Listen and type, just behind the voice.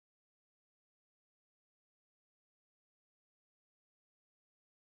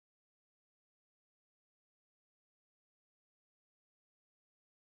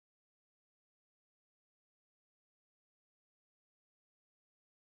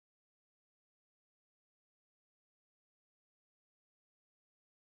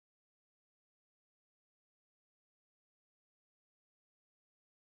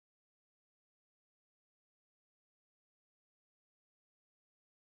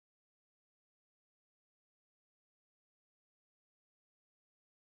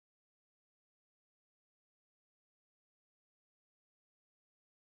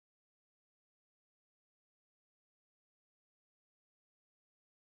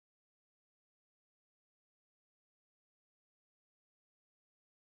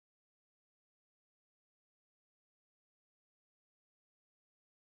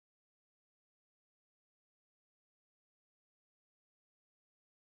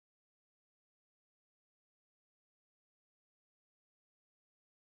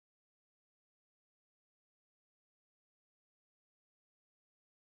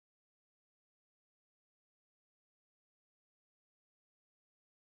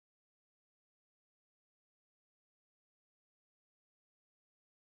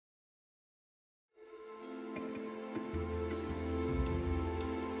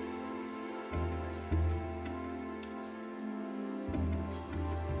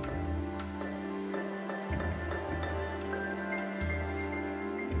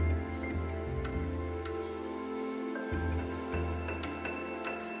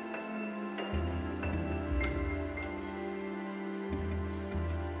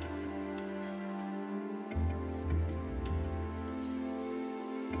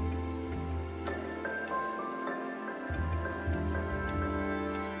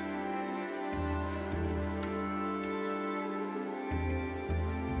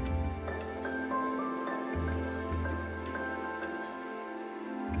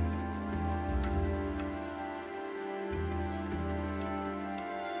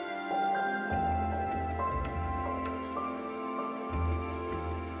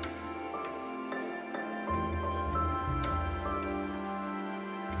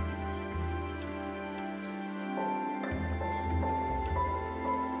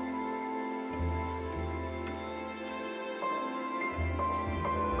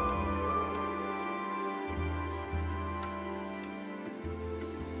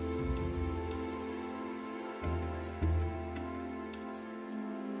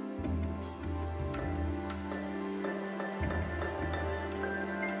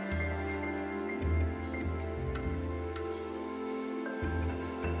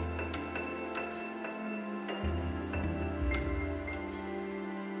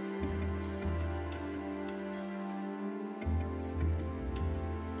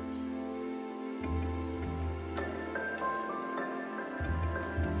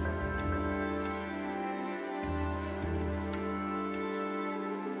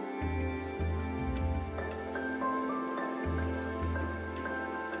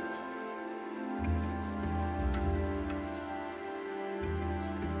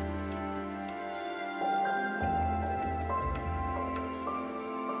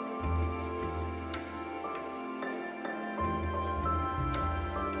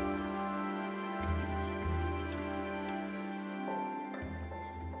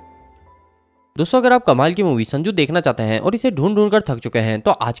दोस्तों अगर आप कमाल की मूवी संजू देखना चाहते हैं और इसे ढूंढ ढूंढ कर थक चुके हैं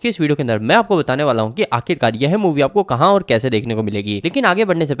तो आज के इस वीडियो के अंदर मैं आपको बताने वाला हूं कि आखिरकार यह मूवी आपको कहां और कैसे देखने को मिलेगी। लेकिन आगे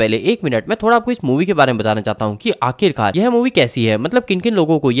बढ़ने से पहले एक मिनट मैं थोड़ा आपको इस मूवी के बारे में बताना चाहता हूं कि आखिरकार यह मूवी कैसी है, मतलब किन किन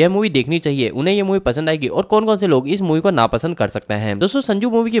लोगों को यह मूवी देखनी चाहिए, उन्हें यह मूवी पसंद आएगी और कौन कौन से लोग इस मूवी को नापसंद कर सकते हैं। दोस्तों संजू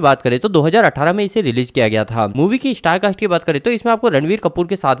मूवी की बात करें तो 2018 में इसे रिलीज किया गया था। मूवी की स्टार कास्ट की बात करें तो इसमें आपको रणवीर कपूर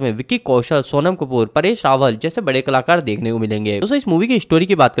के साथ में विक्की कौशल, सोनम कपूर, परेश रावल जैसे बड़े कलाकार देखने को मिलेंगे। दोस्तों इस मूवी की स्टोरी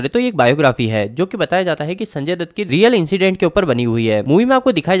की बात करें तो एक बायोग्राफी है जो कि बताया जाता है कि संजय दत्त की रियल इंसिडेंट के ऊपर बनी हुई है। मूवी में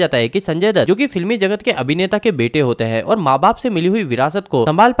आपको दिखाया जाता है कि संजय दत्त जो कि फिल्मी जगत के अभिनेता के बेटे होते हैं और माँ बाप से मिली हुई विरासत को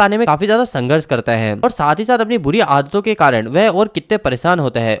संभाल पाने में काफी ज्यादा संघर्ष करते हैं और साथ ही साथ अपनी बुरी आदतों के कारण वह और कितने परेशान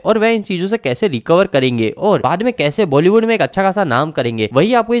होते हैं और वह इन चीजों से कैसे रिकवर करेंगे और बाद में कैसे बॉलीवुड में एक अच्छा खासा नाम करेंगे,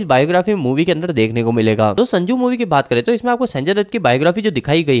 वही आपको इस बायोग्राफी मूवी के अंदर देखने को मिलेगा। तो संजू मूवी की बात करें तो इसमें आपको संजय दत्त की बायोग्राफी जो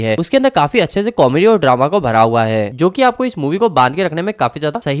दिखाई गई है उसके अंदर काफी अच्छे से कॉमेडी और ड्रामा को भरा हुआ है, जो कि आपको इस मूवी को बांध के रखने में काफी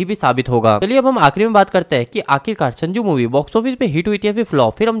ज्यादा सही भी साबित होगा। चलिए अब हम आखिरी में बात करते हैं कि आखिरकार संजू मूवी बॉक्स ऑफिस पे हिट हुई थी या फिर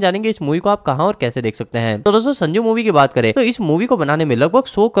फ्लॉप, फिर हम जानेंगे इस मूवी को आप कहां और कैसे देख सकते हैं। तो दोस्तों संजू मूवी की बात करें तो इस मूवी को बनाने में लगभग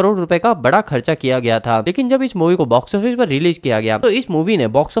 100 करोड़ रुपए का बड़ा खर्चा किया गया था। लेकिन जब इस मूवी को बॉक्स ऑफिस पर रिलीज किया गया तो इस मूवी ने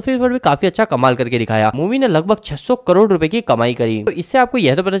बॉक्स ऑफिस पर भी काफी अच्छा कमाल करके दिखाया। मूवी ने लगभग 600 करोड़ रुपए की कमाई करी। तो इससे आपको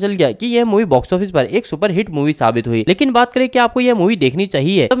यह तो पता चल गया कि यह मूवी बॉक्स ऑफिस पर एक सुपर हिट मूवी साबित हुई। लेकिन बात करें कि आपको यह मूवी देखनी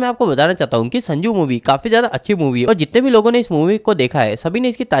चाहिए तो मैं आपको बताना चाहता हूँ कि संजू मूवी काफी ज्यादा अच्छी मूवी है और जितने भी लोगों ने इस मूवी को देखा है सभी ने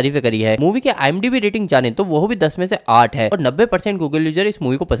इसकी तारीफें करी है। मूवी के IMDb रेटिंग जाने तो वो भी 10 में से 8 है और 90% गूगल यूजर इस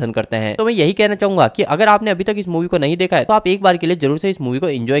मूवी को पसंद करते हैं। तो मैं यही कहना चाहूंगा कि अगर आपने अभी तक इस मूवी को नहीं देखा है तो आप एक बार के लिए जरूर से इस मूवी को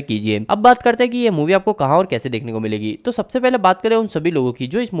एंजॉय कीजिए। अब बात करते हैं कि ये मूवी आपको कहां और कैसे देखने को मिलेगी। तो सबसे पहले बात करें उन सभी लोगों की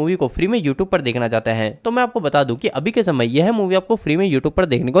जो इस मूवी को फ्री में यूट्यूब पर देखना चाहते हैं, तो मैं आपको बता दूं कि अभी के समय यह मूवी आपको फ्री में यूट्यूब पर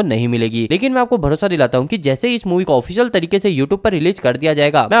देखने को नहीं मिलेगी। लेकिन मैं आपको भरोसा दिलाता हूँ कि जैसे ही इस मूवी को ऑफिशियल तरीके से यूट्यूब पर रिलीज कर दिया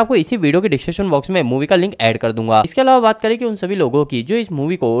जाएगा मैं आपको इसी वीडियो के डिस्क्रिप्शन बॉक्स में मूवी का लिंक ऐड कर दूंगा। इसके अलावा बात करें कि उन सभी लोगों की जो इस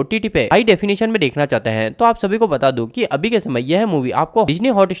मूवी को OTT पे हाई डेफिनेशन में देखना चाहते हैं, तो आप सभी को बता दूं कि अभी के समय यह मूवी आपको डिज्नी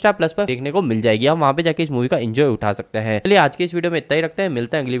हॉटस्टार प्लस पर देखने को मिल जाएगी। आप वहां पे जाके इस मूवी का एंजॉय उठा सकते हैं। चलिए आज के इस वीडियो में इतना ही रखते हैं,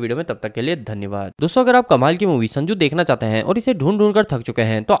 मिलते हैं अगली वीडियो में, तब तक के लिए धन्यवाद। दोस्तों अगर आप कमाल की मूवी संजू देखना चाहते हैं और इसे ढूंढ ढूंढ कर थक चुके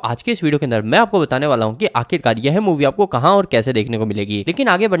हैं तो आज के इस वीडियो के अंदर मैं आपको बताने वाला हूँ कि आखिरकार यह मूवी आपको कहां और कैसे देखने को मिलेगी। लेकिन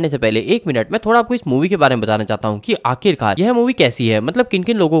आगे बढ़ने से पहले एक मिनट मैं थोड़ा आपको इस मूवी के बारे में बताना चाहता हूँ कि आखिरकार यह मूवी कैसी है, मतलब किन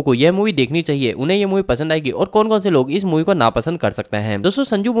किन लोगों को यह मूवी देखनी चाहिए, उन्हें यह मूवी पसंद आएगी और कौन कौन से लोग इस मूवी को नापसंद कर सकते हैं। दोस्तों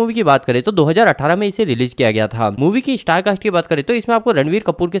संजू मूवी की बात करें तो 2018 में इसे रिलीज किया गया था। मूवी की स्टार कास्ट की बात करें तो इसमें आपको रणवीर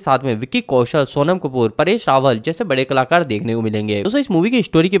कपूर के साथ में विक्की कौशल, सोनम कपूर, परेश रावल जैसे बड़े कलाकार देखने को मिलेंगे। दोस्तों इस मूवी की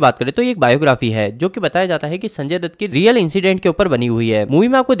स्टोरी की बात करें तो एक बायोग्राफी है जो कि बताया जाता है कि संजय दत्त की रियल इंसिडेंट के ऊपर बनी हुई है। मूवी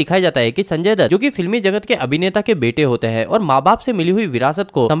में आपको दिखाया जाता है कि संजय दत्त जो कि फिल्मी जगत के अभिनेता के बेटे होते हैं और माँ बाप से मिली हुई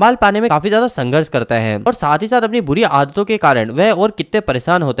विरासत को संभाल पाने में काफी ज्यादा संघर्ष करते हैं और साथ ही साथ अपनी बुरी आदतों के कारण वह और कितने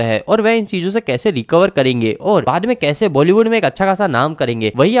परेशान होते हैं और वह इन चीजों से कैसे रिकवर करेंगे और बाद में कैसे बॉलीवुड में एक अच्छा खासा नाम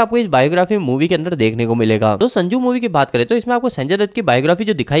करेंगे, वही आपको इस बायोग्राफी मूवी के अंदर देखने को मिलेगा। तो संजू मूवी की बात करें तो इसमें आपको संजय दत्त की बायोग्राफी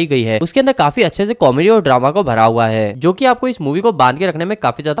जो दिखाई गई है उसके अंदर काफी अच्छे से कॉमेडी और ड्रामा को भरा हुआ है, जो कि आपको इस मूवी को बांध के रखने में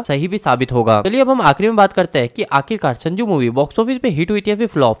काफी ज्यादा सही भी साबित होगा। चलिए अब हम आखिरी में बात करते हैं कि आखिरकार संजू मूवी बॉक्स ऑफिस पे हिट हुई थी या फिर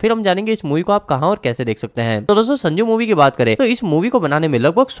फ्लॉप, फिर हम जानेंगे इस मूवी को आप कहां और कैसे देख सकते हैं। तो दोस्तों संजू मूवी की बात करें तो इस मूवी को बनाने में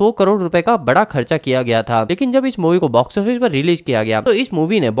लगभग 100 करोड़ रुपए का बड़ा खर्चा किया गया था। लेकिन जब इस मूवी को बॉक्स ऑफिस पर रिलीज किया गया तो इस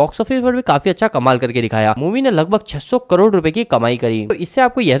मूवी ने बॉक्स ऑफिस पर भी काफी अच्छा कमाल करके दिखाया। मूवी ने लगभग 600 करोड़ रुपए की कमाई करी। तो इससे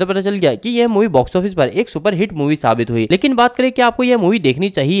आपको यह तो पता चल गया कि यह मूवी बॉक्स ऑफिस पर एक सुपर हिट मूवी साबित हुई। लेकिन बात करें कि आपको यह मूवी देखनी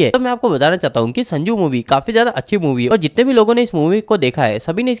चाहिए तो मैं आपको बताना चाहता हूँ कि संजू मूवी काफी ज्यादा अच्छी मूवी है और जितने भी लोगों ने इस मूवी को देखा है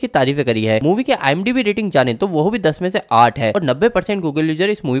सभी ने इसकी तारीफें करी है। मूवी के IMDb रेटिंग जाने तो वो भी 10 में से 8 है और 90% गूगल यूजर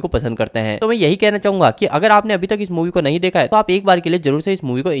इस मूवी को पसंद करते हैं। तो मैं यही कहना चाहूंगा कि अगर आपने अभी तक इस मूवी को नहीं देखा है तो आप एक बार के लिए जरूर से इस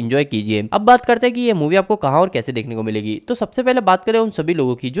मूवी को एंजॉय कीजिए। अब बात करते हैं कि ये मूवी आपको कहां और कैसे देखने को मिलेगी। तो सबसे पहले बात करें उन सभी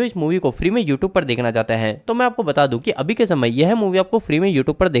लोगों की जो इस मूवी को फ्री में यूट्यूब पर देखना चाहते हैं, तो मैं आपको बता दूं कि अभी के समय यह मूवी आपको फ्री में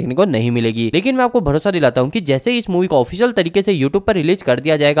यूट्यूब पर देखने को नहीं मिलेगी। लेकिन मैं आपको भरोसा दिलाता हूं कि जैसे ही इस मूवी को ऑफिशियल तरीके से यूट्यूब पर रिलीज कर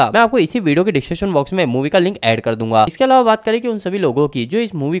दिया जाएगा मैं आपको इसी वीडियो के डिस्क्रिप्शन बॉक्स में मूवी का लिंक ऐड कर दूंगा। इसके अलावा बात करें कि उन सभी लोगों की जो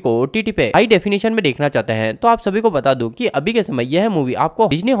इस मूवी को OTT पे हाई डेफिनेशन में देखना चाहते हैं, तो आप सभी को बता दूं कि अभी के समय यह मूवी आपको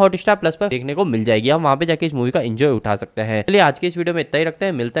डिज्नी हॉटस्टार प्लस पर देखने को मिल जाएगी। आप वहां पे जाके इस मूवी का एंजॉय उठा सकते हैं। चलिए आज के इस वीडियो में इतना ही रखते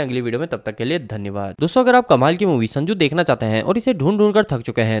हैं, मिलते हैं अगली वीडियो में, तब तक के लिए धन्यवाद। दोस्तों अगर आप कमाल की मूवी संजू देखना चाहते हैं और इसे ढूंढ ढूंढ कर थक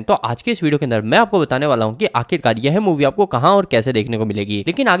चुके हैं तो आज के इस वीडियो के अंदर मैं आपको बताने वाला हूँ कि आखिरकार यह मूवी आपको कहां और कैसे देखने को मिलेगी।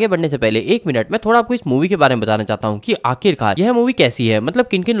 लेकिन आगे बढ़ने से पहले एक मिनट मैं थोड़ा आपको इस मूवी के बारे में बताना चाहता हूँ कि आखिरकार यह मूवी कैसी है, मतलब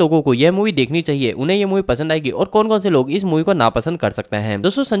किन किन लोगों को यह मूवी देखनी चाहिए, उन्हें यह मूवी पसंद आएगी और कौन कौन से लोग इस मूवी को नापसंद कर सकते हैं।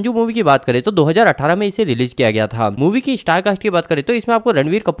 दोस्तों संजू मूवी की बात करें तो 2018 में इसे रिलीज किया गया था। मूवी की स्टार कास्ट की बात करें तो इसमें आपको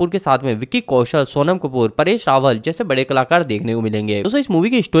रणवीर कपूर के साथ में विक्की कौशल, सोनम कपूर, परेश रावल जैसे बड़े कलाकार देखने को मिलेंगे। दोस्तों इस मूवी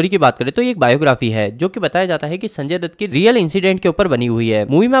की स्टोरी की बात करें तो एक बायोग्राफी है जो कि बताया जाता है कि संजय दत्त की रियल इंसिडेंट के ऊपर बनी हुई है।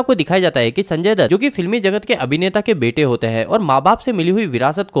 मूवी में आपको दिखाया जाता है कि संजय दत्त जो कि फिल्मी जगत के अभिनेता के बेटे होते हैं और माँ बाप से मिली हुई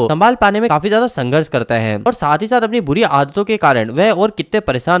विरासत को को संभाल पाने में काफी ज्यादा संघर्ष करता है और साथ ही साथ अपनी बुरी आदतों के कारण वह और कितने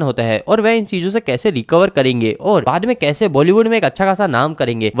परेशान होता है और वह इन चीजों से कैसे रिकवर करेंगे और बाद में कैसे बॉलीवुड में एक अच्छा खासा नाम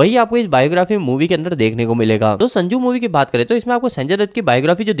करेंगे, वही आपको इस बायोग्राफी मूवी के अंदर देखने को मिलेगा। तो संजू मूवी की बात करें तो इसमें आपको संजय दत्त की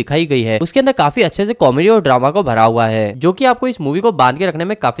बायोग्राफी जो दिखाई गई है उसके अंदर काफी अच्छे से कॉमेडी और ड्रामा को भरा हुआ है, जो कि आपको इस मूवी को बांध के रखने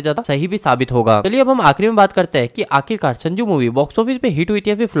में काफी ज्यादा सही भी साबित होगा। चलिए अब हम आखिरी में बात करते हैं कि आखिरकार संजू मूवी बॉक्स ऑफिस पे हिट हुई थी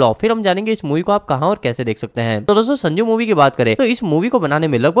या फिर फ्लॉप, फिर हम जानेंगे इस मूवी को आप कहां और कैसे देख सकते हैं। तो दोस्तों संजू मूवी की बात करें तो इस मूवी को बनाने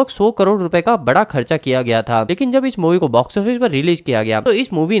में लगभग 100 करोड़ रुपए का बड़ा खर्चा किया गया था, लेकिन जब इस मूवी को बॉक्स ऑफिस पर रिलीज किया गया तो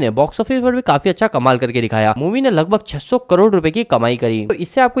इस मूवी ने बॉक्स ऑफिस पर भी काफी अच्छा कमाल करके दिखाया। मूवी ने लगभग 600 करोड़ रुपए की कमाई करी। तो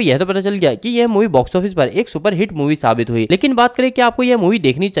इससे आपको यह तो पता चल गया कि यह मूवी बॉक्स ऑफिस पर एक सुपर हिट मूवी साबित हुई। लेकिन बात करें कि आपको यह मूवी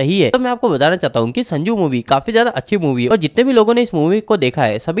देखनी चाहिए, तो मैं आपको बताना चाहता हूँ कि संजू मूवी काफी ज्यादा अच्छी मूवी है और जितने भी लोगों ने इस मूवी को देखा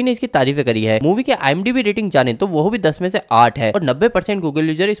है सभी ने इसकी तारीफें करी है। मूवी के IMDb रेटिंग जाने तो वो भी 10 में से 8 है और 90% गूगल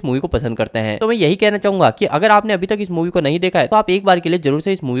यूजर इस मूवी को पसंद करते हैं। तो मैं यही कहना चाहूंगा कि अगर आपने अभी तक इस मूवी को नहीं देखा है तो आप एक बार के लिए जरूर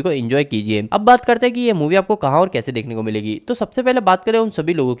से इस मूवी को एंजॉय कीजिए। अब बात करते हैं कि ये मूवी आपको कहां और कैसे देखने को मिलेगी। तो सबसे पहले बात करें उन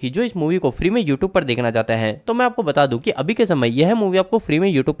सभी लोगों की जो इस मूवी को फ्री में यूट्यूब पर देखना चाहते हैं, तो मैं आपको बता दूं कि अभी के समय यह मूवी आपको फ्री में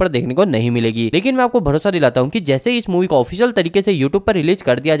यूट्यूब पर देखने को नहीं मिलेगी। लेकिन मैं आपको भरोसा दिलाता हूं कि जैसे ही इस मूवी को ऑफिशियल तरीके से यूट्यूब पर रिलीज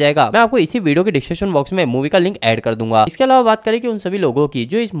कर दिया जाएगा, मैं आपको इसी वीडियो के डिस्क्रिप्शन बॉक्स में मूवी का लिंक ऐड कर दूंगा। इसके अलावा बात करें कि उन सभी लोगों की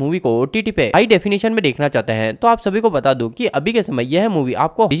जो इस मूवी को OTT पे हाई डेफिनेशन में देखना चाहते हैं, तो आप सभी को बता दूं कि अभी के समय यह मूवी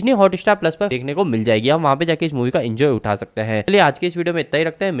आपको डिज्नी हॉटस्टार प्लस पर देखने को मिल जाएगी। आप वहां पे जाके इस मूवी का एंजॉय उठा सकते हैं। चलिए आज के इस वीडियो में इतना ही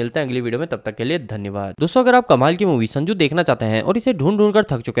रखते हैं, मिलते हैं अगली वीडियो में, तब तक के लिए धन्यवाद। दोस्तों अगर आप कमाल की मूवी संजू देखना चाहते हैं और इसे ढूंढ ढूंढ कर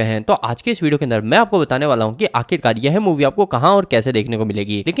थक चुके हैं, तो आज के इस वीडियो के अंदर मैं आपको बताने वाला हूँ कि आखिरकार यह मूवी आपको कहां और कैसे देखने को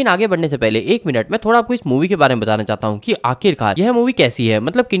मिलेगी। लेकिन आगे बढ़ने से पहले एक मिनट मैं थोड़ा आपको इस मूवी के बारे में बताना चाहता हूँ कि आखिरकार यह मूवी कैसी है,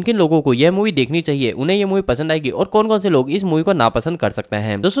 मतलब किन किन लोगों को यह मूवी देखनी चाहिए, उन्हें यह मूवी पसंद आएगी और कौन कौन से लोग इस मूवी को नापसंद कर सकते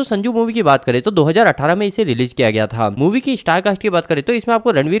हैं। दोस्तों संजू मूवी की बात करें तो 2018 में इसे रिलीज किया गया था। मूवी की स्टार कास्ट की बात करें तो इसमें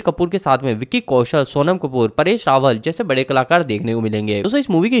आपको रणवीर कपूर के साथ में विक्की कौशल, सोनम कपूर, परेश रावल जैसे बड़े कलाकार देखने को मिलेंगे। दोस्तों इस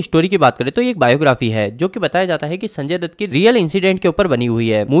मूवी की स्टोरी की बात करें तो एक बायोग्राफी है जो कि बताया जाता है कि संजय दत्त की रियल इंसिडेंट के ऊपर बनी हुई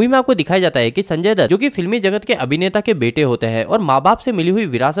है। मूवी में आपको दिखाया जाता है कि संजय दत्त जो कि फिल्मी जगत के अभिनेता के बेटे होते हैं और माँ बाप से मिली हुई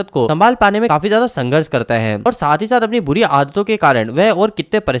विरासत को संभाल पाने में काफी ज्यादा संघर्ष करता है और साथ ही साथ अपनी बुरी आदतों के कारण वह और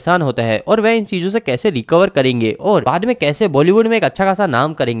कितने परेशान होता है और वह इन चीजों से कैसे रिकवर करेंगे और बाद में कैसे बॉलीवुड में एक अच्छा खासा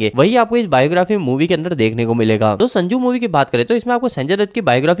नाम करेंगे, वही आपको इस बायोग्राफी मूवी के अंदर देखने को मिलेगा। तो संजू मूवी की बात करें तो इसमें आपको संजय दत्त की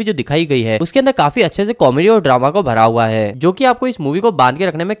बायोग्राफी जो दिखाई गई है उसके अंदर काफी अच्छे से कॉमेडी और ड्रामा को भरा हुआ है, जो कि आपको इस मूवी को बांध के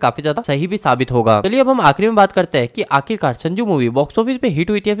रखने में काफी ज्यादा सही भी साबित होगा। चलिए अब हम आखिरी में बात करते हैं कि आखिरकार संजू मूवी बॉक्स ऑफिस पे हिट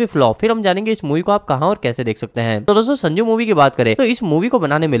हुई थी या फिर फ्लॉप, फिर हम जानेंगे इस मूवी को आप कहां और कैसे देख सकते हैं। तो दोस्तों संजू मूवी की बात करें तो इस मूवी को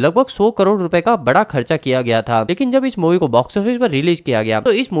बनाने में लगभग 100 करोड़ रुपए का बड़ा खर्चा किया गया था, लेकिन जब इस मूवी को बॉक्स ऑफिस पर रिलीज किया गया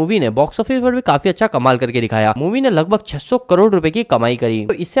तो इस मूवी ने बॉक्स ऑफिस पर भी काफी अच्छा कमाल करके दिखाया। मूवी ने लगभग 600 करोड़ रुपए की कमाई करी।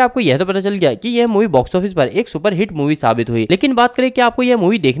 तो इससे आपको यह तो पता चल गया कि यह मूवी बॉक्स ऑफिस पर एक सुपर हिट मूवी साबित हुई। लेकिन बात करें कि आपको यह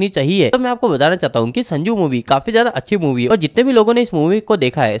मूवी देखनी चाहिए, तो मैं आपको बताना चाहता हूँ कि संजू मूवी काफी ज्यादा अच्छी मूवी है और जितने भी लोगों ने इस मूवी को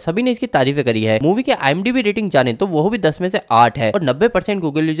देखा है सभी ने इसकी तारीफें करी है। मूवी के IMDb रेटिंग जाने तो वो भी 10 में से 8 है और 90%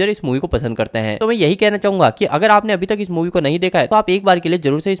 गूगल यूजर इस मूवी को पसंद करते हैं। तो मैं यही कहना चाहूंगा कि अगर आपने अभी तक इस मूवी को नहीं देखा है तो आप एक बार के लिए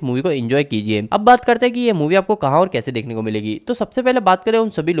जरूर से इस मूवी को एंजॉय कीजिए। अब बात करते हैं कि ये मूवी आपको कहां और कैसे देखने को मिलेगी। तो सबसे पहले बात करें उन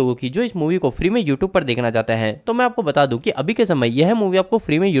सभी लोगों की जो इस मूवी को फ्री में यूट्यूब पर देखना चाहते हैं, तो मैं आपको बता दूं कि अभी के समय यह मूवी आपको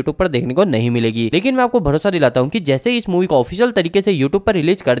फ्री में यूट्यूब पर देखने को नहीं मिलेगी। लेकिन मैं आपको भरोसा दिलाता हूं कि जैसे ही इस मूवी को ऑफिशियल तरीके से यूट्यूब पर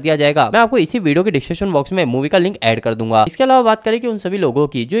रिलीज कर दिया जाएगा, मैं आपको इसी वीडियो के डिस्क्रिप्शन बॉक्स में मूवी का लिंक ऐड कर दूंगा। इसके अलावा बात करें कि उन सभी लोगों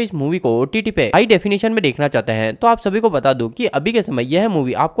की जो इस मूवी को OTT पे हाई डेफिनेशन में देखना चाहते हैं, तो आप सभी को बता दूं कि अभी के समय यह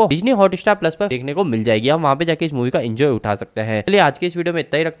मूवी आपको डिज्नी हॉटस्टार प्लस पर देखने को मिल जाएगी। आप वहां पे जाके इस मूवी का एंजॉय उठा सकते हैं। चलिए आज के इस वीडियो में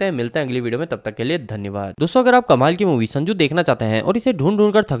इतना ही रखते हैं, मिलते हैं अगली वीडियो में, तब तक के लिए धन्यवाद। दोस्तों अगर आप कमाल की मूवी संजू देखना चाहते हैं और इसे ढूंढ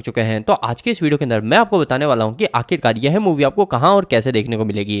ढूंढ कर थक चुके हैं, तो आज के इस वीडियो के अंदर मैं आपको बताने वाला हूँ कि आखिरकार यह मूवी आपको कहां और कैसे देखने को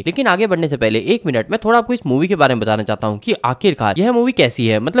मिलेगी। लेकिन आगे बढ़ने से पहले एक मिनट मैं थोड़ा आपको इस मूवी के बारे में बताना चाहता हूँ कि आखिरकार यह मूवी कैसी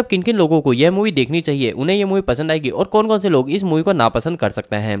है, मतलब किन किन लोगों को यह मूवी देखनी चाहिए, उन्हें यह मूवी पसंद आएगी और कौन कौन से लोग इस मूवी को नापसंद कर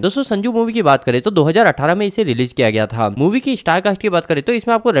सकते हैं। दोस्तों संजू मूवी की बात करें तो 2018 में इसे रिलीज किया गया था। मूवी की स्टार कास्ट की बात करें तो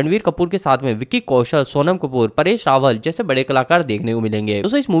इसमें आपको रणवीर कपूर के साथ में विक्की कौशल, सोनम कपूर, परेश रावल जैसे बड़े कलाकार देखने को मिलेंगे।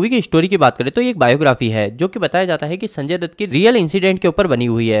 दोस्तों इस मूवी की स्टोरी की बात करें तो एक बायोग्राफी है जो कि बताया जाता है कि संजय दत्त की रियल इंसिडेंट के ऊपर बनी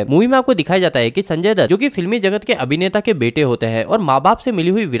हुई है। मूवी में आपको दिखाया जाता है कि संजय दत्त जो कि फिल्मी जगत के अभिनेता के बेटे होते हैं और माँ बाप से मिली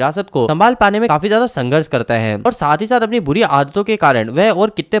हुई विरासत को संभाल पाने में काफी ज्यादा संघर्ष करता है और साथ ही साथ अपनी बुरी आदतों के कारण वह और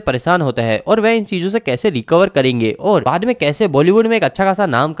कितने परेशान होता है और वह इन चीजों से कैसे रिकवर करेंगे और बाद में कैसे बॉलीवुड में एक अच्छा खासा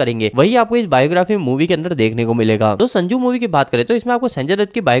नाम करेंगे, वही आपको इस बायोग्राफी मूवी के अंदर देखने को मिलेगा। तो संजू मूवी की बात करें तो इसमें आपको संजय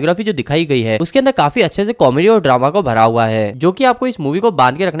दत्त की बायोग्राफी जो दिखाई गई है उसके अंदर काफी अच्छे से कॉमेडी और ड्रामा को भरा हुआ है, जो कि आपको इस मूवी को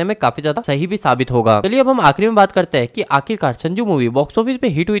बांध के रखने में काफी ज्यादा सही भी साबित होगा। चलिए अब हम आखिरी में बात करते हैं कि आखिरकार संजू मूवी बॉक्स ऑफिस पे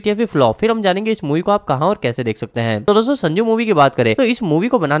हिट हुई थी या फिर फ्लॉप, फिर हम जानेंगे इस मूवी को आप कहां और कैसे देख सकते हैं। तो दोस्तों संजू मूवी की बात करें तो इस मूवी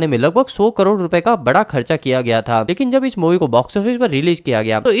को बनाने में लगभग 100 करोड़ रुपए का बड़ा खर्चा किया गया था, लेकिन जब इस मूवी को बॉक्स ऑफिस पर रिलीज किया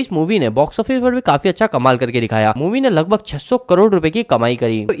गया तो इस मूवी ने बॉक्स ऑफिस पर भी काफी अच्छा कमाल करके दिखाया। मूवी ने लगभग 600 करोड़ करोड़ रुपए की कमाई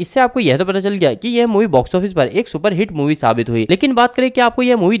करी। तो इससे आपको यह तो पता चल गया कि यह मूवी बॉक्स ऑफिस पर एक सुपर हिट मूवी साबित हुई। लेकिन बात करें कि आपको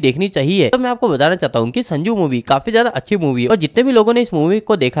यह मूवी देखनी चाहिए, तो मैं आपको बताना चाहता हूँ कि संजू मूवी काफी ज्यादा अच्छी मूवी है और जितने भी लोगों ने इस मूवी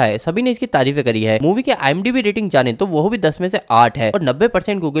को देखा है सभी ने इसकी तारीफें करी है। मूवी के IMDb रेटिंग जाने तो वो भी 10 में से 8 है और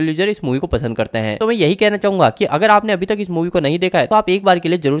 90% गूगल यूजर इस मूवी को पसंद करते हैं। तो मैं यही कहना चाहूंगा कि अगर आपने अभी तक इस मूवी को नहीं देखा है तो आप एक बार के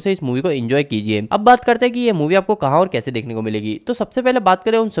लिए जरूर से इस मूवी को एंजॉय कीजिए। अब बात करते हैं कि ये मूवी आपको कहां और कैसे देखने को मिलेगी। तो सबसे पहले बात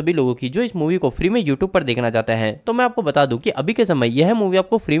करें उन सभी लोगों की जो इस मूवी को फ्री में यूट्यूब पर देखना चाहते हैं, तो मैं आपको बता दूं कि अभी के समय यह मूवी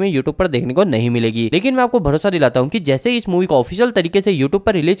आपको फ्री में यूट्यूब पर देखने को नहीं मिलेगी। लेकिन मैं आपको भरोसा दिलाता हूं कि जैसे ही इस मूवी को ऑफिशियल तरीके से यूट्यूब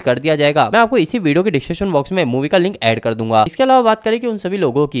पर रिलीज कर दिया जाएगा, मैं आपको इसी वीडियो के डिस्क्रिप्शन बॉक्स में मूवी का लिंक ऐड कर दूंगा। इसके अलावा बात करें कि उन सभी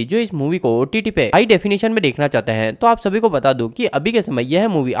लोगों की जो इस मूवी को OTT पे हाई डेफिनेशन में देखना चाहते हैं, तो आप सभी को बता दूं कि अभी के समय यह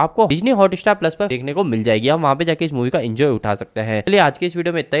मूवी आपको डिज्नी हॉटस्टार प्लस पर देखने को मिल जाएगी। आप वहां पे जाके इस मूवी का एंजॉय उठा सकते हैं। चलिए आज के इस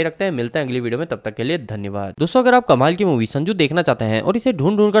वीडियो में इतना ही रखते हैं, मिलते हैं अगली वीडियो में, तब तक के लिए धन्यवाद। दोस्तों अगर आप कमाल की मूवी संजू देखना चाहते हैं और इसे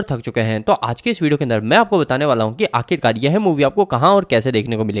ढूंढ ढूंढ कर थक चुके हैं, तो आज के इस वीडियो के अंदर मैं आपको बताने वाला हूँ कि आखिरकार यह मूवी आपको कहां और कैसे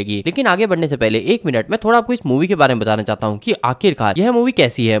देखने को मिलेगी। लेकिन आगे बढ़ने से पहले एक मिनट मैं थोड़ा आपको इस मूवी के बारे में बताना चाहता हूँ कि आखिरकार यह मूवी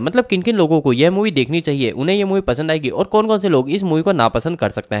कैसी है, मतलब किन किन लोगों को यह मूवी देखनी चाहिए, उन्हें यह मूवी पसंद आएगी और कौन कौन से लोग इस मूवी को नापसंद कर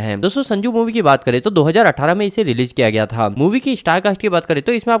सकते हैं। दोस्तों संजू मूवी की बात करें तो 2018 में इसे रिलीज किया गया था। मूवी की स्टार कास्ट की बात करें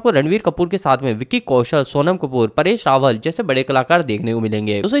तो इसमें आपको रणवीर कपूर के साथ में विक्की कौशल, सोनम कपूर, परेश रावल जैसे बड़े कलाकार देखने को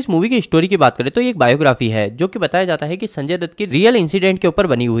मिलेंगे। दोस्तों इस मूवी की स्टोरी की बात करें तो ये एक बायोग्राफी है जो कि बताया जाता है कि संजय दत्त की रियल इंसिडेंट के ऊपर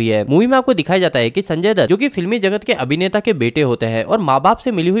बनी हुई है। मूवी में आपको दिखाया जाता है कि संजय दत्त जो कि फिल्मी जगत के अभिनेता के बेटे होते हैं और माँ बाप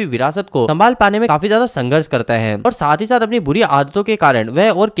से मिली हुई विरासत को संभाल पाने में काफी ज्यादा संघर्ष करते हैं और साथ ही साथ अपनी बुरी आदतों के कारण वह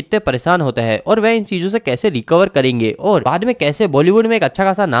और कितने परेशान होते हैं और वह इन चीजों से कैसे रिकवर करेंगे और बाद में कैसे बॉलीवुड में एक अच्छा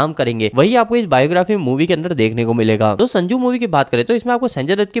खासा नाम करेंगे, वही आपको इस बायोग्राफी मूवी के अंदर देखने को मिलेगा। तो संजू मूवी की बात करें तो इसमें आपको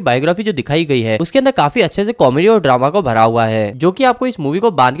संजय दत्त की बायोग्राफी जो दिखाई गई है उसके अंदर काफी अच्छे से कॉमेडी और ड्रामा को भरा हुआ है, जो कि आपको इस मूवी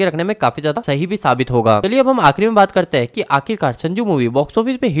को बांध के रखने में काफी ज्यादा सही भी साबित होगा। चलिए अब हम आखिरी में बात करते हैं कि आखिरकार संजू मूवी बॉक्स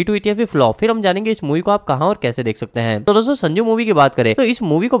ऑफिस पे हिट हुई थी या फिर फ्लॉप, फिर हम जानेंगे इस मूवी को आप कहां और कैसे देख सकते हैं। तो दोस्तों संजू मूवी की बात करें तो इस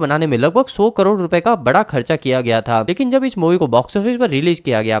मूवी को बनाने में लगभग 100 करोड़ रुपए का बड़ा खर्चा किया गया था। लेकिन जब इस मूवी को बॉक्स ऑफिस पर रिलीज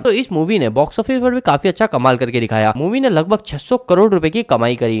किया गया तो इस मूवी ने बॉक्स ऑफिस पर भी काफी अच्छा कमाल करके दिखाया। मूवी ने लगभग 600 करोड़ रुपए की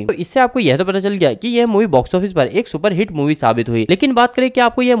कमाई करी। तो इससे आपको यह तो पता चल गया कि यह मूवी बॉक्स ऑफिस पर एक सुपर हिट मूवी साबित हुई। लेकिन बात करें कि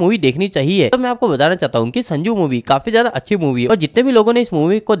आपको यह मूवी देखनी चाहिए, तो मैं आपको बताना चाहता हूँ कि संजू मूवी काफी ज्यादा अच्छी मूवी है और जितने भी लोगों ने इस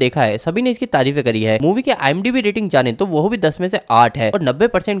मूवी को देखा है सभी ने इसकी तारीफें करी है। मूवी के IMDb रेटिंग जाने तो वो भी 10 में से 8 है और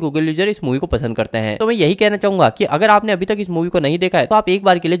 90% गूगल यूजर इस मूवी को पसंद करते हैं। तो मैं यही कहना चाहूंगा कि अगर आपने अभी तक इस मूवी को नहीं देखा है तो आप एक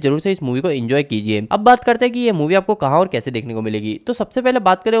बार के लिए जरूर से इस मूवी को एंजॉय कीजिए। अब बात करते हैं कि ये मूवी आपको कहां और कैसे देखने को मिलेगी। तो सबसे पहले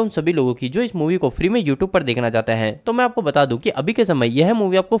बात करें उन सभी लोगों की जो इस मूवी को फ्री में यूट्यूब पर देखना चाहते हैं, तो मैं आपको बता दूं कि अभी के समय यह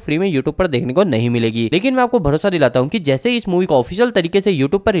मूवी आपको फ्री में यूट्यूब पर देखने को नहीं मिलेगी। लेकिन मैं आपको भरोसा दिलाता हूं कि जैसे ही इस मूवी को ऑफिशियल तरीके से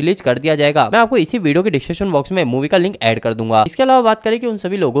यूट्यूब पर रिलीज कर दिया जाएगा, मैं आपको इसी वीडियो के डिस्क्रिप्शन बॉक्स में मूवी का लिंक ऐड कर दूंगा। इसके अलावा बात करें कि उन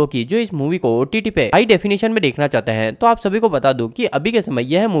सभी लोगों की जो इस मूवी को OTT पे हाई डेफिनेशन में देखना चाहते हैं, तो आप सभी को बता दूं कि अभी के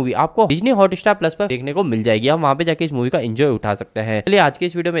समय यह मूवी आपको डिज्नी हॉटस्टार प्लस पर देखने को मिल जाएगी। आप वहां पे जाके इस मूवी का एंजॉय उठा सकते हैं। चलिए आज के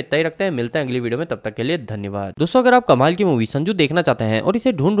इस वीडियो में इतना ही रखते हैं, मिलते हैं अगली वीडियो में, तब तक के लिए धन्यवाद। दोस्तों अगर आप कमाल की मूवी संजू देखना चाहते हैं और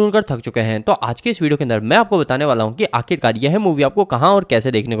इसे ढूंढ ढूंढ कर थक चुके हैं, तो आज के इस वीडियो के अंदर मैं आपको बताने वाला हूँ कि आखिरकार यह मूवी आपको कहां और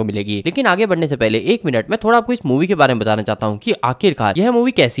कैसे देखने को मिलेगी। लेकिन आगे बढ़ने से पहले एक मिनट मैं थोड़ा आपको इस मूवी के बारे में बताना चाहता हूँ कि आखिरकार यह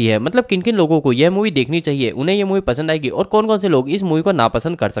मूवी कैसी है, मतलब किन किन लोगों को यह मूवी देखनी चाहिए, उन्हें यह मूवी पसंद आएगी और कौन कौन से लोग इस मूवी को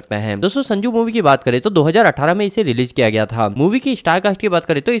नापसंद कर सकते हैं। दोस्तों संजू मूवी की बात करें तो 2018 में इसे रिलीज किया गया था। मूवी की स्टार कास्ट की बात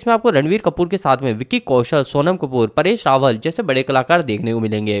करें तो इसमें आपको रणवीर कपूर के साथ में विक्की कौशल, सोनम कपूर, परेश रावल जैसे बड़े कलाकार देखने को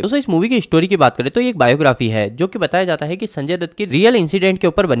मिलेंगे। दोस्तों इस मूवी की स्टोरी की बात करें तो ये एक बायोग्राफी है जो कि बताया जाता है कि संजय दत्त की रियल इंसिडेंट के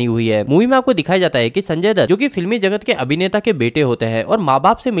ऊपर बनी हुई है। मूवी में आपको दिखाया जाता है कि संजय दत्त जो कि फिल्मी जगत के अभिनेता के बेटे होते हैं और माँ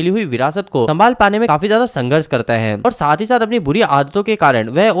बाप से मिली हुई विरासत को संभाल पाने में काफी ज्यादा संघर्ष करते हैं और साथ ही साथ अपनी बुरी आदतों के कारण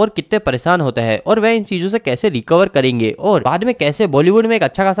वह और कितने परेशान होते हैं और वह इन चीजों से कैसे रिकवर करेंगे और बाद में कैसे बॉलीवुड में एक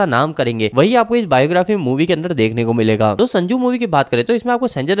अच्छा खासा नाम करेंगे, वही आपको इस बायोग्राफी मूवी के अंदर देखने को मिलेगा। तो संजू मूवी की बात करें तो इसमें आपको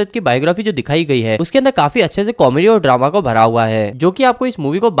संजय दत्त की बायोग्राफी जो दिखाई गई है उसके अंदर काफी अच्छे से कॉमेडी और ड्रामा को भरा हुआ है, जो कि आपको इस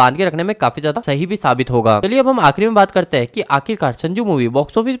मूवी को बांध के रखने में काफी ज्यादा सही भी साबित होगा। चलिए अब हम आखिरी में बात करते हैं कि आखिरकार संजू मूवी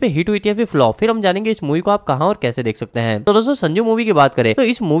बॉक्स ऑफिस पे हिट हुई थी या फिर फ्लॉप, फिर हम जानेंगे इस मूवी को आप कहां और कैसे देख सकते हैं। तो दोस्तों संजू मूवी की बात करें तो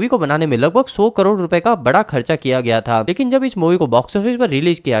इस मूवी को बनाने में लगभग 100 करोड़ रुपए का बड़ा खर्चा किया गया था। लेकिन जब इस मूवी को बॉक्स ऑफिस पर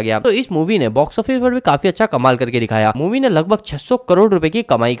रिलीज किया गया तो इस मूवी ने बॉक्स ऑफिस पर भी काफी अच्छा कमाल करके दिखाया। मूवी ने लगभग 600 करोड़ रुपए की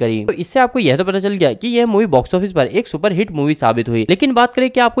कमाई करी। तो इससे आपको यह तो पता चल गया कि यह मूवी बॉक्स ऑफिस पर एक सुपर हिट मूवी साबित हुई। लेकिन बात करें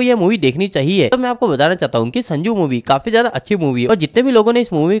कि आपको यह मूवी देखनी चाहिए, तो मैं आपको बताना चाहता हूँ कि संजू मूवी काफी ज्यादा अच्छी मूवी है और जितने भी लोगों ने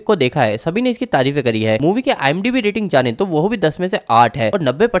इस मूवी को देखा है सभी ने इसकी तारीफें करी है। मूवी के IMDb रेटिंग जाने तो वो भी 10 में से 8 है और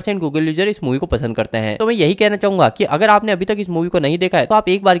 90% गूगल यूजर इस मूवी को पसंद करते हैं। तो मैं यही कहना चाहूंगा कि अगर आपने अभी तक इस मूवी को नहीं देखा है तो आप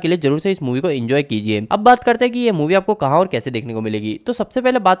एक बार के लिए जरूर से इस मूवी को एंजॉय कीजिए। अब बात करते हैं कि ये मूवी आपको कहां और कैसे देखने को मिलेगी। तो सबसे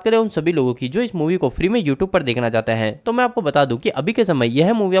पहले बात करें उन सभी लोगों की जो इस मूवी को फ्री में यूट्यूब पर देखना चाहते हैं, तो मैं आपको बता दूं कि अभी के समय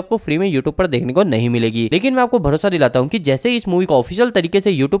यह मूवी आपको फ्री में यूट्यूब पर देखने को नहीं मिलेगी। लेकिन मैं आपको भरोसा दिलाता हूं कि जैसे ही इस मूवी को ऑफिशियल तरीके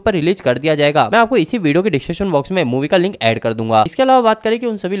से यूट्यूब पर रिलीज कर दिया जाएगा, मैं आपको इसी वीडियो के डिस्क्रिप्शन बॉक्स में मूवी मूवी का लिंक ऐड कर दूंगा। इसके अलावा बात करें कि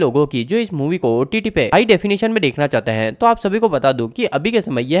उन सभी लोगों की जो इस मूवी को ओटीटी पे हाई डेफिनेशन में देखना चाहते हैं, तो आप सभी को बता दूं कि अभी के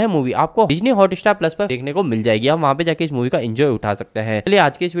समय यह मूवी आपको डिज्नी हॉटस्टार प्लस पर देखने को मिल जाएगी। आप वहां पे जाके इस मूवी का एंजॉय उठा सकते हैं। चलिए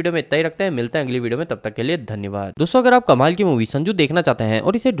आज के इस वीडियो में इतना ही रखते हैं, मिलते हैं अगली वीडियो में, तब तक के लिए धन्यवाद। दोस्तों अगर आप कमाल की मूवी संजू देखना चाहते हैं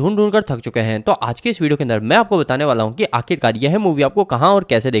और इसे ढूंढ ढूंढ कर थक चुके हैं, तो आज के इस वीडियो के अंदर मैं आपको बताने वाला हूँ कि आखिरकार यह मूवी आपको कहां और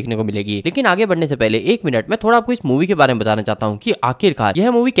कैसे देखने को मिलेगी। लेकिन आगे बढ़ने से पहले एक मिनट में थोड़ा आपको इस मूवी के बारे में बताना चाहता हूँ कि आखिरकार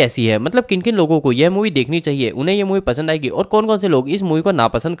यह मूवी कैसी है, मतलब किन किन लोगों को यह मूवी देखनी चाहिए, उन्हें यह मूवी पसंद आएगी और कौन कौन से लोग इस मूवी को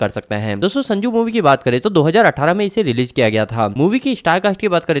नापसंद कर सकते हैं। दोस्तों संजू मूवी की बात करें तो 2018 में इसे रिलीज किया गया था। मूवी की स्टार कास्ट की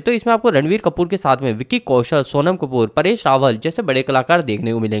बात करें तो इसमें आपको रणवीर कपूर के साथ में विक्की कौशल, सोनम कपूर, परेश रावल जैसे बड़े कलाकार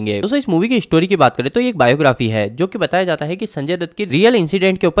देखने को मिलेंगे। दोस्तों इस मूवी की स्टोरी की बात करें तो ये एक बायोग्राफी है जो कि बताया जाता है कि संजय दत्त की रियल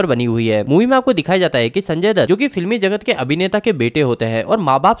इंसिडेंट के ऊपर बनी हुई है। मूवी में आपको दिखाया जाता है कि संजय दत्त जो कि फिल्मी जगत के अभिनेता के बेटे होते हैं और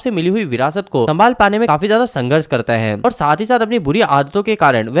माँ बाप से मिली हुई विरासत को संभाल पाने में काफी ज्यादा संघर्ष करते हैं और साथ ही साथ अपनी बुरी आदतों के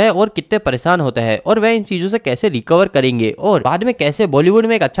कारण वह और कितने परेशान होते हैं और वह इन चीजों से कैसे रिकवर करेंगे और बाद में कैसे बॉलीवुड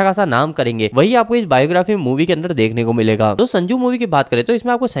में एक अच्छा खासा नाम करेंगे, वही आपको इस बायोग्राफी मूवी के अंदर देखने को मिलेगा। तो संजू मूवी की बात करें तो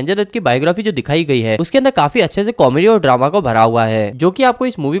इसमें आपको संजय दत्त की बायोग्राफी जो दिखाई गई है उसके अंदर काफी अच्छे से कॉमेडी और ड्रामा को भरा हुआ है, जो कि आपको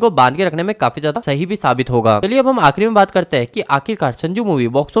इस मूवी को बांध के रखने में काफी ज्यादा सही भी साबित होगा। चलिए अब हम आखिरी में बात करते हैं कि आखिरकार संजू मूवी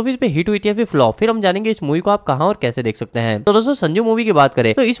बॉक्स ऑफिस पे हिट हुई थी या फिर फ्लॉप, फिर हम जानेंगे इस मूवी को आप कहां और कैसे देख सकते हैं। तो दोस्तों संजू मूवी की बात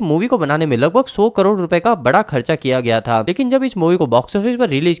करें तो इस मूवी को बनाने में लगभग 100 करोड़ रुपए का बड़ा खर्चा किया गया था, लेकिन जब इस मूवी को बॉक्स ऑफिस पर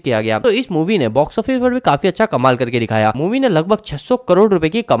रिलीज किया गया तो इस मूवी ने बॉक्स ऑफिस पर भी काफी अच्छा कमाल करके दिखाया। मूवी ने लगभग 600 करोड़ रुपए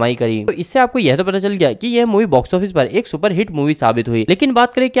की कमाई करी। तो इससे आपको यह तो पता चल गया कि यह मूवी बॉक्स ऑफिस पर एक सुपर हिट मूवी साबित हुई। लेकिन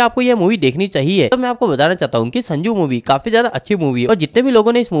बात करें कि आपको यह मूवी देखनी चाहिए, तो मैं आपको बताना चाहता हूँ कि संजू मूवी काफी ज्यादा अच्छी मूवी है और जितने भी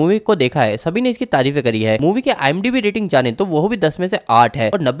लोगों ने इस मूवी को देखा है सभी ने इसकी तारीफें करी है। मूवी के IMDb रेटिंग जाने तो वो भी 10 में से 8 है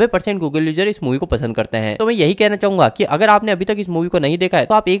और 90% गूगल यूजर इस मूवी को पसंद करते हैं। तो मैं यही कहना चाहूंगा कि अगर आपने अभी तक इस मूवी को नहीं देखा है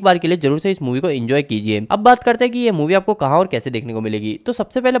तो आप एक बार के लिए जरूर से इस मूवी को एंजॉय कीजिए। अब बात करते हैं कि ये मूवी आपको कहां और कैसे देखने को मिलेगी। तो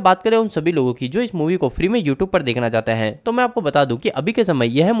सबसे पहले बात करें उन सभी लोगों की जो इस मूवी को फ्री में यूट्यूब पर देखना चाहते हैं, तो मैं आपको बता दूं कि अभी के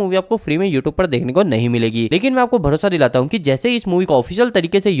समय यह मूवी आपको फ्री में यूट्यूब पर देखने को नहीं मिलेगी। लेकिन मैं आपको भरोसा दिलाता हूं कि जैसे ही इस मूवी को ऑफिशियल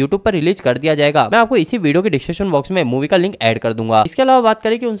तरीके से यूट्यूब पर रिलीज कर दिया जाएगा, मैं आपको इसी वीडियो के डिस्क्रिप्शन बॉक्स में मूवी का लिंक ऐड कर दूंगा। इसके अलावा बात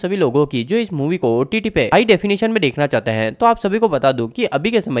करें कि उन सभी लोगों की जो इस मूवी को ओटीटी पे हाई डेफिनेशन में देखना चाहते हैं, तो आप सभी को बता दूं कि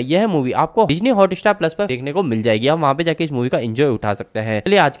अभी के समय यह मूवी आपको डिज्नी हॉटस्टार प्लस पर देखने को मिल जाएगी। आप वहां पे जाके इस मूवी का एंजॉय उठा सकते हैं।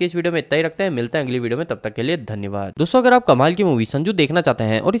 चलिए आज के इस वीडियो में इतना ही रखते हैं, मिलते हैं अगली वीडियो में, तब तक के लिए धन्यवाद। दोस्तों अगर आप कमाल की मूवी संजू देखना चाहते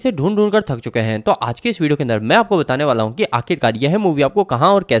हैं और इसे ढूंढ ढूंढ कर थक चुके हैं, तो आज के इस वीडियो के अंदर मैं आपको बताने वाला हूँ कि आखिरकार यह मूवी आपको कहां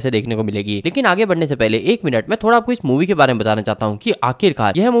और कैसे देखने को मिलेगी। लेकिन आगे बढ़ने से पहले एक मिनट में थोड़ा आपको इस मूवी के बारे में बताना चाहता हूँ कि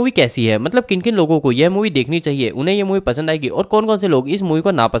आखिरकार यह मूवी कैसी है, मतलब किन किन लोगों को यह मूवी देखनी चाहिए, उन्हें यह मूवी पसंद आएगी और कौन कौन से लोग इस मूवी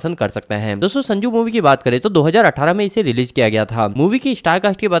को नापसंद कर सकते हैं। दोस्तों संजू मूवी की बात करें तो 2018 में इसे रिलीज किया गया था। मूवी की स्टार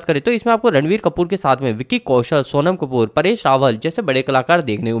कास्ट की बात करें तो इसमें आपको रणवीर कपूर के साथ में विक्की कौशल, सोनम कपूर, परेश रावल जैसे बड़े कलाकार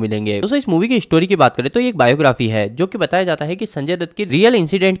देखने को मिलेंगे। दोस्तों संजू मूवी की बात करें तो 2018 में इसे रिलीज किया गया था। मूवी की स्टार कास्ट की बात करें तो इसमें आपको रणवीर कपूर के साथ में विक्की कौशल, सोनम कपूर, परेश रावल जैसे बड़े कलाकार देखने को मिलेंगे। दोस्तों इस मूवी की स्टोरी की बात करें तो ये एक बायोग्राफी है जो कि बताया जाता है कि संजय दत्त की रियल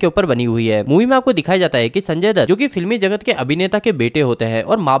इंसिडेंट के ऊपर बनी हुई है। मूवी में आपको दिखाया जाता है कि संजय दत्त जो कि फिल्मी जगत के अभिनेता के बेटे होते हैं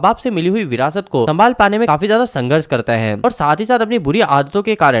और माँ बाप से मिली हुई विरासत को संभाल पाने में काफी ज्यादा संघर्ष करते हैं और साथ ही साथ अपनी बुरी आदतों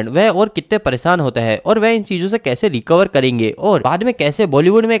के कारण वह और कितने परेशान होते हैं और वह इन चीजों से कैसे रिकवर करेंगे और बाद में कैसे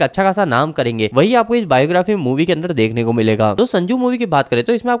बॉलीवुड में एक अच्छा खासा नाम करेंगे, वही आपको इस बायोग्राफी मूवी के अंदर देखने को मिलेगा। तो संजू मूवी की बात करें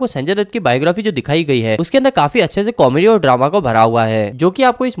तो इसमें आपको संजय दत्त की बायोग्राफी जो दिखाई गई है उसके अंदर काफी अच्छे से कॉमेडी और ड्रामा को भरा हुआ है, जो कि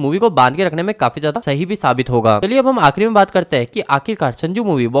आपको इस मूवी को बांध के रखने में काफी ज्यादा सही भी साबित होगा। चलिए अब हम आखिरी में बात करते हैं कि आखिरकार संजू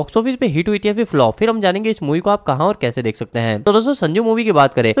मूवी बॉक्स ऑफिस पे हिट हुई थी या फिर फ्लॉप, फिर हम जानेंगे इस मूवी को आप कहां और कैसे देख सकते हैं। तो दोस्तों संजू मूवी की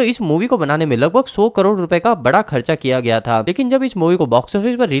बात करें तो इस मूवी को बनाने में लगभग 100 करोड़ रुपए का बड़ा खर्चा किया गया था, लेकिन जब इस मूवी को बॉक्स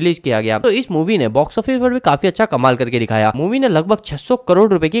ऑफिस पर रिलीज किया गया तो इस मूवी ने बॉक्स ऑफिस पर भी काफी अच्छा कमाल करके दिखाया। मूवी ने लगभग 600 करोड़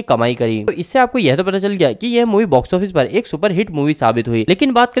रुपए की कमाई करी। तो इससे आपको यह तो पता चल गया कि यह मूवी बॉक्स ऑफिस पर एक सुपर हिट मूवी साबित हुई।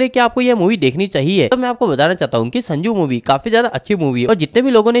 लेकिन बात करें कि आपको यह मूवी देखनी चाहिए, तो मैं आपको बताना चाहता हूँ कि संजू मूवी काफी ज्यादा अच्छी मूवी है और जितने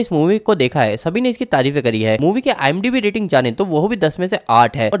भी लोगों ने इस मूवी को देखा है सभी ने इसकी तारीफें करी है। मूवी के IMDb रेटिंग जाने तो वो भी 10 में से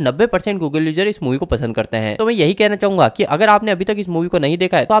 8 है और 90% गूगल यूजर इस मूवी को पसंद करते हैं। तो मैं यही कहना चाहूंगा कि अगर आपने अभी तक इस मूवी को नहीं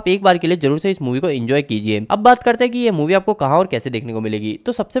देखा है तो आप एक बार के लिए जरूर से इस मूवी को एंजॉय कीजिए। अब बात करते हैं कि ये मूवी आपको कहां और कैसे देखने को मिलेगी।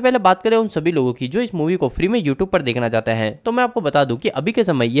 तो सबसे पहले बात करें उन सभी लोगों की जो इस मूवी को फ्री में यूट्यूब पर देखना चाहते हैं, तो मैं आपको बता दूं कि अभी के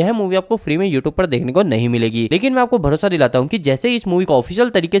समय यह मूवी आपको फ्री में यूट्यूब पर देखने को नहीं मिलेगी। लेकिन मैं आपको भरोसा दिलाता हूं कि जैसे ही इस मूवी को ऑफिशियल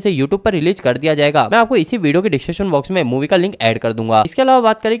तरीके से यूट्यूब पर रिलीज कर दिया जाएगा, मैं आपको इसी वीडियो के डिस्क्रिप्शन बॉक्स में मूवी का लिंक ऐड कर दूंगा। इसके अलावा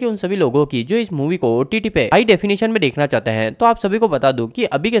बात करें कि उन सभी लोगों की जो इस मूवी को ओटीटी पे हाई डेफिनेशन में देखना चाहते हैं, तो आप सभी को बता दूं कि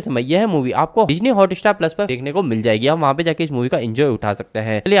अभी के समय यह मूवी आपको डिज्नी हॉटस्टार प्लस पर देखने को मिल जाएगी। आप वहां पे जाके इस मूवी का एंजॉय उठा सकते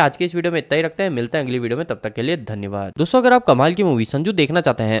हैं। चलिए आज के इस वीडियो में इतना ही रखते हैं, मिलते हैं अगली वीडियो में, तब तक के लिए धन्यवाद। दोस्तों अगर आप कमाल की मूवी संजू देखना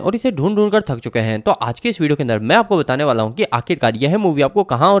चाहते हैं और इसे ढूंढ ढूंढ कर थक चुके हैं, तो आज के इस वीडियो के अंदर मैं आपको बताने वाला हूँ कि आखिरकार यह मूवी आपको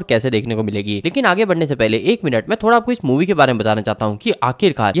कहां और कैसे देखने को मिलेगी। लेकिन आगे बढ़ने से पहले एक मिनट में थोड़ा आपको इस मूवी के बारे में बताना चाहता हूँ कि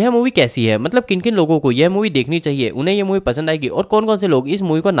आखिरकार यह मूवी कैसी है, मतलब किन किन लोगों को यह मूवी देखनी चाहिए, उन्हें यह मूवी पसंद आएगी और कौन कौन से लोग इस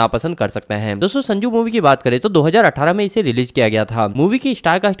मूवी को नापसंद कर सकते हैं। दोस्तों संजू मूवी की बात करें तो 2018 में इसे रिलीज किया गया था। मूवी की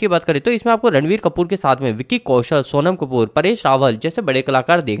स्टार कास्ट की बात करें तो इसमें आपको रणवीर कपूर के साथ साथ में विक्की कौशल, सोनम कपूर, परेश रावल जैसे बड़े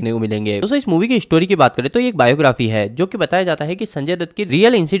कलाकार देखने को मिलेंगे। दोस्तों इस मूवी की स्टोरी की बात करें तो ये एक बायोग्राफी है जो कि बताया जाता है कि संजय दत्त की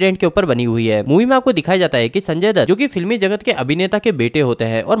रियल इंसिडेंट के ऊपर बनी हुई है। मूवी में आपको दिखाया जाता है कि संजय दत्त जो कि फिल्मी जगत के अभिनेता के बेटे होते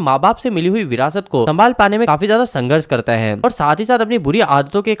हैं और माँ बाप से मिली हुई विरासत को संभाल पाने में काफी ज्यादा संघर्ष करता है और साथ ही साथ अपनी बुरी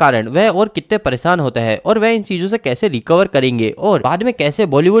आदतों के कारण वह और कितने परेशान होता है और वह इन चीजों से कैसे रिकवर करेंगे और बाद में कैसे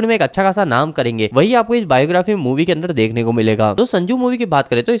बॉलीवुड में एक अच्छा खासा नाम करेंगे, वही आपको इस बायोग्राफी मूवी के अंदर देखने को मिलेगा। तो संजू मूवी की बात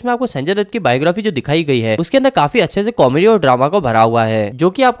करें तो इसमें आपको संजय दत्त की बायोग्राफी जो दिखाई गई है उसके अंदर काफी अच्छे से कॉमेडी और ड्रामा को भरा हुआ है, जो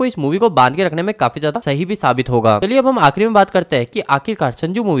कि आपको इस मूवी को बांध के रखने में काफी ज्यादा सही भी साबित होगा। चलिए अब हम आखिरी में बात करते हैं कि आखिरकार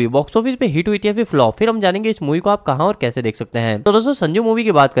संजू मूवी बॉक्स ऑफिस पे हिट हुई थी या फिर फ्लॉप, फिर हम जानेंगे इस मूवी को आप कहां और कैसे देख सकते हैं। तो दोस्तों संजू मूवी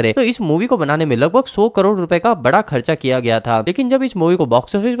की बात करें तो इस मूवी को बनाने में लगभग 100 करोड़ रुपए का बड़ा खर्चा किया गया था, लेकिन जब इस मूवी को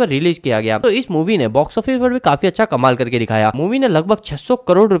बॉक्स ऑफिस पर रिलीज किया गया तो इस मूवी ने बॉक्स ऑफिस पर भी काफी अच्छा कमाल करके दिखाया। मूवी ने लगभग 600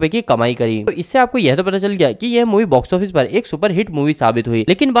 करोड़ रुपए की कमाई करी। तो इससे आपको यह तो पता चल गया कि यह मूवी बॉक्स ऑफिस पर एक सुपर हिट मूवी साबित हुई।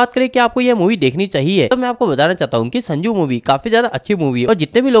 लेकिन बात करें कि आपको यह मूवी देखनी चाहिए, तो मैं आपको बताना चाहता हूँ कि संजू मूवी काफी ज्यादा अच्छी मूवी है और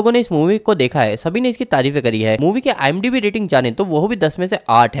जितने भी लोगों ने इस मूवी को देखा है सभी ने इसकी तारीफें करी है। मूवी के IMDb रेटिंग जाने तो वो भी 10 में से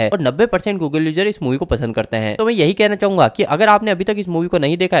 8 है और 90% गूगल यूजर इस मूवी को पसंद करते हैं। तो मैं यही कहना चाहूंगा कि अगर आपने अभी तक इस मूवी को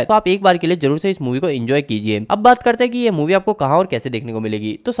नहीं देखा है तो आप एक बार के लिए जरूर से इस मूवी को एंजॉय कीजिए। अब बात करते हैं कि ये मूवी आपको कहां और कैसे देखने को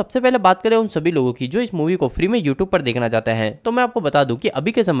मिलेगी। तो सबसे पहले बात करें उन सभी लोगों की जो इस मूवी को फ्री में यूट्यूब पर देखना चाहते हैं, तो मैं आपको बता दूं कि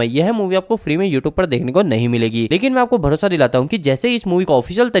अभी के समय यह मूवी आपको फ्री में यूट्यूब पर देखने को नहीं मिलेगी। लेकिन मैं आपको भरोसा दिलाता हूं कि जैसे ही इस मूवी को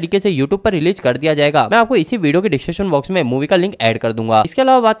ऑफिशियल तरीके से यूट्यूब पर रिलीज कर दिया जाएगा, मैं आपको इसी वीडियो के डिस्क्रिप्शन बॉक्स में मूवी का लिंक ऐड कर दूंगा। इसके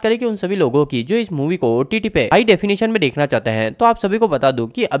अलावा बात करें कि उन सभी लोगों की जो इस मूवी को OTT पे हाई डेफिनेशन में देखना चाहते हैं, तो आप सभी को बता दूं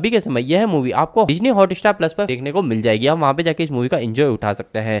कि अभी के समय यह मूवी आपको डिज्नी हॉटस्टार प्लस पर देखने को मिल जाएगी। आप वहां पे जाके इस मूवी का एंजॉय उठा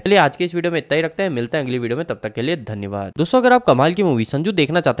सकते हैं। चलिए आज के इस वीडियो में इतना ही रखते हैं, मिलते हैं अगली वीडियो में, तब तक के लिए धन्यवाद। दोस्तों अगर आप कमाल की मूवी संजू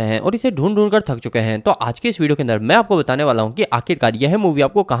देखना चाहते हैं और इसे ढूंढ ढूंढ कर थक चुके हैं, तो आज के इस वीडियो के अंदर मैं आपको बताने वाला हूँ कि आखिरकार यह मूवी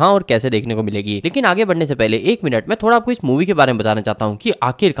आपको कहां और कैसे देखने को मिलेगी। लेकिन आगे बढ़ने से पहले एक मिनट में थोड़ा आपको इस मूवी के बारे में बताना चाहता हूँ कि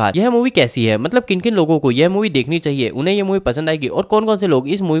आखिरकार यह मूवी कैसी है, मतलब किन किन लोगों को यह मूवी देखनी चाहिए, उन्हें यह मूवी पसंद आएगी और कौन कौन से लोग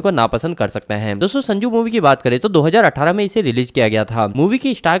इस मूवी को नापसंद कर सकते हैं। दोस्तों संजू मूवी की बात करें तो 2018 में इसे रिलीज किया गया था। मूवी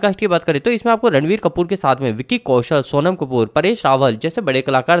की स्टार कास्ट की बात करें तो इसमें आपको रणवीर कपूर के साथ में विक्की कौशल, सोनम कपूर, परेश रावल जैसे बड़े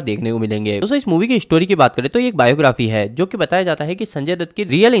कलाकार देखने को मिलेंगे। दोस्तों इस मूवी की स्टोरी की बात करें तो ये एक बायोग्राफी है जो कि बताया जाता है कि संजय दत्त की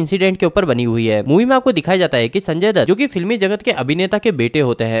रियल इंसिडेंट के ऊपर बनी हुई है। मूवी में आपको दिखाया जाता है कि संजय दत्त जो कि फिल्मी जगत के अभिनेता के बेटे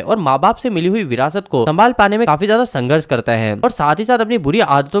होते हैं और माँ बाप से मिली हुई विरासत को संभाल पाने में काफी ज्यादा संघर्ष करता है और साथ ही साथ अपनी बुरी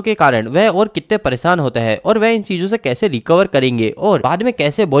आदतों के कारण वह और कितने परेशान होता है और वह इन चीजों से कैसे रिकवर करेंगे और बाद में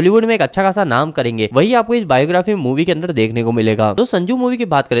कैसे बॉलीवुड में एक अच्छा खासा नाम करेंगे, वही आपको इस बायोग्राफी मूवी के अंदर देखने को मिलेगा। तो संजू मूवी की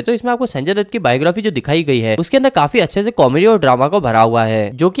बात करें तो इसमें आपको संजय दत्त की बायोग्राफी जो दिखाई गई है उसके अंदर काफी अच्छे से कॉमेडी और ड्रामा को भरा हुआ है,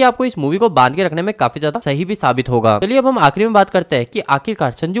 जो कि आपको इस मूवी को बांध के रखने में काफी ज्यादा सही भी साबित होगा। चलिए अब हम आखिरी में बात करते हैं कि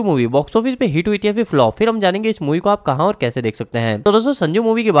आखिरकार संजू मूवी बॉक्स ऑफिस पे हिट हुई थी या फिर फ्लॉप, फिर हम जानेंगे इस मूवी को आप कहां और कैसे देख सकते हैं। तो दोस्तों संजू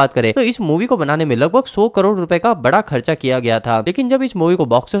मूवी की बात करें तो इस मूवी को बनाने में लगभग 100 करोड़ रुपए का बड़ा खर्चा किया गया था, लेकिन जब इस मूवी को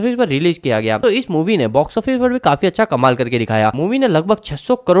बॉक्स ऑफिस पर रिलीज किया गया तो इस मूवी ने बॉक्स ऑफिस पर भी काफी अच्छा कमाल करके दिखाया। मूवी ने लगभग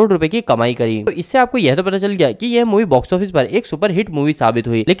 600 करोड़ रुपए की कमाई करी। तो इससे आपको यह तो पता चल गया कि यह मूवी बॉक्स ऑफिस पर एक सुपर हिट मूवी साबित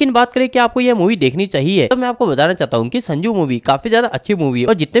हुई। लेकिन बात करें कि आपको यह मूवी देखनी चाहिए, तो मैं आपको बताना चाहता हूँ कि संजू मूवी काफी ज्यादा अच्छी मूवी है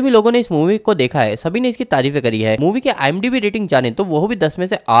और जितने भी लोगों ने इस मूवी को देखा है सभी ने इसकी तारीफें करी है। मूवी के IMDb रेटिंग जाने तो वो भी 10 में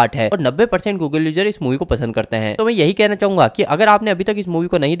से 8 है और 90% गूगल यूजर इस मूवी को पसंद करते हैं। तो मैं यही कहना चाहूंगा कि अगर आपने अभी तक इस मूवी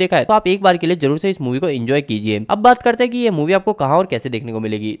को नहीं देखा है तो आप एक बार के लिए जरूर से इस मूवी को एंजॉय कीजिए। अब बात करते हैं कि यह मूवी आपको कहां और कैसे देखने को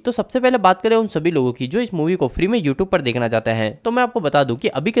मिलेगी। तो सबसे पहले बात करें उन सभी लोगों की जो इस मूवी को फ्री में यूट्यूब पर देखना चाहते हैं, तो मैं आपको बता दूं कि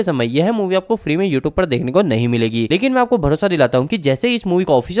अभी के समय यह मूवी आपको फ्री में यूट्यूब पर देखने को नहीं मिलेगी। लेकिन मैं आपको भरोसा दिलाता हूं कि जैसे ही इस मूवी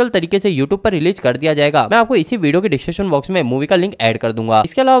को ऑफिशियल तरीके से यूट्यूब पर रिलीज कर दिया जाएगा, मैं आपको इसी वीडियो के डिस्क्रिप्शन बॉक्स में मूवी का लिंक ऐड कर दूंगा।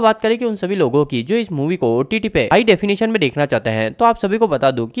 इसके अलावा बात करें कि उन सभी लोगों की जो इस मूवी को OTT पे हाई डेफिनेशन में देखना चाहते हैं, तो आप सभी को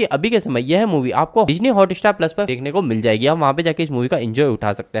बता दूं कि अभी के समय यह मूवी आपको डिज्नी हॉटस्टार प्लस पर देखने को मिल जाएगी। आप वहां पे जाके इस मूवी का एंजॉय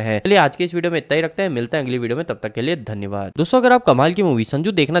उठा सकते हैं। चलिए आज के इस वीडियो में इतना ही रखते हैं, मिलते हैं अगली वीडियो में, तब तक के लिए धन्यवाद। दोस्तों अगर आप कमाल की मूवी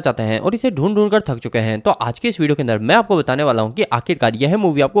संजू देखना चाहते हैं और इसे ढूंढ ढूंढ कर थक चुके हैं, तो आज के इस वीडियो के अंदर मैं आपको बताने वाला हूँ कि आखिरकार यह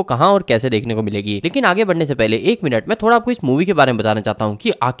मूवी आपको कहां और कैसे देखने को मिलेगी। लेकिन आगे बढ़ने से पहले एक मिनट में थोड़ा आपको इस मूवी के बारे में बताना चाहता हूँ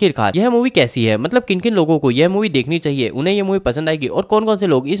कि आखिरकार यह मूवी कैसी है, मतलब किन किन लोगों को यह मूवी देखनी चाहिए, उन्हें यह मूवी पसंद आएगी और कौन कौन से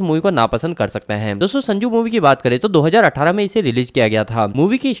लोग इस मूवी को नापसंद कर सकते हैं। दोस्तों संजू मूवी की बात करें तो 2018 में इसे रिलीज किया गया था।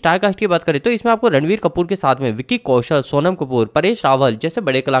 मूवी की स्टार कास्ट की बात करें तो इसमें आपको रणवीर कपूर के साथ में विक्की कौशल, सोनम कपूर, परेश रावल जैसे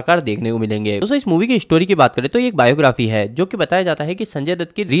बड़े कलाकार देखने को मिलेंगे। दोस्तों इस मूवी की स्टोरी की बात करें तो ये एक बायोग्राफी है जो कि बताया जाता है कि संजय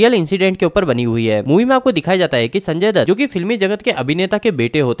दत्त की रियल इंसिडेंट के ऊपर बनी हुई है। मूवी में आपको दिखाया जाता है कि संजय दत्त जो कि फिल्मी जगत के अभिनेता के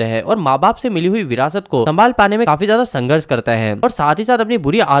बेटे होते हैं और माँ बाप से मिली हुई विरासत को संभाल पाने में काफी ज्यादा संघर्ष करता है और साथ ही साथ अपनी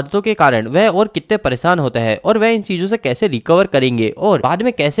बुरी आदतों के कारण वह और कितने परेशान होता है और वह इन चीजों से कैसे रिकवर करेंगे और बाद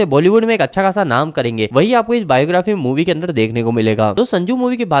में कैसे बॉलीवुड में एक अच्छा खासा नाम करेंगे, वही आपको इस बायोग्राफी मूवी के अंदर देखने को मिलेगा। तो संजू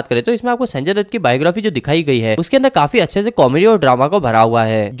मूवी की बात करें तो इसमें आपको संजय दत्त की बायोग्राफी जो दिखाई गई है उसके अंदर काफी अच्छे से कॉमेडी और ड्रामा को भरा हुआ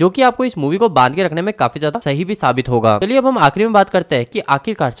है, जो कि आपको इस मूवी को बांध के रखने में काफी ज्यादा सही भी साबित होगा। चलिए अब हम आखिरी में बात करते हैं कि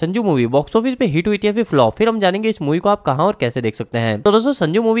आखिरकार संजू मूवी बॉक्स ऑफिस पे हिट हुई थी या फिर फ्लॉप, फिर हम जानेंगे इस मूवी को आप कहां और कैसे देख सकते हैं। तो दोस्तों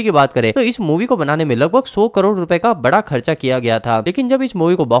संजू मूवी की बात करें तो इस मूवी को बनाने में लगभग 100 करोड़ रुपए का बड़ा खर्चा किया गया था, लेकिन जब इस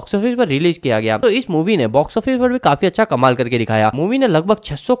मूवी को बॉक्स ऑफिस पर रिलीज किया गया तो इस मूवी ने बॉक्स ऑफिस पर भी काफी अच्छा कमाल करके दिखाया। मूवी ने लगभग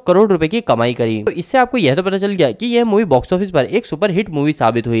 600 करोड़ रुपए की कमाई करी। तो इससे आपको यह तो पता चल गया कि यह मूवी बॉक्स ऑफिस पर एक सुपर हिट मूवी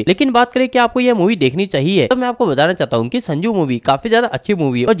साबित हुई। लेकिन बात करें कि आपको यह मूवी देखनी चाहिए, तो मैं आपको बताना चाहता हूँ कि संजू मूवी काफी ज्यादा अच्छी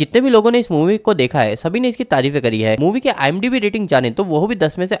मूवी है और जितने भी लोगों ने इस मूवी को देखा है सभी ने इसकी तारीफें करी है। मूवी के IMDb रेटिंग जाने तो वो भी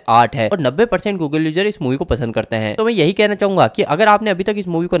 10 में से 8 है और 90% गूगल यूजर इस मूवी को पसंद करते हैं। तो मैं यही कहना चाहूंगा कि अगर आपने अभी तक इस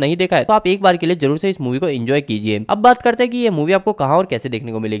मूवी को नहीं देखा है तो आप एक बार के लिए जरूर से इस मूवी को एंजॉय कीजिए। अब बात करते हैं कि ये मूवी आपको कहां और कैसे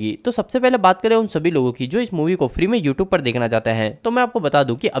देखने को मिलेगी। तो सबसे पहले बात करें उन सभी लोगों की जो इस मूवी को फ्री में यूट्यूब पर देखना चाहते हैं, तो मैं आपको बता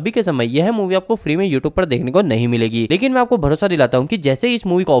दूं कि अभी के समय यह मूवी आपको फ्री में यूट्यूब पर देखने को नहीं मिलेगी। लेकिन मैं आपको भरोसा दिलाता हूं कि जैसे ही इस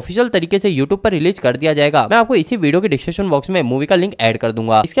मूवी को ऑफिशियल तरीके से यूट्यूब पर रिलीज कर दिया जाएगा, मैं आपको इसी वीडियो के डिस्क्रिप्शन बॉक्स में मूवी का लिंक ऐड कर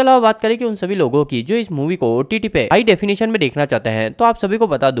दूंगा। इसके अलावा बात करें कि उन सभी लोगों की जो इस मूवी को OTT पे हाई डेफिनेशन में देखना चाहते हैं, तो आप सभी को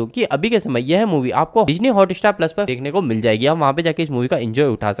बता दूं कि अभी के समय यह मूवी आपको डिज्नी हॉटस्टार प्लस पर देखने को मिल जाएगी। आप वहां पे जाके इस मूवी का एंजॉय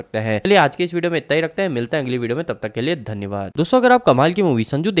उठा सकते हैं। चलिए आज के इस वीडियो में इतना ही रखते हैं, मिलते हैं अगली वीडियो में, तब तक के लिए धन्यवाद। दोस्तों अगर आप कमाल की मूवी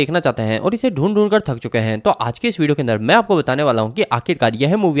संजू देखना चाहते हैं और इसे ढूंढ ढूंढ कर थक चुके हैं, तो आज के इस वीडियो के अंदर मैं आपको बताने वाला हूँ कि आखिरकार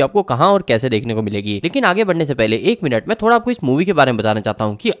यह मूवी आपको कहां और कैसे देखने को मिलेगी। लेकिन आगे बढ़ने से पहले एक मिनट मैं थोड़ा आपको इस मूवी के बारे में बताना चाहता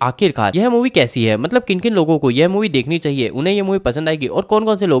हूँ कि आखिरकार यह मूवी कैसी है, मतलब किन किन लोगों को यह मूवी देखनी चाहिए, उन्हें यह मूवी पसंद आएगी और कौन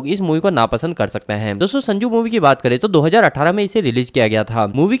कौन से लोग इस मूवी को नापसंद कर सकते हैं। दोस्तों संजू मूवी की बात करें तो 2018 में इसे रिलीज किया गया था।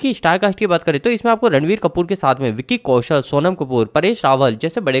 मूवी की स्टार कास्ट की बात करें तो इसमें आपको रणवीर कपूर के साथ में विक्की कौशल, सोनम कपूर, परेश रावल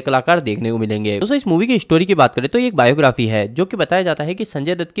जैसे बड़े कलाकार देखने को मिलेंगे। दोस्तों इस मूवी की स्टोरी की बात करें तो ये एक बायोग्राफी है जो कि बताया जाता है कि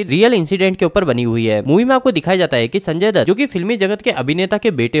संजय दत्त की रियल इंसिडेंट के ऊपर बनी हुई है। मूवी में आपको दिखाया जाता है कि संजय दत्त जो कि फिल्मी जगत के अभिनेता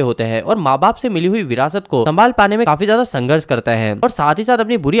के बेटे होते हैं और माँ बाप से मिली हुई विरासत को संभाल पाने में काफी ज्यादा संघर्ष करते हैं और साथ ही साथ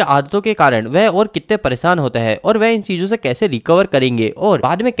अपनी बुरी आदतों के कारण वह और कितने परेशान होते हैं और वह इन चीजों से कैसे रिकवर करेंगे और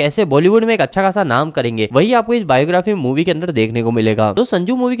बाद में कैसे बॉलीवुड में एक अच्छा खासा नाम करेंगे, वही आपको इस बायोग्राफी मूवी के अंदर देखने को मिलेगा। तो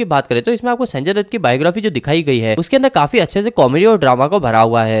संजू मूवी की बात करें तो इसमें आपको संजय दत्त की बायोग्राफी जो दिखाई गई है उसके अंदर काफी अच्छे से कॉमेडी और ड्रामा को भरा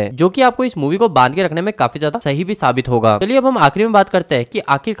हुआ है, जो कि आपको इस मूवी को बांध के रखने में काफी ज्यादा सही भी साबित होगा। चलिए अब हम आखिरी में बात करते हैं कि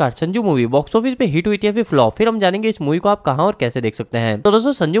आखिरकार संजू मूवी बॉक्स ऑफिस पे हिट हुई थी या फिर फ्लॉप, फिर हम जानेंगे इस मूवी को आप कहां और कैसे देख सकते हैं। तो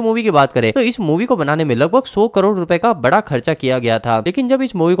दोस्तों संजू मूवी की बात करें तो इस मूवी को बनाने में लगभग 100 करोड़ रुपए का बड़ा खर्चा किया गया था, लेकिन जब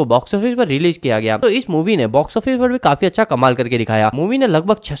इस मूवी को बॉक्स ऑफिस पर रिलीज किया गया तो इस मूवी ने बॉक्स ऑफिस पर भी काफी अच्छा कमाल करके दिखाया। मूवी ने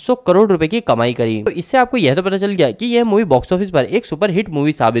लगभग 600 करोड़ रुपए की कमाई करी। तो इससे आपको यह तो पता चल गया कि यह मूवी बॉक्स ऑफिस पर एक सुपर हिट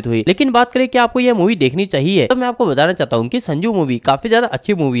मूवी साबित हुई। लेकिन बात करें कि आपको यह मूवी देखनी चाहिए, तो मैं आपको बताना चाहता हूँ कि संजू मूवी काफी ज्यादा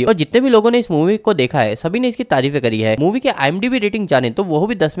अच्छी मूवी है और जितने भी लोगों ने इस मूवी को देखा है सभी ने इसकी तारीफें करी है। मूवी के IMDb रेटिंग जाने तो वो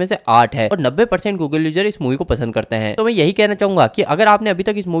भी 10 में से 8 है और 90% गूगल यूजर इस मूवी को पसंद करते हैं। तो मैं यही कहना चाहूंगा कि अगर आपने अभी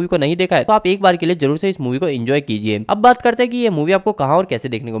तक इस मूवी को नहीं देखा है तो आप एक बार के लिए जरूर से इस मूवी को एंजॉय कीजिए। अब बात करते हैं कि यह मूवी आपको कहां और कैसे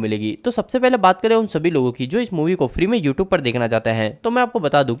देखने को मिलेगी। तो सबसे पहले बात करें उन सभी लोगों की जो इस मूवी को फ्री में यूट्यूब पर देखना चाहते हैं, तो मैं आपको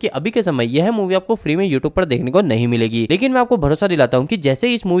बता दूं कि अभी के समय यह मूवी आपको फ्री में यूट्यूब पर देखने को नहीं मिलेगी। लेकिन मैं आपको भरोसा दिलाता हूं कि जैसे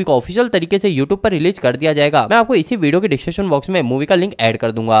ही इस मूवी को ऑफिशियल तरीके से यूट्यूब पर रिलीज कर दिया जाएगा, मैं आपको इसी वीडियो के डिस्क्रिप्शन बॉक्स में मूवी का लिंक ऐड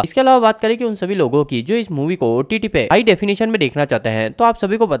कर दूंगा। इसके अलावा बात करें कि उन सभी लोगों की जो इस मूवी को OTT पे हाई डेफिनेशन में देखना चाहते हैं, तो आप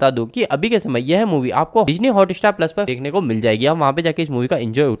सभी को बता दूं कि अभी के समय यह मूवी आपको डिज्नी हॉटस्टार प्लस पर देखने को मिल जाएगी। आप वहां पे जाके इस मूवी का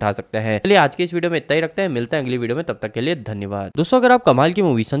एंजॉय उठा सकते हैं। चलिए आज के इस वीडियो में इतना ही रखते हैं, मिलते हैं अगली वीडियो में, तब तक के लिए धन्यवाद। दोस्तों अगर आप कमाल की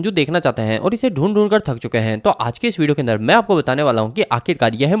मूवी संजू देखना चाहते हैं और इसे ढूंढ ढूंढ कर थक चुके हैं, तो आज के इस वीडियो के अंदर मैं आपको बताने वाला हूँ कि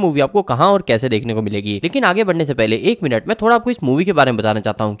आखिरकार यह मूवी आपको कहां और कैसे देखने को मिलेगी। लेकिन आगे बढ़ने से पहले एक मिनट मैं थोड़ा आपको इस मूवी के बारे में बताना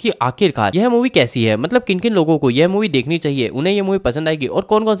चाहता हूँ कि आखिरकार यह मूवी कैसी है, मतलब किन किन लोगों को यह मूवी देखनी चाहिए, उन्हें यह मूवी पसंद आएगी और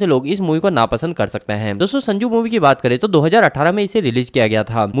कौन कौन से लोग इस मूवी को नापसंद कर सकते हैं। दोस्तों संजू मूवी की बात करें तो 2018 में इसे रिलीज किया गया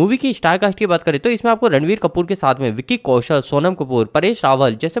था। मूवी की स्टार कास्ट की बात करें तो इसमें आपको रणवीर कपूर के साथ में विक्की कौशल, सोनम कपूर, परेश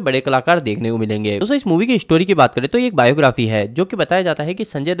रावल जैसे बड़े कलाकार देखने को मिलेंगे। दोस्तों इस मूवी की स्टोरी की बात करें तो ये एक बायोग्राफी है जो कि बताया जाता है कि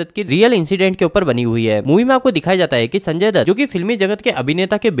संजय दत्त की रियल इंसिडेंट के ऊपर बनी हुई है। मूवी में आपको दिखाया जाता है कि संजय दत्त जो कि फिल्मी जगत के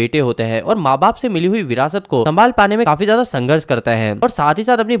अभिनेता के बेटे होते हैं और माँ बाप से मिली हुई विरासत को संभाल पाने में काफी ज्यादा संघर्ष करते हैं और साथ ही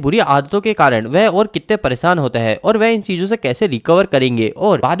साथ अपनी बुरी आदतों के कारण वह और कितने परेशान होते हैं और वह इन चीजों से कैसे रिकवर करेंगे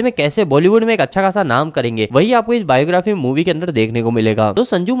और बाद में कैसे बॉलीवुड में एक अच्छा खासा नाम करेंगे, वही आपको इस बायोग्राफी मूवी के अंदर देखने को मिलेगा। तो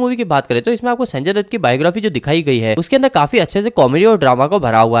संजू मूवी की बात करें तो इसमें आपको संजय दत्त की बायोग्राफी जो दिखाई गई है उसके अंदर काफी अच्छे से कॉमेडी और ड्रामा को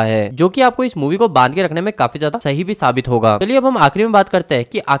भरा हुआ है, जो कि आपको इस मूवी को बांध के रखने में काफी ज्यादा सही भी साबित होगा। चलिए अब हम आखिरी में बात करते हैं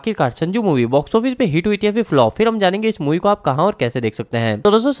कि आखिरकार संजू मूवी बॉक्स ऑफिस पे हिट हुई थी या फिर फ्लॉप, फिर हम जानेंगे इस मूवी को आप कहां और कैसे देख सकते हैं।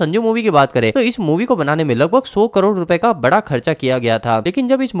 तो दोस्तों संजू मूवी की बात करें तो इस मूवी को बनाने में लगभग 100 करोड़ रुपए का बड़ा खर्चा किया गया था, लेकिन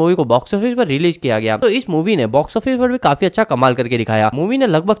जब इस मूवी को बॉक्स ऑफिस पर रिलीज किया गया तो इस मूवी ने बॉक्स ऑफिस पर भी काफी अच्छा कमाल करके दिखाया। मूवी ने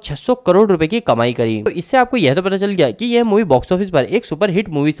लगभग 600 करोड़ रुपए की कमाई करी। तो इससे आपको यह तो पता चल गया कि यह मूवी बॉक्स ऑफिस पर एक सुपर हिट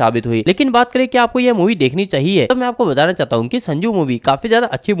मूवी साबित हुई। लेकिन बात करें कि आपको यह मूवी देखनी चाहिए, तो मैं आपको बताना चाहता हूँ कि संजू मूवी काफी ज्यादा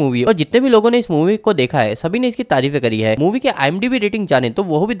अच्छी मूवी है और जितने भी लोगों ने इस मूवी को देखा है सभी ने इसकी तारीफें करी है। मूवी के IMDb रेटिंग जाने तो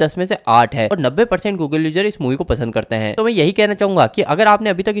वो भी 10 में से 8 है है और 90% गूगल यूजर इस मूवी को पसंद करते हैं। तो मैं यही कहना चाहूंगा कि अगर आपने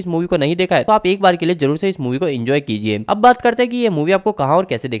अभी तक इस मूवी को नहीं देखा है तो आप एक बार के लिए जरूर से इस मूवी को एंजॉय कीजिए। अब बात करते हैं कि ये मूवी आपको कहां और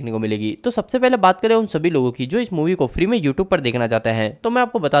कैसे देखने को मिलेगी। तो सबसे पहले बात करें उन सभी लोगों की जो इस मूवी को फ्री में यूट्यूब पर देखना चाहते हैं। तो मैं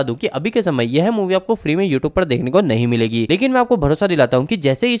आपको बता दूं कि अभी के समय यह मूवी आपको फ्री में यूट्यूब पर देखने को नहीं मिलेगी, लेकिन मैं आपको भरोसा दिलाता हूं कि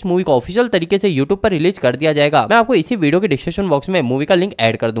जैसे ही इस मूवी को ऑफिशियल तरीके से यूट्यूब पर रिलीज कर दिया जाएगा, मैं आपको इसी वीडियो के डिस्क्रिप्शन बॉक्स में मूवी का लिंक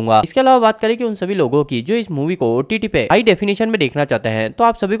ऐड कर दूंगा। इसके अलावा बात करें कि उन सभी लोगों की जो इस मूवी को ओटीटी पे हाई डेफिनेशन में देखना चाहते हैं, तो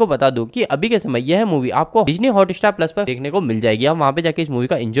आप सभी को बता दूं कि अभी के समय यह मूवी आपको डिज्नी हॉटस्टार प्लस पर देखने को मिल जाएगी। आप वहां पे जाके इस मूवी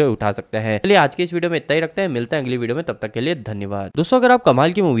का एंजॉय उठा सकते हैं। चलिए आज के इस वीडियो में इतना ही रखते हैं, मिलते हैं अगली वीडियो में, तब तक के लिए धन्यवाद। दोस्तों अगर आप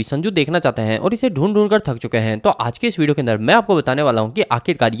कमाल की मूवी संजू देखना चाहते हैं और इसे ढूंढ ढूंढ कर थक चुके हैं, तो आज के इस वीडियो के अंदर मैं आपको बताने वाला हूँ कि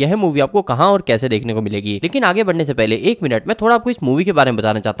आखिरकार यह मूवी आपको कहां और कैसे देखने को मिलेगी। लेकिन आगे बढ़ने से पहले एक मिनट मैं थोड़ा आपको इस मूवी के बारे में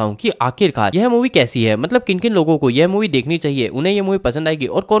बताना चाहता हूँ कि आखिरकार यह मूवी कैसी है, मतलब किन किन लोगों को यह मूवी देखनी चाहिए, उन्हें यह मूवी पसंद आएगी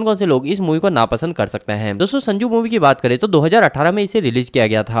और कौन कौन से लोग इस मूवी को नापसंद कर सकते हैं। दोस्तों संजू मूवी की बात करें तो 2018 में इसे रिलीज किया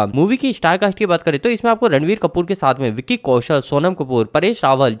गया था। मूवी की स्टार कास्ट की बात करें तो इसमें आपको रणवीर कपूर के साथ में विक्की कौशल, सोनम कपूर, परेश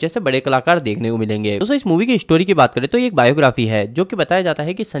रावल जैसे बड़े कलाकार देखने को मिलेंगे। दोस्तों इस मूवी की स्टोरी की बात करें तो ये एक बायोग्राफी है जो कि बताया जाता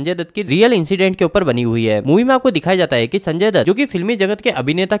है कि संजय दत्त की रियल इंसिडेंट के ऊपर बनी हुई है। मूवी में आपको दिखाया जाता है कि संजय दत्त जो कि फिल्मी जगत के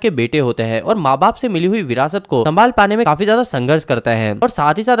अभिनेता के बेटे होते हैं और माँ बाप से मिली हुई विरासत को संभाल पाने में काफी ज्यादा संघर्ष करते हैं और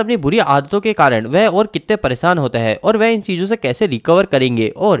साथ ही साथ अपनी बुरी आदतों के कारण वह और कितने परेशान होते हैं और वह इन चीजों से कैसे रिकवर करेंगे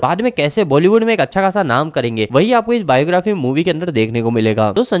और बाद में कैसे बॉलीवुड में एक अच्छा खासा नाम करेंगे, वही आपको इस बायोग्राफी मूवी के अंदर देखने को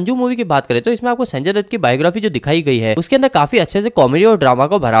मिलेगा। तो संजू मूवी की बात करें तो इसमें आपको संजय दत्त की बायोग्राफी जो दिखाई गई है उसके अंदर काफी अच्छे से कॉमेडी और ड्रामा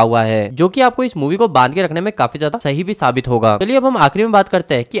को भरा हुआ है, जो कि आपको इस मूवी को बांध के रखने में काफी ज्यादा सही भी साबित होगा। चलिए अब हम आखिरी में बात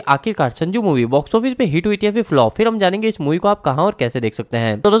करते हैं कि आखिरकार संजू मूवी बॉक्स ऑफिस पे हिट हुई थी या फिर फ्लॉप, फिर हम जानेंगे इस मूवी को आप कहां और कैसे देख सकते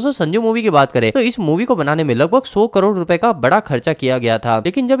हैं। तो दोस्तों संजू मूवी की बात करें तो इस मूवी को बनाने में लगभग 100 करोड़ रुपए का बड़ा खर्चा किया गया था,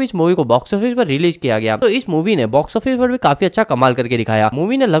 लेकिन जब इस मूवी को बॉक्स ऑफिस पर रिलीज किया गया तो इस मूवी ने बॉक्स ऑफिस पर भी काफी अच्छा कमाल करके दिखाया।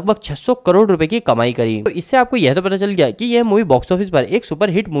 मूवी ने लगभग 600 करोड़ रुपए की कमाई करी। तो इससे आपको यह तो पता चल गया कि यह मूवी बॉक्स ऑफिस पर एक सुपर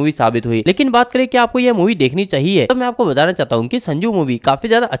हिट मूवी साबित हुई। लेकिन बात करें कि आपको यह मूवी देखनी चाहिए, तो मैं आपको बताना चाहता हूँ कि संजू मूवी काफी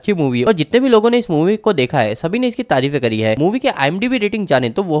ज्यादा अच्छी मूवी है और जितने भी लोगों ने इस मूवी को देखा है सभी ने इसकी तारीफें करी है। मूवी के IMDb रेटिंग जाने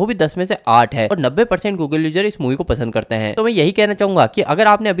तो वो भी 10 में से 8 है और 90% गूगल यूजर इस मूवी को पसंद करते हैं। तो मैं यही कहना चाहूंगा कि अगर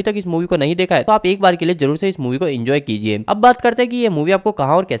आपने अभी तक इस मूवी को नहीं देखा है तो आप एक बार के लिए जरूर से इस मूवी को एंजॉय कीजिए। अब बात करते हैं कि ये मूवी आपको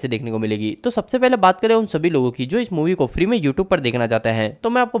कहां और कैसे देखने को मिलेगी। तो सबसे पहले बात करें उन सभी लोगों की जो इस मूवी को फ्री में यूट्यूब पर देखना चाहते हैं। तो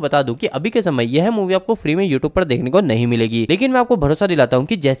मैं आपको बता दूं कि अभी के समय यह मूवी आपको फ्री में यूट्यूब पर देखने को नहीं मिलेगी, लेकिन मैं आपको भरोसा दिलाता हूं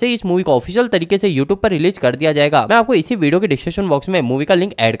कि जैसे ही इस मूवी को ऑफिशियल तरीके से यूट्यूब पर रिलीज कर दिया जाएगा, मैं आपको इसी वीडियो के डिस्क्रिप्शन बॉक्स में मूवी का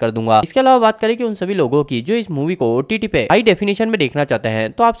लिंक ऐड कर दूंगा। इसके अलावा बात करें कि उन सभी लोगों की जो इस मूवी को ओटीटी पे हाई डेफिनेशन में देखना चाहते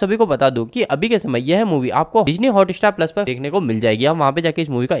हैं, तो आप सभी को बता दूं कि अभी के समय यह मूवी आपको डिज्नी हॉटस्टार प्लस पर देखने को मिल जाएगी। आप वहां पे जाके इस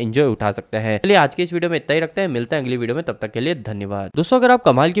मूवी का एंजॉय उठा सकते हैं। चलिए आज के इस वीडियो में इतना ही रखते हैं, मिलते हैं अगली वीडियो में, तब तक के लिए धन्यवाद। दोस्तों अगर आप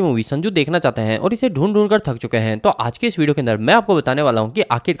कमाल की मूवी संजू देखना चाहते हैं और इसे ढूंढ ढूंढ कर थक चुके हैं, तो आज के इस वीडियो के अंदर मैं आपको बताने वाला हूँ कि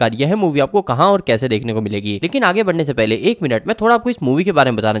आखिरकार यह मूवी आपको कहां और कैसे देखने को मिलेगी। लेकिन आगे बढ़ने से पहले एक मिनट मैं थोड़ा आपको इस मूवी के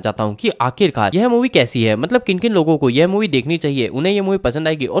बारे में बताना चाहता हूँ कि आखिरकार यह मूवी कैसी है, मतलब किन किन लोगों को यह मूवी देखनी चाहिए, उन्हें यह मूवी पसंद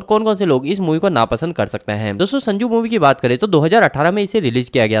आएगी और कौन कौन से लोग इस मूवी को नापसंद कर सकते हैं। दोस्तों संजू मूवी की बात करें तो 2018 में इसे रिलीज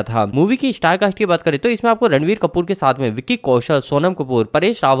किया गया था। मूवी की स्टार कास्ट की बात करें तो इसमें आपको रणवीर कपूर के साथ में विक्की कौशल, सोनम कपूर,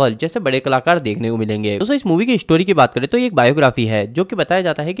 परेश रावल जैसे बड़े कलाकार देखने को मिलेंगे। दोस्तों इस मूवी की स्टोरी की बात करें तो ये एक बायोग्राफी है जो कि बताया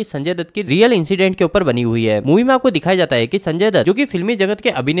जाता है कि संजय दत्त की रियल इंसिडेंट के ऊपर बनी हुई है। मूवी में आपको दिखाया जाता है कि संजय दत्त जो कि फिल्मी जगत के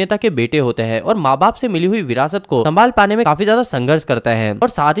अभिनेता के बेटे होते हैं और माँ बाप से मिली हुई विरासत को संभाल पाने में काफी ज्यादा संघर्ष करते हैं और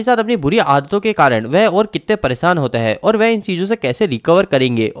साथ ही साथ अपनी बुरी आदतों के कारण वह और कितने परेशान होते हैं और वह इन चीजों से कैसे रिकवर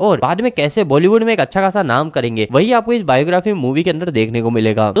करेंगे और बाद में कैसे बॉलीवुड में एक अच्छा खासा नाम करेंगे, वही आपको इस बायोग्राफी मूवी के अंदर देखने को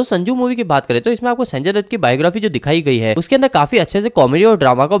मिलेगा। तो संजू मूवी की बात करें तो इसमें आपको संजय दत्त की बायोग्राफी जो दिखाई गई है उसके अंदर काफी अच्छे से कॉमेडी और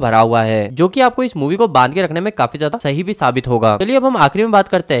ड्रामा को भरा हुआ है, जो कि आपको इस मूवी को बांध के रखने में काफी ज्यादा सही भी साबित होगा। चलिए अब हम आखिरी में बात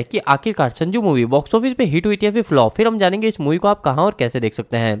करते हैं कि आखिरकार संजू मूवी बॉक्स ऑफिस पे हिट हुई थी या फिर फ्लॉप, फिर हम जानेंगे इस मूवी को आप कहां और कैसे देख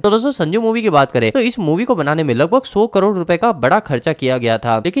सकते हैं। तो दोस्तों संजू मूवी की बात करें तो इस मूवी को बनाने में लगभग 100 करोड़ रुपए का बड़ा खर्चा किया गया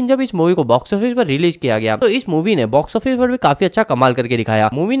था, लेकिन जब इस मूवी को बॉक्स ऑफिस पर रिलीज किया गया तो इस मूवी ने बॉक्स ऑफिस पर भी काफी अच्छा कमाल करके दिखाया।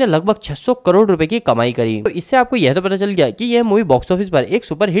 मूवी ने लगभग 600 करोड़ रुपए की कमाई करी। तो इससे आपको यह तो पता चल गया कि यह मूवी बॉक्स ऑफिस पर एक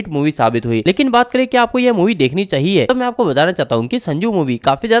सुपर हिट मूवी साबित हुई। लेकिन बात करें कि आपको यह मूवी देखनी चाहिए, तो मैं आपको बताना चाहता हूँ कि संजू मूवी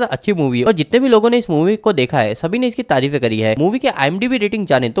काफी ज्यादा अच्छी मूवी है और जितने भी लोगों ने इस मूवी को देखा है सभी ने इसकी तारीफें करी है। मूवी के IMDb रेटिंग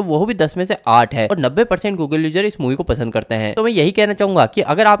जाने तो वो भी 10 में से 8 है और 90% गूगल यूजर इस मूवी को पसंद करते हैं। तो मैं यही कहना चाहूंगा कि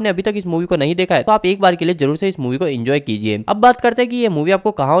अगर आपने अभी तक इस मूवी को नहीं देखा है तो आप एक बार के लिए जरूर से इस मूवी को एंजॉय कीजिए। अब बात करते हैं कि ये मूवी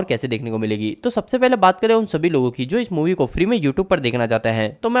आपको कहां और कैसे देखने को मिलेगी। तो सबसे पहले बात करें उन सभी लोगों की जो इस मूवी को फ्री में यूट्यूब पर देखना चाहते हैं।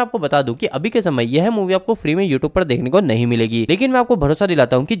 तो मैं आपको बता दूं कि अभी के समय यह मूवी आपको फ्री में यूट्यूब पर देखने को नहीं मिलेगी, लेकिन मैं आपको भरोसा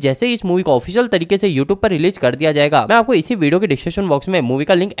दिलाता हूं कि जैसे ही इस मूवी को ऑफिशियल तरीके से यूट्यूब पर रिलीज कर दिया जाएगा, मैं आपको इसी वीडियो के डिस्क्रिप्शन बॉक्स में मूवी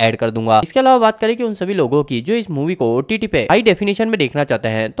का लिंक ऐड कर दूंगा। इसके अलावा बात करें कि उन सभी लोगों की जो इस मूवी को ओटीटी पे हाई डेफिनेशन में देखना चाहते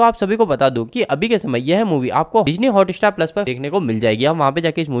हैं, तो आप सभी को बता दूं कि अभी के समय यह मूवी आपको डिज्नी हॉटस्टार प्लस पर देखने को मिल जाएगी। आप वहां पे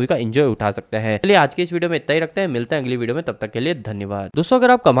जाके इस मूवी का एंजॉय उठा सकते हैं। चलिए आज के इस वीडियो में इतना ही रखते हैं, मिलते हैं अगली वीडियो में, तब तक के लिए धन्यवाद। दोस्तों अगर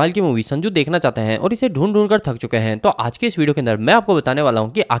अगर आप कमाल की मूवी संजू देखना चाहते हैं और इसे ढूंढ ढूंढ कर थक चुके हैं तो आज के इस वीडियो के अंदर मैं आपको बताने वाला हूं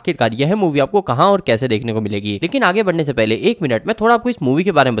कि आखिरकार यह मूवी आपको कहां और कैसे देखने को मिलेगी। लेकिन आगे बढ़ने से पहले एक मिनट मैं थोड़ा आपको इस मूवी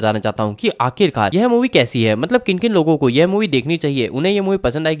के बारे में बताना चाहता हूं कि आखिरकार यह मूवी कैसी है, मतलब किन किन लोगों को यह मूवी देखनी चाहिए, उन्हें यह मूवी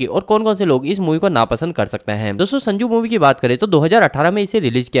पसंद आएगी और कौन कौन से लोग इस मूवी को नापसंद कर सकते हैं। दोस्तों संजू मूवी की बात करें तो 2018 में इसे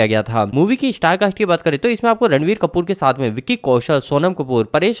रिलीज किया गया था। मूवी की स्टार कास्ट की बात करें तो इसमें आपको रणवीर कपूर के साथ में विक्की कौशल, सोनम कपूर,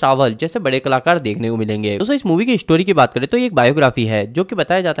 परेश रावल जैसे बड़े कलाकार देखने को मिलेंगे। दोस्तों इस मूवी की स्टोरी की बात करें तो ये एक बायोग्राफी है जो कि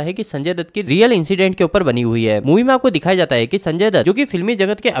बताया जाता है कि संजय दत्त की रियल इंसिडेंट के ऊपर बनी हुई है। मूवी में आपको दिखाया जाता है कि संजय दत्त जो कि फिल्मी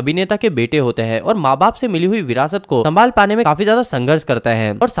जगत के अभिनेता के बेटे होते हैं और माँ बाप से मिली हुई विरासत को संभाल पाने में काफी ज्यादा संघर्ष करते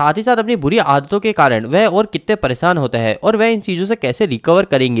हैं और साथ ही साथ अपनी बुरी आदतों के कारण वह और कितने परेशान होते हैं और वह इन चीजों से कैसे रिकवर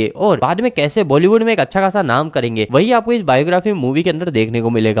करेंगे और बाद में कैसे बॉलीवुड में एक अच्छा खासा नाम करेंगे, वही आपको इस बायोग्राफी मूवी के अंदर देखने को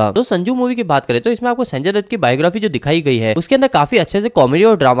मिलेगा। तो संजू मूवी की बात करें तो इसमें आपको संजय दत्त की बायोग्राफी जो दिखाई गई है उसके अंदर काफी अच्छे से कॉमेडी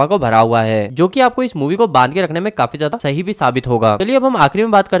और ड्रामा को भरा हुआ है, जो कि आपको इस मूवी को बांध के रखने में काफी ज्यादा सही भी साबित होगा। चलिए अब हम आखिरी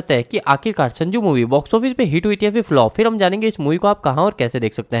में बात करते हैं कि आखिरकार संजू मूवी बॉक्स ऑफिस पे हिट हुई थी या फिर फ्लॉप, फिर हम जानेंगे इस मूवी को आप कहां और कैसे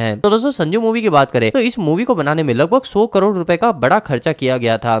देख सकते हैं। तो दोस्तों संजू मूवी की बात करें तो इस मूवी को बनाने में लगभग 100 करोड़ रुपए का बड़ा खर्चा किया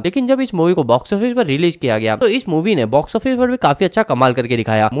गया था, लेकिन जब इस मूवी को बॉक्स ऑफिस पर रिलीज किया गया तो इस मूवी ने बॉक्स ऑफिस पर भी काफी अच्छा कमाल करके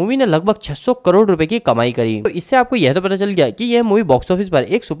दिखाया। मूवी ने लगभग 600 करोड़ रुपए की कमाई करी। तो इससे आपको यह तो पता चल गया कि यह मूवी बॉक्स ऑफिस पर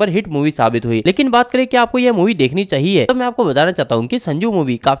एक सुपर हिट मूवी साबित हुई। लेकिन बात करें कि आपको यह मूवी देखनी चाहिए तो मैं आपको बताना चाहता हूँ कि संजू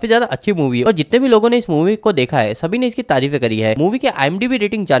मूवी काफी ज्यादा अच्छी मूवी है और जितने भी लोगों ने इस मूवी को देखा है सभी ने इसकी तारीफें करी है। मूवी के IMDb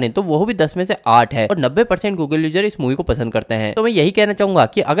रेटिंग जाने तो वो भी 10 में से 8 है और 90% गूगल यूजर इस मूवी को पसंद करते हैं। तो मैं यही कहना चाहूंगा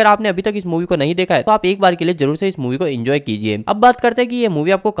कि अगर आपने अभी तक इस मूवी को नहीं देखा है तो आप एक बार के लिए जरूर से इस मूवी को एंजॉय कीजिए। अब बात करते हैं कि ये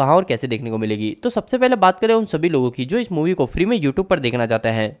मूवी आपको कहां और कैसे देखने को मिलेगी। तो सबसे पहले बात करें उन सभी लोगों की जो इस मूवी को फ्री में यूट्यूब पर देखना चाहते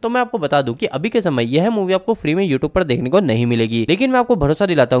हैं, तो मैं आपको बता दूं कि अभी के समय यह मूवी आपको फ्री में यूट्यूब पर देखने को नहीं मिलेगी। लेकिन मैं आपको भरोसा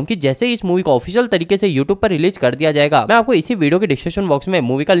दिलाता हूं कि जैसे ही इस मूवी को ऑफिशियल तरीके से यूट्यूब पर रिलीज कर दिया जाएगा मैं आपको इसी वीडियो के डिस्क्रिप्शन बॉक्स में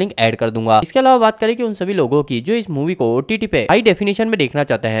मूवी का लिंक ऐड कर दूंगा। इसके अलावा बात करें कि उन सभी लोगों की जो इस मूवी को OTT पे हाई डेफिनेशन में देखना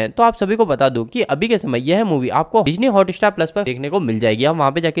चाहते हैं, तो आप सभी को बता दूं कि अभी के समय यह मूवी आपको डिज्नी हॉटस्टार प्लस पर देखने को मिल जाएगी। आप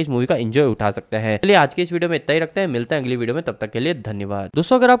वहां पे जाके इस मूवी का एंजॉय उठा सकते हैं। चलिए आज के इस वीडियो में इतना ही रखते हैं, मिलते हैं अगली वीडियो में, तब तक के लिए धन्यवाद।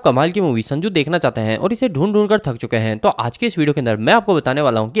 दोस्तों अगर आप कमाल की मूवी संजू देखना चाहते हैं और इसे ढूंढ ढूंढ कर थक चुके हैं तो आज के इस वीडियो के अंदर मैं आपको बताने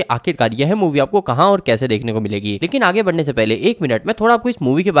वाला हूँ कि आखिरकार यह मूवी आपको कहां और कैसे देखने को मिलेगी। लेकिन आगे बढ़ने से पहले एक मिनट मैं थोड़ा आपको इस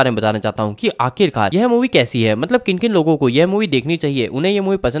मूवी के बारे में बताना चाहता हूँ कि आखिरकार यह मूवी कैसी है, मतलब किन किन लोगों को यह मूवी देखनी चाहिए, उन्हें यह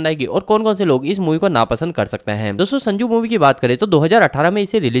मूवी पसंद आएगी और कौन कौन से लोग इस मूवी को नापसंद कर सकते हैं। दोस्तों संजू मूवी की बात करें तो 2018 में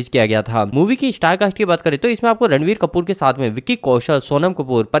इसे रिलीज किया गया था। मूवी की स्टार कास्ट की बात करें तो इसमें आपको रणवीर कपूर के साथ में विक्की कौशल, सोनम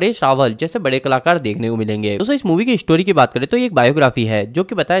कपूर, परेश रावल जैसे बड़े कलाकार देखने को मिलेंगे। दोस्तों इस मूवी की स्टोरी की बात करें तो ये एक बायोग्राफी है जो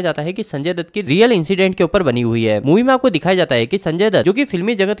कि बताया जाता है कि संजय दत्त की रियल इंसिडेंट के ऊपर बनी हुई है। मूवी में आपको दिखाया जाता है कि संजय दत्त जो कि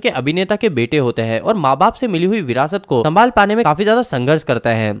फिल्मी जगत के अभिनेता के बेटे होते हैं और माँ बाप से मिली हुई विरासत को संभाल पाने में काफी ज्यादा संघर्ष करते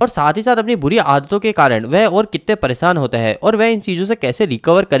हैं और साथ ही साथ अपनी बुरी आदतों के कारण वह और कितने परेशान होते हैं और वह इन चीजों से कैसे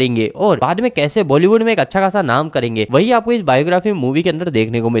रिकवर करेंगे और बाद में कैसे बॉलीवुड में एक अच्छा खासा नाम करेंगे, वही आपको इस बायोग्राफी मूवी के अंदर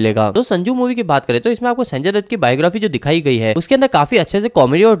देखने को मिलेगा। तो संजू मूवी की बात करें तो इसमें आपको संजय दत्त की बायोग्राफी जो दिखाई गई है उसके अंदर काफी अच्छे से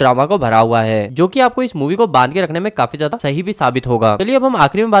कॉमेडी और ड्रामा को भरा हुआ है, जो कि आपको इस मूवी को बांध के रखने में काफी ज्यादा सही भी साबित होगा। चलिए अब हम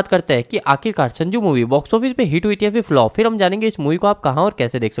आखिरी में बात करते हैं कि आखिरकार संजू मूवी बॉक्स ऑफिस पे हिट हुई थी या फिर फ्लॉप, फिर हम जानेंगे इस मूवी को आप कहां और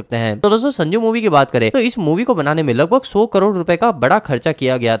कैसे देख सकते हैं। तो दोस्तों संजू मूवी की बात करें तो इस मूवी को बनाने में लगभग 100 करोड़ रुपए का बड़ा खर्चा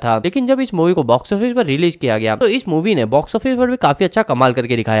किया गया था, लेकिन जब इस मूवी को बॉक्स ऑफिस पर रिलीज किया गया तो इस मूवी ने बॉक्स ऑफिस पर भी काफी अच्छा कमाल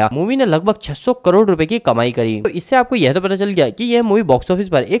करके दिखाया। मूवी ने लगभग 600 करोड़ रुपए की कमाई करी। तो इससे आपको यह तो पता चल गया कि यह मूवी बॉक्स ऑफिस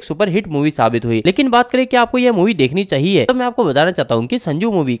पर एक सुपर हिट मूवी साबित हुई। लेकिन बात करें कि आपको यह मूवी देखनी चाहिए तो मैं आपको बताना चाहता हूँ कि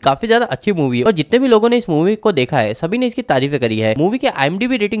संजू मूवी काफी ज्यादा अच्छी मूवी है और जितने भी लोगों ने इस मूवी को देखा है सभी ने इसकी तारीफें करी है। मूवी के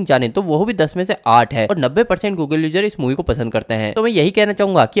IMDb रेटिंग जाने तो वो भी 10 में से 8 है और 90% गूगल यूजर इस मूवी को पसंद करते हैं। तो मैं यही कहना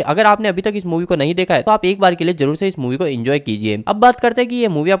चाहूंगा कि अगर आपने अभी तक इस मूवी को नहीं देखा है तो आप एक बार के लिए जरूर से इस मूवी को एंजॉय कीजिए। अब बात करते हैं कि ये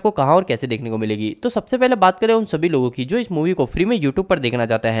मूवी आपको कहां और कैसे देखने को मिलेगी। तो सबसे पहले बात करें उन सभी लोगों की जो इस मूवी को फ्री में यूट्यूब पर देखना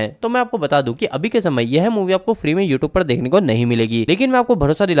चाहते हैं, तो मैं आपको बता दूं कि अभी के समय यह मूवी आपको फ्री में यूट्यूब पर देखने को नहीं मिलेगी। लेकिन मैं आपको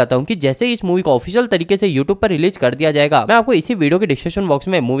भरोसा दिलाता हूं कि जैसे ही इस मूवी को ऑफिशियल तरीके से यूट्यूब पर रिलीज कर दिया जाएगा मैं आपको इसी वीडियो के डिस्क्रिप्शन बॉक्स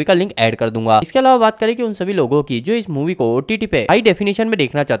में मूवी का लिंक ऐड कर दूंगा। इसके अलावा बात करें कि उन सभी लोगों की जो इस मूवी को OTT पे हाई डेफिनेशन में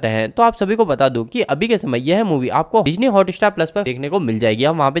देखना चाहते हैं, तो आप सभी को बता दूं कि अभी के समय यह मूवी आपको डिज्नी हॉटस्टार प्लस पर देखने को मिल जाएगी।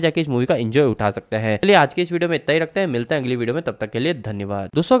 आप वहां पे जाके इस मूवी का एंजॉय उठा सकते हैं। चलिए आज के इस वीडियो में इतना ही रखते हैं, मिलते हैं अगली वीडियो में, तब तक के लिए धन्यवाद।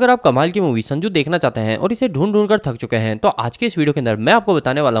 दोस्तों अगर आप कमाल की मूवी संजू देखना चाहते हैं और इसे ढूंढ ढूंढ कर थक चुके हैं तो आज के इस वीडियो के अंदर मैं आपको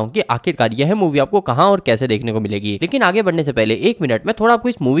बताने वाला हूँ कि आखिरकार यह मूवी आपको कहां और कैसे देखने को मिलेगी। लेकिन आगे बढ़ने से पहले एक मिनट मैं थोड़ा आपको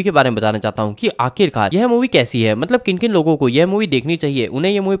इस मूवी के बारे में बताना चाहता हूँ कि आखिरकार यह मूवी कैसी है, मतलब किन किन लोगों को यह मूवी देखनी चाहिए,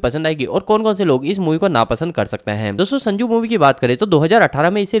 उन्हें यह मूवी पसंद आएगी और कौन कौन से लोग इस मूवी को नापसंद कर सकते हैं। दोस्तों संजू मूवी की बात करें तो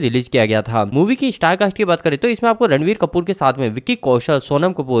 2018 में इसे रिलीज किया गया था। मूवी की स्टार कास्ट की बात करें तो इसमें आपको रणवीर कपूर के साथ में विक्की कौशल,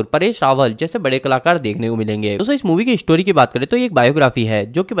 सोनम कपूर, परेश रावल जैसे बड़े कलाकार देखने को मिलेंगे। दोस्तों इस मूवी की स्टोरी की बात करें तो ये एक बायोग्राफी है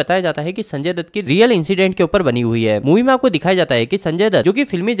जो कि बताया जाता है कि संजय दत्त की रियल इंसिडेंट के ऊपर बनी हुई है। मूवी में आपको दिखाया जाता है कि संजय दत्त जो कि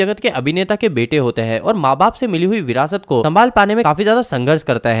फिल्मी जगत के अभिनेता के बेटे होते हैं और माँ बाप से मिली हुई विरासत को संभाल पाने में काफी ज्यादा संघर्ष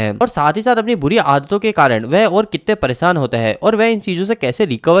करता है और साथ ही साथ अपनी बुरी आदतों के कारण वह और कितने परेशान होता है और वह इन चीजों से कैसे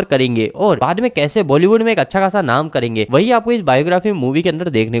रिकवर करेंगे और बाद में कैसे बॉलीवुड में एक अच्छा खासा नाम करेंगे, वही आपको इस बायोग्राफी मूवी के अंदर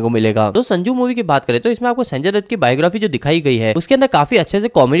देखने को मिलेगा। तो संजू मूवी की बात करें तो इसमें आपको संजय दत्त की बायोग्राफी जो दिखाई गई है उसके अंदर काफी अच्छे से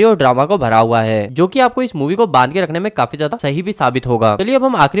कॉमेडी और ड्रामा को भरा हुआ है, जो कि आपको इस मूवी को बांध के रखने में काफी ज्यादा सही भी साबित होगा। चलिए अब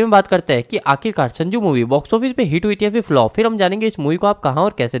हम आखिरी में बात करते हैं कि आखिरकार संजू मूवी बॉक्स ऑफिस पे हिट हुई थी या फिर फ्लॉप, फिर हम जानेंगे इस मूवी को आप कहां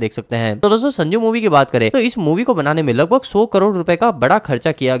और कैसे देख सकते हैं। तो दोस्तों संजू मूवी की बात करें तो इस मूवी को बनाने में लगभग 100 करोड़ रुपए का बड़ा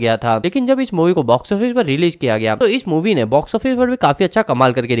खर्चा किया गया था, लेकिन जब इस मूवी को बॉक्स ऑफिस पर रिलीज किया गया तो इस मूवी ने बॉक्स ऑफिस पर भी काफी अच्छा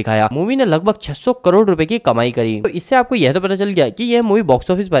कमाल करके दिखाया। मूवी ने लगभग 600 करोड़ रुपए की कमाई करी। तो इससे आपको यह तो पता चल गया कि यह मूवी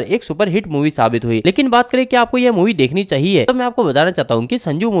बॉक्स ऑफिस पर एक सुपर हिट मूवी साबित हुई। लेकिन बात करें कि आपको यह मूवी देखनी चाहिए, तो मैं आपको बताना चाहता हूँ कि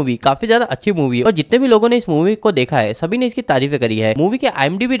संजू मूवी काफी ज्यादा अच्छी मूवी है और जितने भी लोगों ने इस मूवी को देखा है सभी ने इसकी तारीफें करी है। मूवी के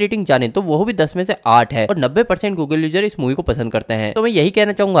IMDb रेटिंग जाने तो वो भी 10 में से 8 है और 90% गूगल यूजर इस मूवी को पसंद करते हैं। तो मैं यही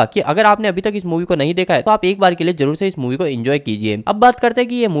कहना चाहूंगा कि अगर आपने अभी तक इस मूवी को नहीं देखा है तो आप एक बार के लिए जरूर से इस मूवी को एंजॉय कीजिए। अब बात करते हैं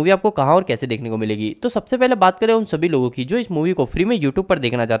कि ये मूवी आपको कहां और कैसे देखने को मिलेगी। तो सबसे पहले बात करें उन सभी लोगों की जो इस मूवी को फ्री में यूट्यूब पर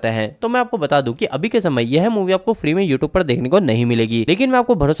देखना चाहते हैं, तो मैं आपको बता दूं कि अभी के समय यह मूवी आपको फ्री में यूट्यूब पर देखने को नहीं मिलेगी। लेकिन मैं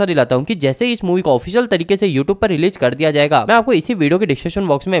आपको भरोसा दिलाता हूं कि जैसे ही इस मूवी को ऑफिशियल तरीके से यूट्यूब पर रिलीज कर दिया जाएगा, मैं आपको इसी वीडियो के डिस्क्रिप्शन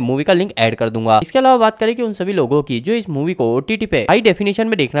बॉक्स में मूवी का लिंक ऐड कर दूंगा। इसके अलावा बात करें कि उन सभी लोगों की जो इस मूवी को OTT पे हाई डेफिनेशन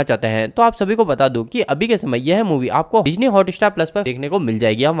में देखना चाहते हैं, तो आप सभी को बता दूं कि अभी के समय यह मूवी आपको डिज्नी हॉटस्टार प्लस पर देखने को मिल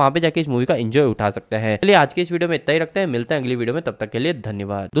जाएगी। आप वहां पे जाके इस मूवी का एंजॉय उठा सकते हैं। चलिए आज के इस वीडियो में इतना ही रखते हैं, मिलते हैं अगली वीडियो में, तब तक के लिए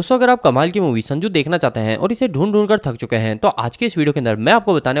धन्यवाद। दोस्तों अगर आप कमाल की मूवी संजू देखना चाहते हैं और इसे ढूंढ ढूंढ कर थक चुके हैं, तो आज के इस वीडियो के अंदर मैं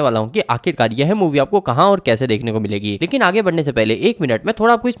आपको बताने वाला हूं कि आखिरकार यह मूवी आपको कहां और कैसे देखने को मिलेगी। लेकिन आगे बढ़ने से पहले 1 मिनट मैं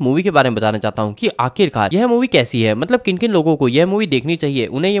थोड़ा आपको इस मूवी के बारे में बताना चाहता हूं कि आखिरकार यह मूवी कैसी है, मतलब किन किन लोगों को यह मूवी देखनी चाहिए,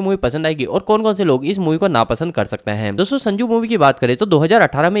 उन्हें यह मूवी पसंद आएगी और कौन कौन से लोग इस मूवी को नापसंद कर सकते हैं। दोस्तों संजू मूवी की बात करें तो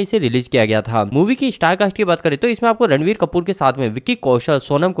 2018 में इसे रिलीज किया गया था। मूवी की स्टार कास्ट की बात करें तो इसमें आपको रणवीर कपूर के साथ में विक्की कौशल,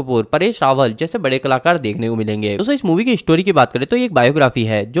 सोनम कपूर, परेश रावल जैसे बड़े कलाकार देखने को मिलेंगे। दोस्तों इस मूवी की स्टोरी की बात करें तो एक बायोग्राफी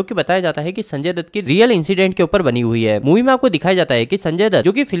है जो कि बताया जाता है कि संजय दत्त की रियल इंसिडेंट के ऊपर बनी हुई है। मूवी में आपको दिखाया जाता है कि संजय दत्त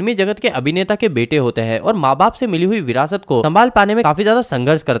जो कि फिल्मी जगत के अभिनेता के बेटे होते हैं और माँ बाप से मिली हुई विरासत को संभाल पाने में काफी ज्यादा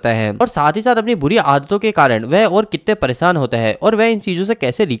संघर्ष करता है और साथ ही साथ अपनी बुरी आदतों के कारण वह और कितने परेशान होता है और वह इन चीजों से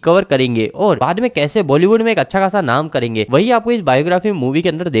कैसे रिकवर करेंगे और बाद में कैसे बॉलीवुड में एक अच्छा खासा नाम करेंगे, वही आपको इस बायोग्राफी मूवी के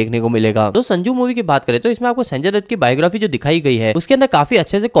अंदर देखने को मिलेगा। तो संजू मूवी की बात करें तो इसमें आपको संजय दत्त की बायोग्राफी जो दिखाई गई है उसके अंदर काफी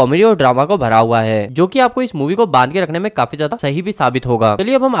अच्छे से कॉमेडी और ड्रामा को भरा हुआ है, जो कि आपको इस मूवी को बांध के रखने में काफी ज्यादा सही भी साबित होगा।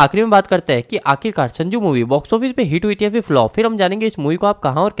 चलिए अब हम आखिरी में बात करते हैं कि आखिरकार संजू मूवी बॉक्स ऑफिस पे हिट हुई थी या फिर फ्लॉप, फिर हम जानेंगे इस मूवी को आप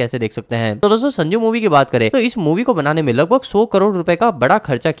कहां और कैसे देख सकते हैं। तो दोस्तों संजू मूवी की बात करें तो इस मूवी को बनाने में लगभग 100 करोड़ रुपए का बड़ा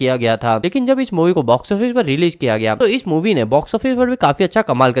खर्चा किया गया था, लेकिन जब इस मूवी को बॉक्स ऑफिस पर रिलीज किया गया तो इस मूवी ने बॉक्स ऑफिस पर भी काफी अच्छा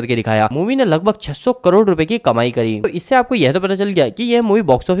कमाल करके दिखाया। मूवी ने लगभग 600 करोड़ रुपए की कमाई करी। तो इससे आपको यह तो पता चल गया कि यह मूवी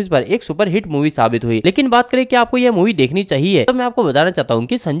बॉक्स ऑफिस पर एक सुपर हिट मूवी साबित हुई। लेकिन बात करें कि आपको यह मूवी देखनी चाहिए, तो मैं आपको बताना चाहता हूँ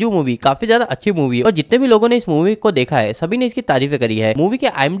कि संजू मूवी काफी ज्यादा अच्छी मूवी है और जितने भी लोगों ने इस मूवी को देखा है सभी ने इसकी तारीफें करी है। मूवी के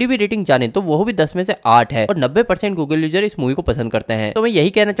IMDb रेटिंग जाने तो वो भी 10 में से 8 है और 90% गूगल यूजर इस मूवी को पसंद करते हैं। तो मैं यही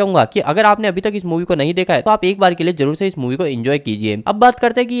कहना चाहूंगा कि अगर आपने अभी तक इस मूवी को नहीं देखा है तो आप एक बार के लिए जरूर से इस मूवी को एंजॉय कीजिए। अब बात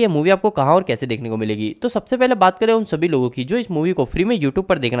करते हैं कि ये मूवी आपको कहां और कैसे देखने को मिलेगी। तो सबसे पहले बात करें उन सभी लोगों की जो इस मूवी को फ्री में यूट्यूब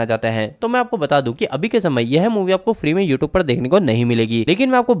पर देखना चाहते हैं, तो मैं आपको बता दूं कि अभी के समय यह मूवी आपको फ्री में यूट्यूब पर देखने को नहीं मिलेगी। लेकिन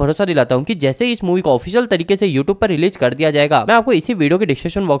मैं आपको भरोसा दिलाता हूं कि जैसे ही इस मूवी को ऑफिशियल तरीके से यूट्यूब पर रिलीज कर दिया जाएगा, मैं आपको इसी वीडियो के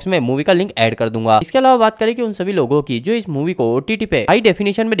डिस्क्रिप्शन बॉक्स में मूवी का लिंक ऐड कर दूंगा। इसके अलावा बात करें कि उन सभी लोगों की जो इस मूवी को OTT पे हाई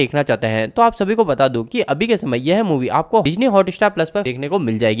डेफिनेशन में देखना चाहते हैं, तो आप सभी को बता दूं कि अभी के समय यह मूवी आपको डिज्नी हॉटस्टार प्लस पर देखने को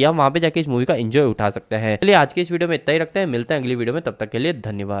मिल जाएगी। आप वहां पे जाके इस मूवी का एंजॉय उठा सकते हैं। चलिए आज के इस वीडियो में इतना ही रखते हैं, मिलते हैं अगली वीडियो में, तब तक के लिए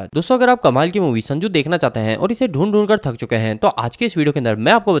धन्यवाद। दोस्तों अगर आप कमाल की मूवी संजू देखना चाहते हैं और इसे ढूंढ ढूंढ कर थक चुके हैं, तो आज के इस वीडियो के अंदर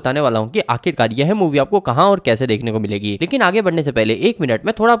मैं आपको बताने वाला हूँ कि आखिरकार यह मूवी आपको कहां और कैसे देखने को मिलेगी। लेकिन आगे बढ़ने से पहले 1 मिनट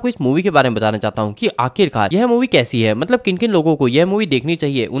मैं थोड़ा आपको इस मूवी के बारे में बताना चाहता हूँ कि आखिरकार यह मूवी कैसी है, मतलब किन किन लोगों को यह मूवी देखनी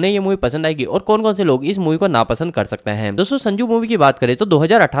चाहिए, उन्हें यह मूवी पसंद आएगी और कौन कौन से लोग इस मूवी को नापसंद कर सकते हैं। दोस्तों संजू मूवी की बात करें तो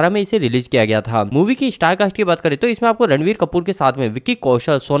 2018 में इसे रिलीज किया गया था। मूवी की स्टार कास्ट की बात करें तो इसमें आपको रणवीर कपूर के साथ में विक्की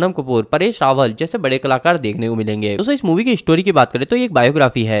कौशल, सोनम कपूर, परेश रावल जैसे बड़े कलाकार देखने को मिलेंगे। दोस्तों इस मूवी की स्टोरी की बात करें तो एक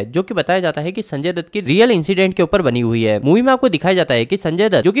बायोग्राफी है जो कि बताया जाता है कि संजय दत्त की रियल इंसिडेंट के ऊपर बनी हुई है। मूवी में आपको दिखाया जाता है कि संजय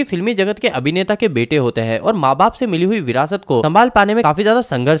दत्त जो कि फिल्मी जगत के अभिनेता के बेटे होते हैं और माँ बाप से मिली हुई विरासत को संभाल पाने में काफी ज्यादा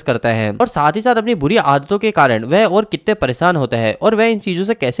संघर्ष करता है और साथ ही साथ अपनी बुरी आदतों के कारण वह और कितने परेशान होता है और वह इन चीजों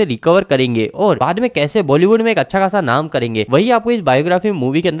से कैसे रिकवर करेंगे और बाद में कैसे बॉलीवुड में एक अच्छा खासा नाम करेंगे, वही आपको इस बायोग्राफी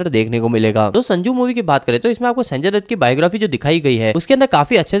मूवी के अंदर देखने को मिलेगा। तो संजू मूवी की बात करें तो इसमें आपको संजय दत्त की बायोग्राफी जो दिखाई गई है उसके अंदर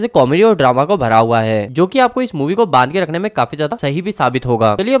काफी अच्छे से कॉमेडी और ड्रामा को भरा हुआ है, जो कि आपको इस मूवी को बांध के रखने में काफी ज्यादा सही भी साबित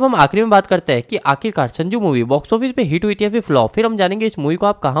होगा। चलिए अब हम आखिरी में बात करते हैं कि आखिरकार संजू मूवी बॉक्स ऑफिस पे हिट हुई थी या फिर फ्लॉप, फिर हम जानेंगे इस मूवी को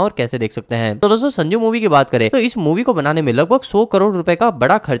आप कहां और कैसे देख सकते हैं। तो दोस्तों संजू मूवी की बात करें तो इस मूवी को बनाने में लगभग 100 करोड़ रुपए का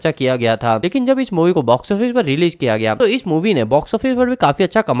बड़ा खर्चा किया गया था, लेकिन जब इस मूवी को बॉक्स ऑफिस पर रिलीज किया गया तो इस मूवी ने बॉक्स ऑफिस पर भी काफी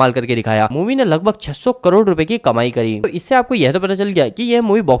अच्छा कमाल करके दिखाया। मूवी ने लगभग 600 करोड़ रुपए की कमाई करी। तो इससे आपको यह तो पता चल गया कि यह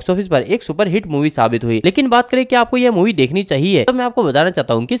मूवी बॉक्स ऑफिस पर एक सुपर हिट मूवी साबित हुई। लेकिन बात करें कि आपको यह मूवी देखनी चाहिए, तो मैं आपको बताना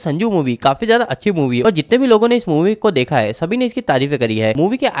चाहता हूँ कि संजू मूवी काफी ज्यादा अच्छी मूवी है और जितने भी लोगों ने इस मूवी को देखा है सभी ने इसकी तारीफें करी है।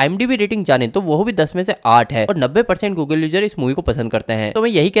 मूवी के IMDb रेटिंग जाने तो वो भी 10 में से 8 है और 90% गूगल यूजर इस मूवी को पसंद करते हैं। तो मैं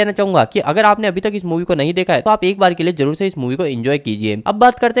यही कहना चाहूंगा कि अगर आपने अभी तक इस मूवी को नहीं देखा है तो आप एक बार के लिए जरूर से इस मूवी को एंजॉय कीजिए। अब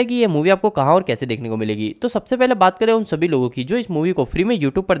बात करते हैं कि ये मूवी आपको कहां और कैसे देखने को मिलेगी। तो सबसे पहले बात करें उन सभी लोगों की जो इस मूवी को फ्री में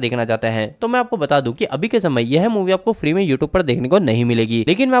यूट्यूब पर देखना चाहते हैं, तो मैं आपको बता दूं कि अभी के समय यह मूवी आपको फ्री में यूट्यूब पर देखने को नहीं मिलेगी।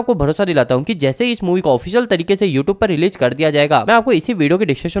 लेकिन मैं आपको भरोसा दिलाता हूं कि जैसे ही इस मूवी को ऑफिशियल तरीके से यूट्यूब पर रिलीज कर दिया जाएगा, मैं आपको इसी वीडियो के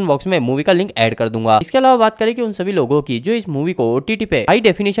डिस्क्रिप्शन बॉक्स में मूवी का लिंक ऐड कर दूंगा। इसके अलावा बात करें कि उन सभी लोगों की जो इस मूवी को OTT पे हाई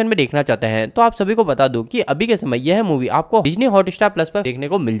डेफिनेशन में देखना चाहते हैं, तो आप सभी को बता दूं कि अभी के समय यह मूवी आपको डिज्नी हॉटस्टार प्लस पर देखने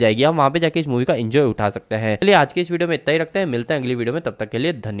को मिल जाएगी। आप वहां पे जाके इस मूवी का एंजॉय उठा सकते हैं। चलिए आज के इस वीडियो में इतना ही रखते हैं, मिलते हैं अगली वीडियो में, तब तक के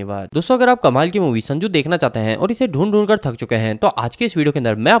लिए धन्यवाद। दोस्तों अगर आप कमाल की मूवी संजू देखना चाहते हैं और इसे ढूंढ कर थक चुके हैं, तो आज के इस वीडियो के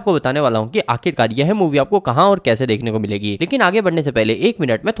अंदर मैं आपको बताने वाला हूँ कि आखिरकार यह मूवी आपको कहां और कैसे देखने को मिलेगी। लेकिन आगे बढ़ने से पहले 1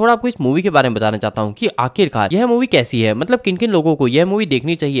 मिनट मैं थोड़ा आपको इस मूवी के बारे में बताना चाहता हूँ कि आखिरकार यह मूवी कैसी है, मतलब किन किन लोगों को यह मूवी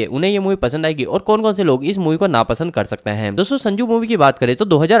देखनी चाहिए, उन्हें यह मूवी पसंद आएगी और कौन कौन से लोग इस मूवी को नापसंद कर सकते हैं। दोस्तों संजू मूवी की बात करें तो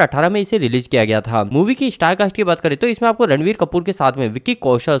 2018 में इसे रिलीज किया गया था। मूवी की स्टार कास्ट की बात करें तो इसमें आपको रणवीर कपूर के साथ में विक्की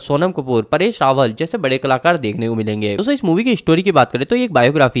कौशल, सोनम कपूर, परेश रावल जैसे बड़े कलाकार देखने को मिलेंगे। दोस्तों इस मूवी की स्टोरी की बात करें तो एक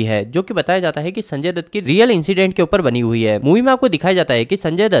बायोग्राफी है जो कि बताया जाता है कि संजय दत्त की रियल इंसिडेंट के ऊपर बनी हुई है। मूवी में आपको दिखाया जाता है कि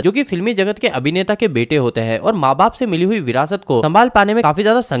संजय दत्त जो कि फिल्मी जगत के अभिनेता के बेटे होते हैं और माँ बाप से मिली हुई विरासत को संभाल पाने में काफी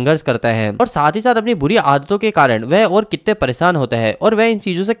ज्यादा संघर्ष करते हैं और साथ ही साथ अपनी बुरी आदतों के कारण वह और कितने परेशान होते हैं और वह इन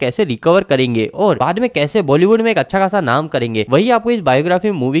चीजों से कैसे रिकवर करेंगे और बाद में कैसे बॉलीवुड में एक अच्छा खासा नाम करेंगे, वही आपको इस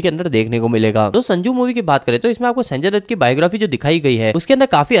बायोग्राफी मूवी के अंदर देखने को मिलेगा। तो संजू मूवी की बात करें तो इसमें आपको संजय दत्त की बायोग्राफी जो दिखाई गई है उसके अंदर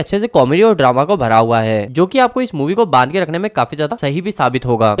काफी अच्छे से कॉमेडी और ड्रामा को भरा हुआ है, जो कि आपको इस मूवी को बांध के रखने में काफी ज्यादा सही भी साबित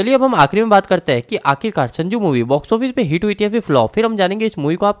होगा। चलिए अब हम आखिरी में बात करते हैं कि आखिरकार संजू मूवी बॉक्स ऑफिस पे हिट हुई थी या फिर फ्लॉप, फिर हम जानेंगे इस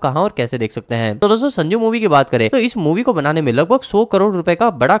मूवी को आप कहां और कैसे देख सकते हैं। तो दोस्तों संजू मूवी की बात करें तो इस मूवी को बनाने में लगभग 100 करोड़ रुपए का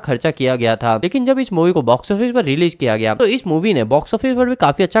बड़ा खर्चा किया गया था। लेकिन जब इस मूवी को बॉक्स ऑफिस पर रिलीज किया गया तो इस मूवी ने बॉक्स ऑफिस पर भी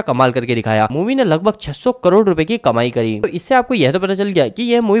काफी अच्छा कमाल करके दिखाया। मूवी ने लगभग 600 करोड़ रुपए की कमाई करी। तो इससे आपको यह तो पता चल गया कि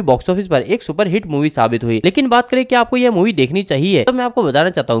यह मूवी बॉक्स ऑफिस पर एक सुपर हिट मूवी साबित हुई। लेकिन बात करें कि आपको यह मूवी देखनी चाहिए, तो मैं आपको बताना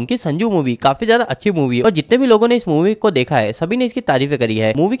चाहता हूँ कि संजू मूवी काफी ज्यादा अच्छी मूवी है और जितने भी लोगों ने इस मूवी को देखा है सभी ने इसकी तारीफें करी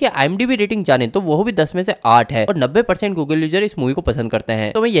है। मूवी के IMDb रेटिंग जाने तो वो भी 10 में से 8 है और 90% गूगल यूजर इस मूवी को पसंद करते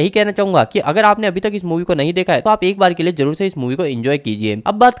हैं। तो मैं यही कहना चाहूंगा कि अगर आपने अभी तक इस मूवी को नहीं देखा है तो आप एक बार के लिए जरूर से इस मूवी को एंजॉय कीजिए।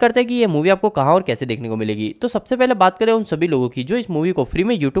 अब बात करते हैं कि ये मूवी आपको कहां और कैसे देखने को मिलेगी। तो सबसे पहले बात करें उन सभी लोगों की जो इस मूवी को फ्री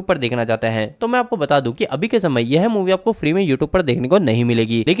में यूट्यूब पर देखना चाहते हैं, तो मैं आपको बता दूं कि अभी के समय यह मूवी आपको फ्री में यूट्यूब पर देखने को नहीं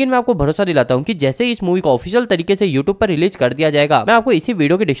मिलेगी। लेकिन मैं आपको भरोसा दिलाता हूं कि जैसे ही इस मूवी को ऑफिशियल तरीके से यूट्यूब पर रिलीज कर दिया जाएगा, मैं आपको इसी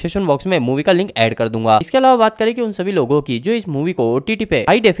वीडियो के डिस्क्रिप्शन बॉक्स में मूवी का लिंक ऐड कर दूंगा। इसके अलावा बात करें कि उन सभी लोगों की जो इस मूवी को OTT पे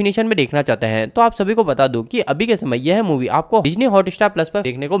हाई डेफिनेशन में देखना चाहते हैं, तो आप सभी को बता दूं कि अभी के समय यह मूवी आपको डिज्नी हॉटस्टार प्लस पर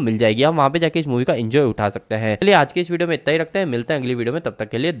देखने को मिल जाएगी। आप वहां पे जाके इस मूवी का एंजॉय उठा सकते हैं। चलिए आज के इस वीडियो में इतना ही रखते हैं, मिलते हैं अगली वीडियो में, तब तक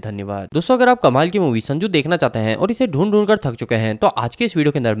के लिए धन्यवाद। दोस्तों अगर आप कमाल की मूवी संजू देखना चाहते हैं और इसे ढूंढ कर थक चुके हैं, तो आज के इस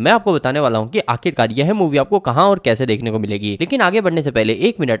वीडियो के अंदर मैं आपको बताने वाला हूँ कि आखिरकार यह मूवी आपको कहां और कैसे देखने को मिलेगी। लेकिन आगे बढ़ने से पहले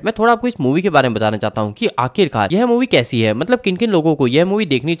 1 मिनट मैं थोड़ा आपको इस मूवी के बारे में बताना चाहता हूँ कि आखिरकार यह मूवी कैसी है, मतलब किन किन लोगों को यह मूवी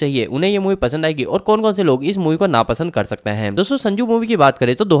देखनी चाहिए, उन्हें यह मूवी पसंद आएगी और कौन कौन से लोग इस मूवी को नापसंद कर सकते हैं। दोस्तों संजू मूवी की बात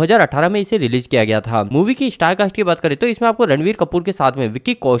करें तो 2018 में इसे रिलीज किया गया था। मूवी की स्टार कास्ट की बात करें तो इसमें आपको रणवीर कपूर के साथ में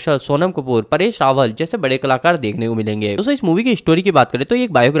विक्की कौशल, सोनम कपूर, परेश रावल जैसे बड़े कलाकार देखने को मिलेंगे। दोस्तों इस मूवी की स्टोरी की बात करें तो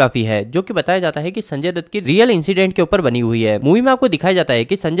एक बायोग्राफी है जो कि बताया जाता है कि संजय दत्त की रियल इंसिडेंट के ऊपर बनी हुई है। मूवी में आपको दिखाया जाता है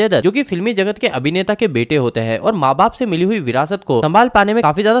कि संजय दत्त जो कि फिल्मी जगत के अभिनेता के बेटे होते हैं और माँ बाप से मिली हुई विरासत को संभाल पाने में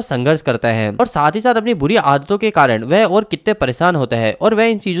काफी ज्यादा संघर्ष करते हैं और साथ ही साथ अपनी बुरी आदतों के कारण वह और कितने परेशान होते हैं और वह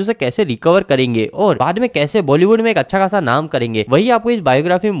इन चीजों से कैसे रिकवर करेंगे और बाद में कैसे बॉलीवुड में एक अच्छा खासा नाम करेंगे, वही आपको इस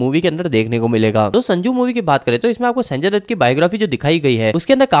बायोग्राफी मूवी के अंदर देखने को मिलेगा। तो संजू मूवी की बात करें तो इसमें आपको संजय दत्त की बायोग्राफी जो दिखाई गई है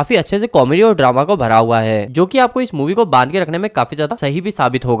उसके अंदर काफी अच्छे से कॉमेडी और ड्रामा को भरा हुआ है, जो कि आपको इस मूवी को बांध के रखने में काफी ज्यादा सही भी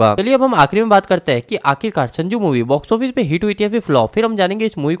साबित होगा। चलिए अब हम आखिरी में बात करते हैं कि आखिरकार संजू मूवी बॉक्स ऑफिस पे हिट हुई थी या फिर फ्लॉप, फिर हम जानेंगे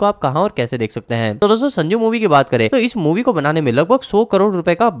इस मूवी को आप कहां और कैसे देख सकते हैं। तो दोस्तों संजू मूवी की बात करें तो इस मूवी को बनाने में लगभग 100 करोड़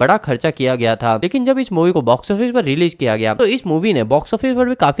रुपए का बड़ा खर्चा किया गया था। लेकिन जब इस मूवी को बॉक्स ऑफिस पर रिलीज किया गया तो इस मूवी ने बॉक्स ऑफिस पर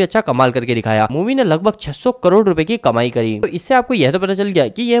भी काफी अच्छा कमाल करके दिखाया। मूवी ने लगभग 600 करोड़ रुपए की कमाई करी। तो इससे आपको यह तो पता चल गया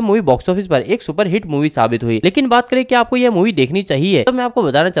कि यह मूवी बॉक्स ऑफिस पर एक सुपर हिट मूवी साबित हुई। लेकिन बात करें कि आपको यह मूवी देखनी चाहिए, तो मैं आपको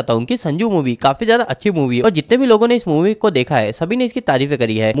बताना चाहता हूँ कि संजू मूवी काफी ज्यादा अच्छी मूवी है और जितने भी लोगों ने इस मूवी को देखा है सभी ने इसकी तारीफें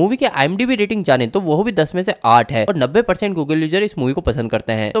करी है। मूवी के IMDb रेटिंग जाने तो वो भी 10 में से 8 है और 90% गूगल यूजर इस मूवी को पसंद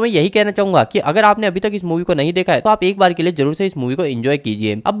करते हैं। तो मैं यही कहना चाहूंगा कि अगर आपने अभी तक इस मूवी को नहीं देखा है तो आप एक बार के लिए जरूर से इस मूवी को एंजॉय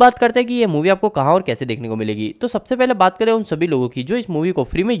कीजिए। अब बात करते हैं कि ये मूवी आपको कहां और कैसे देखने को मिलेगी। तो सबसे पहले बात करें उन सभी लोगों की जो इस मूवी को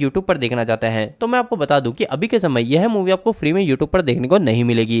फ्री में यूट्यूब पर देखना चाहते हैं, तो मैं आपको बता दूं कि अभी के समय यह मूवी आपको फ्री में यूट्यूब पर देखने को नहीं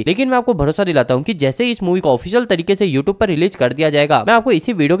मिलेगी। लेकिन मैं आपको भरोसा दिलाता हूं कि जैसे ही इस मूवी को ऑफिशियल तरीके से यूट्यूब पर रिलीज कर दिया जाएगा, मैं आपको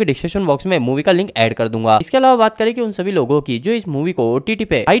इसी वीडियो के डिस्क्रिप्शन बॉक्स में मूवी का लिंक ऐड कर दूंगा। इसके अलावा बात करें कि उन सभी लोगों की जो इस मूवी को ओटीटी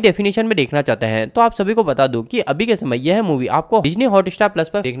पे हाई डेफिनेशन में देखना चाहते हैं, तो आप सभी को बता दूं कि अभी के समय यह मूवी आपको डिज्नी हॉटस्टार प्लस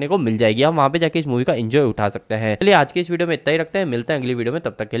पर देखने को मिल जाएगी। आप वहां पे जाके इस मूवी का एंजॉय उठा सकते हैं। चलिए आज के इस वीडियो में इतना ही रखते हैं, मिलते हैं अगली वीडियो में,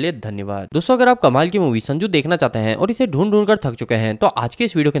 तब तक के लिए धन्यवाद। दोस्तों अगर आप कमाल की मूवी संजू देखना चाहते हैं और इसे ढूंढ ढूंढ कर थक चुके हैं, तो आज के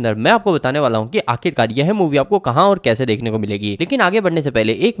इस वीडियो के अंदर मैं आपको बताने वाला हूँ कि आखिरकार यह मूवी आपको कहां और कैसे देखने को मिलेगी। लेकिन आगे बढ़ने से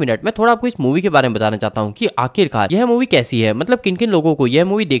पहले एक मिनट मैं थोड़ा आपको इस मूवी के बारे में बताना चाहता हूँ कि आखिरकार यह मूवी कैसी है, मतलब किन किन लोगों को यह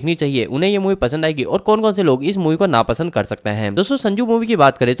मूवी देखनी चाहिए, उन्हें यह मूवी पसंद आएगी और कौन कौन से लोग इस मूवी को नापसंद कर सकते हैं। दोस्तों संजू मूवी की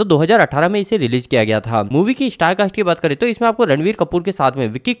बात करें तो 2018 में इसे रिलीज किया गया था। मूवी की स्टार कास्ट की बात करें तो इसमें आपको रणवीर कपूर के साथ में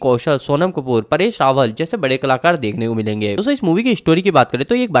विक्की कौशल, सोनम कपूर, परेश रावल जैसे बड़े कलाकार देखने को मिलेंगे। दोस्तों इस मूवी की स्टोरी की बात करें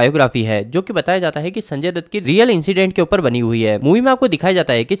तो एक बायोग्राफी है जो कि बताया जाता है कि संजय दत्त की रियल इंसिडेंट के ऊपर बनी हुई है। मूवी में आपको दिखाया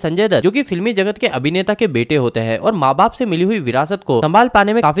जाता है कि संजय दत्त जो कि फिल्मी जगत के अभिनेता के बेटे होते हैं और माँ बाप से मिली हुई विरासत को संभाल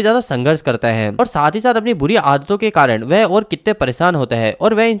पाने में काफी ज्यादा संघर्ष करते हैं और साथ ही साथ अपनी बुरी आदतों के कारण वह और कितने परेशान होते हैं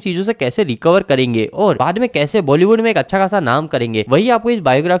और वह इन चीजों से कैसे रिकवर करेंगे और बाद में कैसे बॉलीवुड में एक अच्छा खासा नाम करेंगे, वही आपको इस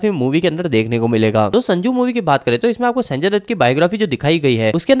बायोग्राफी मूवी के अंदर देखने को मिलेगा। तो संजू मूवी की बात करें तो इसमें आपको संजय दत्त की बायोग्राफी जो दिखाई गई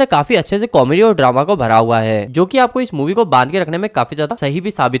है उसके अंदर काफी अच्छे से कॉमेडी और ड्रामा को भरा हुआ है, जो कि आपको इस मूवी को बांध के रखने में काफी ज्यादा सही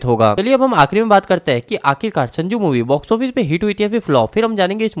भी साबित होगा। चलिए अब हम आखिरी में बात करते हैं कि आखिरकार संजू मूवी बॉक्स ऑफिस पे हिट हुई थी या फिर फ्लॉप, फिर हम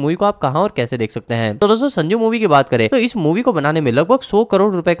जानेंगे इस मूवी को आप कहां और कैसे देख सकते हैं। तो दोस्तों संजू मूवी की बात करें तो इस मूवी को बनाने में लगभग 100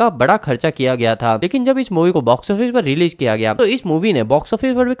 करोड़ रुपए का बड़ा खर्चा किया गया था, लेकिन जब इस मूवी को बॉक्स ऑफिस पर रिलीज किया गया तो इस मूवी ने बॉक्स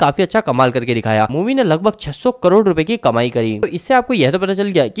ऑफिस पर भी काफी अच्छा कमाल करके दिखाया। मूवी ने लगभग 600 करोड़ रुपए की कमाई करी। तो इससे आपको यह तो पता चल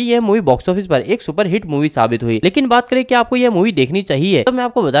गया कि यह मूवी बॉक्स ऑफिस पर एक सुपर हिट मूवी साबित हुई। लेकिन बात करें कि आपको यह मूवी देखनी चाहिए, तो मैं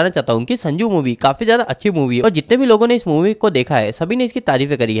आपको बताना चाहता हूँ कि संजू मूवी काफी ज्यादा अच्छी मूवी है और जितने भी लोगों ने इस मूवी को देखा है सभी ने इसकी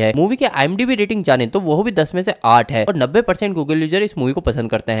तारीफें करी है। मूवी के IMDb रेटिंग जाने तो वो भी 10 में से 8 है और 90% गूगल यूजर इस मूवी को पसंद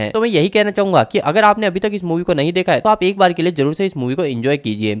करते हैं। तो मैं यही कहना चाहूंगा कि अगर आपने अभी तक इस मूवी को नहीं देखा है तो आप एक बार के लिए जरूर से इस मूवी को एंजॉय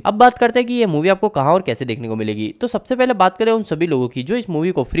कीजिए। अब बात करते हैं कि ये मूवी आपको कहां और कैसे देखने को मिलेगी। तो सबसे पहले बात करें उन सभी लोगों की जो इस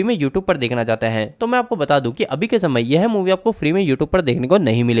मूवी को फ्री में यूट्यूब पर देखना चाहते हैं, तो मैं आपको बता दूं कि अभी के समय यह मूवी आपको फ्री में यूट्यूब पर देखने को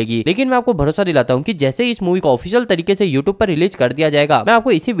नहीं मिलेगी। लेकिन मैं आपको भरोसा दिलाता हूं कि जैसे ही इस मूवी को ऑफिशियल तरीके से यूट्यूब पर रिलीज कर दिया जाएगा, मैं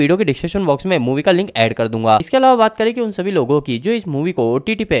आपको इसी वीडियो के डिस्क्रिप्शन बॉक्स में मूवी का लिंक ऐड कर दूंगा। इसके अलावा बात करें कि उन सभी लोगों की जो इस मूवी को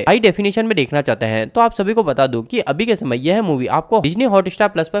ओटीटी पे हाई डेफिनेशन में देखना चाहते हैं, तो आप सभी को बता दूं कि अभी के समय यह मूवी आपको डिज्नी हॉटस्टार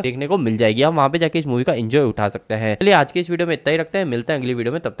प्लस पर देखने को मिल जाएगी। आप वहां पे जाके इस मूवी का एंजॉय उठा सकते हैं। चलिए आज के इस वीडियो में इतना ही रखते हैं, मिलते हैं अगली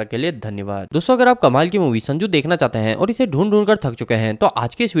वीडियो में, तब तक के लिए धन्यवाद। दोस्तों अगर आप कमाल की मूवी संजू देखना चाहते हैं और इसे ढूंढ ढूंढ कर थक चुके हैं, तो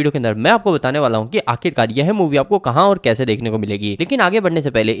आज के इस वीडियो के अंदर मैं आपको बताने वाला हूँ कि आखिरकार यह मूवी आपको कहां और कैसे देखने को मिलेगी। लेकिन आगे बढ़ने से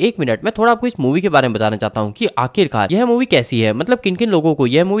पहले एक मिनट मैं थोड़ा आपको इस मूवी के बारे में बताना चाहता हूँ कि आखिरकार यह मूवी कैसी है, मतलब किन किन लोगों को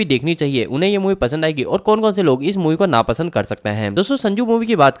यह मूवी देखनी चाहिए, उन्हें यह मूवी पसंद आएगी और कौन कौन से लोग इस मूवी को नापसंद कर सकते हैं। दोस्तों संजू मूवी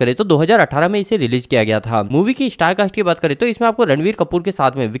की बात करें तो 2018 में इसे रिलीज किया गया था। मूवी की स्टार कास्ट की बात करें तो इसमें आपको रणवीर कपूर के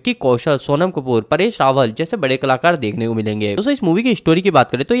साथ में विक्की कौशल, सोनम कपूर, परेश रावल जैसे बड़े कलाकार देखने को मिलेंगे। दोस्तों इस मूवी की स्टोरी की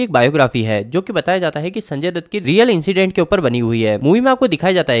बात करें तो एक बायोग्राफी है जो कि बताया जाता है कि संजय दत्त की रियल इंसिडेंट के ऊपर बनी हुई है। मूवी में आपको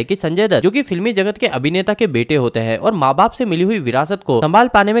दिखाया जाता है कि संजय दत्त जो कि फिल्मी जगत के अभिनेता के बेटे होते हैं और माँ बाप से मिली हुई विरासत को संभाल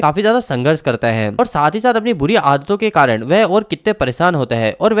पाने में काफी ज्यादा संघर्ष करते हैं और साथ ही साथ अपनी बुरी आदतों के कारण वह और कितने परेशान होते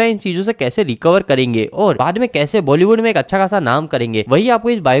हैं और वह इन चीजों से कैसे रिकवर करेंगे और बाद में कैसे बॉलीवुड में एक अच्छा खासा नाम करेंगे, वही आपको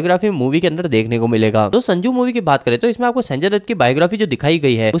इस बायोग्राफी मूवी के अंदर देखने को मिलेगा। तो संजू मूवी की बात करें तो इसमें आपको संजय दत्त की बायोग्राफी जो दिखाई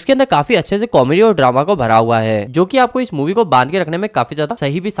गई है उसके अंदर काफी अच्छे से कॉमेडी और ड्रामा को भरा हुआ है, जो कि आपको इस मूवी को बांध के रखने में काफी ज्यादा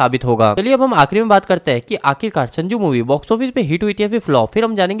सही भी साबित होगा। चलिए अब हम आखिरी में बात करते हैं कि आखिरकार संजू मूवी बॉक्स ऑफिस पे हिट हुई थी या फिर फ्लॉप, फिर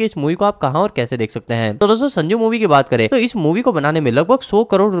हम जानेंगे इस मूवी को आप कहां और कैसे देख सकते हैं। तो दोस्तों संजू मूवी की बात करें तो इस मूवी को बनाने में लगभग 100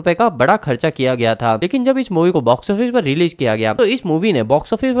 करोड़ रुपए का बड़ा खर्चा किया गया था, लेकिन जब इस मूवी को बॉक्स ऑफिस पर रिलीज किया गया तो इस मूवी ने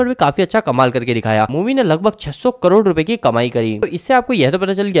बॉक्स ऑफिस पर भी काफी अच्छा कमाल करके दिखाया। मूवी ने लगभग 600 करोड़ रुपए की कमाई करी। तो इससे आपको यह तो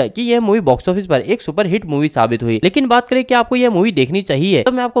पता चल गया कि यह मूवी बॉक्स ऑफिस पर एक सुपर हिट मूवी साबित हुई। लेकिन बात करें कि आपको यह मूवी देखनी चाहिए,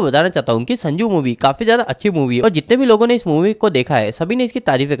 तो मैं आपको बताना चाहता हूँ कि संजू मूवी काफी ज्यादा अच्छी मूवी है और जितने भी लोगों ने इस मूवी को देखा है सभी ने इसकी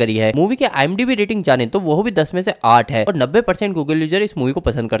तारीफें करी है। मूवी के IMDb रेटिंग जाने तो वो भी 10 में से 8 है और 90% गूगल यूजर इस मूवी को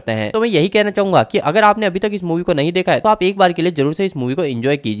पसंद करते हैं। तो मैं यही कहना चाहूंगा कि अगर आपने अभी तक इस मूवी को नहीं देखा है तो आप एक बार के लिए जरूर से इस मूवी को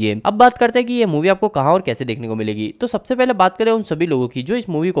एंजॉय कीजिए। अब बात करते हैं कि ये मूवी आपको कहां और कैसे देखने को मिलेगी। तो सबसे पहले बात करें उन सभी लोगों की जो इस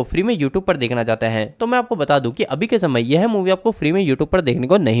मूवी को फ्री में यूट्यूब पर देखना चाहते हैं, तो मैं आपको बता दूं कि अभी के समय यह मूवी आपको फ्री में यूट्यूब पर देखने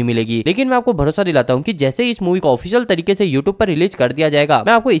को नहीं मिलेगी। लेकिन मैं आपको भरोसा दिलाता हूं कि जैसे ही इस मूवी को ऑफिशियल तरीके से यूट्यूब पर रिलीज कर दिया जाएगा,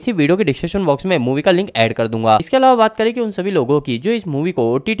 मैं आपको इसी वीडियो के डिस्क्रिप्शन बॉक्स में मूवी का लिंक ऐड कर दूंगा। इसके अलावा बात करें कि उन सभी लोगों की जो इस मूवी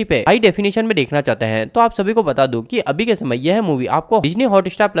को ओटीटी पे हाई डेफिनेशन में देखना चाहते हैं, तो आप सभी को बता दूं कि अभी के समय यह मूवी आपको डिज्नी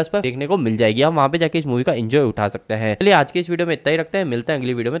हॉटस्टार प्लस पर देखने को मिल जाएगी। आप वहां पे जाके इस मूवी का एंजॉय उठा सकते हैं। चलिए आज के इस वीडियो में इतना ही रखते हैं, मिलते हैं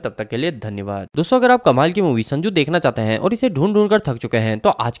अगली वीडियो में, तब तक के लिए धन्यवाद। दोस्तों अगर आप कमाल की मूवी संजू देखना चाहते हैं और इसे ढूंढ ढूंढ कर थक चुके हैं, तो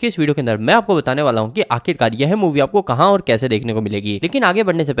आज के इस वीडियो के अंदर मैं आपको बताने वाला हूँ कि आखिरकार यह मूवी आपको कहां और कैसे देखने को मिलेगी। लेकिन आगे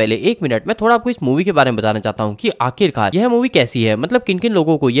बढ़ने से पहले एक मिनट मैं थोड़ा आपको इस मूवी के बारे में बताना चाहता हूँ कि आखिरकार यह मूवी कैसी है, मतलब किन किन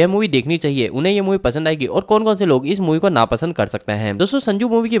लोगों को यह मूवी देखनी चाहिए, उन्हें यह मूवी पसंद आएगी और कौन कौन से लोग इस मूवी को नापसंद कर सकते हैं। दोस्तों संजू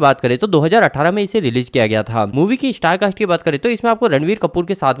मूवी की बात करें तो 2018 में इसे रिलीज किया गया था। मूवी की स्टार कास्ट की बात करें तो इसमें आपको रणवीर कपूर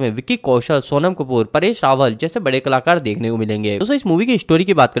के साथ में विक्की कौशल, सोनम कपूर, परेश रावल जैसे बड़े कलाकार देखने को मिलेंगे। दोस्तों इस मूवी की स्टोरी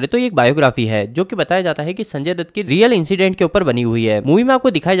की बात करें तो ये एक बायोग्राफी है जो कि बताया जाता है कि संजय दत्त की रियल इंसिडेंट के ऊपर बनी हुई है। मूवी में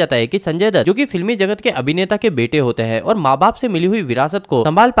आपको दिखाया जाता है कि संजय दत्त जो कि फिल्मी जगत के अभिनेता के बेटे होते हैं और माँ बाप से मिली हुई विरासत को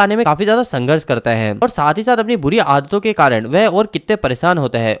संभाल पाने में काफी ज्यादा संघर्ष करता है और साथ ही साथ अपनी बुरी आदतों के कारण वह और कितने परेशान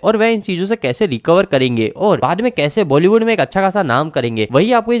होता है और वह इन चीजों से कैसे रिकवर करेंगे और बाद में कैसे बॉलीवुड में एक अच्छा खासा नाम करेंगे,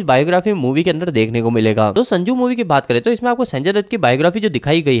 वही आपको इस बायोग्राफी मूवी के अंदर देखने को मिलेगा। तो संजू मूवी की बात करें तो इसमें आपको संजय दत्त की बायोग्राफी जो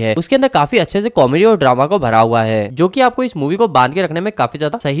दिखाई गई है उसके अंदर काफी अच्छे से कॉमेडी और ड्रामा को भरा हुआ है, जो कि आपको इस मूवी को बांध के रखने में काफी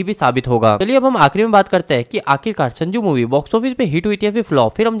ज्यादा सही भी साबित होगा। चलिए अब हम आखिरी में बात करते हैं कि आखिरकार संजू मूवी बॉक्स ऑफिस पे हिट हुई थी या फिर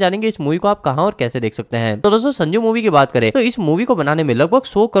फ्लॉप, फिर हम जानेंगे इस मूवी को आप कहां और कैसे देख सकते हैं। तो दोस्तों संजू मूवी की बात करें तो इस मूवी को बनाने में लगभग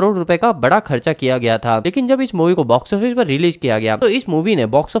 100 करोड़ रुपए का बड़ा खर्चा किया गया था, लेकिन जब इस मूवी को बॉक्स ऑफिस पर रिलीज किया गया तो इस मूवी ने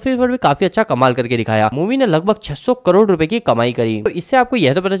बॉक्स ऑफिस पर भी काफी अच्छा कमाल करके दिखाया। मूवी ने लगभग 600 करोड़ रुपए की कमाई करी। तो इससे आपको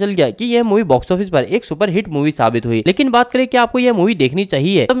यह तो पता चल गया कि यह मूवी बॉक्स ऑफिस पर एक सुपर हिट मूवी साबित हुई। लेकिन बात करें कि आपको यह मूवी देखनी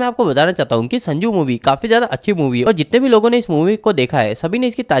चाहिए, तो मैं आपको बताना चाहता हूँ कि संजू मूवी काफी ज्यादा अच्छी मूवी है और जितने भी लोगों ने इस मूवी को देखा है सभी ने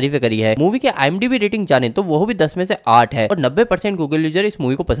इसकी तारीफें करी है। मूवी के IMDb रेटिंग जाने तो वो भी 10 में से 8 है और 90% गूगल यूजर इस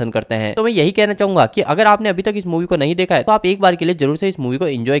मूवी को पसंद करते हैं। तो मैं यही कहना चाहूंगा कि अगर आपने अभी तक इस मूवी को नहीं देखा है तो आप एक बार के लिए जरूर से इस मूवी को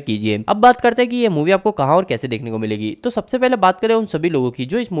एंजॉय कीजिए। अब बात करते हैं कि ये मूवी आपको कहां और कैसे देखने को मिलेगी। तो सबसे पहले बात करें उन सभी लोगों की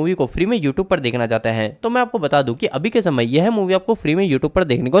जो इस मूवी को फ्री में यूट्यूब पर देखना चाहते हैं, तो मैं आपको बता दूं कि अभी के समय यह मूवी आपको फ्री में यूट्यूब पर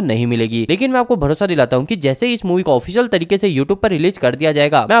देखने को नहीं मिलेगी। लेकिन मैं आपको भरोसा दिलाता हूं कि जैसे ही इस मूवी को ऑफिशियल तरीके से यूट्यूब पर रिलीज कर दिया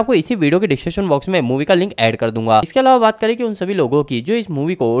जाएगा, मैं आपको इसी वीडियो के डिस्क्रिप्शन बॉक्स में मूवी का लिंक ऐड कर दूंगा। इसके अलावा बात करें कि उन सभी लोगों की जो इस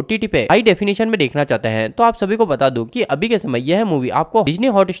मूवी को OTT पे हाई डेफिनेशन में देखना चाहते हैं, तो आप सभी को बता दूं कि अभी के समय यह मूवी आपको डिज्नी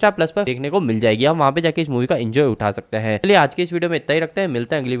हॉटस्टार प्लस पर देखने को मिल जाएगी। आप वहां पे जाके इस मूवी का एंजॉय उठा सकते हैं। चलिए आज के इस वीडियो में इतना ही रखते हैं,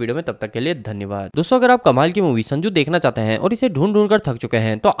 मिलते हैं अगली वीडियो में, तब तक के लिए धन्यवाद। दोस्तों अगर आप कमाल की मूवी संजू देखना चाहते हैं और इसे ढूंढ ढूंढ कर थक चुके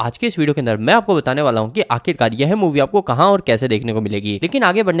हैं, तो आज के इस वीडियो के अंदर मैं आपको बताने वाला हूँ कि आखिरकार यह मूवी आपको कहां और कैसे देखने को मिलेगी। लेकिन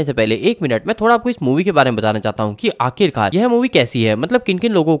आगे बढ़ने से पहले एक मिनट मैं थोड़ा आपको इस मूवी के बारे में बताना चाहता हूँ कि आखिरकार यह मूवी कैसी है, मतलब किन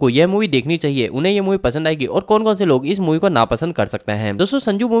किन लोगों को यह मूवी देखनी चाहिए, उन्हें यह मूवी पसंद आएगी और कौन कौन से लोग इस मूवी को नापसंद कर सकते हैं। दोस्तों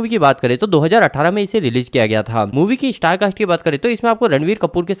संजू मूवी की बात करें तो 2018 में इसे रिलीज किया गया था। मूवी की स्टार कास्ट की बात करें तो इसमें आपको रणवीर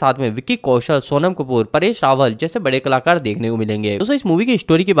कपूर के साथ में विक्की कौशल, सोनम कपूर, परेश रावल जैसे बड़े कलाकार देखने को मिलेंगे। दोस्तों इस मूवी की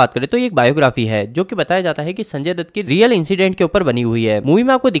स्टोरी की बात करें तो ये एक बायोग्राफी है जो कि बताया जाता है कि संजय दत्त की रियल इंसिडेंट के ऊपर बनी हुई है। मूवी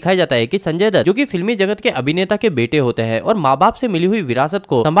में आपको दिखाया जाता है कि संजय दत्त जो कि फिल्मी जगत के अभिनेता के बेटे होते हैं और माँ बाप से मिली हुई विरासत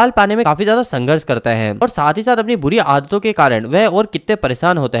को संभाल पाने में काफी ज्यादा संघर्ष करते हैं और साथ ही साथ अपनी बुरी आदतों के कारण वह और कितने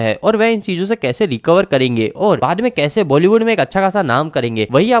परेशान होते हैं और वह इन चीजों से कैसे रिकवर करेंगे और बाद में कैसे बॉलीवुड में एक अच्छा खासा नाम करेंगे,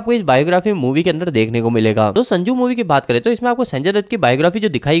 वही आपको इस बायोग्राफी मूवी के अंदर देखने को मिलेगा। तो संजू मूवी की बात करें तो इसमें आपको संजय दत्त की बायोग्राफी जो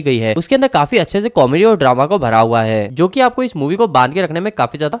दिखाई गई है उसके अंदर काफी अच्छे से कॉमेडी और ड्रामा को भरा हुआ है, जो कि आपको इस मूवी को बांध के रखने में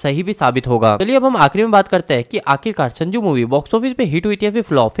काफी ज्यादा सही भी साबित होगा। चलिए अब हम आखिरी में बात करते हैं कि आखिरकार संजू मूवी बॉक्स ऑफिस पे हिट हुई थी या फिर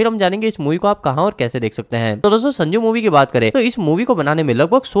फ्लॉप, फिर हम जानेंगे इस मूवी को एंजॉय करते हुए। अब बात करते हैं कि ये मूवी आपको कहां और कैसे देखने को मिलेगी। तो सबसे पहले बात करें कि इस मूवी को आप कहां और कैसे देख सकते हैं। तो दोस्तों संजू मूवी की बात करें तो इस मूवी को बनाने में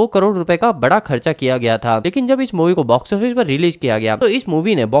लगभग 100 करोड़ रुपए का बड़ा खर्चा किया गया था, लेकिन जब इस मूवी को बॉक्स ऑफिस पर रिलीज किया गया तो इस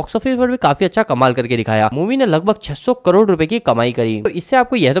मूवी ने बॉक्स ऑफिस पर भी काफी अच्छा कमाल करके दिखाया। मूवी ने लगभग 600 करोड़ रुपए की कमाई करी। तो इससे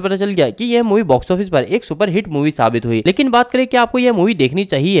आपको यह तो पता चल गया कि यह मूवी बॉक्स ऑफिस पर एक सुपर हिट मूवी साबित हुई। लेकिन बात करें कि आपको यह मूवी देखनी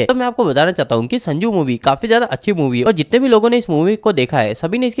चाहिए, तो मैं आपको बताना चाहता हूँ कि संजू मूवी काफी ज्यादा अच्छी मूवी है और जितने भी लोगों ने इस मूवी को देखा है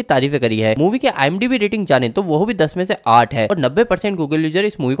सभी ने इसकी तारीफें करी है। मूवी के IMDb रेटिंग जाने तो वो भी 10 में से 8 है और 90% गूगल यूजर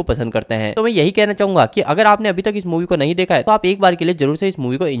इस मूवी को पसंद करते हैं। तो मैं यही कहना चाहूंगा कि अगर आपने अभी तक इस मूवी को नहीं देखा है तो आप एक बार के लिए जरूर से इस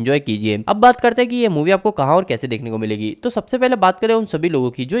मूवी को एंजॉय कीजिए। अब बात करते हैं कि ये मूवी आपको कहां और कैसे देखने को मिलेगी। तो सबसे पहले बात करें उन सभी लोगों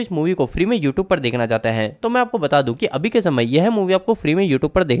की जो इस मूवी को फ्री में यूट्यूब पर देखना चाहते हैं, तो मैं आपको बता दूं कि अभी के समय यह मूवी आपको फ्री में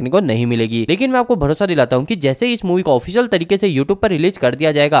यूट्यूब पर देखने को नहीं मिलेगी। लेकिन मैं आपको भरोसा दिलाता हूं कि जैसे ही इस मूवी को ऑफिशियल तरीके से यूट्यूब पर रिलीज कर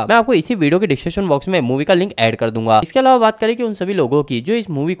दिया जाएगा, मैं आपको इसी वीडियो के डिस्क्रिप्शन बॉक्स में मूवी का लिंक ऐड कर दूंगा। इसके अलावा बात करें कि उन सभी लोगों की जो इस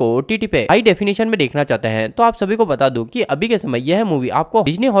मूवी को OTT पे हाई डेफिनेशन में देखना चाहते हैं, तो आप सभी को बता दूं कि अभी के समय यह मूवी आपको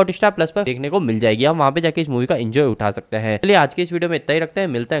डिज्नी हॉटस्टार प्लस पर देखने को मिल जाएगी। आप वहां पे जाके इस मूवी का एंजॉय उठा सकते हैं। चलिए आज के इस वीडियो में इतना ही रखते हैं,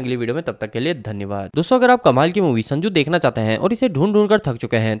 मिलते हैं अगली वीडियो में, तब तक के लिए धन्यवाद। दोस्तों अगर आप कमाल की मूवी संजू देखना चाहते हैं और इसे ढूंढ ढूंढ कर थक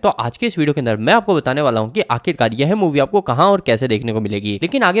चुके हैं, तो आज के इस वीडियो के अंदर मैं आपको बताने वाला हूँ कि आखिरकार यह मूवी आपको कहां और कैसे देखने को मिलेगी।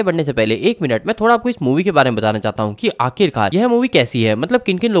 लेकिन आगे बढ़ने से पहले एक मिनट मैं थोड़ा आपको इस मूवी के बारे में बताना चाहता हूँ कि आखिरकार यह मूवी कैसी है, मतलब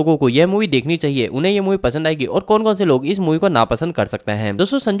किन किन लोगों को यह मूवी देखनी चाहिए, उन्हें यह मूवी पसंद आएगी और कौन कौन से लोग इस मूवी को नापसंद कर सकते हैं।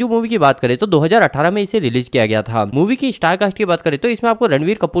 दोस्तों संजू मूवी की बात करें तो 2018 में इसे रिलीज किया गया था। मूवी की स्टार कास्ट की बात करें तो इसमें आपको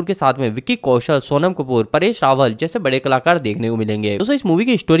रणवीर कपूर के साथ में विक्की कौशल, सोनम कपूर, परेश रावल जैसे बड़े कलाकार देखने को मिलेंगे। दोस्तों इस मूवी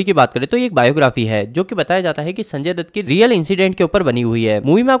की स्टोरी की बात करें तो ये एक बायोग्राफी है जो कि बताया जाता है कि संजय दत्त की रियल इंसिडेंट के ऊपर बनी हुई है।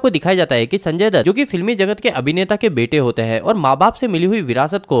 मूवी में आपको दिखाया जाता है कि संजय दत्त जो कि फिल्मी जगत के अभिनेता के बेटे होते हैं और माँ बाप से मिली हुई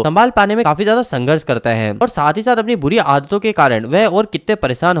विरासत को संभाल पाने में काफी ज्यादा संघर्ष करते हैं और साथ ही साथ अपनी बुरी आदतों के कारण वह और कितने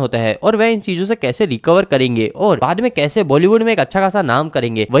परेशान होते हैं और वह इन चीजों से कैसे रिकवर करेंगे और बाद में कैसे बॉलीवुड में एक अच्छा खासा नाम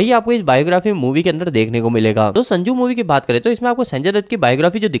करेंगे, वही आपको इस बायोग्राफी मूवी के अंदर देखने को मिलेगा। तो संजू मूवी की बात करें तो इसमें आपको संजय दत्त की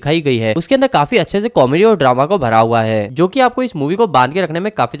बायोग्राफी जो दिखाई गई है उसके अंदर काफी अच्छे से कॉमेडी और ड्रामा को भरा हुआ है, जो कि आपको इस मूवी को बांध के रखने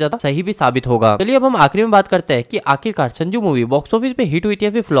में काफी ज्यादा सही भी साबित होगा। चलिए अब हम आखिरी में बात करते हैं कि आखिरकार Sanju movie box office office पे हिट हुई थी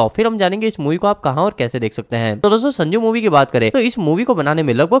या फिर फ्लॉप, फिर हम जानेंगे इस मूवी को आप कहां और कैसे देख सकते हैं। तो दोस्तों संजू मूवी की बात करें तो इस मूवी को बनाने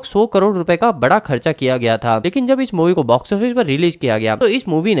में लगभग 100 करोड़ रुपए का बड़ा खर्चा किया गया था, लेकिन जब इस मूवी को बॉक्स ऑफिस पर रिलीज किया गया तो इस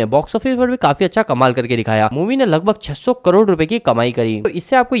मूवी ने बॉक्स ऑफिस पर भी काफी अच्छा कमाल करके दिखाया। मूवी ने लगभग 600 करोड़ रुपए की कमाई करी। तो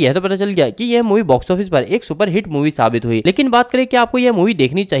इससे आपको यह तो पता चल गया कि यह मूवी बॉक्स ऑफिस पर एक सुपर हिट मूवी साबित हुई। लेकिन बात करें कि आपको यह मूवी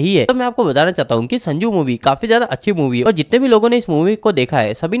देखनी चाहिए, तो मैं आपको बताना चाहता हूँ कि संजू मूवी काफी ज्यादा अच्छी मूवी है और जितने भी लोगों ने इस मूवी को देखा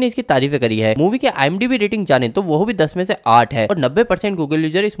है सभी ने इसकी तारीफें करी है। मूवी के IMDb रेटिंग जाने तो वो भी 10 में से 8 है और 90% गूगल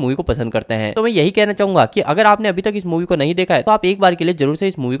यूजर इस मूवी को पसंद करते हैं। तो मैं यही कहना चाहूंगा कि अगर आपने अभी तक इस मूवी को नहीं देखा है तो आप एक बार के लिए जरूर से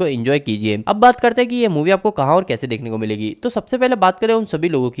इस मूवी को एंजॉय कीजिए। अब बात करते हैं कि ये मूवी आपको कहां और कैसे देखने को मिलेगी। तो सबसे पहले बात करें उन सभी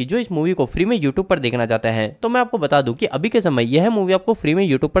लोगों की जो इस मूवी को फ्री में यूट्यूब पर देखना चाहते हैं, तो मैं आपको बता दूं कि अभी के समय यह मूवी आपको फ्री में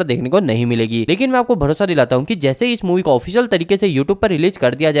यूट्यूब पर देखने को नहीं मिलेगी। लेकिन मैं आपको भरोसा दिलाता हूं कि जैसे ही इस मूवी को ऑफिशियल तरीके से यूट्यूब पर रिलीज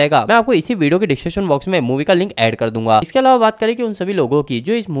कर दिया जाएगा, मैं आपको इसी वीडियो के डिस्क्रिप्शन बॉक्स में मूवी का लिंक ऐड कर दूंगा। इसके अलावा बात करें कि उन सभी लोगों की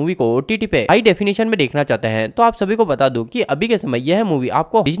जो इस मूवी को OTT पे हाई डेफिनेशन में देखना चाहते हैं, तो आप सभी को बता दूं कि अभी के समय यह मूवी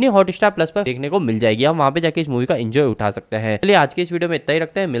आपको डिज्नी हॉटस्टार प्लस पर देखने को मिल जाएगी। आप वहां पे जाके इस मूवी का एंजॉय उठा सकते हैं। चलिए आज के इस वीडियो में इतना ही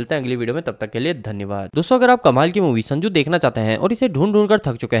रखते हैं, मिलते हैं अगली वीडियो में, तब तक के लिए धन्यवाद। दोस्तों अगर आप कमाल की मूवी संजू देखना चाहते हैं और इसे ढूंढ ढूंढ कर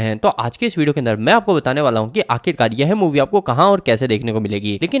थक चुके हैं, तो आज के इस वीडियो के अंदर मैं आपको बताने वाला हूँ कि आखिरकार यह मूवी आपको कहां और कैसे देखने को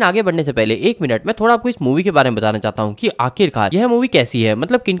मिलेगी। लेकिन आगे बढ़ने से पहले एक मिनट में थोड़ा आपको इस मूवी के बारे में बताना चाहता हूँ कि आखिरकार यह मूवी कैसी है,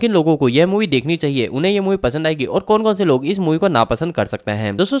 मतलब किन किन लोगों को यह मूवी देखनी चाहिए, उन्हें यह मूवी पसंद आएगी और कौन कौन से लोग इस मूवी को नापसंद कर सकते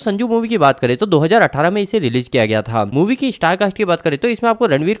हैं। दोस्तों संजू मूवी की बात करें तो 2018 में इसे रिलीज किया गया था। मूवी की स्टार कास्ट की बात करें तो इसमें आपको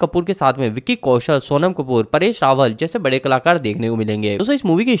रणवीर कपूर के साथ में विक्की कौशल, सोनम कपूर, परेश रावल जैसे बड़े कलाकार देखने को मिलेंगे। दोस्तों इस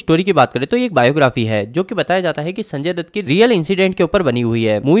मूवी की स्टोरी की बात करें तो एक बायोग्राफी है जो कि बताया जाता है कि संजय दत्त की रियल इंसिडेंट के ऊपर बनी हुई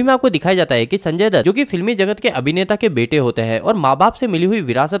है। मूवी में आपको दिखाया जाता है कि संजय दत्त जो कि फिल्मी जगत के अभिनेता के बेटे होते हैं और माँ बाप से मिली हुई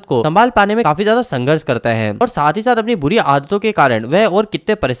विरासत को संभाल पाने में काफी ज्यादा संघर्ष करते हैं और साथ ही साथ अपनी बुरी आदतों के कारण वह और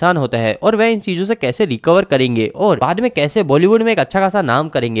कितने परेशान होते हैं और वह इन चीजों से कैसे रिकवर करेंगे और बाद में कैसे बॉलीवुड में एक अच्छा खासा नाम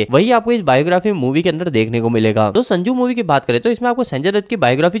करेंगे, वही आपको इस बायोग्राफी मूवी के अंदर देखने को मिलेगा। तो संजू मूवी की बात करें तो इसमें आपको संजय दत्त की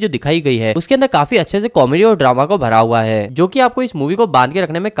बायोग्राफी जो दिखाई गई है उसके अंदर काफी अच्छे से कॉमेडी और ड्रामा को भरा हुआ है, जो कि आपको इस मूवी को बांध के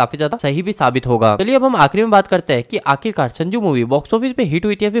रखने में काफी ज्यादा सही भी साबित होगा। चलिए अब हम आखिरी में बात करते हैं कि आखिरकार संजू मूवी बॉक्स ऑफिस पे हिट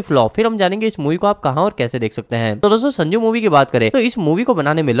हुई थी या फिर फ्लॉप, फिर हम जानेंगे इस मूवी को आप कहां और कैसे देख सकते हैं। तो दोस्तों संजू मूवी की बात करें तो इस मूवी को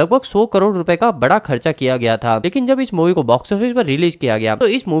बनाने में लगभग 100 करोड़ रुपए का बड़ा खर्चा किया गया था, लेकिन जब इस मूवी को बॉक्स ऑफिस पर रिलीज किया गया तो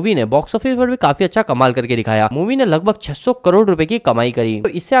इस मूवी ने बॉक्स ऑफिस पर भी काफी अच्छा कमाल करके दिखाया। मूवी ने लगभग 600 करोड़ रुपए की कमाई करी। तो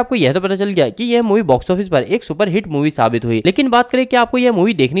इससे आपको यह तो पता चल गया कि यह मूवी बॉक्स ऑफिस पर एक सुपर हिट मूवी साबित हुई। लेकिन बात करें कि आपको यह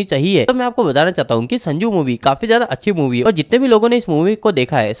मूवी देखनी चाहिए, तो मैं आपको बताना चाहता हूँ कि संजू मूवी काफी ज्यादा अच्छी मूवी है और जितने भी लोगों ने इस मूवी को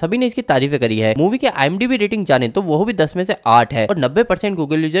देखा है सभी ने इसकी तारीफें करी है। मूवी के IMDb रेटिंग जाने तो वो भी 10 में से 8 है और 90%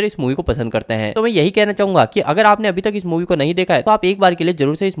 गूगल यूजर इस मूवी को पसंद करते हैं। तो मैं यही कहना चाहूंगा कि अगर आपने अभी तक इस मूवी को नहीं देखा है तो आप एक बार के लिए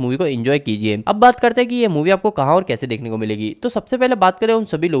जरूर से इस मूवी को एंजॉय कीजिए। अब बात करते हैं कि ये मूवी आपको कहां और कैसे देखने को मिलेगी। तो सबसे पहले बात करें उन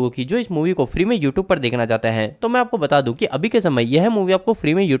सभी लोगों की जो इस मूवी को फ्री में यूट्यूब पर देखना चाहते हैं, तो मैं आपको बता दूं कि अभी के समय यह मूवी आपको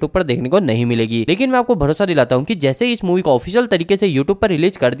फ्री में यूट्यूब पर देखने को नहीं मिलेगी। लेकिन मैं आपको भरोसा दिलाता हूं कि जैसे ही इस मूवी को ऑफिशियल तरीके से यूट्यूब पर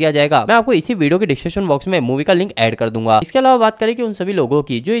रिलीज कर दिया जाएगा, मैं आपको इसी वीडियो के डिस्क्रिप्शन बॉक्स में मूवी का लिंक ऐड कर दूंगा। इसके अलावा बात करें कि उन सभी लोगों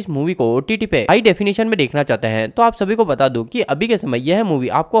की जो इस मूवी को OTT पे हाई डेफिनेशन में देखना चाहते हैं, तो आप सभी को बता दूं कि अभी के समय यह मूवी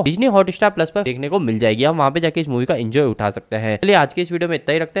आपको डिज्नी हॉटस्टार प्लस पर देखने को मिल जाएगी। आप वहां पे जाके इस मूवी का एंजॉय उठा सकते हैं। चलिए आज के इस वीडियो में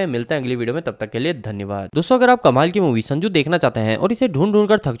इतना ही रखते हैं, मिलते हैं अगली वीडियो में, तब तक के लिए धन्यवाद। दोस्तों अगर आप कमाल की मूवी संजू देखना चाहते हैं और इसे ढूंढ ढूंढ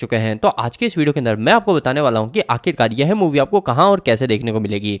कर थक चुके हैं, तो आज के इस वीडियो के अंदर मैं आपको बताने वाला हूँ कि आखिरकार यह मूवी आपको कहां और कैसे देखने को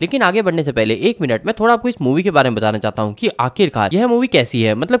मिलेगी। लेकिन आगे बढ़ने से पहले एक मिनट में थोड़ा आपको इस मूवी के बारे में बताना चाहता हूँ कि आखिरकार यह मूवी कैसी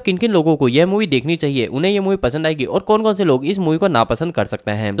है, मतलब किन किन लोगों को यह मूवी देखनी चाहिए, उन्हें यह मूवी पसंद आएगी और कौन कौन से लोग इस मूवी को नापसंद कर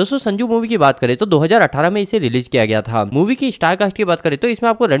सकते हैं। दोस्तों संजू मूवी की बात करें तो 2018 में इसे रिलीज किया गया था। मूवी की स्टार कास्ट की बात करें तो इसमें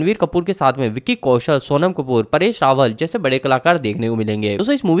आपको रणवीर कपूर के साथ में विक्की कौशल, सोनम कपूर, परेश रावल जैसे बड़े कलाकार देखने को मिलेंगे।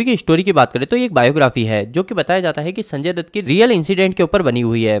 दोस्तों इस मूवी की स्टोरी की बात करें तो एक बायोग्राफी है जो कि बताया जाता है कि संजय दत्त की रियल इंसिडेंट के ऊपर बनी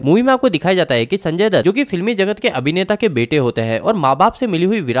हुई है। मूवी में आपको दिखाया जाता है कि संजय दत्त जो कि फिल्मी जगत के अभिनेता के बेटे होते हैं और माँ बाप से मिली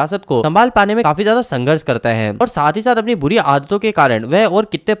हुई विरासत को संभाल पाने में काफी ज्यादा संघर्ष करते हैं और साथ ही साथ अपनी बुरी आदतों के कारण वह और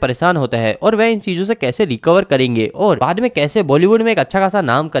कितने परेशान होते हैं और वह इन चीजों से कैसे रिकवर करेंगे और बाद में कैसे बॉलीवुड में एक अच्छा खासा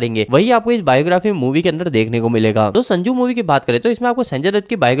नाम करेंगे, वही आपको इस बायोग्राफी मूवी के अंदर देखने को मिलेगा। तो संजू मूवी की बात करें तो इसमें आपको संजय दत्त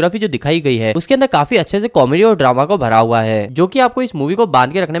की बायोग्राफी जो दिखाई गई है उसके अंदर काफी अच्छे से कॉमेडी और ड्रामा को भरा हुआ है, जो कि आपको इस मूवी को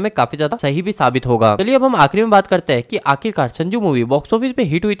बांध के रखने में काफी ज्यादा सही भी साबित होगा। चलिए अब हम आखिरी में बात करते हैं कि आखिरकार संजू मूवी बॉक्स ऑफिस पे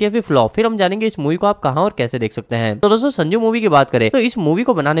हिट हुई थी या फिर फ्लॉप, फिर हम जानेंगे इस मूवी को आप कहां और कैसे देख सकते हैं। तो दोस्तों संजू मूवी की बात करें तो इस मूवी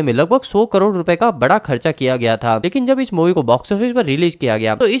को बनाने में लगभग 100 करोड़ रुपए का बड़ा खर्चा किया गया था, लेकिन जब इस मूवी को बॉक्स ऑफिस पर रिलीज किया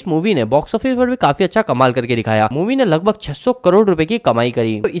गया तो इस मूवी ने बॉक्स ऑफिस पर भी काफी अच्छा कमाल करके दिखाया। मूवी ने लगभग 600 करोड़ रुपए की कमाई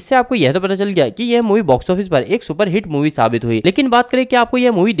करी। तो इससे आपको यह तो पता चल गया कि यह मूवी बॉक्स ऑफिस पर एक सुपर हिट मूवी साबित हुई। लेकिन बात करें कि आपको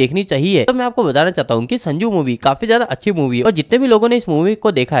यह मूवी देखनी चाहिए, तो मैं आपको बताना चाहता हूँ कि संजू मूवी काफी ज्यादा अच्छी मूवी है और जितने भी लोगों ने इस मूवी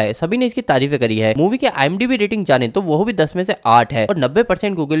को देखा है सभी ने इसकी तारीफें करी है। मूवी के IMDb रेटिंग जाने तो वो भी 10 में से 8 है और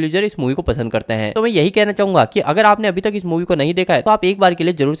 90% गूगल यूजर इस मूवी को पसंद करते हैं। तो मैं यही कहना चाहूंगा कि अगर आपने अभी तक इस मूवी को नहीं देखा है तो आप एक बार के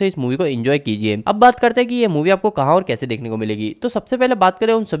लिए जरूर से इस मूवी को एंजॉय कीजिए। अब बात करते हैं कि ये मूवी आपको कहां और कैसे कैसे देखने को मिलेगी। तो सबसे पहले बात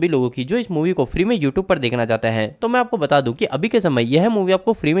करें उन सभी लोगों की जो इस मूवी को फ्री में यूट्यूब पर देखना चाहते हैं, तो मैं आपको बता दूं कि अभी के समय यह मूवी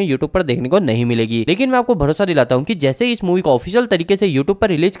आपको फ्री में यूट्यूब पर देखने को नहीं मिलेगी। लेकिन मैं आपको भरोसा दिलाता हूं कि जैसे ही इस मूवी को ऑफिशियल तरीके से यूट्यूब पर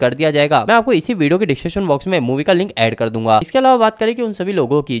रिलीज कर दिया जाएगा, मैं आपको इसी वीडियो के डिस्क्रिप्शन बॉक्स में मूवी का लिंक ऐड कर दूंगा। इसके अलावा बात करें कि उन सभी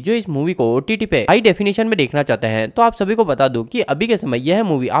लोगों की जो इस मूवी को ओटीटी पे हाई डेफिनेशन में देखना चाहते हैं, तो आप सभी को बता दूं कि अभी के समय यह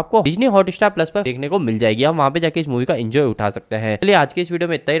मूवी आपको डिज्नी हॉटस्टार प्लस पर देखने को मिल जाएगी। आप वहां पे जाके इस मूवी का एंजॉय उठा सकते हैं। चलिए आज के इस वीडियो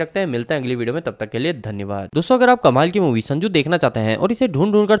में इतना ही रखते हैं, मिलते हैं अगली वीडियो में, तब तक के लिए धन्यवाद। दोस्तों अगर आप कमाल की मूवी संजू देखना चाहते हैं और इसे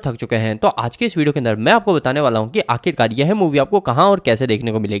ढूंढ ढूंढ कर थक चुके हैं, तो आज के इस वीडियो के अंदर मैं आपको बताने वाला हूँ कि आखिरकार यह मूवी आपको कहां और कैसे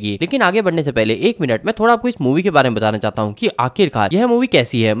देखने को मिलेगी। लेकिन आगे बढ़ने से पहले एक मिनट मैं थोड़ा आपको इस मूवी के बारे में बताना चाहता हूँ कि आखिरकार यह मूवी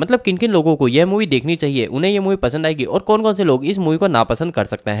कैसी है, मतलब किन किन लोगों को यह मूवी देखनी चाहिए, उन्हें यह मूवी पसंद आएगी और कौन कौन से लोग इस मूवी को नापसंद कर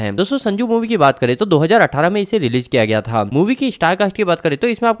सकते हैं। दोस्तों संजू मूवी की बात करें तो 2018 में इसे रिलीज किया गया था। मूवी की स्टार कास्ट की बात करें तो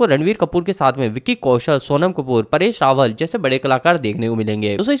इसमें आपको रणवीर कपूर के साथ में विक्की कौशल, सोनम कपूर, परेश रावल जैसे बड़े कलाकार देखने को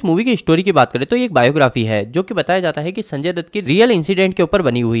मिलेंगे। दोस्तों इस मूवी की स्टोरी की बात करें तो एक बायोग्राफी है जो कि बताया जाता है कि संजय दत्त की रियल इंसिडेंट के ऊपर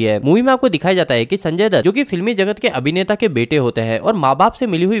बनी हुई है। मूवी में आपको दिखाया जाता है कि संजय दत्त जो कि फिल्मी जगत के अभिनेता के बेटे होते हैं और माँ बाप से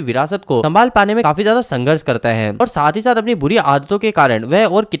मिली हुई विरासत को संभाल पाने में काफी ज्यादा संघर्ष करते हैं और साथ ही साथ अपनी बुरी आदतों के कारण वह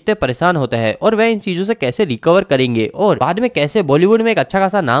और कितने परेशान होते हैं और वह इन चीजों से कैसे रिकवर करेंगे और बाद में कैसे बॉलीवुड में एक अच्छा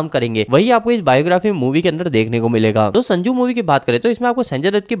खासा नाम करेंगे, वही आपको इस बायोग्राफी मूवी के अंदर देखने को मिलेगा। तो संजू मूवी की बात करें तो इसमें आपको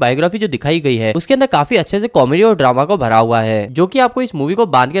संजय दत्त की बायोग्राफी जो दिखाई गई है उसके अंदर काफी अच्छे से कॉमेडी और ड्रामा को भरा हुआ है, जो कि आपको इस मूवी को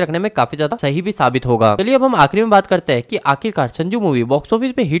बांध के रखने में काफी ज्यादा सही भी साबित होगा। चलिए अब हम आखिरी में बात करते हैं कि आखिरकार संजू मूवी बॉक्स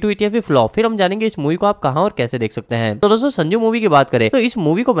ऑफिस पे हिट हुई थी या फिर फ्लॉप, फिर हम जानेंगे इस मूवी को आप कहां और कैसे देख सकते हैं। तो दोस्तों संजू मूवी की बात करें तो इस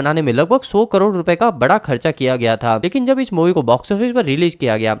मूवी को बनाने में लगभग 100 करोड़ रुपए का बड़ा खर्चा किया गया था। लेकिन जब इस मूवी को बॉक्स ऑफिस पर रिलीज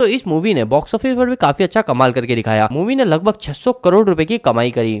किया गया तो इस मूवी ने बॉक्स ऑफिस पर भी काफी अच्छा कमाल करके दिखाया। मूवी ने लगभग 600 करोड़ रुपए की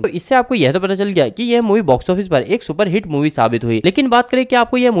कमाई करी। तो इससे आपको यह तो पता चल गया कि यह मूवी बॉक्स ऑफिस पर एक सुपर हिट मूवी साबित हुई। लेकिन बात करें कि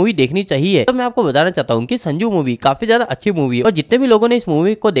आपको यह मूवी देखनी चाहिए, तो मैं आपको बताना चाहता हूँ कि संजू मूवी काफी ज्यादा अच्छी मूवी है और जितने भी लोगों ने इस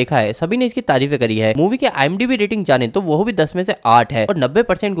मूवी को देखा है सभी ने इसकी तारीफें करी है। मूवी के IMDb रेटिंग जाने तो वो भी 10 में से 8 है और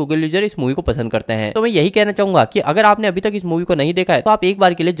 90% गूगल यूजर इस मूवी को पसंद करते हैं। तो मैं यही कहना चाहूंगा कि अगर आपने अभी तक इस मूवी को नहीं देखा है तो आप एक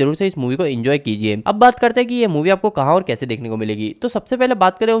बार के लिए जरूर से इस मूवी को एंजॉय कीजिए। अब बात करते हैं कि ये मूवी आपको कहां और कैसे देखने को मिलेगी। तो सबसे पहले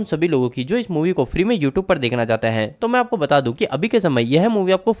बात करें उन सभी लोगों की जो इस मूवी को फ्री में यूट्यूब पर देखना चाहते हैं, तो मैं आपको बता दूं कि अभी के समय यह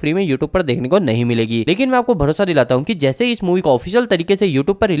मूवी आपको फ्री में यूट्यूब पर देखने को नहीं मिलेगी। लेकिन मैं आपको भरोसा दिलाता हूं कि जैसे ही इस मूवी को ऑफिशियल तरीके से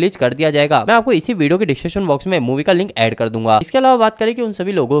यूट्यूब पर रिलीज कर दिया जाएगा, मैं आपको इसी वीडियो के डिस्क्रिप्शन बॉक्स में मूवी का लिंक ऐड कर दूंगा। इसके अलावा बात करें कि उन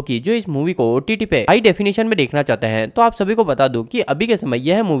सभी लोगों की जो इस मूवी को ओटीटी पे हाई डेफिनेशन में देखना चाहते हैं, तो आप सभी को बता दूं कि अभी के समय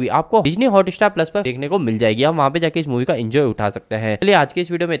यह मूवी आपको डिज्नी हॉटस्टार प्लस पर देखने को मिल जाएगी। आप वहां पे जाके इस मूवी का एंजॉय उठा सकते हैं। चलिए आज के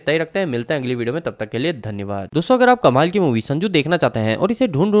इस वीडियो में इतना ही रखते हैं, मिलते हैं अगली वीडियो में, तब तक के लिए धन्यवाद। दोस्तों अगर आप कमाल की मूवी संजू देखना चाहते हैं और इसे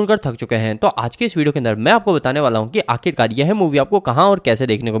ढूंढ ढूंढ कर थक चुके हैं, तो आज के इस वीडियो के अंदर मैं आपको बताने वाला हूँ कि आखिरकार यह मूवी आपको कहां और कैसे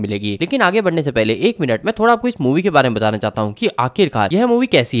देखने को मिलेगी। लेकिन आगे बढ़ने से पहले एक मिनट मैं थोड़ा आपको इस मूवी के बारे में बताना चाहता हूँ कि आखिरकार यह मूवी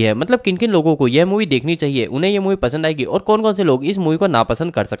कैसी है, मतलब किन किन लोगों को यह मूवी देखनी चाहिए, उन्हें यह मूवी पसंद आएगी और कौन कौन से लोग इस मूवी को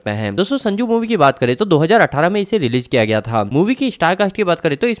नापसंद कर सकते हैं। दोस्तों संजू मूवी की बात करें तो 2018 में इसे रिलीज किया गया था। मूवी की स्टार कास्ट की बात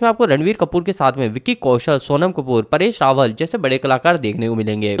करें तो इसमें आपको रणवीर कपूर के साथ में विक्की कौशल, सोनम कपूर, परेश रावल जैसे बड़े कलाकार देखने को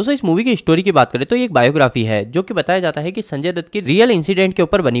मिलेंगे। दोस्तों इस मूवी की स्टोरी की बात करें तो एक बायोग्राफी है जो कि बताया जाता है कि संजय दत्त की रियल इंसिडेंट के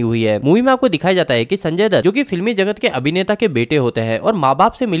ऊपर बनी हुई है। मूवी में आपको दिखाया जाता है कि संजय दत्त जो कि फिल्मी जगत के अभिनेता के बेटे होते हैं और माँ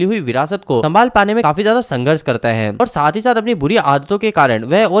बाप से मिली हुई विरासत को संभाल पाने में काफी ज्यादा संघर्ष करते हैं और साथ ही साथ अपनी बुरी आदतों के कारण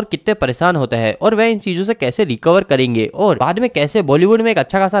वह और कितने परेशान होते हैं और वह इन चीजों से कैसे रिकवर करेंगे और बाद में कैसे बॉलीवुड में एक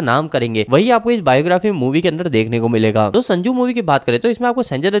अच्छा खासा नाम करेंगे, वही आपको इस बायोग्राफी मूवी के अंदर देखने को मिलेगा। तो संजू मूवी की बात करें तो इसमें आपको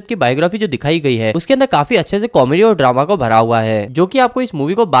संजय दत्त की बायोग्राफी जो दिखाई गई है उसके अंदर काफी अच्छे से कॉमेडी और ड्रामा को भरा हुआ है, जो कि आपको इस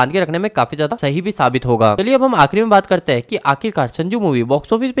मूवी को बांध के रखने में काफी ज्यादा सही भी साबित होगा। चलिए अब हम आखिरी में बात करते हैं कि आखिरकार संजू मूवी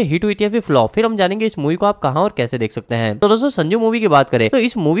बॉक्स ऑफिस पे हिट हुई थी या फिर फ्लॉप, फिर हम जानेंगे इस मूवी को आप कहां और कैसे देख सकते हैं। तो दोस्तों संजू मूवी की बात करें तो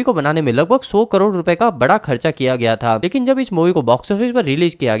इस मूवी को बनाने में लगभग 100 करोड़ रुपए का बड़ा खर्चा किया गया था। लेकिन जब इस मूवी को बॉक्स ऑफिस पर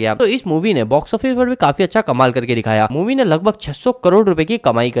रिलीज किया गया तो इस मूवी ने बॉक्स ऑफिस पर भी काफी अच्छा कमाल करके दिखाया। मूवी ने लगभग 600 करोड़ रुपए की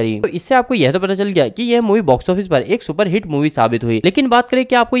कमाई करी। तो इससे आपको यह तो पता चल गया कि यह मूवी बॉक्स ऑफिस पर एक सुपर हिट मूवी साबित हुई। लेकिन बात करें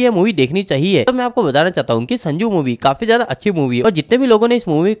कि आपको यह मूवी देखनी चाहिए, तो मैं आपको बताना चाहता हूँ कि संजू मूवी काफी ज्यादा अच्छी मूवी है और जितने भी लोगों ने इस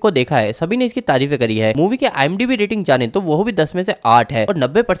मूवी को देखा है सभी ने इसकी तारीफें करी है। मूवी के IMDb रेटिंग जाने तो वो भी 10 में से 8 है और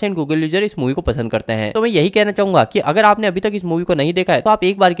 90% गूगल यूजर इस मूवी को पसंद करते हैं। तो मैं यही कहना चाहूंगा कि अगर आपने अभी तक इस मूवी को नहीं देखा है तो आप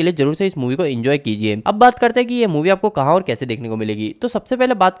एक बार के लिए जरूर से इस मूवी को एंजॉय कीजिए। अब बात करते हैं कि ये मूवी आपको कहां और कैसे देखने को मिलेगी। तो सबसे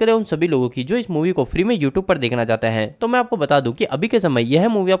पहले बात करें उन सभी लोगों की जो इस मूवी को फ्री में यूट्यूब पर देखना चाहते हैं, तो मैं आपको बता दूं कि अभी के समय यह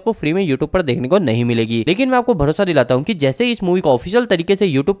मूवी आपको फ्री में यूट्यूब पर देखने को नहीं मिलेगी। लेकिन मैं आपको भरोसा दिलाता हूं कि जैसे ही इस मूवी को ऑफिशियल तरीके से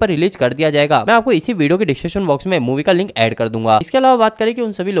यूट्यूब पर रिलीज कर दिया जाएगा, मैं आपको इसी वीडियो के डिस्क्रिप्शन बॉक्स में मूवी का लिंक ऐड कर दूंगा। इसके अलावा बात करें कि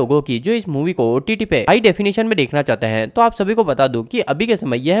उन सभी लोगों की जो इस मूवी को ओटीटी पे हाई डेफिनेशन में देखना चाहते हैं, तो आप सभी को बता दूं कि अभी के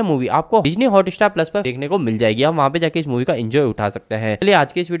समय यह मूवी आपको डिज्नी हॉटस्टार प्लस पर देखने को मिल जाएगी। आप वहां पे जाके इस मूवी का एंजॉय उठा सकते हैं। चलिए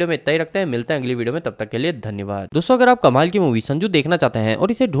आज के इस वीडियो में इतना ही रखते हैं, मिलते हैं अगली वीडियो में, तब तक के लिए धन्यवाद। दोस्तों अगर आप कमाल की मूवी संजू देखना चाहते हैं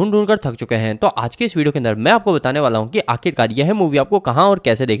और इसे ढूंढ ढूंढ कर थक चुके हैं, तो आज के इस वीडियो के अंदर मैं आपको बताने वाला हूँ कि आखिरकार यह मूवी आपको कहां और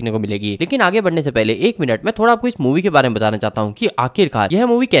कैसे देखने को मिलेगी। लेकिन आगे बढ़ने से पहले एक मिनट मिनट में थोड़ा आपको इस मूवी के बारे में बताना चाहता हूँ कि आखिरकार यह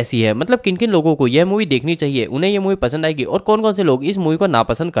मूवी कैसी है, मतलब किन किन लोगों को यह मूवी देखनी चाहिए, उन्हें यह मूवी पसंद आएगी और कौन कौन से लोग इस मूवी को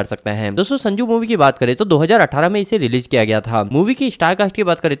नापसंद कर सकते हैं। दोस्तों संजू मूवी की बात करें तो 2018 में इसे रिलीज किया गया था। मूवी की स्टार कास्ट की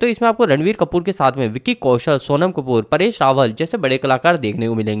बात करें तो इसमें आपको रणवीर कपूर के साथ में विक्की कौशल, सोनम कपूर, परेश रावल जैसे बड़े कलाकार देखने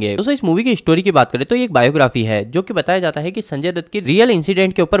को मिलेंगे। दोस्तों इस मूवी की स्टोरी की बात करें तो एक बायोग्राफी है जो कि बताया जाता है कि संजय दत्त की रियल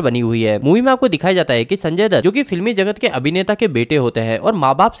इंसिडेंट के ऊपर बनी हुई है। मूवी में आपको दिखाया जाता है कि संजय दत्त जो कि फिल्मी जगत के अभिनेता के बेटे होते हैं और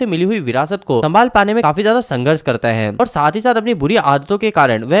माँ बाप से मिली हुई विरासत को संभाल पाने में काफी ज्यादा संघर्ष करते हैं और साथ ही साथ अपनी बुरी आदतों के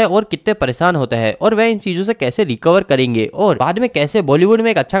कारण वह और कितने परेशान होते हैं और वह इन चीजों से कैसे रिकवर करेंगे और बाद में कैसे बॉलीवुड में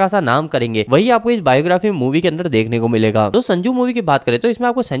एक अच्छा खासा नाम करेंगे, वही आपको इस बायोग्राफी मूवी के अंदर देखने को मिलेगा। तो संजू मूवी की बात करें तो इसमें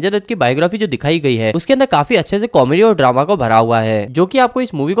आपको संजय दत्त की बायोग्राफी जो दिखाई गई है उसके अंदर काफी अच्छे से कॉमेडी और ड्रामा को भरा हुआ है, जो कि आपको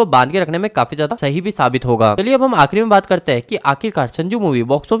इस मूवी को बांध के रखने में काफी ज्यादा सही भी साबित होगा। चलिए अब हम आखिरी में बात करते हैं कि आखिरकार संजू मूवी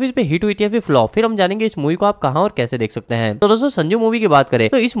बॉक्स ऑफिस पे हिट हुई थी या फिर फ्लॉप, फिर हम जानेंगे इस मूवी को आप कहां और कैसे देख सकते हैं। तो दोस्तों संजू मूवी की बात करें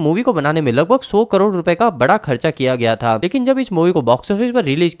तो इस मूवी को बनाने में लगभग 100 करोड़ रुपए का बड़ा खर्चा किया गया था, लेकिन जब इस मूवी को बॉक्स ऑफिस पर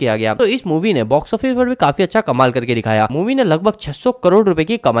रिलीज किया गया तो इस मूवी ने बॉक्स ऑफिस पर भी काफी अच्छा कमाल करके दिखाया। मूवी ने लगभग 600 करोड़ रुपए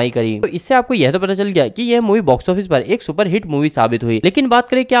की कमाई करी। तो इससे आपको यह तो पता चल गया कि यह मूवी बॉक्स ऑफिस पर एक सुपर हिट मूवी साबित हुई। लेकिन बात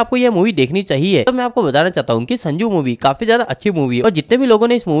करें कि आपको यह मूवी देखनी चाहिए, तो मैं आपको बताना चाहता हूँ कि संजू मूवी काफी ज्यादा अच्छी मूवी है और जितने भी लोगों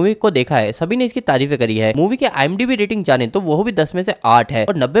ने इस मूवी को देखा है सभी ने इसकी तारीफें करी है। मूवी के IMDb रेटिंग जाने तो वो भी 10 में से 8 है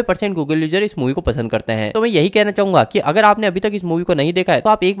और 90% गूगल यूजर इस मूवी को पसंद करते हैं। तो मैं यही कहना चाहूंगा कि अगर आपने अभी तक इस मूवी को नहीं देखा है तो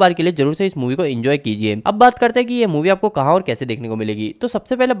आप एक बार के लिए जरूर से इस मूवी को एंजॉय कीजिए। अब बात करते हैं कि ये मूवी आपको कहां और कैसे देखने को मिलेगी। तो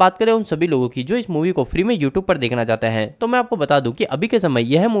सबसे पहले बात करें उन सभी लोगों की जो इस मूवी को फ्री में यूट्यूब पर देखना चाहते हैं, तो मैं आपको बता दूं कि अभी के समय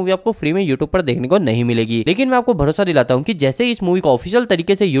यह मूवी आपको फ्री में यूट्यूब पर देखने को नहीं मिलेगी। लेकिन मैं आपको भरोसा दिलाता हूं कि जैसे इस मूवी को ऑफिशियल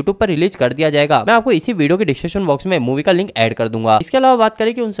तरीके से यूट्यूब पर रिलीज कर दिया जाएगा, मैं आपको इसी वीडियो के डिस्क्रिप्शन बॉक्स में मूवी का लिंक ऐड कर दूंगा। इसके अलावा बात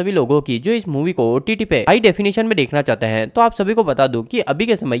करें कि उन सभी लोगों की जो इस मूवी को OTT पे हाई डेफिनेशन में देखना चाहते हैं, तो आप सभी को बता दूं कि अभी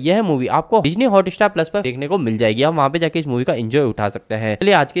के समय यह मूवी आपको डिज्नी हॉटस्टार प्लस पर देखने को मिल जाएगी। आप वहां पे जाके इस मूवी का एंजॉय उठा सकते हैं।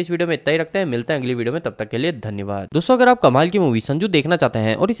 चलिए आज के इस वीडियो में इतना ही रखते हैं, मिलते हैं अगली वीडियो में, तब तक के लिए धन्यवाद। दोस्तों अगर आप कमाल की मूवी संजू देखना चाहते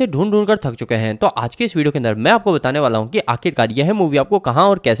हैं और इसे ढूंढ ढूंढ कर थक चुके हैं, तो आज के इस वीडियो के अंदर मैं आपको बताने वाला हूँ कि आखिरकार यह मूवी आपको कहां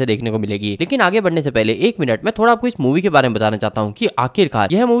और कैसे देखने को मिलेगी। लेकिन आगे बढ़ने से पहले एक मिनट में थोड़ा आपको इस मूवी के बारे में बताना चाहता हूँ कि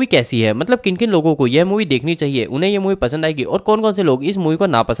आखिरकार यह मूवी कैसी है, मतलब किन किन लोगों को यह मूवी देखनी चाहिए, उन्हें यह मूवी पसंद आएगी और कौन कौन से लोग इस मूवी को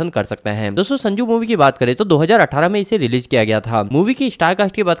नापसंद कर सकते हैं। दोस्तों संजू मूवी की बात करें तो 2018 में इसे रिलीज किया गया था। मूवी की स्टार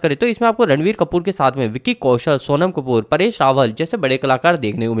कास्ट की बात करें तो इसमें आपको रणवीर कपूर के साथ में विक्की कौशल, सोनम कपूर, परेश रावल जैसे बड़े कलाकार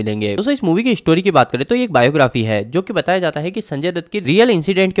देखने को मिलेंगे। दोस्तों इस मूवी की स्टोरी की बात करें तो एक बायोग्राफी है जो कि बताया जाता है कि संजय दत्त की रियल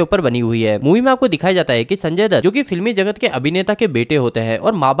इंसिडेंट के ऊपर बनी हुई है। मूवी में आपको दिखाया जाता है कि संजय दत्त जो कि फिल्मी जगत के अभिनेता के बेटे होते हैं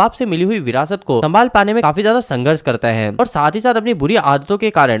और माँ बाप से मिली हुई विरासत को संभाल पाने में काफी ज्यादा संघर्ष करते हैं और साथ ही साथ अपनी बुरी आदतों के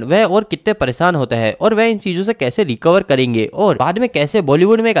कारण वह और कितने परेशान होते हैं और वह इन चीजों से कैसे रिकवर करेंगे और बाद में कैसे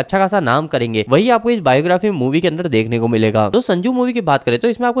बॉलीवुड में एक अच्छा खासा नाम करेंगे, वही आपको इस बायोग्राफी मूवी के अंदर देखने को मिलेगा। तो संजू मूवी की बात करें तो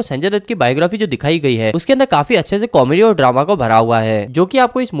इसमें आपको संजय दत्त की बायोग्राफी जो दिखाई गई है उसके अंदर काफी अच्छे से कॉमेडी और ड्रामा को भरा हुआ है, जो कि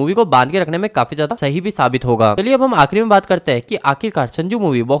आपको इस मूवी को बांध के रखने में काफी ज्यादा सही भी साबित होगा। चलिए अब हम आखिरी में बात करते हैं कि आखिरकार संजू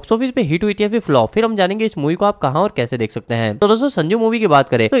मूवी बॉक्स ऑफिस पे हिट हुई थी या फिर फ्लॉप, फिर हम जानेंगे इस मूवी को आप कहां और कैसे देख सकते हैं। तो दोस्तों संजू मूवी की बात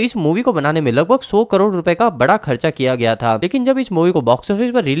करें तो इस मूवी को बनाने में लगभग 100 करोड़ रुपए का बड़ा खर्चा किया गया था, लेकिन जब इस मूवी को बॉक्स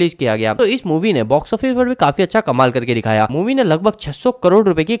ऑफिस पर रिलीज किया गया तो इस मूवी ने बॉक्स ऑफिस पर भी काफी अच्छा कमाल करके दिखाया। मूवी ने लगभग 600 करोड़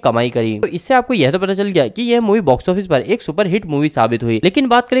रुपए की कमाई करी। तो इससे आपको यह तो पता चल गया कि यह मूवी बॉक्स ऑफिस पर एक सुपर हिट मूवी साबित हुई। लेकिन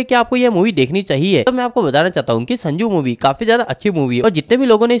बात करें कि आपको यह मूवी देखनी चाहिए, तो मैं आपको बताना चाहता हूँ कि संजू मूवी काफी ज्यादा अच्छी मूवी है और जितने भी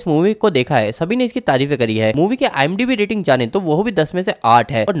लोगों ने इस मूवी को देखा है सभी ने इसकी तारीफें करी है। मूवी के IMDb रेटिंग जाने तो वो भी 10 में से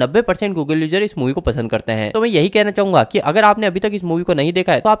 8 है और 90% गूगल यूजर इस मूवी को पसंद करते हैं। तो मैं यही कहना चाहूंगा कि अगर आपने अभी तक इस मूवी को नहीं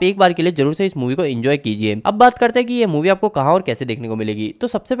देखा है तो आप एक बार के लिए जरूर से इस मूवी को एंजॉय कीजिए। अब बात करते हैं कि ये मूवी आपको कहां और कैसे देखने को मिलेगी। तो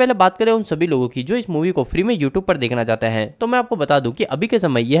सबसे पहले बात करें उन सभी लोगों की जो इस मूवी को फ्री में यूट्यूब पर देखना चाहते हैं, तो मैं आपको बता दूं कि अभी के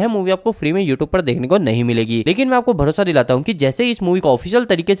समय यह मूवी आपको फ्री में यूट्यूब पर देखने को नहीं मिलेगी। लेकिन मैं आपको भरोसा दिलाता हूं कि जैसे इस मूवी को ऑफिशियल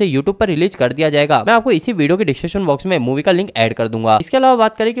तरीके से यूट्यूब पर रिलीज कर दिया जाएगा, मैं आपको इसी वीडियो के डिस्क्रिप्शन बॉक्स में मूवी का लिंक ऐड कर दूंगा। इसके अलावा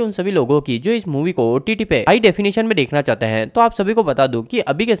बात करें कि उन सभी लोगों की जो इस मूवी को OTT पे हाई डेफिनेशन में देखना चाहते हैं, तो आप सभी को बता दूं कि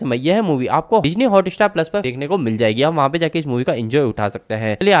अभी के समय यह मूवी आपको डिज्नी हॉटस्टार प्लस पर देखने को मिल जाएगी। आप वहां पे जाके इस मूवी का एंजॉय उठा सकते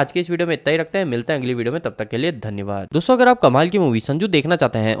हैं। चलिए आज के इस वीडियो में इतना ही रखते हैं, मिलते हैं अगली वीडियो में, तब तक के लिए धन्यवाद। दोस्तों अगर आप कमाल की मूवी संजू देखना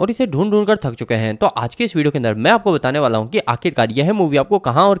चाहते हैं और इसे ढूंढ ढूंढ कर थक चुके हैं, तो आज के इस वीडियो के अंदर मैं आपको बताने वाला हूँ कि आखिरकार यह मूवी आपको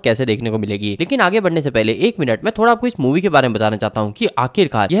कहां और कैसे देखने को मिलेगी। लेकिन आगे बढ़ने से पहले एक मिनट में थोड़ा आपको इस मूवी के बारे में बताना चाहता हूँ कि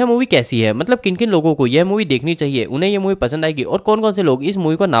आखिरकार यह मूवी कैसी है, मतलब किन किन लोगों को यह मूवी देखनी चाहिए, उन्हें यह मूवी पसंद आएगी और कौन कौन से लोग इस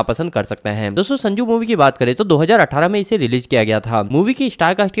मूवी को नापसंद कर सकते हैं। दोस्तों संजू मूवी की बात करें तो 2018 में इसे रिलीज किया गया था। मूवी की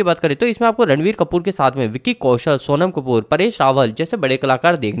स्टार कास्ट की बात करें तो इसमें आपको रणवीर कपूर के साथ में विक्की कौशल, सोनम कपूर, परेश रावल जैसे बड़े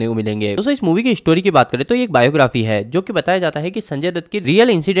कलाकार देखने को मिलेंगे। दोस्तों इस मूवी की स्टोरी की बात करें तो ये एक बायोग्राफी है जो कि बताया जाता है कि संजय दत्त की रियल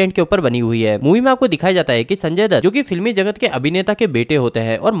इंसिडेंट के ऊपर बनी हुई है। मूवी में आपको दिखाया जाता है कि संजय दत्त जो कि फिल्मी जगत के अभिनेता के बेटे होते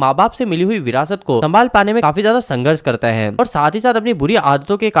हैं और माँ बाप से मिली हुई विरासत को संभाल पाने में काफी ज्यादा संघर्ष करते हैं और साथ ही साथ अपनी बुरी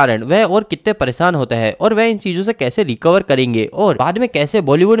आदतों के कारण वह और कितने परेशान होते हैं और वह इन चीजों से कैसे रिकवर करेंगे और बाद में कैसे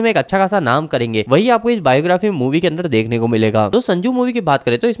बॉलीवुड में एक अच्छा खासा नाम करेंगे, वही आपको इस बायोग्राफी मूवी के अंदर देखने को मिलेगा। तो संजू मूवी की बात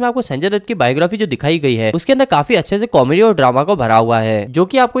करें तो इसमें आपको संजय दत्त की बायोग्राफी जो दिखाई गई है उसके अंदर काफी अच्छे से कॉमेडी और ड्रामा को भरा हुआ है, जो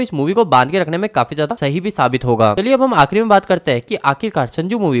कि आपको इस मूवी को बांध के रखने में काफी ज्यादा सही भी साबित होगा। चलिए अब हम आखिरी में बात करते हैं कि आखिरकार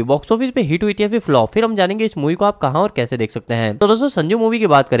संजू मूवी बॉक्स ऑफिस पे हिट हुई थी या फिर फ्लॉप, फिर हम जानेंगे इस मूवी को आप कहां और कैसे देख सकते हैं। तो दोस्तों संजू मूवी की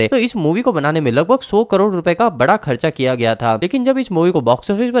बात करें तो इस मूवी को बनाने में लगभग 100 करोड़ रुपए का बड़ा खर्चा किया गया था, लेकिन जब इस मूवी को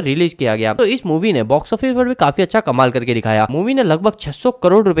बॉक्स ऑफिस पर रिलीज किया गया तो इस मूवी ने बॉक्स ऑफिस पर भी काफी अच्छा कमाल करके दिखाया। मूवी ने लगभग 600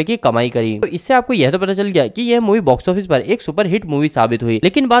 करोड़ रुपए की कमाई करी। तो इससे आपको यह तो पता चल गया कि यह मूवी बॉक्स ऑफिस पर एक सुपर हिट मूवी साबित हुई।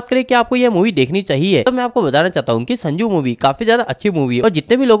 लेकिन बात करें कि आपको यह मूवी देखनी चाहिए, तो मैं आपको बताना चाहता हूँ कि संजू मूवी काफी ज्यादा अच्छी मूवी है और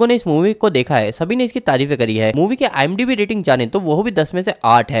जितने भी लोगों ने इस मूवी को देखा है सभी ने इसकी तारीफें करी है। मूवी के IMDb रेटिंग जाने तो वो भी 10 में से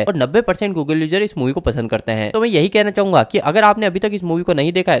 8 है और 90% गूगल यूजर इस मूवी को पसंद करते हैं। तो मैं यही कहना चाहूंगा कि अगर आपने अभी तक इस मूवी को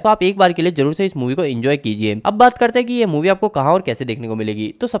नहीं देखा है तो आप एक बार के लिए जरूर से इस मूवी को एंजॉय कीजिए। अब बात करते हैं कि ये मूवी आपको कहां और कैसे देखने को मिलेगी।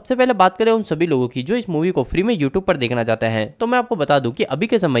 तो सबसे पहले बात करें उन सभी लोगों की जो इस मूवी को फ्री में यूट्यूब पर देखना चाहते हैं, तो मैं आपको बता दूं कि अभी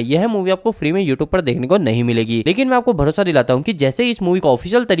के समय यह मूवी आपको फ्री में यूट्यूब पर देखने को नहीं मिलेगी। लेकिन मैं आपको भरोसा दिलाता हूं कि जैसे इस मूवी को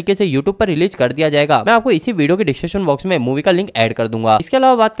ऑफिशियल तरीके से यूट्यूब पर रिलीज कर दिया जाएगा, मैं आपको इसी वीडियो के डिस्क्रिप्शन बॉक्स में मूवी का लिंक ऐड कर दूंगा। इसके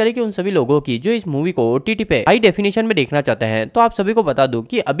अलावा बात करें कि उन सभी लोगों की जो इस मूवी को OTT पे हाई डेफिनेशन में देखना चाहते हैं, तो आप सभी को बता दूं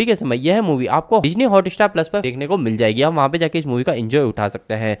कि अभी के समय यह मूवी आपको डिज्नी हॉटस्टार प्लस पर देखने को मिल जाएगी। आप वहां पे जाके इस मूवी का एंजॉय उठा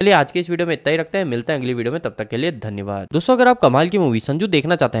सकते हैं। चलिए आज के इस वीडियो में इतना ही रखते हैं, मिलते हैं अगली वीडियो में, तब तक के लिए धन्यवाद। दोस्तों अगर आप कमाल की मूवी संजू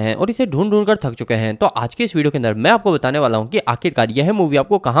देखना चाहते हैं और इसे ढूंढ कर थक चुके हैं, तो आज के इस वीडियो के अंदर मैं आपको बताने वाला हूँ कि आखिरकार यह मूवी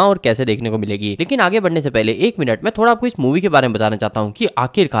आपको कहां और कैसे देखने को मिलेगी। लेकिन आगे बढ़ने से पहले एक मिनट मैं थोड़ा आपको इस मूवी के बारे में बताना चाहता हूँ कि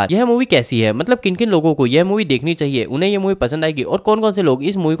आखिरकार यह मूवी कैसी है, मतलब किन किन लोगों को यह मूवी देखनी चाहिए, उन्हें यह मूवी पसंद आएगी और कौन कौन से लोग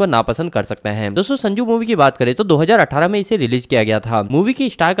इस मूवी को नापसंद कर सकते हैं। दोस्तों संजू मूवी की बात करें तो 2018 में इसे रिलीज किया गया था। मूवी की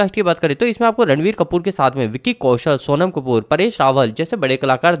स्टार कास्ट की बात करें तो इसमें आपको रणवीर कपूर के साथ में विक्की कौशल, सोनम कपूर, परेश रावल जैसे बड़े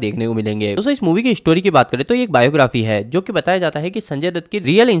कलाकार देखने को मिलेंगे। दोस्तों इस मूवी की स्टोरी की बात करें तो ये एक बायोग्राफी है जो कि बताया जाता है कि संजय दत्त की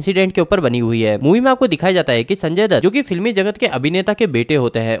रियल इंसिडेंट के ऊपर बनी हुई है। मूवी में आपको दिखाया जाता है कि संजय दत्त जो कि फिल्मी जगत के अभिनेता के बेटे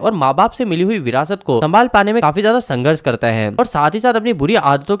होते हैं और माँ बाप से मिली हुई विरासत को संभाल पाने में काफी ज्यादा संघर्ष करते हैं और साथ ही साथ अपनी बुरी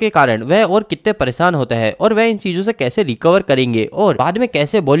आदतों के कारण वह और कितने परेशान होते हैं और वह इन चीजों से कैसे रिकवर करेंगे और बाद में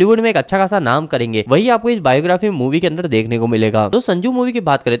कैसे बॉलीवुड में एक अच्छा खासा नाम करेंगे, वही आपको इस बायोग्राफी मूवी के अंदर देखने को मिलेगा। तो संजू मूवी की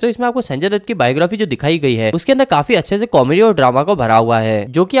बात करें तो इसमें आपको संजय दत्त की बायोग्राफी जो दिखाई गई है उसके अंदर काफी अच्छे से कॉमेडी और ड्रामा को भरा हुआ है,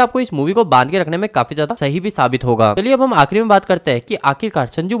 जो कि आपको इस मूवी को बांध के रखने में काफी ज्यादा सही भी साबित होगा। चलिए अब हम आखिरी में बात करते हैं कि आखिरकार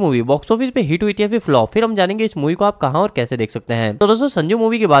संजू मूवी बॉक्स ऑफिस पे हिट हुई थी या फिर फ्लॉप, फिर हम जानेंगे इस मूवी को आप कहां और कैसे देख सकते हैं। तो दोस्तों संजू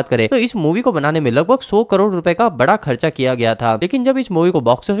मूवी की बात करें तो इस मूवी को बनाने में लगभग 100 करोड़ रुपए का बड़ा खर्चा किया गया था, लेकिन जब इस मूवी को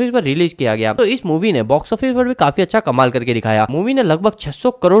बॉक्स ऑफिस पर रिलीज किया गया तो इस मूवी ने बॉक्स ऑफिस पर भी काफी अच्छा कमाल करके दिखाया। मूवी ने लगभग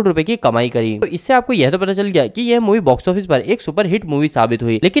 600 करोड़ रुपए की कमाई करी। तो इससे आपको यह तो पता चल गया कि यह मूवी बॉक्स ऑफिस पर एक सुपर हिट मूवी साबित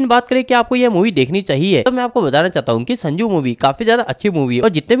हुई। लेकिन बात करें कि आपको यह मूवी देखनी चाहिए, तो मैं आपको बताना चाहता हूँ कि संजू मूवी काफी ज्यादा अच्छी मूवी है और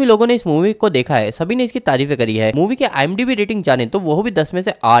जितने भी लोगों ने इस मूवी को देखा है सभी ने इसकी तारीफें करी है। मूवी के IMDb रेटिंग जाने तो वो भी 10 में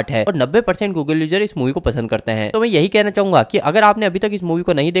से 8 है और 90% गूगल यूजर इस मूवी को पसंद करते हैं। तो मैं यही कहना चाहूंगा कि अगर आपने अभी तक इस मूवी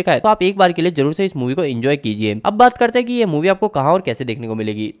को नहीं देखा है तो आप एक बार के लिए जरूर से इस मूवी को एंजॉय कीजिए। अब बात करते हैं कि ये मूवी आपको कहां और कैसे देखने को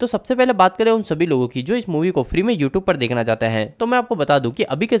मिलेगी। तो सबसे पहले बात करें उन सभी लोगों की जो इस मूवी को फ्री में यूट्यूब पर देखना चाहते हैं, तो मैं आपको बता दूं कि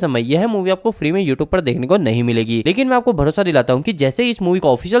अभी के समय यह मूवी आपको फ्री में यूट्यूब पर देखने को नहीं मिलेगी। लेकिन मैं आपको भरोसा दिलाता हूं कि जैसे इस मूवी को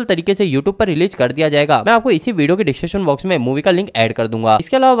ऑफिशियल तरीके से यूट्यूब पर रिलीज कर दिया जाएगा, मैं आपको इसी वीडियो के डिस्क्रिप्शन बॉक्स में मूवी का लिंक ऐड कर दूंगा।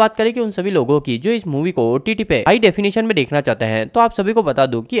 इसके अलावा बात करें कि उन सभी लोगों की जो इस मूवी को OTT पे हाई डेफिनेशन में देखना चाहते हैं, तो आप सभी को बता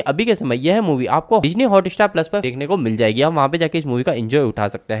दूं कि अभी के समय यह मूवी आपको डिज्नी हॉटस्टार प्लस पर देखने को मिल जाएगी। आप वहां पे जाके इस मूवी का एंजॉय उठा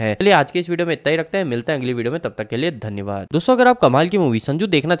सकते हैं। चलिए आज के इस वीडियो में इतना ही रखते हैं, मिलते हैं अगली वीडियो में, तब तक के लिए धन्यवाद। दोस्तों अगर आप कमाल की मूवी संजू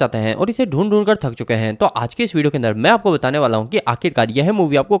देखना चाहते हैं और इसे ढूंढ कर थक चुके हैं, तो आज के इस वीडियो के अंदर मैं आपको बताने वाला हूँ कि आखिरकार यह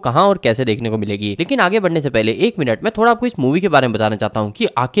मूवी आपको कहां और कैसे देखने को मिलेगी। लेकिन आगे बढ़ने से पहले एक मिनट मैं थोड़ा आपको इस मूवी के बारे में बताना चाहता हूँ कि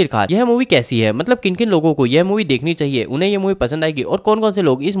आखिरकार यह मूवी कैसी है, मतलब किन किन लोगों को यह मूवी देखनी चाहिए, उन्हें यह मूवी पसंद आएगी और कौन कौन से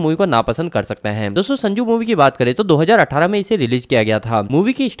लोग इस मूवी को नापसंद कर सकते हैं। दोस्तों संजू मूवी की बात करें तो 2018 में इसे रिलीज किया गया था।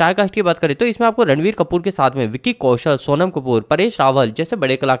 मूवी की स्टार कास्ट की बात करें तो इसमें आपको रणवीर कपूर के साथ में विक्की कौशल, सोनम कपूर, परेश रावल जैसे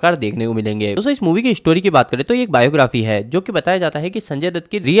बड़े कलाकार देखने को मिलेंगे। दोस्तों इस मूवी की स्टोरी की बात करें तो ये एक बायोग्राफी है जो कि बताया जाता है कि संजय दत्त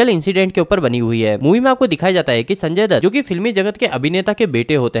की रियल इंसिडेंट के ऊपर बनी हुई है। मूवी में आपको दिखाया जाता है कि संजय दत्त जो कि फिल्मी जगत के अभिनेता के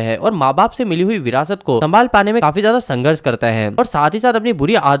बेटे होते हैं और माँ बाप से मिली हुई विरासत को संभाल पाने में काफी ज्यादा संघर्ष करते हैं और साथ ही साथ अपनी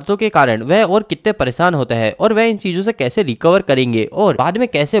बुरी आदतों के कारण वह और कितने परेशान होते हैं और वह इन चीजों से कैसे रिकवर करेंगे और बाद में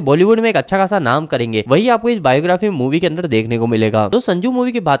कैसे बॉलीवुड में एक अच्छा खासा नाम करेंगे, वही आपको इस बायोग्राफी मूवी के अंदर देखने को मिलेगा। तो संजू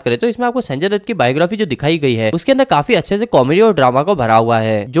मूवी की बात करें तो इसमें आपको संजय दत्त की बायोग्राफी जो दिखाई गई है उसके अंदर काफी अच्छे से कॉमेडी और ड्रामा को भरा हुआ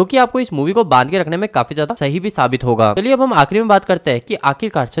है, जो कि आपको इस मूवी को बांध के रखने में काफी ज्यादा सही भी साबित होगा। चलिए अब हम आखिरी में बात करते हैं कि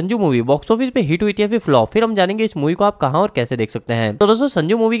आखिरकार संजू मूवी बॉक्स ऑफिस पे हिट हुई थी या फिर फ्लॉप, फिर हम जानेंगे इस मूवी को आप कहां और कैसे देख सकते हैं। तो दोस्तों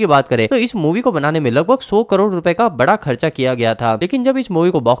संजू मूवी की बात करें तो इस मूवी को बनाने में लगभग 100 करोड़ रुपए का बड़ा खर्चा किया गया था, लेकिन जब इस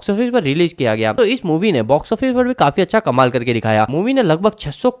मूवी को बॉक्स ऑफिस पर रिलीज किया गया तो इस मूवी ने बॉक्स ऑफिस पर भी काफी अच्छा कमाल करके दिखाया। मूवी ने लगभग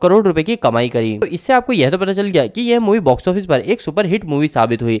 600 करोड़ रुपए की कमाई करी। तो इससे आपको यह तो पता चल गया कि यह मूवी बॉक्स ऑफिस पर एक सुपर हिट मूवी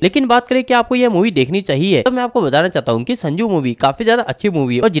साबित हुई। लेकिन बात करें कि आपको यह मूवी देखनी चाहिए, तो मैं आपको बताना चाहता हूँ कि संजू मूवी काफी ज्यादा अच्छी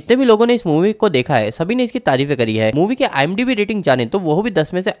मूवी है और जितने भी लोगों ने इस मूवी को देखा है सभी ने इसकी तारीफें करी है। मूवी के IMDb रेटिंग जाने तो वो भी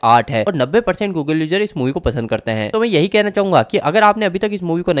 10 में से 8 है और 90% गूगल यूजर इस मूवी को पसंद करते हैं। तो मैं यही कहना चाहूंगा कि अगर आपने अभी तक इस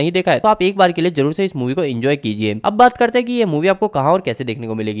मूवी को नहीं देखा है तो आप एक बार के लिए जरूर से इस मूवी को एंजॉय कीजिए। अब बात करते हैं कि ये मूवी आपको कहां और कैसे देखने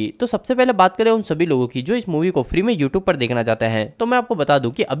को मिलेगी। तो सबसे पहले बात करें उन सभी लोगों की जो इस मूवी को फ्री में यूट्यूब पर देखना चाहते हैं, तो मैं आपको बता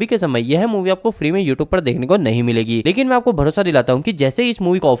दूं कि अभी के समय यह मूवी आपको फ्री में यूट्यूब पर देखने को नहीं मिलेगी। लेकिन मैं आपको भरोसा दिलाता हूं कि जैसे इस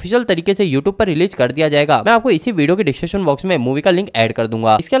मूवी को ऑफिशियल तरीके से यूट्यूब पर रिलीज कर दिया जाएगा, मैं आपको इसी वीडियो के डिस्क्रिप्शन बॉक्स में मूवी का लिंक ऐड कर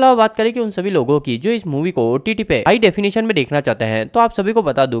दूंगा। इसके अलावा बात करें कि उन सभी लोगों की जो इस मूवी को OTT पे हाई डेफिनेशन में देखना चाहते हैं, तो आप सभी को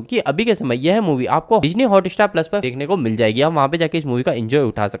बता दूं कि अभी के समय यह मूवी आपको डिज्नी हॉटस्टार प्लस पर देखने को मिल जाएगी। आप वहां पे जाके इस मूवी का एंजॉय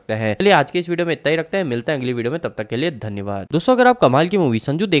उठा सकते हैं। चलिए आज के इस वीडियो में इतना ही रखते हैं, मिलते हैं अगली वीडियो में, तब तक के लिए धन्यवाद। दोस्तों अगर आप कमाल की मूवी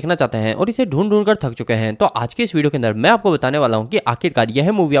संजू देखना चाहते हैं और इसे ढूंढ ढूंढ कर थक चुके हैं, तो आज के इस वीडियो के अंदर मैं आपको बताने वाला हूँ कि आखिरकार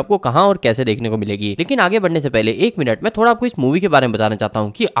यह मूवी आपको कहां और कैसे देखने को मिलेगी। लेकिन आगे बढ़ने से पहले एक मिनट मैं थोड़ा आपको इस मूवी के बारे में बताना चाहता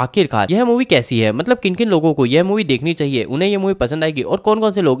हूँ कि आखिरकार यह मूवी कैसी है, मतलब किन किन लोगों को यह मूवी देखनी चाहिए, उन्हें यह मूवी पसंद आएगी और कौन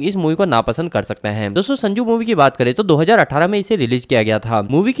कौन से लोग इस मूवी को नापसंद कर सकते हैं। दोस्तों संजू मूवी की बात करें तो 2018 में इसे रिलीज किया गया था।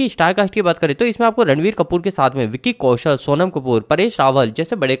 मूवी की स्टार कास्ट की बात करें तो इसमें आपको रणवीर कपूर के साथ में विक्की कौशल, सोनम कपूर, परेश रावल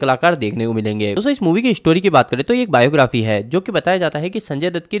जैसे बड़े कलाकार देखने को मिलेंगे। दोस्तों इस मूवी की स्टोरी की बात करें तो एक बायोग्राफी है जो कि बताया जाता है कि संजय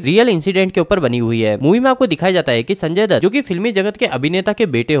दत्त की रियल इंसिडेंट के ऊपर बनी हुई है। मूवी में आपको दिखाया जाता है कि संजय दत्त जो कि फिल्मी जगत के अभिनेता के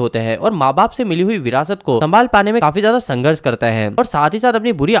बेटे होते हैं और माँ बाप से मिली हुई विरासत को संभाल पाने में काफी ज्यादा संघर्ष करते हैं और साथ ही साथ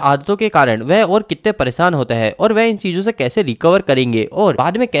अपनी बुरी आदतों के कारण वह और कितने परेशान होते हैं और वह इन चीजों से कैसे रिकवर करेंगे और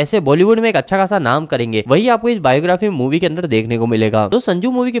बाद में कैसे बॉलीवुड में एक अच्छा खासा नाम करेंगे, वही आपको इस बायोग्राफी मूवी के अंदर देखने को मिलेगा। तो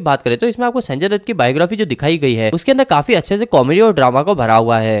संजू मूवी की बात करें तो इसमें आपको संजय दत्त की बायोग्राफी जो दिखाई गई है उसके अंदर काफी अच्छे से कॉमेडी और ड्रामा को भरा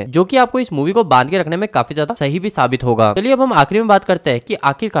हुआ है, जो कि आपको इस मूवी को बांध के रखने में काफी ज्यादा सही भी साबित होगा। चलिए अब हम आखिरी में बात करते हैं कि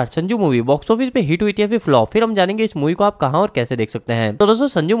आखिरकार संजू मूवी बॉक्स ऑफिस पे हिट हुई थी या फिर फ्लॉप, फिर हम जानेंगे इस मूवी को आप कहां और कैसे देख सकते हैं। तो दोस्तों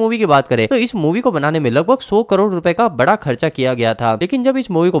संजू मूवी की बात करें तो इस मूवी को बनाने में लगभग 100 करोड़ रुपए का बड़ा खर्चा किया गया था, लेकिन जब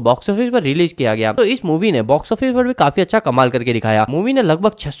इस मूवी को बॉक्स ऑफिस पर रिलीज किया गया तो इस मूवी ने बॉक्स ऑफिस पर भी काफी अच्छा कमाल करके दिखाया। मूवी ने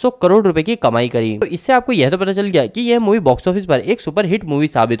लगभग 600 करोड़ रुपए की कमाई करी। तो इससे आपको यह तो पता चल गया कि यह मूवी बॉक्स ऑफिस पर एक सुपर हिट मूवी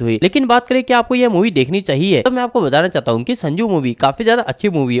साबित हुई। लेकिन बात करें कि आपको यह मूवी देखनी चाहिए, तो मैं आपको बताना चाहता हूँ कि संजू मूवी काफी ज्यादा अच्छी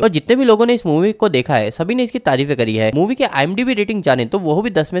मूवी है और जितने भी लोगों ने इस मूवी को देखा है सभी ने इसकी तारीफें करी है। मूवी के IMDb रेटिंग जाने तो वो भी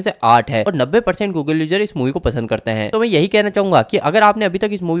 10 में से 8 है और 90% गूगल यूजर इस मूवी को पसंद करते हैं। तो मैं यही कहना चाहूंगा कि अगर आपने अभी तक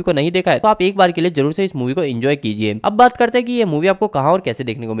इस मूवी को नहीं देखा है तो आप एक बार के लिए जरूर से इस मूवी को एंजॉय कीजिए। अब बात करते हैं कि ये मूवी आपको कहां और कैसे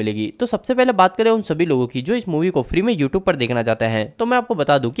देखने को मिलेगी। तो सबसे पहले बात करें उन सभी लोगों की जो इस मूवी को फ्री में यूट्यूब पर देखना चाहते हैं, तो मैं आपको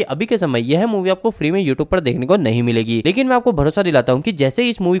बता दूं कि अभी के समय यह मूवी आपको फ्री में यूट्यूब पर देखने को नहीं मिलेगी। लेकिन मैं आपको भरोसा दिलाता हूं कि जैसे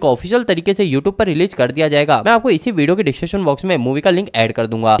इस मूवी को ऑफिशियल तरीके से यूट्यूब पर रिलीज कर दिया जाएगा, मैं आपको इसी वीडियो के डिस्क्रिप्शन बॉक्स में मूवी का लिंक ऐड कर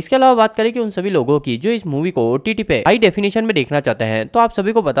दूंगा। इसके अलावा बात करें कि उन सभी लोगों की जो इस मूवी को OTT पे हाई डेफिनेशन में देखना चाहते हैं, तो आप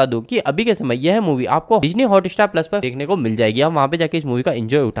सभी को बता दूं कि अभी के समय यह मूवी आपको डिज्नी हॉटस्टार प्लस पर देखने को मिल जाएगी। आप वहां पे जाके इस मूवी का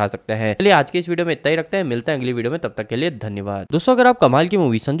एंजॉय उठा सकते हैं। चलिए आज के इस वीडियो में इतना ही रखते हैं, मिलते हैं अगली वीडियो में, तब तक के लिए धन्यवाद। दोस्तों अगर आप कमाल की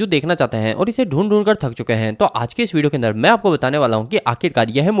मूवी संजू देखना चाहते हैं और इसे ढूंढ ढूंढ कर थक चुके हैं, तो आज के इस वीडियो के अंदर मैं आपको बताने वाला हूँ कि आखिरकार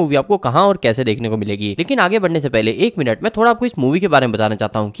यह मूवी आपको कहां और कैसे देखने को मिलेगी। लेकिन आगे बढ़ने से पहले एक मिनट मैं थोड़ा आपको इस मूवी के बारे में बताना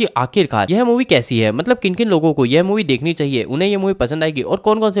चाहता हूँ कि आखिरकार यह मूवी कैसी है, मतलब किन किन लोगों को यह मूवी देखनी चाहिए, उन्हें यह मूवी पसंद आएगी और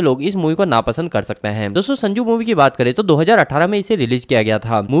कौन कौन से लोग इस मूवी को नापसंद कर सकते हैं। दोस्तों संजू मूवी की बात करें तो 2018 में इसे रिलीज किया गया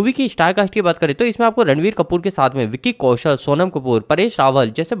था। मूवी की स्टार कास्ट की बात करें तो इसमें आपको रणवीर कपूर के साथ में विक्की कौशल, सोनम कपूर, परेश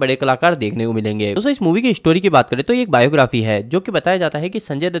रावल जैसे बड़े कलाकार देखने को मिलेंगे। दोस्तों इस मूवी की स्टोरी की बात करें तो एक बायोग्राफी है जो कि बताया जाता है कि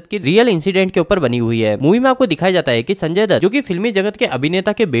संजय दत्त की रियल इंसिडेंट के ऊपर बनी हुई है। मूवी में आपको दिखाया जाता है कि संजय दत्त जो कि फिल्मी जगत के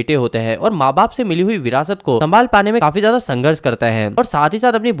अभिनेता के बेटे होते हैं और माँ बाप से मिली हुई विरासत को संभाल पाने में काफी ज्यादा संघर्ष करते हैं और साथ ही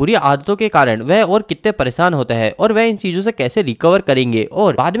साथ अपनी बुरी आदतों के कारण वह और कितने परेशान होते हैं और वह इन चीजों से कैसे रिकवर करेंगे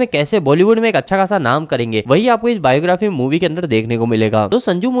और बाद में कैसे बॉलीवुड में एक अच्छा खासा नाम करेंगे, वही आपको इस बायोग्राफी मूवी के अंदर देखने को मिलेगा। तो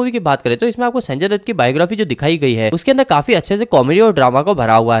संजू मूवी की बात करें तो इसमें आपको संजय दत्त की बायोग्राफी जो दिखाई गई है उसके अंदर काफी अच्छे से कॉमेडी और ड्रामा को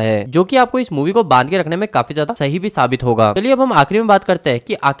भरा हुआ है, जो कि आपको इस मूवी को बांध के रखने में काफी ज्यादा सही भी साबित होगा। चलिए अब हम आखिरी में बात करते हैं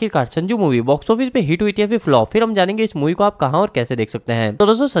कि आखिरकार संजू मूवी बॉक्स ऑफिस पे हिट हुई थी या फिर फ्लॉप, फिर हम जानेंगे इस मूवी को आप कहां और कैसे देख सकते हैं। तो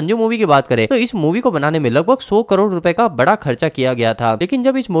दोस्तों संजू मूवी की बात करें तो इस मूवी को बनाने में लगभग 100 करोड़ रुपए का बड़ा खर्चा किया गया था, लेकिन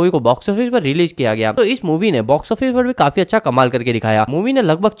जब इस मूवी को बॉक्स ऑफिस पर रिलीज किया गया तो इस मूवी ने बॉक्स ऑफिस पर भी काफी अच्छा कमाल करके दिखाया। मूवी ने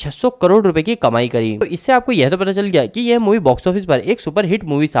लगभग 600 करोड़ रुपए की कमाई करी। तो इससे आपको यह तो पता चल गया कि यह मूवी बॉक्स ऑफिस पर एक सुपर हिट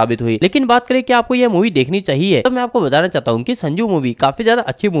मूवी साबित हुई। लेकिन बात करें कि आपको यह मूवी देखनी चाहिए, तो मैं आपको बताना चाहता हूँ कि संजू मूवी काफी ज्यादा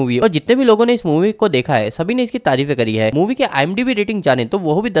अच्छी मूवी है और जितने भी लोगों ने इस मूवी को देखा है सभी ने इसकी तारीफें करी है। मूवी के IMDb रेटिंग जाने तो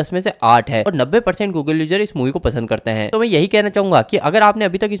वो भी 10 में से 8 है और 90% गूगल यूजर इस मूवी को पसंद करते हैं। तो मैं यही कहना चाहूंगा कि अगर आपने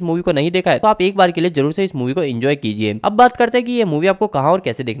अभी तक इस मूवी को नहीं देखा है तो आप एक बार के लिए जरूर से इस मूवी को एंजॉय कीजिए। अब बात करते हैं कि ये मूवी आपको कहां और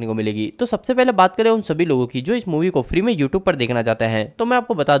कैसे देखने को मिलेगी। तो सबसे पहले बात करें उन सभी लोगों की जो इस मूवी को फ्री में यूट्यूब पर देखना चाहते हैं, तो मैं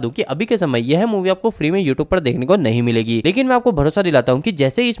आपको बता दूं कि अभी के समय यह मूवी आपको फ्री में यूट्यूब पर देखने को नहीं मिलेगी। लेकिन मैं आपको भरोसा दिलाता हूं कि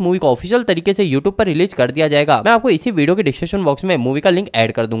जैसे इस मूवी को ऑफिशियल तरीके से यूट्यूब पर रिलीज कर दिया जाएगा, मैं आपको इसी वीडियो के डिस्क्रिप्शन बॉक्स में मूवी का लिंक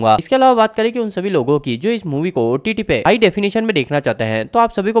ऐड कर दूंगा। इसके अलावा बात करें कि उन सभी लोगों की जो इस मूवी को ओटीटी पे हाई डेफिनेशन में देखना चाहते हैं, तो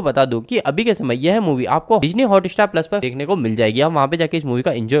आप सभी को बता दूं कि अभी के समय यह मूवी आपको डिज्नी हॉटस्टार प्लस पर देखने को मिल जाएगी। आप वहां पे जाके इस मूवी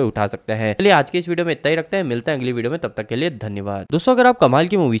का एंजॉय उठा सकते हैं। चलिए आज के इस वीडियो में इतना ही रखते हैं, मिलते हैं अगली वीडियो में, तब तक के लिए धन्यवाद। दोस्तों अगर आप कमाल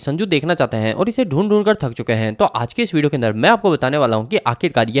की मूवी संजू देखना चाहते हैं और इसे ढूंढ ढूंढ कर थक चुके हैं, तो आज के इस वीडियो के अंदर मैं आपको बताने वाला हूं कि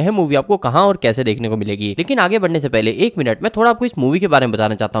आखिरकार यह मूवी आपको कहां और कैसे देखने को मिलेगी। लेकिन आगे बढ़ने से पहले एक मिनट मैं थोड़ा आपको इस मूवी के बारे में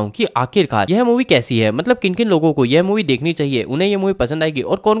बताना चाहता हूं कि आखिरकार यह मूवी कैसी है, मतलब किन किन लोगों को यह मूवी देखनी चाहिए, उन्हें यह मूवी पसंद आएगी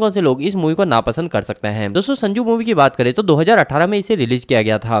और कौन कौन से लोग इस मूवी को नापसंद कर सकते हैं। दोस्तों संजू मूवी की बात करें तो 2018 में इसे रिलीज किया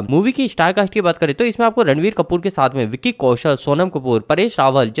गया था। मूवी की स्टार कास्ट की बात करें तो इसमें आपको रणवीर कपूर के साथ में विक्की कौशल, सोनम कपूर, परेश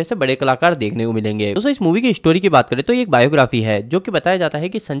रावल जैसे बड़े कलाकार देखने को मिलेंगे। दोस्तों इस मूवी की स्टोरी की बात करें तो एक बायोग्राफी है जो कि बताया जाता है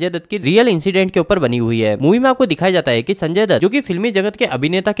कि संजय दत्त की रियल इंसिडेंट के ऊपर बनी हुई है। मूवी में आपको दिखाया जाता है कि संजय दत्त जो कि फिल्मी जगत के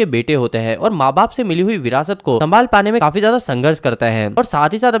अभिनेता के बेटे होते हैं और माँ बाप से मिली हुई विरासत को संभाल पाने में काफी ज्यादा संघर्ष करते हैं और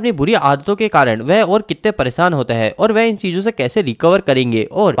साथ ही साथ अपनी बुरी आदतों के कारण वह और कितने परेशान होते हैं और वह इन चीजों से कैसे रिकवर करेंगे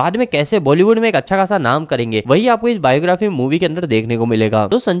और बाद में कैसे बॉलीवुड में एक अच्छा खासा नाम करेंगे, वही आपको इस बायोग्राफी मूवी के अंदर देखने को मिलेगा।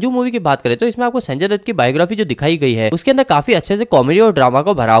 तो संजू मूवी की बात करें तो इसमें आपको संजय दत्त की बायोग्राफी जो दिखाई गई है उसके अंदर काफी अच्छे से कॉमेडी और ड्रामा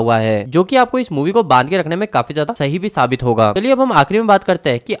को भरा हुआ है, जो कि आपको इस मूवी को बांध के रखने में काफी ज्यादा सही भी साबित होगा। चलिए अब हम आखिरी में बात करते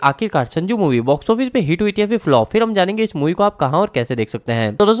हैं कि आखिरकार संजू मूवी बॉक्स ऑफिस पे हिट हुई थी या फिर फ्लॉप, फिर हम जानेंगे इस मूवी को आप कहां और कैसे देख सकते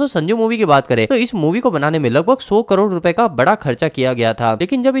हैं। तो दोस्तों संजू मूवी की बात करें तो इस मूवी को बनाने में लगभग 100 करोड़ रुपए का बड़ा खर्चा किया गया था।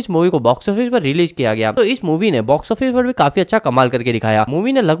 लेकिन जब इस मूवी को बॉक्स ऑफिस पर रिलीज किया गया तो इस मूवी ने बॉक्स ऑफिस पर भी काफी अच्छा कमाल करके दिखाया।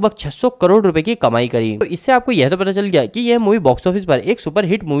 मूवी ने लगभग 600 करोड़ रुपए की कमाई करी। तो इससे आपको यह तो पता चल गया कि यह मूवी बॉक्स ऑफिस पर एक सुपर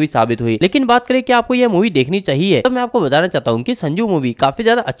हिट मूवी साबित हुई। लेकिन बात करें कि आपको यह मूवी देखनी चाहिए, तो मैं आपको बताना चाहता हूँ कि संजू मूवी काफी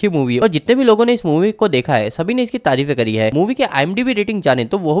ज्यादा अच्छी मूवी है और जितने भी लोगों ने इस मूवी को देखा है सभी ने इसकी तारीफें करी है। मूवी के IMDb रेटिंग जाने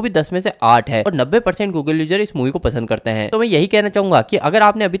तो वो भी 10 में से 8 है और 90% गूगल यूजर इस मूवी को पसंद करते हैं। तो मैं यही कहना चाहूंगा कि अगर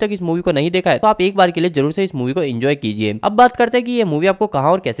आपने अभी तक इस मूवी को नहीं देखा है तो आप एक बार के लिए जरूर से इस मूवी को एंजॉय कीजिए। अब बात करते हैं कि ये मूवी आपको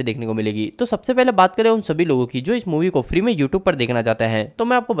कहां और कैसे देखने को मिलेगी। तो सबसे पहले बात करें उन सभी लोगों की जो इस मूवी को फ्री में यूट्यूब पर देखना चाहते हैं, तो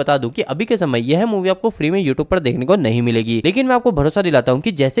मैं आपको बता दूं कि अभी के समय यह मूवी आपको फ्री में यूट्यूब पर देखने को नहीं मिलेगी। लेकिन मैं आपको भरोसा दिलाता हूं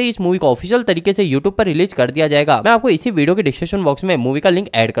कि जैसे इस मूवी को ऑफिशियल तरीके से यूट्यूब पर रिलीज कर दिया जाएगा, मैं आपको इसी वीडियो के डिस्क्रिप्शन बॉक्स में मूवी का लिंक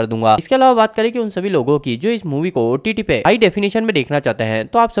ऐड कर दूंगा। इसके अलावा बात करें कि उन सभी लोगों की जो इस मूवी को ओटीटी पे हाई डेफिनेशन में देखना चाहते हैं,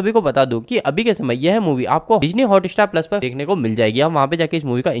 तो आप सभी को बता दूं कि अभी के समय यह मूवी आपको डिज्नी हॉटस्टार प्लस पर देखने को मिल जाएगी। आप वहां पे जाके इस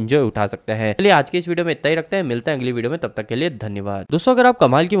मूवी का एंजॉय उठा सकते हैं। चलिए आज के इस वीडियो में इतना ही रखते हैं, मिलते हैं अगली वीडियो में, तब तक के लिए धन्यवाद। दोस्तों अगर आप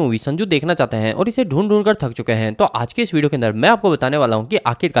कमाल की मूवी संजू देखना चाहते हैं और इसे ढूंढ ढूंढ कर थक चुके हैं, तो आज के इस वीडियो के अंदर मैं आपको बताने वाला हूँ कि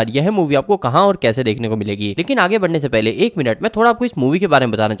आखिरकार यह मूवी आपको कहां और कैसे देखने को मिलेगी। लेकिन आगे बढ़ने से पहले एक मिनट मैं थोड़ा आपको इस मूवी के बारे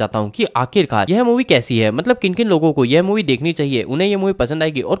में बताना चाहता हूँ कि आखिरकार यह मूवी कैसी है, मतलब किन किन लोगों को यह मूवी देखनी चाहिए, उन्हें यह मूवी पसंद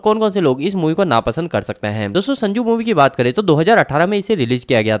आएगी और कौन कौन से लोग इस मूवी को नापसंद कर सकते हैं। दोस्तों संजू मूवी की बात करें तो 2018 में इसे रिलीज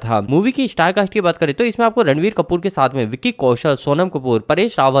किया गया था। मूवी की स्टार कास्ट की बात करें तो इसमें आपको रणवीर कपूर के साथ में विक्की कौशल, सोनम कपूर,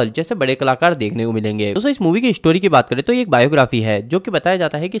 परेश रावल जैसे बड़े कलाकार देखने को मिलेंगे। दोस्तों इस मूवी की स्टोरी की बात करें तो एक बायोग्राफी है जो कि बताया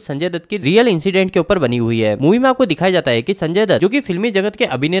जाता है कि संजय दत्त की रियल इंसिडेंट के ऊपर बनी हुई है। मूवी में आपको दिखाया जाता है कि संजय दत्त जो कि फिल्मी जगत के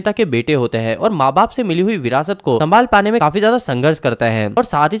अभिनेता के बेटे होते हैं और माँ बाप से मिली हुई विरासत को संभाल पाने में काफी ज्यादा संघर्ष करते हैं और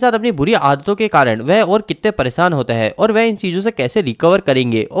साथ ही साथ अपनी बुरी आदतों के कारण वह और कितने परेशान होते हैं और वह इन चीजों से कैसे रिकवर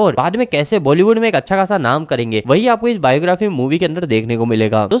करेंगे और बाद में कैसे बॉलीवुड में एक अच्छा खासा नाम करेंगे, वही आपको इस बायोग्राफी मूवी के अंदर देखने को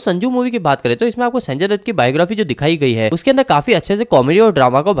मिलेगा। तो संजू मूवी की बात करें तो इसमें आपको संजय दत्त की बायोग्राफी जो दिखाई गई है उसके अंदर काफी अच्छे से कॉमेडी और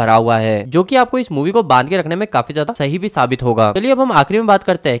ड्रामा को भरा हुआ है, जो कि आपको इस मूवी को बांध के रखने में काफी ज्यादा सही भी साबित होगा। चलिए अब हम आखिरी में बात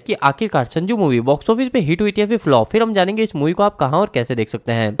करते हैं कि आखिरकार संजू मूवी बॉक्स ऑफिस पे हिट हुई थी या फिर फ्लॉप, फिर हम जानेंगे इस मूवी को आप कहां और कैसे देख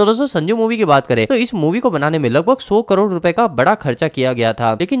सकते हैं। तो दोस्तों संजू मूवी की बात करें तो इस मूवी को बनाने में लगभग 100 करोड़ रुपए का बड़ा खर्चा किया गया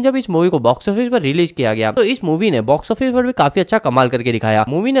था। लेकिन जब इस मूवी को बॉक्स ऑफिस पर रिलीज किया गया तो इस मूवी ने बॉक्स ऑफिस पर भी काफी अच्छा कमाल करके दिखाया।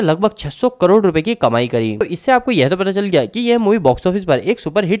 मूवी ने लगभग 600 करोड़ रुपए की कमाई करी। तो इससे आपको यह तो पता चल गया कि यह मूवी बॉक्स ऑफिस पर एक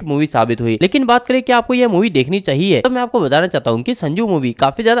सुपर हिट मूवी साबित हुई। लेकिन बात करें कि आपको यह मूवी देखनी चाहिए, तो मैं आपको बताना चाहता हूँ कि संजू मूवी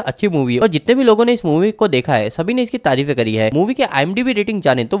काफी ज्यादा अच्छी मूवी है और जितने भी लोगों ने इस मूवी को देखा है सभी ने इसकी तारीफें करी है। मूवी के IMDb रेटिंग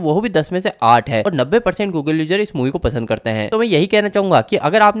जाने तो वो भी 10 में से 8 है और 90% गूगल यूजर इस मूवी को पसंद करते हैं। तो मैं यही कहना चाहूंगा कि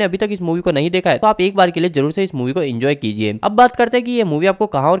अगर आपने अभी तक इस मूवी को नहीं देखा है तो आप एक बार के लिए जरूर से इस मूवी को एंजॉय कीजिए। अब बात करते हैं कि ये मूवी आपको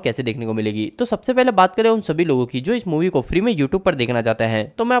कहां और कैसे देखने को मिलेगी। तो सबसे पहले बात करें उन सभी लोगों की जो इस मूवी को फ्री में यूट्यूब पर देखना चाहते हैं,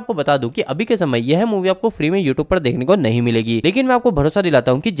 तो मैं आपको बता दूं कि अभी के समय यह मूवी आपको फ्री में यूट्यूब पर देखने को नहीं मिलेगी। लेकिन मैं आपको भरोसा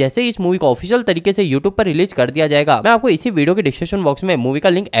दिलाता हूं कि जैसे इस मूवी को ऑफिशियल तरीके से यूट्यूब पर रिलीज कर दिया जाएगा, मैं आपको इसी वीडियो के डिस्क्रिप्शन बॉक्स में मूवी का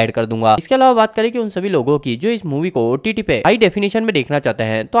लिंक ऐड कर दूंगा। इसके अलावा बात करें कि उन सभी लोगों की जो इस मूवी को ओटीटी पे हाई डेफिनेशन में देखना चाहते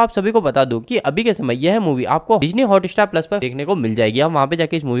हैं, तो आप सभी को बता दूं कि अभी के समय यह मूवी आपको डिज्नी हॉटस्टार प्लस पर देखने को मिल जाएगी। आप वहां पे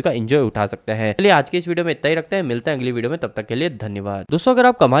जाके इस मूवी का एंजॉय उठा सकते हैं। चलिए आज के इस वीडियो में इतना ही रखते हैं, मिलते हैं अगली वीडियो में, तब तक के लिए धन्यवाद। दोस्तों अगर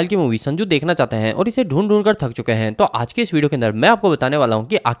आप कमाल की मूवी संजू देखना चाहते हैं और इसे ढूंढ ढूंढ कर थक चुके हैं, तो आज के इस वीडियो के अंदर मैं आपको बताने वाला हूँ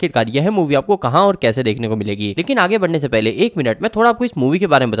कि आखिरकार यह मूवी आपको कहां कहां और कैसे देखने को मिलेगी। लेकिन आगे बढ़ने से पहले एक मिनट मैं थोड़ा आपको इस मूवी के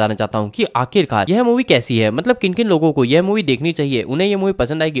बारे में बताना चाहता हूँ कि आखिरकार यह मूवी कैसी है, मतलब किन किन लोगों को यह मूवी देखनी चाहिए, उन्हें यह मूवी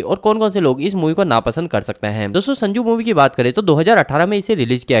पसंद आएगी और कौन कौन से लोग इस मूवी को नापसंद कर सकते हैं। दोस्तों संजू मूवी की बात करें तो 2018 में इसे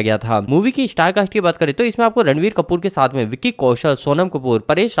रिलीज किया गया था। मूवी की स्टार कास्ट की बात करें तो इसमें आपको रणवीर कपूर के साथ में विक्की कौशल, सोनम कपूर,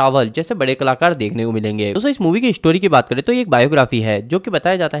 परेश रावल जैसे बड़े कलाकार देखने को मिलेंगे। दोस्तों इस मूवी की स्टोरी की बात करें तो एक बायोग्राफी है जो कि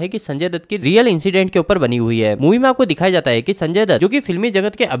बताया जाता है कि संजय दत्त की रियल इंसिडेंट के ऊपर बनी हुई है। मूवी में आपको दिखाया जाता है कि संजय दत्त जो कि फिल्मी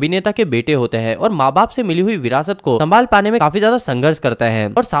जगत के अभिनेता के बेटे होते हैं और माँ बाप से मिली हुई विरासत को संभाल पाने में काफी ज्यादा संघर्ष करते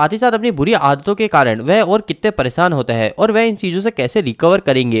हैं और साथ ही साथ अपनी बुरी आदतों के कारण वह और कितने परेशान होते हैं और वह इन चीजों से कैसे रिकवर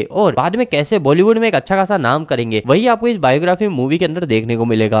करेंगे और बाद में कैसे बॉलीवुड में एक अच्छा खासा नाम करेंगे, वही आपको इस बायोग्राफी मूवी के अंदर देखने को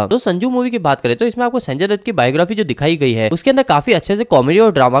मिलेगा। तो संजू मूवी की बात करें तो इसमें आपको संजय दत्त की बायोग्राफी जो दिखाई गई है उसके अंदर काफी अच्छे से कॉमेडी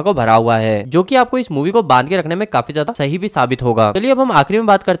और ड्रामा को भरा हुआ है, जो कि आपको इस मूवी को बांध के रखने में काफी ज्यादा सही भी साबित होगा। चलिए अब हम आखिरी में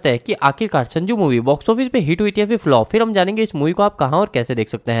बात करते हैं कि आखिरकार संजू मूवी बॉक्स ऑफिस पे हिट हुई थी या फिर फ्लॉप, फिर हम जानेंगे इस मूवी को आप कहां और कैसे देख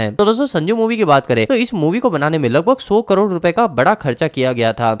सकते हैं। तो दोस्तों संजू मूवी की बात करें तो इस मूवी को बनाने में लगभग 100 करोड़ रुपए का बड़ा खर्चा किया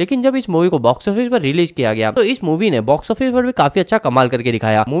गया था, लेकिन जब इस मूवी को बॉक्स ऑफिस पर रिलीज किया गया तो इस मूवी ने बॉक्स ऑफिस पर भी काफी अच्छा कमाल करके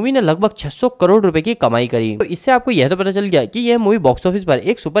दिखाया। मूवी ने लगभग 600 करोड़ रुपए की कमाई करी। तो इससे आपको यह तो पता चल गया कि यह मूवी बॉक्स ऑफिस पर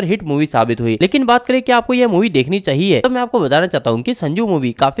एक सुपर हिट मूवी साबित हुई। लेकिन बात करें कि आपको यह मूवी देखनी चाहिए, तो मैं आपको बताना चाहता हूँ कि संजू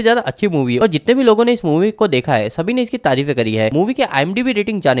मूवी काफी ज्यादा अच्छी मूवी है और जितने भी लोगों ने इस मूवी को देखा है सभी ने इसकी तारीफें करी है। मूवी के IMDb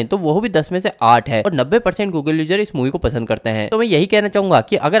रेटिंग जाने तो वो भी 10 में से 8 है और 90% गूगल यूजर इस मूवी को पसंद करते हैं। तो मैं यही कहना चाहूंगा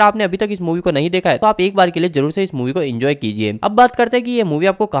कि अगर आपने अभी तक इस मूवी को नहीं देखा है तो आप एक बार के लिए जरूर से इस मूवी को एंजॉय कीजिए। अब बात करते हैं कि ये मूवी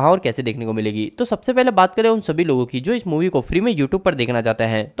आपको कहां और कैसे देखने को मिलेगी। तो सबसे पहले बात करें उन सभी लोगों की जो इस मूवी को फ्री में यूट्यूब पर देखना चाहते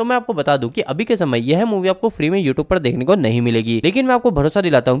हैं, तो मैं आपको बता दूं कि अभी के समय यह मूवी आपको फ्री में यूट्यूब पर देखने को नहीं मिलेगी। लेकिन मैं आपको भरोसा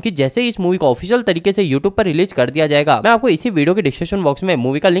दिलाता हूं कि जैसे इस मूवी को ऑफिशियल तरीके से यूट्यूब पर रिलीज कर दिया जाएगा, मैं आपको इसी वीडियो के डिस्क्रिप्शन बॉक्स में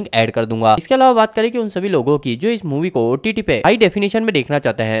मूवी का लिंक ऐड कर दूंगा। इसके अलावा बात करें कि उन सभी लोगों की जो इस मूवी को OTT पे हाई डेफिनेशन में देखना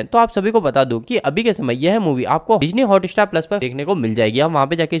चाहते हैं, तो आप सभी को बता दूं कि अभी के समय यह मूवी आपको डिज्नी हॉटस्टार प्लस पर देखने को मिल जाएगी। आप वहां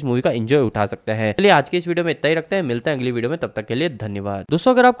पे जाके इस मूवी का एंजॉय उठा सकते हैं। चलिए आज के इस वीडियो में इतना ही रखते हैं, मिलते हैं अगली वीडियो में, तब तक के लिए धन्यवाद।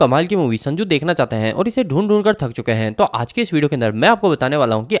 दोस्तों अगर आप कमाल की मूवी संजू देखना चाहते हैं और इसे ढूंढ ढूंढ कर थक चुके हैं, तो आज के इस वीडियो के अंदर मैं आपको बताने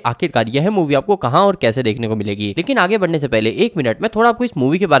वाला हूं कि आखिरकार यह मूवी आपको कहां और कैसे देखने को मिलेगी। लेकिन आगे बढ़ने से पहले एक मिनट मैं थोड़ा आपको इस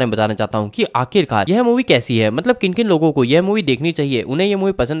मूवी के बारे में बताना चाहता हूं कि आखिरकार यह मूवी कैसी है, मतलब किन किन लोगों को यह मूवी देखनी चाहिए, उन्हें यह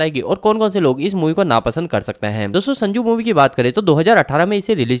मूवी पसंद आएगी और कौन कौन से लोग इस मूवी को नापसंद कर सकते हैं। दोस्तों संजू मूवी की बात करें तो 2018 में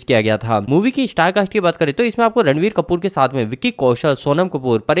इसे रिलीज किया गया था। मूवी की स्टार कास्ट की बात करें तो इसमें आपको रणवीर कपूर के साथ में विक्की कौशल, सोनम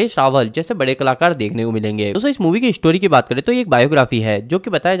कपूर, परेश रावल जैसे बड़े कलाकार देखने को मिलेंगे। दोस्तों इस मूवी की स्टोरी की बात करें तो एक बायोग्राफी है जो कि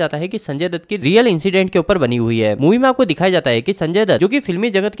बताया जाता है कि संजय दत्त की रियल इंसिडेंट के ऊपर बनी हुई है। मूवी में आपको दिखाया जाता है कि संजय दत्त जो कि फिल्मी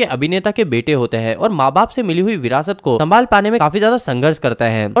जगत के अभिनेता के बेटे होते हैं और माँ बाप से मिली हुई विरासत को संभाल पाने में काफी ज्यादा संघर्ष करते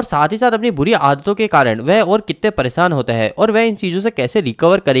हैं और साथ ही साथ अपनी बुरी आदतों के कारण वह और कितने परेशान होते हैं और वह इन चीजों से कैसे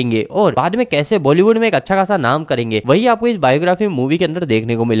रिकवर करेंगे और बाद में कैसे बॉलीवुड में एक अच्छा खासा नाम करेंगे, वही आपको इस बायोग्राफी मूवी के अंदर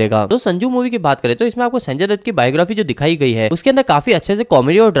देखने को मिलेगा। तो संजू मूवी की बात करें तो इसमें आपको संजय दत्त की बायोग्राफी जो दिखाई गई है उसके अंदर काफी अच्छे से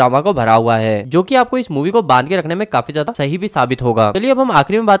कॉमेडी और ड्रामा को भरा हुआ है, जो कि आपको इस मूवी को बांध के रखने में काफी ज्यादा सही भी साबित होगा। चलिए अब हम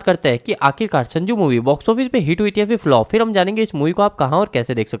आखिरी में बात करते हैं कि आखिरकार संजू मूवी बॉक्स ऑफिस पे हिट हुई थी या फिर फ्लॉप, फिर हम जानेंगे इस मूवी को आप कहां और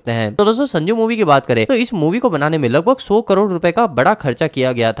कैसे देख सकते हैं। तो दोस्तों संजू मूवी की बात करें तो इस मूवी को बनाने में लगभग 100 करोड़ रुपए का बड़ा खर्चा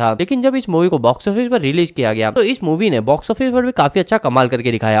किया गया था, लेकिन जब इस मूवी को बॉक्स ऑफिस पर रिलीज किया गया तो इस मूवी ने बॉक्स ऑफिस पर भी काफी अच्छा कमाल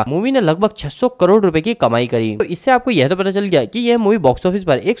करके दिखाया। मूवी ने लगभग 600 करोड़ रुपए की कमाई करी। तो इससे आपको यह तो पता चल गया कि यह मूवी बॉक्स ऑफिस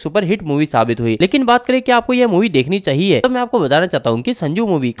पर एक सुपर हिट मूवी साबित हुई। लेकिन बात करें कि आपको यह मूवी देखनी चाहिए, तो मैं आपको बताना चाहता हूँ कि संजू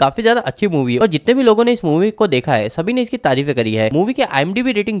मूवी काफी ज्यादा अच्छी मूवी है और जितने भी लोगों ने इस मूवी को देखा है सभी ने इसकी तारीफें करी है। मूवी के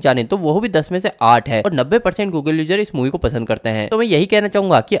IMDb रेटिंग जाने तो वो भी 10 में से 8 है और 90% गूगल यूजर इस मूवी को पसंद करते हैं। तो मैं यही कहना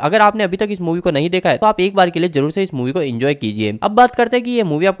चाहूंगा कि अगर आपने अभी तक इस मूवी को नहीं देखा है तो आप एक बार के लिए जरूर से इस मूवी को एंजॉय कीजिए। अब बात करते हैं कि ये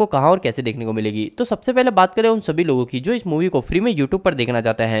मूवी आपको कहां और कैसे देखने को मिलेगी। तो सबसे पहले बात करें उन सभी लोगों की जो इस मूवी को फ्री में यूट्यूब पर देखना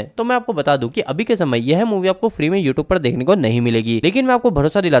चाहते हैं, तो मैं आपको बता दूं कि अभी के समय यह मूवी आपको फ्री में यूट्यूब पर देखने को नहीं मिलेगी। लेकिन मैं आपको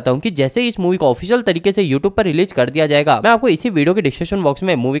भरोसा दिलाता हूं कि जैसे इस मूवी को ऑफिशियल तरीके से यूट्यूब पर रिलीज कर दिया जाएगा, मैं आपको इसी वीडियो के डिस्क्रिप्शन बॉक्स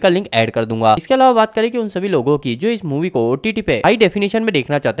में मूवी का लिंक ऐड कर दूंगा। इसके अलावा बात करें कि उन सभी लोगों की जो इस मूवी को OTT पे हाई डेफिनेशन में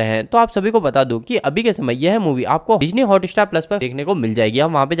देखना चाहते हैं, तो आप सभी को बता दूं कि अभी के समय यह मूवी आपको डिज्नी हॉटस्टार प्लस पर देखने को मिल जाएगी।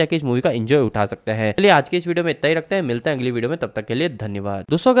 आप वहां पे जाके इस मूवी का एंजॉय उठा सकते हैं। चलिए आज के इस वीडियो में इतना ही रखते हैं, मिलते हैं अगली वीडियो में, तब तक के लिए धन्यवाद।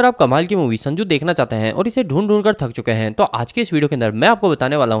 दोस्तों अगर आप कमाल की मूवी संजू देखना चाहते हैं और इसे ढूंढ ढूंढ कर थक चुके हैं, तो आज के इस वीडियो के अंदर मैं आपको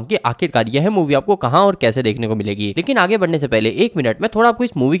बताने वाला हूँ कि आखिरकार यह मूवी आपको कहां और कैसे देखने को मिलेगी। लेकिन आगे बढ़ने से पहले एक मिनट मैं थोड़ा आपको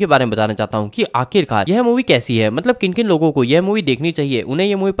इस मूवी के बारे में बताना चाहता हूँ कि आखिरकार यह मूवी कैसी है, मतलब किन किन लोगों को यह मूवी देखनी चाहिए, उन्हें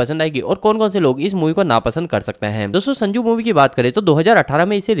यह मूवी पसंद आएगी और कौन कौन से लोग इस मूवी को नापसंद कर सकते हैं। दोस्तों संजू मूवी की बात करें तो 2018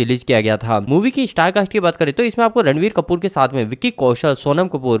 में इसे रिलीज किया गया था। मूवी की स्टार कास्ट की बात करें तो इसमें आपको रणवीर कपूर के साथ में विक्की कौशल, सोनम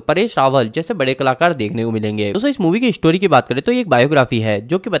कपूर, परेश रावल जैसे बड़े कलाकार देखने को मिलेंगे। दोस्तों इस मूवी की स्टोरी की बात करें तो एक बायोग्राफी है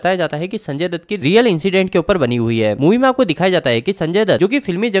जो कि बताया जाता है कि संजय दत्त की रियल इंसिडेंट के ऊपर बनी हुई है। मूवी में आपको दिखाया जाता है कि संजय दत्त जो कि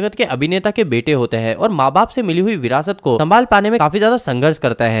फिल्मी जगत के अभिनेता के बेटे होते हैं और माँ बाप से मिली हुई विरासत को संभाल पाने में काफी ज्यादा संघर्ष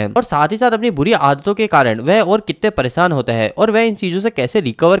करते हैं और साथ ही साथ अपनी बुरी आदतों के कारण वह और कितने परेशान होते हैं और वह इन चीजों से कैसे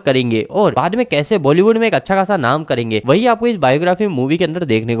रिकवर करेंगे और बाद में कैसे बॉलीवुड में एक अच्छा खासा नाम करेंगे, वही आपको इस बायोग्राफी मूवी के अंदर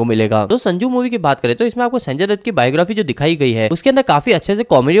देखने को मिलेगा। तो संजू मूवी की बात करें तो इसमें आपको संजय दत्त की बायोग्राफी जो दिखाई गई है उसके अंदर काफी अच्छे से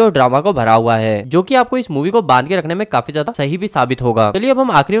कॉमेडी और ड्रामा को भरा हुआ है, जो कि आपको इस मूवी को बांध के रखने में काफी ज्यादा सही भी साबित होगा। चलिए अब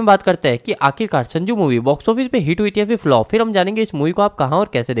हम आखिरी में बात करते हैं कि आखिरकार संजू मूवी बॉक्स ऑफिस पे हिट हुई थी या फिर फ्लॉप, फिर हम जानेंगे इस मूवी को आप कहां और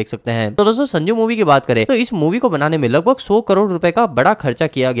कैसे देख सकते हैं। तो दोस्तों संजू मूवी की बात करें तो इस मूवी को बनाने में लगभग 100 करोड़ रुपए का बड़ा खर्चा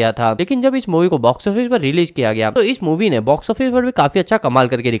किया गया था, लेकिन जब इस मूवी को बॉक्स ऑफिस पर रिलीज किया गया तो इस मूवी ने बॉक्स ऑफिस पर भी काफी अच्छा कमाल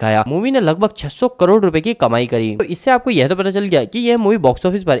करके दिखाया। मूवी ने लगभग 600 करोड़ रुपए की कमाई करी। तो इससे आपको यह तो पता चल गया कि यह मूवी बॉक्स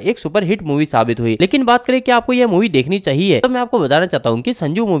ऑफिस पर एक सुपर हिट मूवी साबित हुई। लेकिन बात करें कि आपको यह मूवी देखनी चाहिए, तो मैं आपको बताना चाहता हूँ कि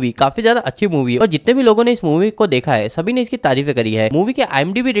संजू मूवी काफी ज्यादा अच्छी मूवी है और जितने भी लोगों ने इस मूवी को देखा है सभी ने इसकी तारीफें करी है। मूवी के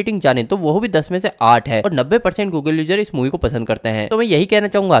IMDb रेटिंग जाने तो वो भी 10 में से 8 है और 90% गूगल यूजर इस मूवी को पसंद करते हैं। तो मैं यही कहना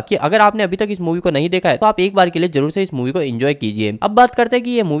चाहूंगा कि अगर आपने अभी तक इस मूवी को नहीं देखा है तो आप एक बार के लिए जरूर से इस मूवी को एंजॉय कीजिए। अब बात करते हैं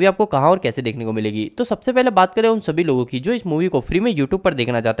कि ये मूवी आपको कहां और कैसे देखने को मिलेगी। तो सबसे पहले बात करें उन सभी लोगों की जो इस मूवी को फ्री में यूट्यूब पर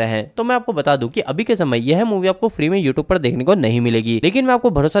देखना चाहते हैं, तो मैं आपको बता दूं कि अभी के समय यह मूवी आपको फ्री में यूट्यूब पर देखने को नहीं मिलेगी। लेकिन मैं आपको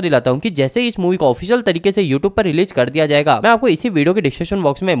भरोसा दिलाता हूं कि जैसे ही इस मूवी को ऑफिशियल तरीके से यूट्यूब पर रिलीज कर दिया जाएगा, मैं आपको इसी वीडियो के डिस्क्रिप्शन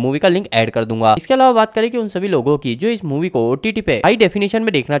बॉक्स में मूवी का लिंक ऐड कर दूंगा। इसके अलावा बात करें कि उन सभी लोगों की जो इस मूवी को OTT पे हाई डेफिनेशन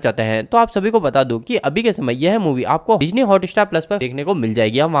में देखना चाहते हैं, तो आप सभी को बता दूं कि अभी के समय यह मूवी आपको डिज्नी हॉटस्टार प्लस पर देखने को मिल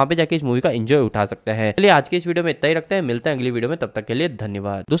जाएगी। आप वहां पे जाके इस मूवी का एंजॉय उठा सकते हैं। चलिए आज के इस वीडियो में इतना ही रखते हैं, मिलते हैं अगली वीडियो में, तब तक के लिए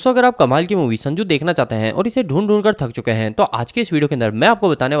धन्यवाद। दोस्तों अगर आप कमाल की मूवी संजू देखना चाहते हैं और इसे ढूंढ ढूंढ कर थक चुके हैं, तो आज के इस वीडियो के अंदर मैं आपको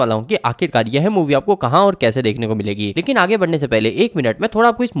बताने वाला हूँ कि आखिरकार यह मूवी आपको कहां और कैसे देखने को मिलेगी। लेकिन आगे बढ़ने से पहले एक मिनट मैं थोड़ा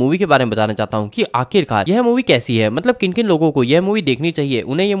आपको इस मूवी के बारे में बताना चाहता हूँ कि आखिरकार यह मूवी कैसी है, मतलब किन किन लोगों को यह मूवी देखनी चाहिए,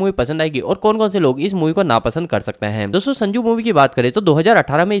 उन्हें यह मूवी पसंद आएगी और कौन कौन से लोग इस मूवी को नापसंद कर सकते हैं। दोस्तों संजू मूवी की बात करें तो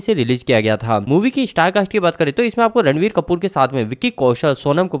 2018 में इसे रिलीज किया गया था। मूवी की स्टार कास्ट की बात करें तो इसमें आपको रणवीर कपूर के साथ में विक्की कौशल,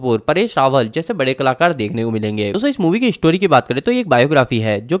 सोनम कपूर, परेश रावल जैसे बड़े कलाकार देखने को मिलेंगे। दोस्तों इस मूवी की स्टोरी की बात करें तो एक बायोग्राफी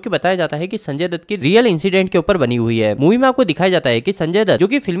है जो कि बताया जाता है कि संजय दत्त की रियल इंसिडेंट के ऊपर बनी हुई है। मूवी में आपको दिखाया जाता है कि संजय दत्त जो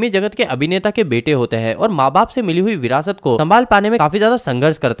कि फिल्मी जगत के अभिनेता के बेटे होते हैं और माँ बाप से मिली हुई विरासत को संभाल पाने में काफी ज्यादा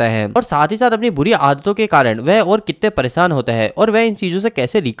संघर्ष करते हैं और साथ ही साथ अपनी बुरी आदतों के कारण वह और कितने परेशान होते हैं और वह इन चीजों से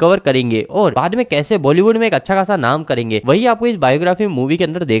कैसे रिकवर करेंगे और बाद में कैसे बॉलीवुड में एक अच्छा खासा नाम करेंगे, वही आपको इस बायोग्राफी मूवी के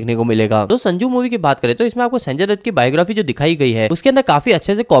अंदर देखने को मिलेगा। तो संजू मूवी की बात करें तो इसमें आपको संजय दत्त की बायोग्राफी जो दिखाई गई है उसके अंदर काफी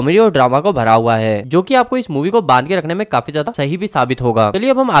अच्छे से कॉमेडी और ड्रामा को भरा हुआ है, जो कि आपको इस मूवी को बांध के रखने में काफी ज्यादा सही भी साबित होगा। चलिए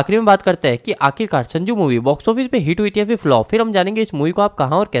अब हम आखिरी में बात करते हैं कि आखिरकार संजू मूवी बॉक्स ऑफिस पे हिट हुई थी या फिर फ्लॉप, फिर हम जानेंगे इस मूवी को आप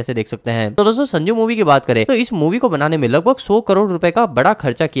कहां और कैसे देख सकते हैं। तो दोस्तों संजू मूवी की बात करें तो इस मूवी को बनाने में लगभग 100 करोड़ रुपए का बड़ा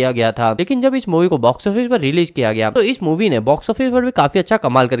खर्चा किया गया था, लेकिन जब इस मूवी को बॉक्स ऑफिस पर रिलीज किया गया तो इस मूवी ने बॉक्स ऑफिस पर भी काफी अच्छा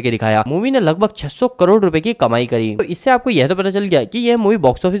कमाल करके दिखाया। मूवी ने लगभग 600 करोड़ रुपए की कमाई करी। तो इससे आपको यह तो पता चल गया कि यह मूवी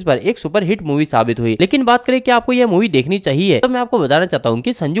बॉक्स ऑफिस पर एक सुपर हिट मूवी साबित हुई। लेकिन बात करें कि आपको यह मूवी देखनी चाहिए, तो मैं आपको बताना चाहता हूँ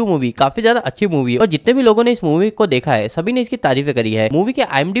कि संजू मूवी काफी ज्यादा अच्छी मूवी है और जितने भी लोगों ने इस मूवी को देखा है सभी ने इसकी तारीफें करी है। मूवी के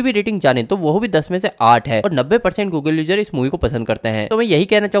IMDb रेटिंग जाने तो वो भी 10 में से 8 है और 90% गूगल यूजर इस मूवी को पसंद करते हैं। तो मैं यही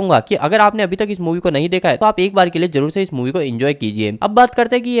कहना चाहूंगा कि अगर आपने अभी तक इस मूवी को नहीं देखा है तो आप एक बार के लिए जरूर से इस मूवी को एंजॉय कीजिए। अब बात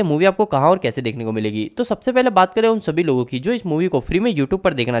करते हैं कि ये मूवी आपको कहां और कैसे देखने को मिलेगी। तो सबसे पहले बात करें उन सभी लोगों की जो इस मूवी को फ्री में यूट्यूब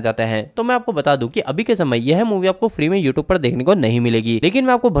पर देखना चाहते हैं, तो मैं आपको बता दूं कि अभी के समय यह मूवी आपको फ्री में यूट्यूब पर देखने को नहीं मिलेगी। लेकिन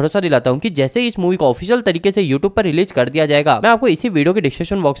मैं आपको भरोसा दिलाता हूं कि जैसे ही इस मूवी को ऑफिशियल तरीके से यूट्यूब पर रिलीज कर दिया जाएगा, मैं आपको इसी वीडियो के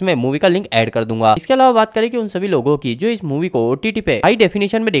डिस्क्रिप्शन बॉक्स में मूवी का लिंक ऐड कर दूंगा। इसके अलावा बात करें कि उन सभी लोगों की जो इस मूवी को OTT पे हाई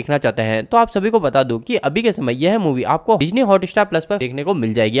डेफिनेशन में देखना चाहते हैं, तो आप सभी को बता दूं कि अभी के समय यह मूवी आपको डिज्नी हॉटस्टार प्लस पर देखने को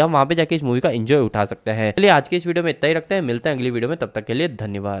मिल जाएगी। आप वहां पे जाके इस मूवी का एंजॉय उठा सकते हैं। चलिए आज के इस वीडियो में इतना ही रखते हैं, मिलते हैं अगली वीडियो में, तब तक के लिए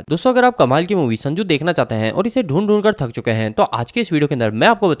धन्यवाद। दोस्तों अगर आप कमाल की मूवी संजू देखना चाहते हैं और इसे ढूंढ ढूंढ कर थक चुके हैं, तो आज के इस वीडियो के अंदर मैं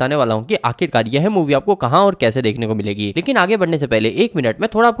आपको बताने वाला हूँ कि आखिरकार यह मूवी आपको कहां और कैसे देखने को मिलेगी। लेकिन आगे बढ़ने से पहले एक मिनट मैं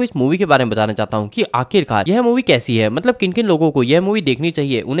थोड़ा आपको इस मूवी के बारे में बताना चाहता हूँ कि आखिरकार यह मूवी कैसी है, मतलब किन किन लोगों को यह मूवी देखनी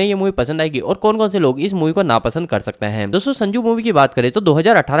चाहिए, उन्हें यह मूवी पसंद आएगी और कौन कौन से लोग इस मूवी को नापसंद कर सकते हैं। दोस्तों संजू मूवी की बात करें तो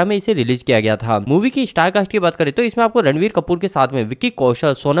 2018 में इसे रिलीज किया गया था। मूवी की स्टार कास्ट की बात करें तो इसमें आपको रणवीर कपूर के साथ में विक्की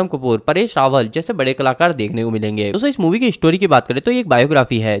कौशल, सोनम कपूर, परेश रावल जैसे बड़े कलाकार देखने को मिलेंगे। दोस्तों इस मूवी की स्टोरी की बात करें तो एक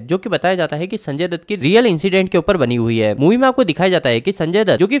बायोग्राफी है जो कि बताया जाता है कि संजय दत्त की रियल इंसिडेंट के ऊपर बनी हुई है। मूवी में आपको दिखाया जाता है कि संजय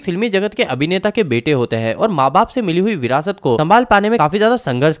दत्त जो कि फिल्मी जगत के अभिनेता के बेटे होते हैं और माँ बाप से मिली हुई विरासत को संभाल पाने में काफी ज्यादा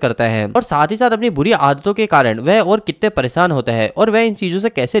संघर्ष करते हैं और साथ ही साथ अपनी बुरी आदतों के कारण वह और कितने परेशान होते हैं और वह इन चीजों से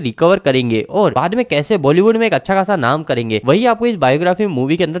कैसे रिकवर करेंगे और बाद में कैसे बॉलीवुड में एक अच्छा खासा नाम करेंगे, वही आपको इस बायोग्राफी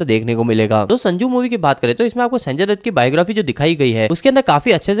मूवी के अंदर देखने को मिलेगा। तो संजू मूवी की बात करें तो इसमें आपको संजय दत्त की बायोग्राफी जो दिखाई गई है उसके अंदर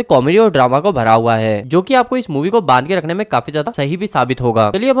काफी अच्छे से कॉमेडी और ड्रामा को भरा हुआ है, जो कि आपको इस मूवी को बांध के रखने में काफी ज्यादा सही भी साबित होगा।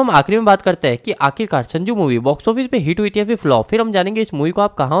 चलिए अब हम आखिरी में बात करते हैं कि आखिरकार संजू मूवी बॉक्स ऑफिस पे हिट हुई थी या फिर फ्लॉप, फिर हम जानेंगे इस मूवी को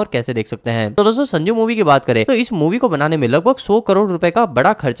आप कहां और कैसे देख सकते हैं। तो दोस्तों संजू मूवी की बात करें तो इस मूवी को बनाने में लगभग 100 करोड़ रुपए का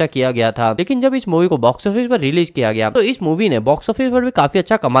बड़ा खर्चा किया गया था, लेकिन जब इस मूवी को बॉक्स ऑफिस पर रिलीज किया गया तो इस मूवी ने बॉक्स ऑफिस पर भी काफी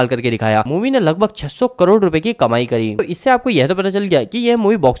अच्छा कमाल करके दिखाया। मूवी ने लगभग 600 करोड़ रुपए की कमाई करी। तो इससे आपको यह तो पता चल गया कि यह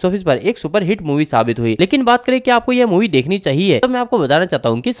मूवी बॉक्स ऑफिस पर एक सुपर हिट मूवी साबित हुई। लेकिन बात करें कि आपको यह मूवी देखनी चाहिए, तो मैं आपको बताना चाहता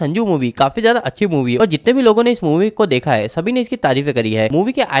हूँ कि संजू मूवी काफी ज्यादा अच्छी मूवी है और जितने भी लोगों ने इस मूवी को देखा है सभी ने इसकी तारीफें करी है।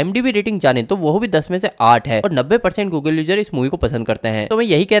 मूवी के IMDb रेटिंग जाने तो वो भी 10 में से 8 है और 90% गूगल यूजर इस मूवी को पसंद करते हैं। तो मैं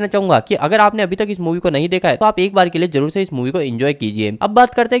यही कहना चाहूंगा कि अगर आपने अभी तक इस मूवी को नहीं देखा है तो आप एक बार के लिए जरूर से इस मूवी को एंजॉय कीजिए। अब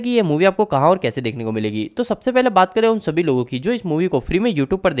बात करते हैं कि ये मूवी आपको कहां और कैसे देखने को मिलेगी। तो सबसे पहले बात करें उन सभी लोगों की जो इस मूवी को फ्री में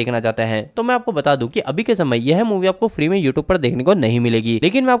यूट्यूब पर देखना चाहते हैं, तो मैं आपको बता दूं कि अभी के समय यह मूवी आपको फ्री में यूट्यूब पर देखने को नहीं मिलेगी।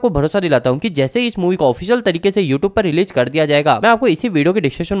 लेकिन मैं आपको भरोसा दिलाता हूं कि जैसे ही इस मूवी को ऑफिशियल तरीके से यूट्यूब पर रिलीज कर दिया जाएगा, मैं आपको इसी वीडियो के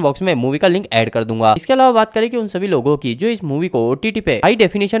डिस्क्रिप्शन बॉक्स में मूवी का लिंक ऐड कर दूंगा। इसके अलावा बात करें कि उन सभी लोगों की जो इस मूवी को OTT पे हाई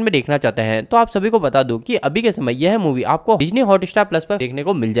डेफिनेशन में देखना चाहते हैं, तो आप सभी को बता दूं कि अभी के समय यह मूवी आपको डिज्नी हॉटस्टार प्लस पर देखने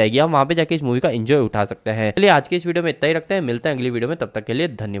को मिल जाएगी। आप वहां पे जाके इस मूवी का एंजॉय उठा सकते हैं। चलिए आज के इस वीडियो में इतना ही रखते हैं, मिलते हैं अगली वीडियो में, तब तक के लिए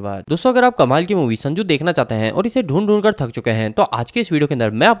धन्यवाद। दोस्तों अगर आप कमाल की मूवी संजू देखना चाहते हैं और इसे ढूंढ ढूंढ कर थक चुके हैं, तो आज के इस वीडियो के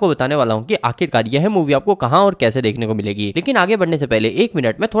अंदर मैं आपको बताने वाला हूँ कि आखिरकार यह मूवी आपको कहां और कैसे देखने को मिलेगी। लेकिन आगे बढ़ने से पहले एक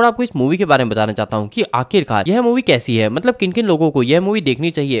मिनट मैं थोड़ा आपको इस मूवी के बारे में बताना चाहता हूँ कि आखिरकार यह मूवी कैसी है, मतलब किन किन लोगों को यह मूवी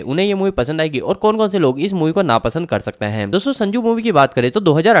देखनी चाहिए, उन्हें यह मूवी पसंद आएगी और कौन कौन से लोग इस मूवी को नापसंद कर सकते हैं। दोस्तों संजू मूवी की बात करें तो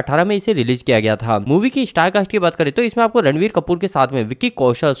 2018 में इसे रिलीज किया गया था। मूवी की स्टार कास्ट की बात करें तो इसमें आपको रणवीर कपूर के साथ में विक्की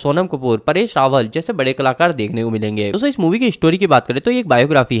कौशल, सोनम कपूर, परेश रावल जैसे बड़े कलाकार देखने को मिलेंगे। दोस्तों इस मूवी की स्टोरी की बात करें तो ये एक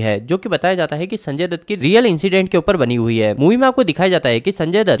बायोग्राफी है जो कि बताया जाता है कि संजय दत्त की रियल इंसिडेंट के ऊपर बनी हुई है। मूवी में आपको दिखाया जाता है कि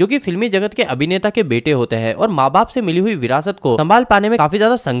संजय दत्त जो कि फिल्मी जगत के अभिनेता के बेटे होते हैं और माँ बाप से मिली हुई विरासत को संभाल पाने में काफी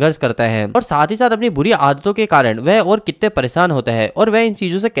ज्यादा संघर्ष करते हैं और साथ ही साथ अपनी बुरी आदतों के कारण वह और कितने परेशान होते हैं और वह इन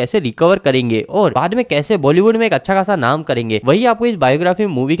चीजों से कैसे रिकवर करेंगे और बाद में कैसे बॉलीवुड में एक अच्छा खासा नाम करेंगे, वही आपको इस बायोग्राफी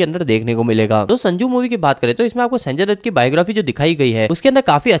मूवी के अंदर देखने को मिलेगा। तो संजू मूवी की बात करें तो इसमें आपको संजय दत्त की बायोग्राफी जो दिखाई गई है उसके अंदर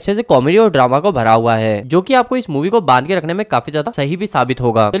काफी अच्छे से कॉमेडी और ड्रामा को भरा हुआ है, जो कि आपको इस मूवी को बांध के रखने में काफी ज्यादा सही भी साबित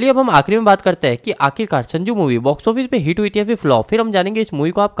होगा। चलिए अब हम आखिरी में बात करते हैं कि आखिरकार संजू मूवी बॉक्स ऑफिस पे हिट हुई थी या फिर फ्लॉप, फिर हम जानेंगे इस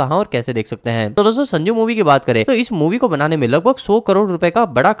मूवी को आप कहां और कैसे देख सकते हैं। तो दोस्तों संजू मूवी की बात करें तो इस मूवी को बनाने में लगभग 100 करोड़ रुपए का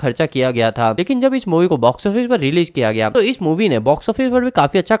बड़ा खर्चा किया गया था। लेकिन जब इस मूवी को बॉक्स ऑफिस पर रिलीज किया गया तो इस मूवी ने बॉक्स ऑफिस पर भी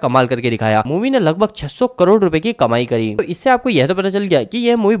काफी अच्छा कमाल करके दिखाया। मूवी ने लगभग 600 करोड़ रुपए की कमाई करी। तो इससे आपको यह तो पता चल गया कि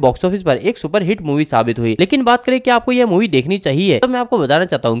यह मूवी बॉक्स ऑफिस पर एक सुपर हिट मूवी साबित हुई। लेकिन बात करें कि आपको यह मूवी देखनी चाहिए, तो मैं आपको बताना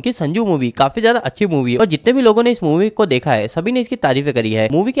चाहता हूँ कि संजू मूवी काफी ज्यादा अच्छी मूवी है और जितने भी लोगों ने इस मूवी को देखा है सभी ने इसकी तारीफें करी है।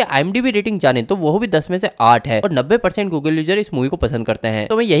 मूवी के IMDb रेटिंग जाने तो वो भी 10 में से 8 है और 90% गूगल यूजर इस मूवी को पसंद करते हैं।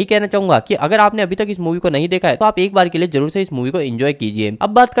 तो मैं यही कहना चाहूंगा कि अगर आपने अभी तक इस मूवी को नहीं देखा है तो आप एक बार के लिए जरूर से इस मूवी को एंजॉय कीजिए। अब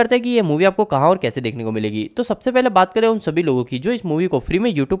बात करते हैं कि ये मूवी आपको कहां और कैसे देखने को मिलेगी। तो सबसे पहले बात करें उन सभी लोगों की जो इस मूवी को फ्री में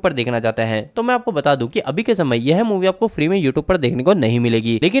यूट्यूब पर देखना चाहते हैं, तो मैं आपको बता दूं कि अभी के समय यह मूवी आपको फ्री में यूट्यूब पर देखने को नहीं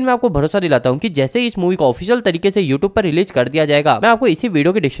मिलेगी। लेकिन मैं आपको भरोसा दिलाता हूं कि जैसे ही इस मूवी को ऑफिशियल तरीके से यूट्यूब पर रिलीज कर दिया जाएगा, मैं आपको इसी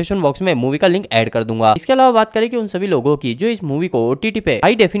वीडियो के डिस्क्रिप्शन बॉक्स में मूवी का लिंक ऐड कर दूंगा। इसके अलावा बात करें कि उन सभी लोगों की जो इस मूवी को OTT पे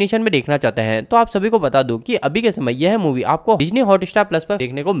हाई डेफिनेशन में देखना चाहते हैं, तो आप सभी को बता दूं कि अभी के समय यह मूवी आपको डिज्नी हॉटस्टार प्लस पर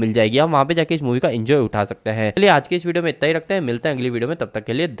देखने को मिल जाएगी। आप वहां पे जाके इस मूवी का एंजॉय उठा सकते हैं। चलिए आज के इस वीडियो में इतना ही रखते हैं, मिलते हैं अगली वीडियो में, तब तक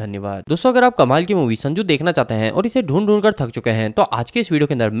के लिए धन्यवाद। दोस्तों अगर आप कमाल की मूवी संजू देखना चाहते हैं और इसे ढूंढ ढूंढ कर थक चुके हैं, तो आज के इस वीडियो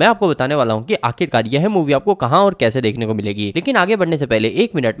के अंदर मैं आपको बताने वाला हूँ कि आखिरकार यह मूवी आपको कहां और कैसे देखने को मिलेगी। लेकिन आगे बढ़ने से पहले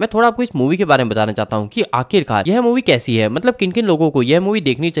एक मिनट मैं थोड़ा आपको इस मूवी के बारे में बताना चाहता हूँ कि आखिरकार यह मूवी कैसी है, मतलब किन किन लोगों को यह मूवी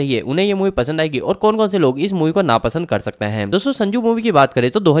देखनी चाहिए, उन्हें यह मूवी पसंद आएगी और कौन कौन से लोग इस मूवी को नापसंद कर सकते हैं। दोस्तों संजू मूवी की बात करें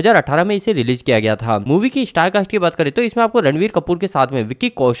तो 2018 में इसे रिलीज किया गया था। मूवी की स्टार कास्ट की बात करें तो इसमें आपको रणवीर कपूर के साथ में विक्की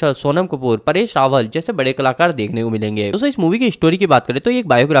कौशल, सोनम कपूर, परेश रावल जैसे बड़े कलाकार देखने को मिलेंगे। दोस्तों इस मूवी की स्टोरी की बात करें तो ये एक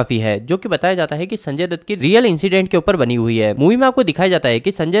बायोग्राफी है जो कि बताया जाता है कि संजय दत्त की रियल इंसिडेंट के ऊपर बनी हुई है। मूवी में आपको दिखाया जाता है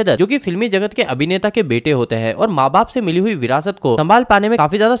कि संजय दत्त जो कि फिल्मी जगत के अभिनेता के बेटे होते हैं और माँ बाप से मिली हुई विरासत को संभाल पाने में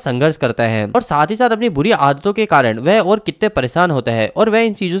काफी ज्यादा संघर्ष करते हैं और साथ ही साथ अपनी बुरी आदतों के कारण वह और कितने परेशान होते हैं और वह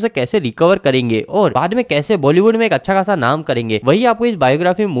इन चीजों से कैसे रिकवर करेंगे और बाद में कैसे बॉलीवुड में एक अच्छा खासा नाम करेंगे, वही आपको इस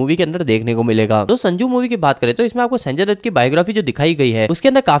बायोग्राफी मूवी के अंदर देखने को मिलेगा। तो संजू मूवी की बात करें तो इसमें आपको संजय दत्त की बायोग्राफी जो दिखाई गई है उसके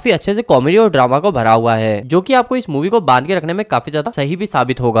अंदर काफी अच्छे से कॉमेडी और ड्रामा को भरा हुआ है, जो कि आपको इस मूवी को बांध के रखने में काफी ज्यादा सही भी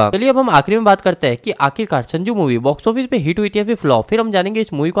साबित होगा। चलिए अब हम आखिरी में बात करते हैं कि आखिरकार संजू मूवी बॉक्स ऑफिस पे हिट हुई थी या फिर फ्लॉप, फिर हम जानेंगे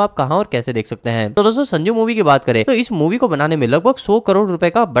इस मूवी को आप कहां और कैसे देख सकते हैं। तो दोस्तों संजू मूवी की बात करें तो इस मूवी को बनाने में लगभग 100 करोड़ रुपए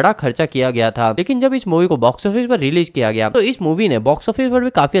का बड़ा खर्चा किया गया था। लेकिन जब इस मूवी को बॉक्स ऑफिस पर रिलीज किया गया तो इस मूवी ने बॉक्स ऑफिस पर भी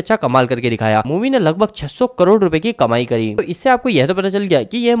काफी अच्छा कमाल करके दिखाया। मूवी ने लगभग 600 करोड़ रुपए की कमाई करी। तो इससे आपको यह तो पता चल गया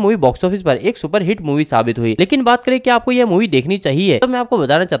कि यह मूवी बॉक्स ऑफिस पर एक सुपर हिट मूवी साबित हुई। लेकिन बात करें कि आपको यह मूवी देखनी चाहिए, तो मैं आपको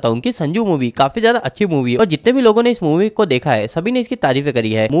बताना चाहता हूँ कि संजू मूवी काफी ज्यादा अच्छी मूवी है और जितने भी लोगों ने इस मूवी को देखा है सभी ने इसकी तारीफें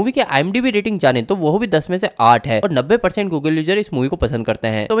करी है। मूवी के IMDb रेटिंग जाने तो वो भी 10 में से 8 है और 90% गूगल यूजर इस मूवी को पसंद करते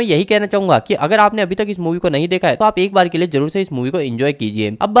हैं। तो मैं यही कहना चाहूंगा कि अगर आपने अभी तक इस मूवी को नहीं देखा है तो आप एक बार के लिए जरूर से इस मूवी को एंजॉय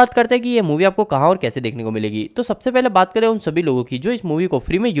कीजिए। अब बात करते हैं कि ये मूवी आपको कहां और कैसे देखने को मिलेगी। तो सबसे पहले बात करें उन सभी लोगों की जो इस मूवी को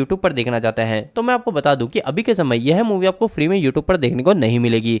फ्री में यूट्यूब पर देखना चाहते हैं, तो मैं आपको बता दूं कि अभी के समय यह मूवी आपको फ्री में यूट्यूब पर देखने को नहीं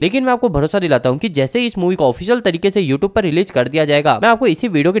मिलेगी। लेकिन मैं आपको भरोसा दिलाता हूं कि जैसे ही इस मूवी को ऑफिशियल तरीके से यूट्यूब पर रिलीज कर दिया जाएगा, मैं आपको इसी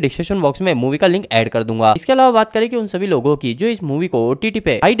वीडियो के डिस्क्रिप्शन बॉक्स में मूवी का लिंक ऐड कर दूंगा। इसके अलावा बात करें कि उन सभी लोगों की जो इस मूवी को OTT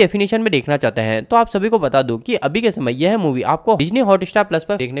पे हाई डेफिनेशन में देखना चाहते हैं, तो आप सभी को बता दूं कि अभी के समय यह मूवी आपको डिज्नी हॉटस्टार प्लस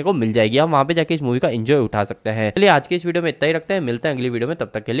पर देखने को मिल जाएगी। आप वहां पे जाके इस मूवी का एंजॉय उठा सकते हैं। चलिए आज के इस वीडियो में इतना ही रखते हैं, मिलते हैं अगली वीडियो में,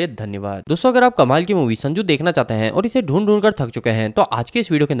 तब तक के लिए धन्यवाद। दोस्तों अगर आप कमाल की मूवी संजू देखना चाहते हैं और इसे ढूंढ ढूंढ कर थक चुके हैं तो आज के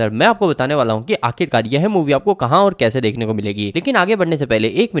इस वीडियो के अंदर मैं आपको बताने वाला हूँ कि आखिरकार यह मूवी आपको कहां और कैसे देखने को मिलेगी। लेकिन आगे बढ़ने से पहले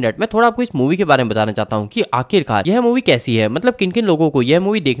एक मिनट मैं थोड़ा आपको इस मूवी के बारे में बताना चाहता हूँ कि आखिरकार यह मूवी कैसी है, मतलब किन किन लोगों को यह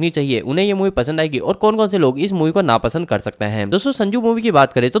मूवी देखनी चाहिए, उन्हें यह मूवी पसंद आएगी और कौन कौन से लोग इस मूवी को नापसंद कर सकते हैं। दोस्तों संजू मूवी की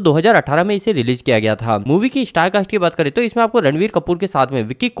बात करें तो 2018 में इसे रिलीज किया गया था। मूवी की स्टार कास्ट की बात करें तो इसमें आपको रणवीर कपूर के साथ में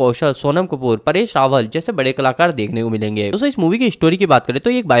विक्की कौशल, सोनम कपूर, परेश रावल जैसे बड़े कलाकार देखने को मिलेंगे। दोस्तों इस मूवी की स्टोरी की बात करें तो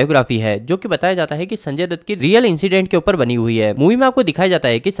ये एक बायोग्राफी है जो कि बताया जाता है कि संजय दत्त की रियल इंसिडेंट के ऊपर बनी हुई है। मूवी में आपको दिखाया जाता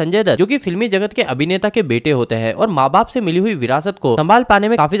है कि संजय दत्त जो कि फिल्मी जगत के अभिनेता के बेटे होते हैं और माँ बाप से मिली हुई विरासत को संभाल पाने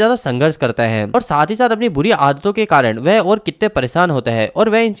में काफी ज्यादा संघर्ष करते हैं और साथ ही साथ अपनी बुरी आदतों के कारण वह और कितने परेशान होते हैं और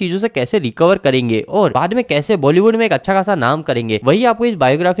वह इन चीजों से कैसे रिकवर करेंगे और बाद में कैसे बॉलीवुड में एक अच्छा खासा नाम करेंगे, वही आपको इस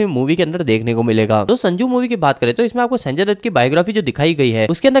बायोग्राफी मूवी के अंदर देखने को मिलेगा। तो संजू मूवी की बात करें तो इसमें आपको संजय दत्त की बायोग्राफी जो दिखाई गई है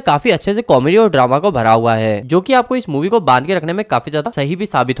उसके अंदर काफी अच्छे से कॉमेडी और ड्रामा को भरा हुआ है, जो कि आपको इस मूवी को बांध के रखने में काफी ज्यादा सही भी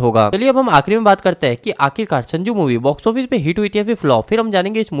साबित होगा। चलिए अब हम आखिरी में बात करते हैं कि आखिरकार संजू मूवी बॉक्स ऑफिस पे हिट हुई थी या फिर फ्लॉप, फिर हम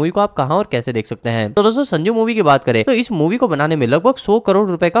जानेंगे इस मूवी को आप कहां और कैसे देख सकते हैं। तो दोस्तों संजू मूवी की बात करें तो इस मूवी को बनाने में लगभग 100 करोड़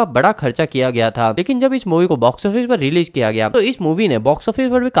रुपए का बड़ा खर्चा किया गया था, लेकिन जब इस मूवी को बॉक्स ऑफिस पर रिलीज किया गया तो इस मूवी ने बॉक्स ऑफिस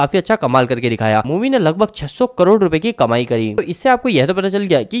पर भी काफी अच्छा कमाल करके दिखाया। मूवी ने लगभग 600 करोड़ रुपए की कमाई करी। तो इससे आपको यह तो पता चल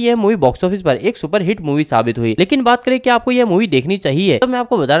गया कि यह मूवी बॉक्स ऑफिस पर एक सुपर हिट मूवी साबित हुई। लेकिन बात करें कि आपको यह मूवी देखनी चाहिए तो मैं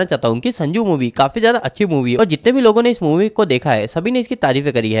आपको बताना चाहता हूँ कि संजू मूवी काफी ज्यादा अच्छी मूवी है और जितने भी लोगों ने इस मूवी को देखा है सभी ने इसकी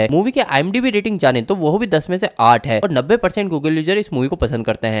तारीफें करी है। मूवी के IMDb रेटिंग जाने तो वो भी 10 में से 8 है और 90% गूगल यूजर इस मूवी को पसंद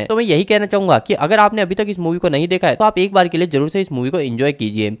करते हैं। तो मैं यही कहना चाहूंगा कि अगर आपने अभी तक इस मूवी को नहीं देखा है तो आप एक बार के लिए जरूर से इस मूवी को एंजॉय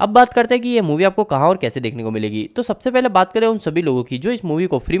कीजिए। अब बात करते हैं कि ये मूवी आपको कहां और कैसे देखने को मिलेगी। तो सबसे पहले बात करें उन सभी लोगों की जो इस मूवी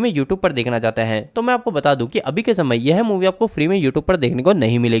को फ्री में यूट्यूब पर देखना चाहते हैं, तो मैं आपको बता दूं कि अभी के समय यह मूवी आपको फ्री में यूट्यूब पर देखने को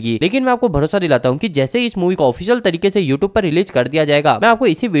नहीं मिलेगी। लेकिन मैं आपको भरोसा दिलाता हूं कि जैसे ही इस मूवी को ऑफिशियल तरीके से यूट्यूब पर रिलीज कर दिया जाएगा मैं आपको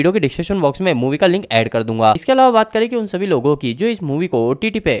इसी वीडियो के डिस्क्रिप्शन बॉक्स में मूवी का लिंक ऐड कर दूंगा। इसके अलावा बात करें कि उन सभी लोगों की जो इस मूवी को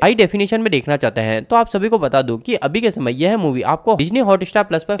OTT पे हाई डेफिनेशन में देखना चाहते हैं, तो आप सभी को बता दूं कि अभी के समय यह मूवी आपको डिज्नी हॉटस्टार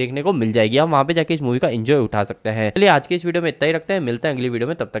प्लस पर देखने को मिल जाएगी। आप वहां पे जाके इस मूवी का एंजॉय उठा सकते हैं। चलिए आज के इस वीडियो में इतना ही रखते हैं, मिलते हैं अगली वीडियो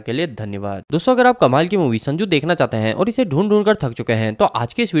में, तब तक के लिए धन्यवाद। दोस्तों अगर आप कमाल की मूवी संजू देखना चाहते हैं और इसे ढूंढ ढूंढ कर थक चुके हैं तो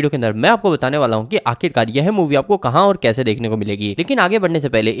आज के इस वीडियो के अंदर मैं आपको बताने वाला हूँ कि आखिरकार यह मूवी आपको कहां और कैसे देखने को मिलेगी। लेकिन आगे बढ़ने से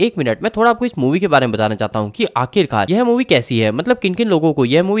पहले एक मिनट मैं थोड़ा आपको इस मूवी के बारे में बताना चाहता हूँ कि आखिरकार यह मूवी कैसी है, मतलब किन किन लोगों को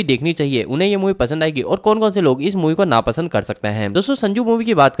यह मूवी देखनी चाहिए, उन्हें यह मूवी पसंद आएगी और कौन कौन से लोग इस मूवी को नापसंद कर सकते हैं। दोस्तों संजू मूवी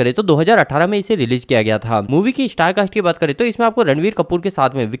की बात करें तो 2018 में इसे रिलीज किया गया था। मूवी की स्टार कास्ट की बात करें तो इसमें आपको रणवीर कपूर के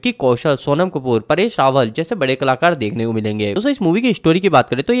साथ में विक्की कौशल, सोनम कपूर, परेश रावल जैसे बड़े कलाकार देखने को मिलेंगे। दोस्तों इस मूवी की स्टोरी की बात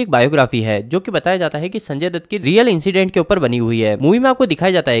करें तो ये एक बायोग्राफी है जो कि बताया जाता है कि संजय दत्त की रियल इंसिडेंट के ऊपर बनी हुई है। मूवी में आपको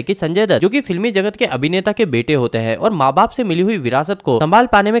दिखाया जाता है कि संजय दत्त जो कि फिल्मी जगत के अभिनेता के बेटे होते हैं और माँ बाप से मिली हुई विरासत को संभाल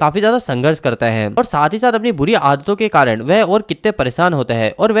पाने में काफी ज्यादा संघर्ष करते हैं और साथ ही साथ अपनी बुरी आदतों के कारण वह और कितने परेशान होते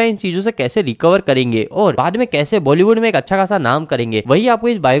हैं और वह इन चीजों से कैसे रिकवर करेंगे और बाद में कैसे बॉलीवुड में एक अच्छा खासा नाम करेंगे, वही आपको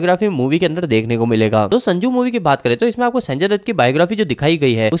इस बायोग्राफी मूवी के अंदर देखने को मिलेगा। तो संजू मूवी की बात करें तो इसमें आपको संजय दत्त की बायोग्राफी जो दिखाई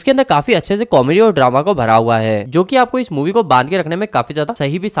गई है उसके अंदर काफी अच्छे से कॉमेडी और ड्रामा को भरा हुआ है, जो कि आपको इस मूवी को बांध के रखने में काफी ज्यादा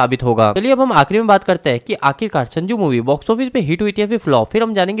सही भी साबित होगा। चलिए अब हम आखिरी में बात करते हैं कि आखिरकार संजू मूवी बॉक्स ऑफिस पे हिट हुई थी या फिर फ्लॉप, फिर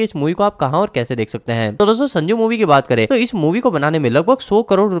हम जानेंगे इस मूवी को आप कहां और कैसे देख सकते हैं। तो दोस्तों संजू मूवी की बात करें तो इस मूवी को बनाने में लगभग 100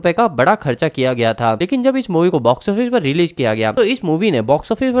 करोड़ रुपए का बड़ा खर्चा किया गया था, लेकिन जब इस मूवी को बॉक्स ऑफिस पर रिलीज किया गया तो इस मूवी ने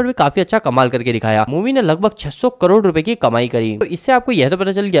बॉक्स ऑफिस पर भी काफी अच्छा कमाल करके दिखाया। मूवी ने लगभग 600 करोड़ रुपए की कमाई करी। तो इससे आपको यह तो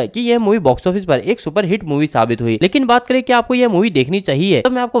पता चल गया कि यह मूवी बॉक्स ऑफिस पर एक सुपर हिट मूवी साबित हुई। लेकिन बात करें कि आपको यह मूवी देखनी चाहिए तो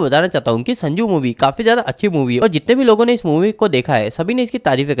मैं आपको बताना चाहता हूँ कि संजू मूवी काफी ज्यादा अच्छी मूवी है और जितने भी लोगों ने इस मूवी को देखा है सभी ने इसकी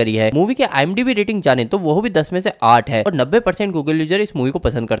तारीफें करी है। मूवी के IMDb रेटिंग जाने तो वो भी 10 में से 8 है और 90% गूगल यूजर इस मूवी को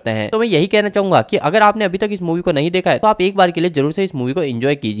पसंद करते हैं। तो मैं यही कहना चाहूंगा कि अगर आपने अभी तक इस मूवी को नहीं देखा है तो आप एक बार के लिए जरूर से इस मूवी को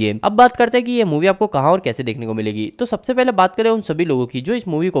एंजॉय कीजिए। अब बात करते हैं कि ये मूवी आपको कहां और कैसे देखने को मिलेगी। तो सबसे पहले बात करें उन सभी लोगों की जो इस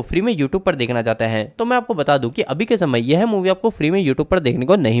मूवी को फ्री में यूट्यूब पर देखना चाहते हैं, तो मैं आपको बता दूं कि अभी के समय यह मूवी आपको फ्री में यूट्यूब पर देखने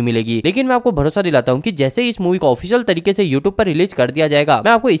को नहीं मिलेगी। लेकिन मैं आपको भरोसा दिलाता हूं कि जैसे ही इस मूवी को ऑफिशियल तरीके से यूट्यूब पर रिलीज कर दिया जाएगा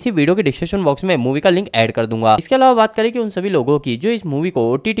मैं आपको इसी वीडियो के डिस्क्रिप्शन बॉक्स में मूवी का लिंक ऐड कर दूंगा। इसके अलावा बात करें कि उन सभी लोगों की जो इस मूवी को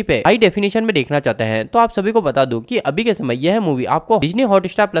OTT पे हाई डेफिनेशन में देखना चाहते हैं, तो आप सभी को बता दूं कि अभी के समय यह मूवी आपको डिज्नी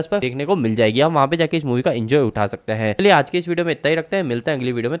हॉटस्टार प्लस पर देखने को मिल जाएगी। आप वहां पे जाके इस मूवी का एंजॉय उठा सकते हैं। चलिए आज के इस वीडियो में इतना ही रखते हैं, मिलते हैं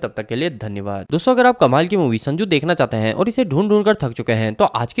अगली वीडियो में, तब तक के लिए धन्यवाद। दोस्तों अगर आप कमाल की मूवी संजू देखना चाहते हैं और इसे ढूंढ ढूंढ कर थक चुके हैं तो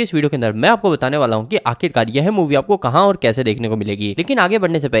आज के इस वीडियो के अंदर मैं आपको बताने वाला हूँ कि आखिरकार यह मूवी आपको कहां और कैसे देखने को मिलेगी। लेकिन आगे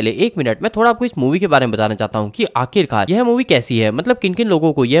बढ़ने से पहले एक मिनट मैं थोड़ा आपको इस मूवी के बारे में बताना चाहता हूँ कि आखिरकार यह मूवी कैसी है, मतलब किन किन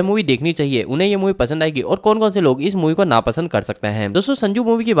लोगों को यह मूवी देखनी चाहिए, उन्हें यह मूवी पसंद आएगी और कौन कौन से लोग इस मूवी को नापसंद कर सकते हैं। दोस्तों संजू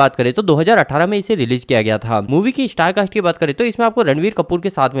मूवी की बात करें तो 2018 में इसे रिलीज किया गया था। मूवी की स्टार कास्ट की बात करें तो इसमें आपको रणवीर कपूर के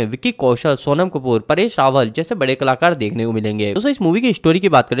साथ में विक्की कौशल, सोनम कपूर, परेश रावल जैसे बड़े कलाकार देखने को मिलेंगे। दोस्तों इस मूवी की स्टोरी की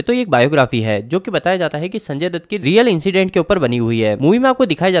बात करें तो ये एक बायोग्राफी है जो कि बताया जाता जाता है कि संजय दत्त की रियल इंसिडेंट के ऊपर बनी हुई है। मूवी में आपको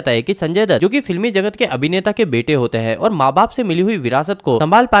दिखाया जाता है कि संजय दत्त जो कि फिल्मी जगत के अभिनेता के बेटे होते हैं और माँ बाप से मिली हुई विरासत को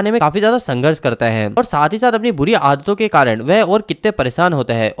संभाल पाने में काफी ज्यादा संघर्ष करते हैं और साथ ही साथ अपनी बुरी आदतों के कारण वह और कितने परेशान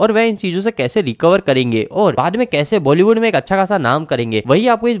होते हैं और वह इन चीजों से कैसे रिकवर करेंगे और बाद में कैसे बॉलीवुड में एक अच्छा खासा नाम करेंगे, वही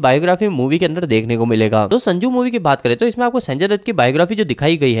आपको इस बायोग्राफी मूवी के अंदर देखने को मिलेगा। तो संजू मूवी की बात करें तो इसमें आपको संजय दत्त की बायोग्राफी जो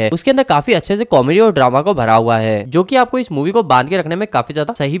दिखाई गई है उसके अंदर काफी अच्छे से कॉमेडी और ड्रामा को भरा हुआ है, जो कि आपको इस मूवी को बांध के रखने में काफी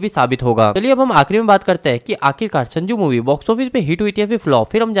ज्यादा सही भी साबित होगा। चलिए अब हम आखिरी में बात करते हैं कि आखिरकार संजू मूवी बॉक्स ऑफिस पे हिट हुई थी या फिर फ्लॉप।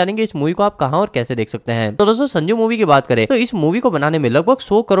 फिर हम जानेंगे इस मूवी को आप कहां और कैसे देख सकते हैं। तो दोस्तों संजू मूवी की बात करें तो इस मूवी को बनाने में लगभग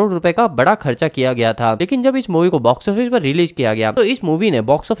 100 करोड़ रुपए का बड़ा खर्चा किया गया था, लेकिन जब इस मूवी को बॉक्स ऑफिस पर रिलीज किया गया तो इस मूवी ने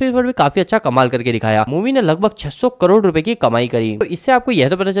बॉक्स ऑफिस पर भी काफी अच्छा कमाल करके दिखाया। मूवी ने लगभग 600 करोड़ रुपए की कमाई करी। तो इससे आपको यह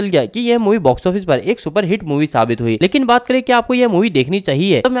तो पता चल गया कि यह मूवी बॉक्स ऑफिस पर एक सुपर हिट मूवी साबित हुई। लेकिन बात करें कि आपको यह मूवी देखनी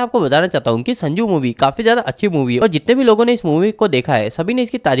चाहिए, तो मैं आपको बताना चाहता हूँ कि संजू मूवी काफी ज्यादा अच्छी मूवी है और जितने भी लोगों ने इस मूवी को देखा है सभी ने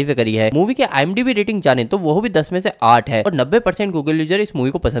इसकी तारीफें करी है। मूवी के IMDb रेटिंग जाने तो वो भी 10 में से 8 है और 90% गूगल यूजर इस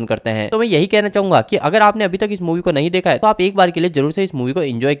मूवी को पसंद करते हैं। तो मैं यही कहना चाहूंगा कि अगर आपने अभी तक इस मूवी को नहीं देखा है तो आप एक बार के लिए जरूर से इस मूवी को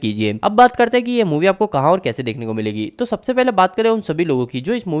एंजॉय कीजिए। अब बात करते हैं कि ये मूवी आपको कहां और कैसे देखने को मिलेगी। तो सबसे पहले बात करें उन सभी लोगों की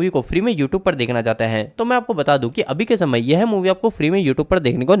जो इस मूवी को फ्री में यूट्यूब पर देखना चाहते हैं, तो मैं आपको बता दूं कि अभी के समय यह मूवी आपको फ्री में यूट्यूब पर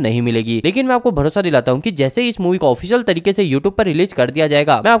देखने को नहीं मिलेगी। लेकिन मैं आपको भरोसा दिलाता हूं कि जैसे इस मूवी को ऑफिशियल तरीके से यूट्यूब पर रिलीज कर दिया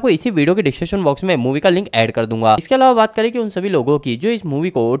जाएगा, मैं आपको इसी वीडियो के डिस्क्रिप्शन बॉक्स में मूवी का लिंक ऐड कर दूंगा। इसके अलावा बात करें कि उन सभी लोगों की जो इस मूवी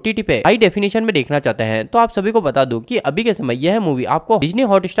को OTT पे हाई डेफिनेशन में देखना चाहते हैं, तो आप सभी को बता दूं कि अभी के समय यह मूवी आपको डिज्नी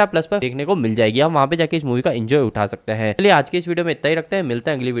हॉटस्टार प्लस पर देखने को मिल जाएगी। आप वहां पे जाके इस मूवी का एंजॉय उठा सकते हैं। चलिए आज के इस वीडियो में इतना ही रखते हैं,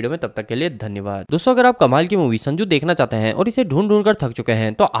 मिलते हैं अगली वीडियो में, तब तक के लिए धन्यवाद। दोस्तों अगर आप कमाल की मूवी संजू देखना चाहते हैं और इसे ढूंढ ढूंढ कर थक चुके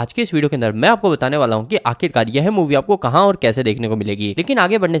हैं, तो आज के इस वीडियो के अंदर मैं आपको बताने वाला हूँ कि आखिरकार यह मूवी आपको कहां और कैसे देखने को मिलेगी। लेकिन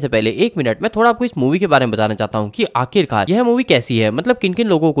आगे बढ़ने से पहले एक मिनट मैं थोड़ा आपको इस मूवी के बारे में बताना चाहता हूँ कि आखिरकार यह मूवी कैसी है, मतलब किन किन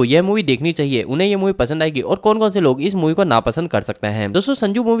लोगों को यह मूवी देखनी चाहिए, उन्हें यह मूवी पसंद आएगी और कौन कौन से लोग इस मूवी को नापसंद कर सकते हैं। दोस्तों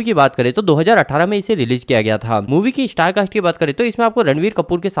संजू मूवी की बात करें तो 2018 में इसे रिलीज किया गया था। मूवी की स्टार कास्ट की बात करें तो इसमें आपको रणवीर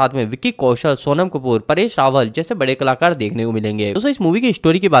कपूर के साथ में विक्की कौशल, सोनम कपूर, परेश रावल जैसे बड़े कलाकार देखने को मिलेंगे। दोस्तों इस मूवी की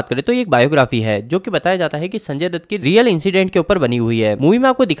स्टोरी की बात करें तो एक बायोग्राफी है जो कि बताया जाता है कि संजय दत्त की रियल इंसिडेंट के ऊपर बनी हुई है। मूवी में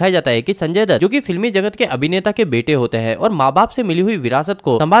आपको दिखाया जाता है कि संजय दत्त जो कि फिल्मी जगत के अभिनेता के बेटे होते हैं और माँ बाप से मिली हुई विरासत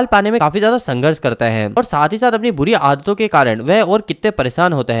को संभाल पाने में काफी ज्यादा संघर्ष करते हैं और साथ ही साथ अपनी बुरी आदतों के कारण वह और कितने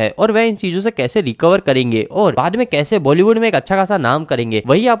परेशान होते हैं और वह इन चीजों से कैसे रिकवर करेंगे और बाद में कैसे बॉलीवुड में एक अच्छा खासा नाम करेंगे,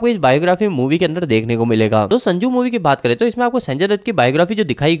 वही आपको इस बायोग्राफी मूवी के अंदर देखने को मिलेगा। तो संजू मूवी की बात करें तो इसमें आपको संजय दत्त की बायोग्राफी जो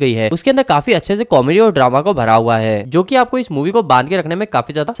दिखाई गई है उसके अंदर काफी अच्छे से कॉमेडी और ड्रामा को भरा हुआ है, जो कि आपको इस मूवी को बांध के रखने में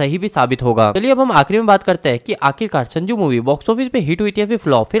काफी ज्यादा सही भी साबित होगा। चलिए अब हम आखिरी में बात करते हैं कि आखिरकार संजू मूवी बॉक्स ऑफिस पे हिट हुई थी या फिर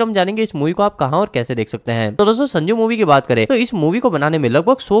फ्लॉप। फिर हम जानेंगे इस मूवी को आप कहां और कैसे देख सकते हैं। तो दोस्तों संजू मूवी की बात करें तो इस मूवी को बनाने में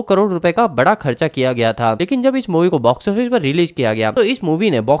लगभग 100 करोड़ रुपए का बड़ा खर्चा किया गया था, लेकिन जब इस मूवी को बॉक्स ऑफिस पर रिलीज किया गया तो इस मूवी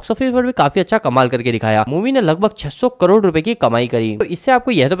ने बॉक्स ऑफिस पर भी काफी अच्छा कमाल करके दिखाया। मूवी ने लगभग 600 करोड़ रुपए की कमाई करी। तो इससे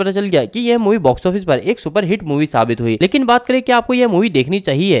आपको यह तो पता चल गया कि यह मूवी बॉक्स ऑफिस पर एक सुपर हिट मूवी साबित हुई। लेकिन बात करें कि आपको यह मूवी देखनी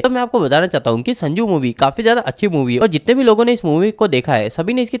चाहिए, तो मैं आपको बताना चाहता हूँ कि संजू मूवी काफी ज्यादा अच्छी मूवी है और जितने भी लोगों ने इस मूवी को देखा है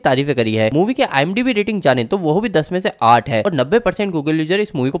सभी ने इसकी तारीफें करी है। मूवी के IMDb रेटिंग जाने तो वो भी 10 में से 8 है और 90% गूगल यूजर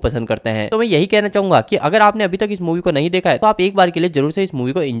इस मूवी को पसंद करते हैं। तो मैं यही कहना चाहूंगा कि अगर आपने अभी तक इस मूवी को नहीं देखा है तो आप एक बार के लिए जरूर से इस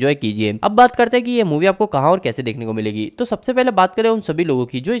मूवी को एंजॉय कीजिए। अब बात करते हैं कि ये मूवी आपको कहां और कैसे देखने को मिलेगी। तो सबसे पहले बात करें उन सभी लोगों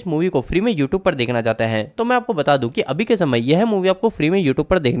की जो इस मूवी को फ्री में यूट्यूब पर देखना चाहते हैं, तो मैं आपको बता दूं कि अभी के समय यह मूवी आपको फ्री में यूट्यूब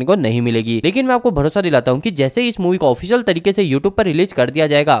पर देखने को नहीं मिलेगी। लेकिन मैं आपको भरोसा दिलाता हूं कि जैसे इस मूवी को ऑफिशियल तरीके से यूट्यूब पर रिलीज कर दिया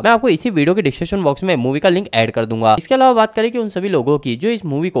जाएगा, मैं आपको इसी वीडियो के डिस्क्रिप्शन बॉक्स में मूवी का लिंक ऐड कर दूंगा। इसके अलावा बात करें कि उन सभी लोगों की जो इस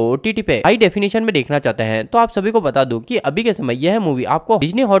मूवी को OTT पे हाई डेफिनेशन में देखना चाहते हैं, तो आप सभी को बता दूं कि अभी के समय यह मूवी आपको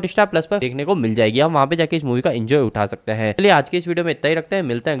डिज्नी हॉटस्टार प्लस पर देखने को मिल जाएगी। आप वहां पे जाके इस मूवी का एंजॉय उठा सकते हैं। चलिए आज के इस वीडियो में इतना ही रखते हैं,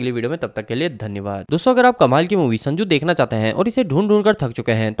 मिलते हैं अगली वीडियो में, तब तक के लिए धन्यवाद। दोस्तों अगर आप कमाल की मूवी संजू देखना चाहते हैं और इसे ढूंढ ढूंढ कर थक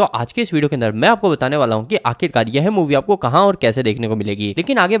चुके हैं, तो आज के इस वीडियो के अंदर मैं आपको बताने वाला हूँ कि आखिरकार यह मूवी आपको कहां और कैसे देखने को मिलेगी।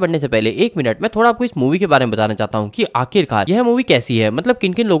 लेकिन आगे बढ़ने से पहले एक मिनट मैं थोड़ा आपको इस मूवी के बारे में बताना चाहता हूँ कि आखिरकार यह मूवी कैसी है, मतलब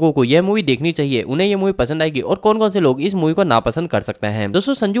किन किन लोगों को यह मूवी देखनी चाहिए, उन्हें यह मूवी पसंद आएगी और कौन कौन से लोग इस मूवी को नापसंद कर सकते हैं।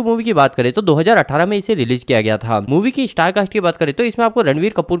 दोस्तों संजू मूवी की बात करें तो 2018 में इसे रिलीज किया गया था। मूवी की स्टार कास्ट की बात करें तो इसमें आपको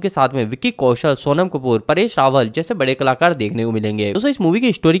रणवीर कपूर के साथ में विक्की कौशल, सोनम कपूर, परेश रावल जैसे बड़े कलाकार देखने को मिलेंगे। दोस्तों इस मूवी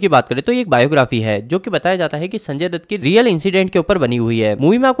की स्टोरी की बात करें तो एक बायोग्राफी है जो कि बताया जाता है कि संजय दत्त की रियल इंसिडेंट के ऊपर बनी हुई है।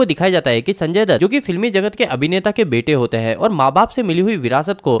 मूवी में आपको दिखाया जाता है कि संजय दत्त जो कि फिल्मी जगत के अभिनेता के बेटे होते हैं और माँ बाप से मिली हुई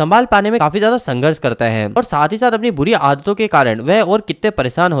विरासत को संभाल पाने में काफी ज्यादा संघर्ष करते हैं और साथ ही साथ अपनी बुरी आदतों के कारण वह और कितने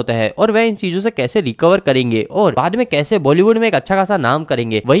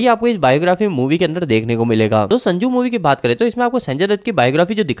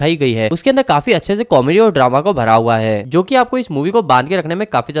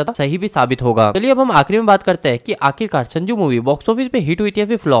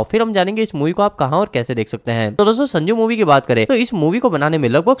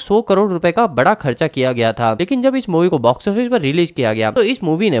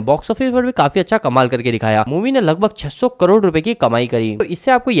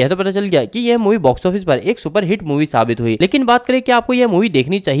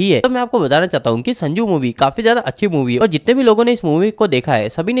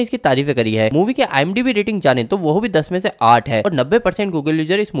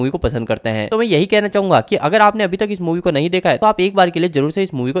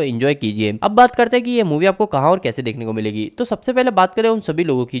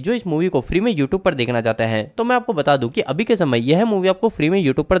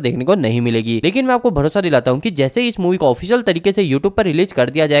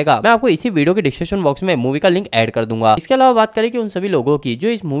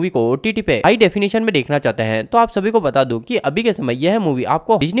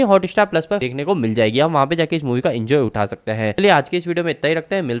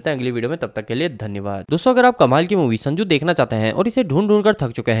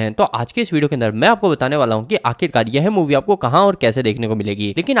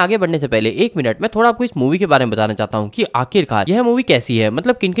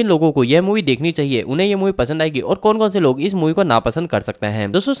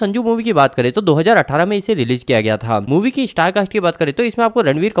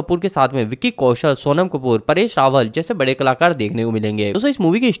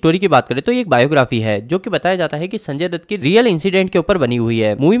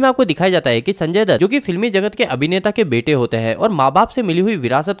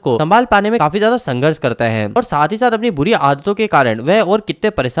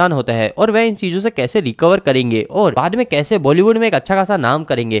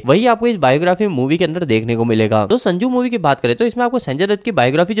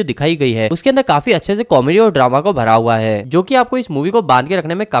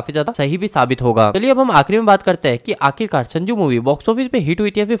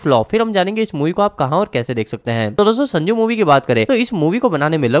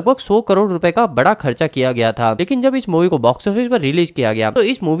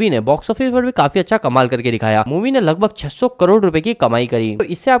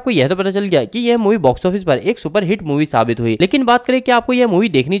बात करें कि आपको यह मूवी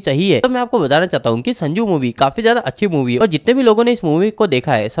देखनी चाहिए, तो मैं आपको बताना चाहता हूँ कि संजू मूवी काफी ज्यादा अच्छी मूवी है और जितने भी लोगों ने इस मूवी को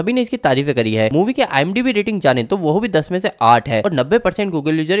देखा है सभी ने इसकी तारीफें करी है। मूवी के IMDb रेटिंग जाने तो वो भी 10 में से 8 है और 90%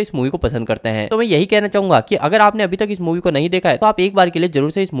 गूगल यूजर इस मूवी को पसंद करते हैं। तो मैं यही कहना चाहूंगा कि अगर आपने अभी तक इस मूवी को नहीं देखा है तो आप एक बार के लिए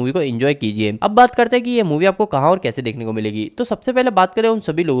जरूर से इस मूवी को एंजॉय कीजिए। अब बात करते हैं कि ये मूवी आपको कहां और कैसे देखने को मिलेगी। तो सबसे पहले बात करें उन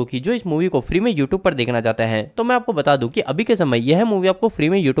सभी लोगों की जो इस मूवी को फ्री में यूट्यूब पर देखना चाहते हैं, तो मैं आपको बता दूं कि अभी के समय यह मूवी आपको फ्री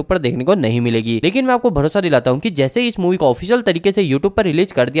में यूट्यूब पर देखने को नहीं मिलेगी। लेकिन मैं आपको भरोसा दिलाता हूं कि जैसे ही इस मूवी को ऑफिशियल तरीके से यूट्यूब पर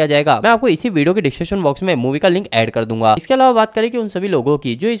रिलीज कर दिया जाएगा, मैं आपको इसी वीडियो के डिस्क्रिप्शन बॉक्स में मूवी का लिंक ऐड कर दूंगा। इसके अलावा बात करें कि उन सभी लोगों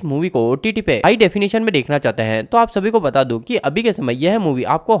की जो इस मूवी को OTT पे हाई डेफिनेशन में देखना चाहते हैं, तो आप सभी को बता दूं कि अभी के समय यह मूवी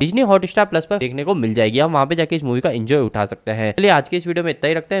आपको डिज्नी हॉटस्टार प्लस पर देखने को मिल जाएगी। आप वहां पे जाके इस मूवी का एंजॉय उठा सकते हैं। चलिए आज के इस वीडियो में इतना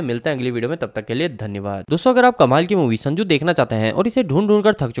ही रखते हैं, मिलते हैं अगली वीडियो में, तब तक के लिए धन्यवाद। दोस्तों अगर आप कमाल की मूवी संजू देखना चाहते हैं और इसे ढूंढ ढूंढ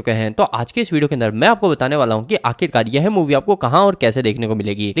कर थक चुके हैं, तो आज के इस वीडियो के अंदर मैं आपको बताने वाला हूँ कि आखिरकार यह मूवी आपको कहां और कैसे देखने को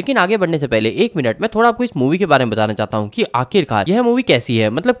मिलेगी। लेकिन आगे बढ़ने से पहले एक मिनट मैं थोड़ा आपको इस मूवी के बारे में बताना चाहता हूँ कि आखिरकार यह मूवी कैसी है,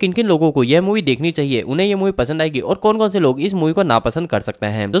 मतलब किन किन लोगों को यह मूवी देखनी चाहिए, उन्हें यह मूवी पसंद आएगी और कौन कौन से लोग इस मूवी को नापसंद कर सकते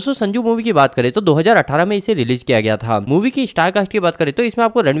हैं। दोस्तों संजू मूवी की बात करें तो 2018 में इसे रिलीज किया गया था। मूवी की स्टार कास्ट की बात करें तो इसमें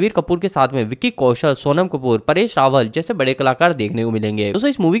आपको रणवीर कपूर के साथ में विक्की कौशल, सोनम कपूर, परेश रावल जैसे बड़े कलाकार देखने को मिलेंगे। दोस्तों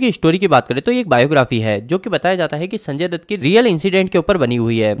इस मूवी की स्टोरी की बात करें तो एक बायोग्राफी है जो कि बताया जाता है कि संजय दत्त की रियल इंसिडेंट के ऊपर बनी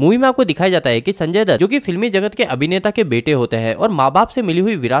हुई है। मूवी में आपको दिखाया जाता है कि संजय दत्त जो कि फिल्मी जगत के अभिनेता के बेटे होते हैं और माँ बाप से मिली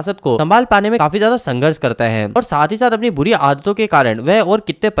हुई विरासत को संभाल पाने में काफी ज्यादा संघर्ष करते हैं और साथ ही साथ अपनी बुरी आदतों के कारण वह और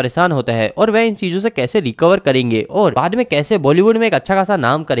कितने परेशान होते हैं और वह इन चीजों से कैसे रिकवर करेंगे और बाद में कैसे बॉलीवुड में एक अच्छा खासा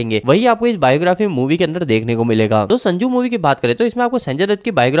नाम करेंगे, वही आपको इस बायोग्राफी मूवी के अंदर देखने को मिलेगा। तो संजू मूवी की बात करें तो इसमें आपको संजय दत्त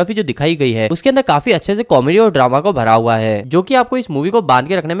की बायोग्राफी जो दिखाई गई है उसके अंदर काफी अच्छे से कॉमेडी और ड्रामा को भरा हुआ है, जो कि आपको इस मूवी को बांध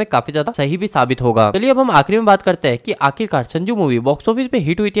के रखने में काफी ज्यादा सही भी साबित होगा। चलिए अब हम आखिरी में बात करते हैं कि आखिरकार संजू मूवी बॉक्स ऑफिस पे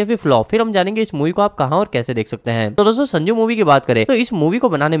हिट हुई थी या फिर फ्लॉप, फिर हम जानेंगे इस मूवी को आप कहां और कैसे देख सकते हैं। तो दोस्तों संजू मूवी की बात करें तो इस मूवी को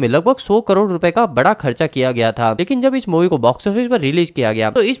बनाने में लगभग 100 करोड़ रुपए का बड़ा खर्चा किया गया था। लेकिन जब इस मूवी को बॉक्स ऑफिस पर रिलीज किया गया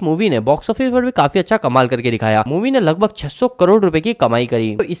तो इस मूवी ने बॉक्स ऑफिस पर भी काफी अच्छा कमाल करके दिखाया। मूवी ने लगभग 600 करोड़ रुपए की कमाई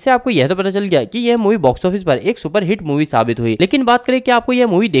करी। तो इससे आपको यह तो पता चल गया कि यह मूवी बॉक्स ऑफिस पर एक सुपर हिट मूवी साबित साबित हुई। लेकिन बात करें कि आपको यह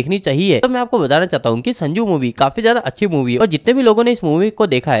मूवी देखनी चाहिए, तो मैं आपको बताना चाहता हूँ कि संजू मूवी काफी ज्यादा अच्छी मूवी है और जितने भी लोगों ने इस मूवी को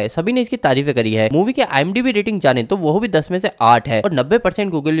देखा है सभी ने इसकी तारीफें करी है। मूवी के IMDb रेटिंग जाने तो वो भी 10 में से 8 है और 90%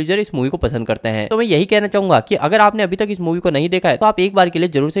 गूगल यूजर इस मूवी को पसंद करते हैं। तो मैं यही कहना चाहूंगा कि अगर आपने अभी तक इस मूवी को नहीं देखा है तो आप एक बार के लिए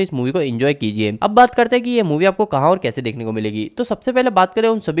जरूर से इस मूवी को एंजॉय कीजिए। अब बात करते हैं कि ये मूवी आपको कहां और कैसे देखने को मिलेगी। तो सबसे पहले बात करें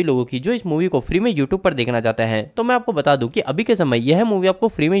उन सभी लोगों की जो इस मूवी को फ्री में यूट्यूब पर देखना चाहते हैं, तो मैं आपको बता दूं कि अभी के समय यह मूवी आपको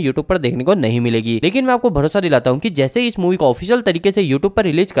फ्री में यूट्यूब पर देखने को नहीं मिलेगी। लेकिन मैं आपको भरोसा दिलाता हूं कि जैसे इस मूवी को ऑफिशियल तरीके से यूट्यूब पर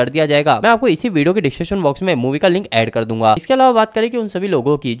रिलीज कर दिया जाएगा, मैं आपको इसी वीडियो के डिस्क्रिप्शन बॉक्स में मूवी का लिंक ऐड कर दूंगा। इसके अलावा बात करें कि उन सभी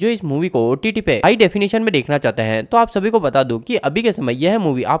लोगों की जो इस मूवी को OTT पे हाई डेफिनेशन में देखना चाहते हैं, तो आप सभी को बता दूं कि अभी के समय यह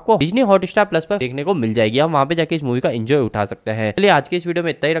मूवी आपको डिज्नी हॉटस्टार प्लस पर देखने को मिल जाएगी। आप वहां पे जाके इस मूवी का एंजॉय उठा सकते हैं। चलिए आज के इस वीडियो में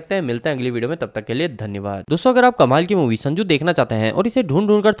इतना ही रखते हैं, मिलते हैं अगली वीडियो में, तब तक के लिए धन्यवाद। दोस्तों अगर आप कमाल की मूवी संजू देखना चाहते हैं और इसे ढूंढ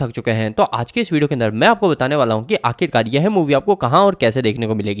ढूंढ कर थक चुके हैं, तो आज के इस वीडियो के अंदर मैं आपको बताने वाला हूँ कि आखिरकार यह मूवी आपको कहां और कैसे देखने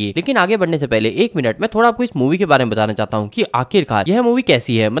को मिलेगी। लेकिन आगे बढ़ने से पहले एक मिनट मैं थोड़ा आपको इस मूवी के बारे में बताना चाहता हूँ कि आखिरकार यह मूवी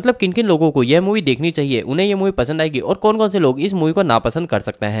कैसी है, मतलब किन किन लोगों को यह मूवी देखनी चाहिए, उन्हें यह मूवी पसंद आएगी और कौन कौन से लोग इस मूवी को नापसंद कर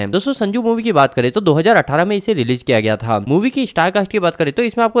सकते हैं। दोस्तों संजू मूवी की बात करें तो 2018 में इसे रिलीज किया गया था। मूवी की स्टार कास्ट की बात करें तो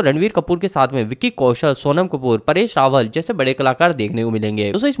इसमें आपको रणवीर कपूर के साथ में विक्की कौशल, सोनम कपूर, परेश रावल जैसे बड़े कलाकार देखने को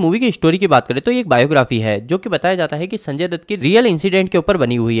मिलेंगे। दोस्तों इस मूवी की स्टोरी की बात करें तो एक बायोग्राफी है जो कि बताया जाता है कि संजय दत्त की रियल इंसिडेंट के ऊपर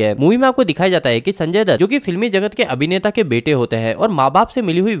बनी हुई है। मूवी में आपको दिखाया जाता है कि संजय दत्त जो कि फिल्मी जगत के अभिनेता के बेटे होते हैं और माँ बाप से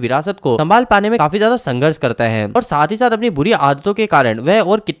मिली हुई विरासत को संभाल पाने में काफी ज्यादा संघर्ष करते हैं और साथ ही साथ अपनी बुरी आदतों के कारण वह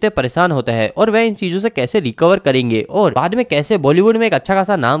और कितने परेशान होते हैं और वह इन चीजों से कैसे रिकवर करेंगे और बाद में कैसे बॉलीवुड में एक अच्छा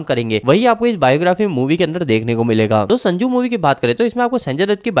खासा नाम करेंगे, वही आपको इस बायोग्राफी मूवी के अंदर देखने को मिलेगा। तो संजू मूवी की बात करें तो इसमें आपको संजय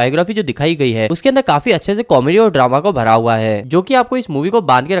दत्त की बायोग्राफी जो दिखाई गई है उसके अंदर काफी अच्छे से कॉमेडी और ड्रामा को भरा हुआ है, जो कि आपको इस मूवी को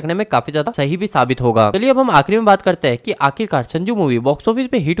बांध के रखने में काफी ज्यादा सही भी साबित होगा। चलिए अब हम आखिरी में बात करते हैं कि आखिरकार संजू मूवी बॉक्स ऑफिस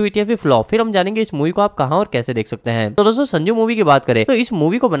पे हिट हुई थी या फिर फ्लॉप, फिर हम जानेंगे इस मूवी को आप कहां और कैसे देख सकते हैं। तो दोस्तों संजू मूवी की बात करें तो इस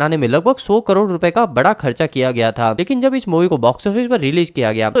मूवी को बनाने में लगभग 100 करोड़ रुपए का बड़ा खर्चा किया गया था। लेकिन जब इस मूवी को बॉक्स ऑफिस पर रिलीज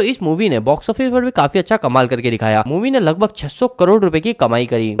किया गया तो इस मूवी ने बॉक्स ऑफिस पर भी काफी अच्छा कमाल करके दिखाया। मूवी ने लगभग 600 करोड़ रुपए की कमाई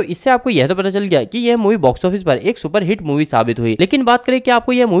करी। तो इससे आपको यह तो पता चल गया कि यह मूवी बॉक्स ऑफिस पर एक सुपर हिट मूवी साबित हुई। लेकिन बात करें कि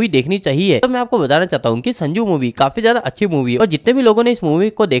आपको यह मूवी देखनी चाहिए, तो मैं आपको बताना चाहता हूँ कि संजू मूवी काफी ज्यादा अच्छी मूवी है और जितने भी लोगों ने इस मूवी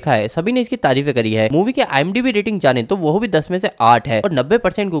को देखा है सभी ने इसकी तारीफें करी है। मूवी के IMDb रेटिंग जाने तो वो भी 10 में से 8 है और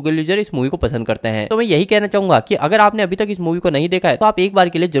 90% गूगल यूजर इस मूवी को पसंद करते हैं। तो मैं यही कहना चाहूंगा कि अगर आपने अभी तक इस मूवी को नहीं देखा है तो आप एक बार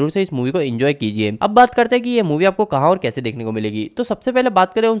के लिए जरूर से इस मूवी को एंजॉय कीजिए। अब बात करते हैं कि ये मूवी आपको कहां और कैसे देखने को मिलेगी। तो सबसे पहले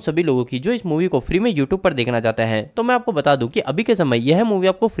बात करें उन सभी लोगों की जो इस मूवी को फ्री में यूट्यूब पर देखना चाहते हैं, तो मैं आपको बता दूं कि अभी के समय यह मूवी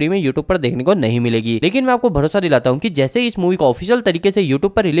आपको फ्री में यूट्यूब पर देखने को नहीं मिलेगी। लेकिन मैं आपको भरोसा दिलाता हूं कि जैसे ही इस मूवी को ऑफिशियल तरीके से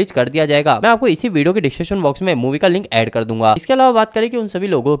यूट्यूब पर रिलीज कर दिया जाएगा, मैं आपको इसी वीडियो के डिस्क्रिप्शन डिस्क्रिप्शन बॉक्स में मूवी का लिंक ऐड कर दूंगा। इसके अलावा बात करें कि उन सभी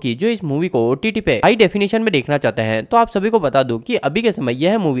लोगों की जो इस मूवी को OTT पे हाई डेफिनेशन में देखना चाहते हैं, तो आप सभी को बता दूं कि अभी के समय यह मूवी आपको फ्री में यूट्यूब पर देखने को नहीं मिलेगी। लेकिन मैं आपको भरोसा दिलाता हूं कि जैसे ही इस मूवी को ऑफिशियल तरीके से यूट्यूब पर रिलीज कर दिया जाएगा, मैं आपको इसी वीडियो के डिस्क्रिप्शन बॉक्स में मूवी का लिंक ऐड कर दूंगा। इसके अलावा बात करें कि उन सभी लोगों की जो इस मूवी को OTT पे हाई डेफिनेशन में देखना चाहते हैं, तो आप सभी को बता दूं कि अभी के समय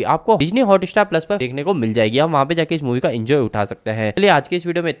यह मूवी आपको डिज्नी हॉटस्टार प्लस पर देखने को मिल जाएगी। आप वहां पे जाके इस मूवी का एंजॉय उठा सकते हैं। चलिए आज के इस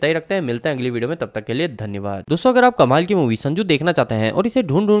वीडियो में इतना ही रखते हैं, मिलते हैं अगली वीडियो में, तब तक के लिए धन्यवाद। दोस्तों अगर आप कमाल की मूवी संजू देखना चाहते हैं और इसे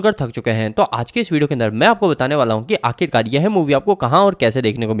ढूंढ ढूंढ कर थक चुके हैं, तो आज के इस वीडियो में इतना ही रखते हैं, मिलते हैं अगली वीडियो में, तब तक के लिए धन्यवाद। दोस्तों अगर आप कमाल की मूवी संजू देखना चाहते हैं और इसे ढूंढ ढूंढ कर थक चुके हैं, तो आज के इस वीडियो के अंदर मैं आपको बताने वाला हूँ कि आखिरकार यह मूवी आपको कहां और कैसे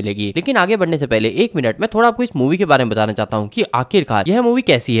देखने को मिलेगी। लेकिन आगे बढ़ने से पहले एक मिनट में थोड़ा आपको इस मूवी के बारे में बताना चाहता हूँ कि आखिरकार यह मूवी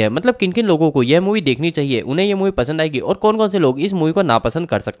कैसी है, मतलब किन किन लोगों को यह मूवी देखनी चाहिए, उन्हें यह मूवी पसंद आएगी और कौन कौन से लोग इस मूवी को नापसंद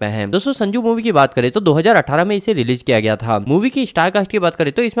कर सकते हैं। दोस्तों संजू मूवी की बात करें तो 2018 में इसे रिलीज किया गया था। मूवी की स्टार कास्ट की बात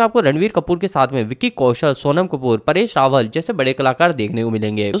करें तो इसमें आपको रणवीर कपूर के साथ में विक्की कौशल, सोनम कपूर, परेश रावल जैसे बड़े कलाकार देखने को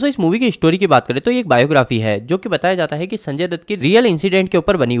मिलेंगे। दोस्तों इस मूवी की स्टोरी की बात करें तो एक बायोग्राफी है जो कि बताया जाता है कि संजय दत्त की रियल इंसिडेंट के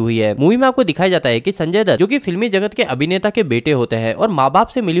ऊपर बनी हुई है। मूवी में आपको दिखाया जाता है कि संजय दत्त जो कि फिल्मी जगत के अभिनेता के बेटे होते हैं और माँ बाप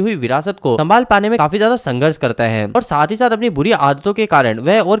से मिली हुई विरासत को संभाल पाने में काफी ज्यादा संघर्ष करते हैं और साथ ही साथ अपनी बुरी आदतों के कारण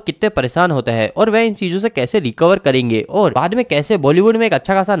वह और कितने परेशान होते हैं और वह इन चीजों से कैसे रिकवर करेंगे और बाद में कैसे बॉलीवुड में एक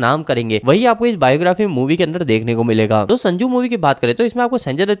अच्छा खासा नाम करेंगे, वही आपको इस बायोग्राफी मूवी के अंदर देखने को मिलेगा। तो संजू मूवी की बात करें तो इसमें आपको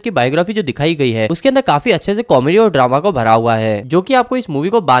संजय दत्त की बायोग्राफी जो दिखाई गई है उसके अंदर काफी अच्छे से कॉमेडी और ड्रामा को भरा हुआ है, जो कि आपको इस मूवी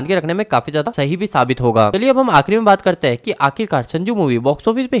को बांध के रखने में काफी ज्यादा सही भी साबित होगा। चलिए अब हम आखिरी में बात करते हैं कि आखिरकार संजू मूवी बॉक्स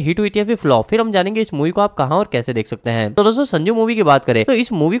ऑफिस पे हिट हुई थी या फिर फ्लॉप, फिर हम जानेंगे इस मूवी को आप कहां और कैसे देख सकते हैं। तो दोस्तों संजू मूवी की बात करें तो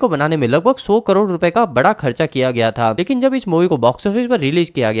इस मूवी को बनाने में लगभग 100 करोड़ रुपए का बड़ा खर्चा किया गया था। लेकिन जब इस मूवी को बॉक्स ऑफिस पर रिलीज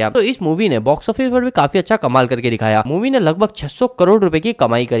किया गया तो इस मूवी ने बॉक्स ऑफिस पर भी काफी अच्छा कमाल करके दिखाया। मूवी ने लगभग 600 करोड़ रुपए की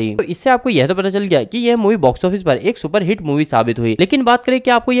कमाई करी। तो इससे आपको यह तो पता चल गया कि यह मूवी बॉक्स ऑफिस पर एक सुपर हिट मूवी साबित हुई। लेकिन बात करें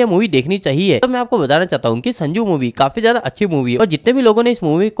कि आपको यह मूवी देखनी चाहिए, तो मैं आपको बताना चाहता हूँ कि संजू मूवी काफी ज्यादा अच्छी मूवी है और जितने भी लोगों ने इस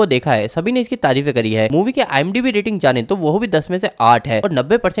मूवी को देखा है सभी ने इसकी तारीफें करी है। मूवी के IMDb रेटिंग जाने तो वो भी 10 में से 8 है और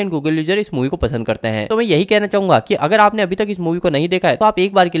 90% गूगल यूजर इस मूवी को पसंद करते हैं। तो मैं यही कहना चाहूंगा कि अगर आपने अभी तक इस मूवी को नहीं देखा है तो आप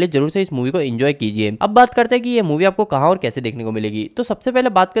एक बार के लिए जरूर से इस मूवी को एंजॉय कीजिए। अब बात करते हैं कि ये मूवी आपको कहां और कैसे देखने को मिलेगी। तो सबसे पहले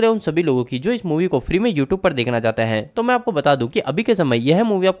बात करें उन सभी लोगों की जो इस मूवी को फ्री में यूट्यूब पर देखना चाहते हैं, तो मैं आपको बता दूं कि अभी के समय यह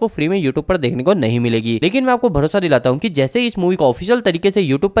मूवी आपको फ्री में यूट्यूब पर देखने को नहीं मिलेगी। लेकिन मैं आपको भरोसा दिलाता हूं कि जैसे ही इस मूवी को ऑफिशियल तरीके से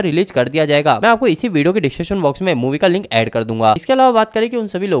यूट्यूब पर रिलीज कर दिया जाएगा, मैं आपको इसी वीडियो के डिस्क्रिप्शन बॉक्स में मूवी का लिंक ऐड कर दूंगा। इसके अलावा बात करें कि उन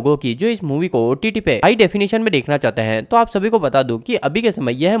सभी लोगों की जो इस मूवी को OTT पे हाई डेफिनेशन डेफिनेशन में देखना चाहते हैं तो आप सभी को बता दूं कि अभी के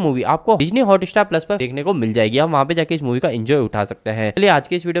समय यह मूवी आपको डिज्नी हॉटस्टार प्लस पर देखने को मिल जाएगी। आप वहां पे जाके इस मूवी का एंजॉय उठा सकते हैं। चलिए आज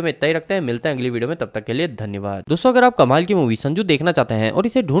के इस वीडियो में इतना ही रखते हैं, मिलते हैं अगली वीडियो में, तब तक के लिए धन्यवाद। दोस्तों अगर आप कमाल की मूवी संजू देखना चाहते हैं और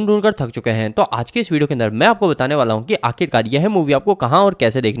इसे ढूंढ ढूंढ कर थक चुके हैं तो आज के इस वीडियो के अंदर मैं आपको बताने वाला हूँ कि आखिरकार यह मूवी आपको कहां और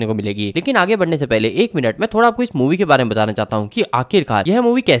कैसे देखने को मिलेगी। लेकिन आगे बढ़ने से पहले एक मिनट मैं थोड़ा आपको इस मूवी के बारे में बताना चाहता हूँ कि आखिरकार यह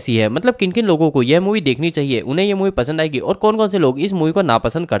मूवी कैसी है, मतलब किन किन लोगों को यह मूवी देखनी चाहिए, उन्हें यह मूवी पसंद आएगी और कौन कौन से लोग इस मूवी को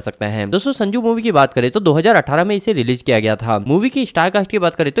नापसंद कर सकते हैं। दोस्तों संजू मूवी की बात करें तो 2018 में इसे रिलीज किया गया था। मूवी की स्टार कास्ट की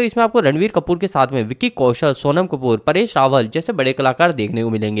बात करें तो इसमें आपको रणवीर कपूर के साथ में विक्की कौशल, सोनम कपूर, परेश रावल जैसे बड़े कलाकार देखने को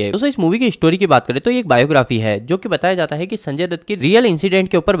मिलेंगे। दोस्तों इस मूवी की स्टोरी की बात करें तो ये एक बायोग्राफी है जो कि बताया जाता है कि संजय दत्त की रियल इंसिडेंट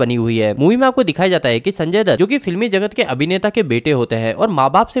के ऊपर बनी हुई है। मूवी में आपको दिखाया जाता है कि संजय दत्त जो कि फिल्मी जगत के अभिनेता के बेटे होते हैं और माँ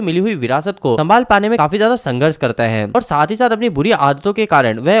बाप से मिली हुई विरासत को संभाल पाने में काफी ज्यादा संघर्ष करते हैं और साथ ही साथ अपनी बुरी आदतों के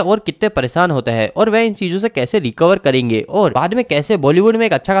कारण वह और कितने परेशान होते हैं और वह इन चीजों से कैसे रिकवर करेंगे और बाद में कैसे बॉलीवुड में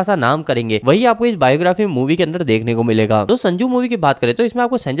एक अच्छा खासा नाम करेंगे, वही आपको इस बायोग्राफी मूवी के अंदर देखने को मिलेगा। तो संजू मूवी की बात करें तो इसमें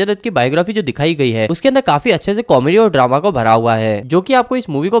आपको संजय दत्त की बायोग्राफी जो दिखाई गई है उसके अंदर काफी अच्छे से कॉमेडी और ड्रामा को भरा हुआ है जो कि आपको इस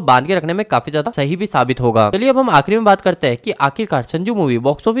मूवी को बांध के रखने में काफी ज्यादा सही भी साबित होगा। चलिए अब हम आखिरी में बात करते हैं कि आखिरकार संजू मूवी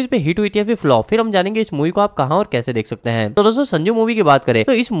बॉक्स ऑफिस पे हिट हुई थी या फिर फ्लॉप, फिर हम जानेंगे इस मूवी को आप कहां और कैसे देख सकते हैं। तो दोस्तों संजू मूवी की बात करें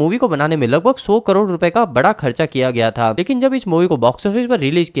तो इस मूवी को बनाने में लगभग 100 करोड़ रुपए का बड़ा खर्चा किया गया था। लेकिन जब इस मूवी को बॉक्स ऑफिस पर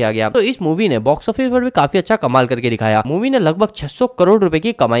रिलीज किया गया तो इस मूवी ने बॉक्स ऑफिस पर भी काफी अच्छा कमाल करके दिखाया। मूवी ने लगभग 600 करोड़ रुपए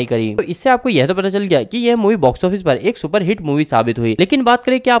की कमाई करी। तो इससे आपको यह तो पता चल गया कि यह मूवी बॉक्स ऑफिस पर एक सुपर हिट मूवी साबित हुई। लेकिन बात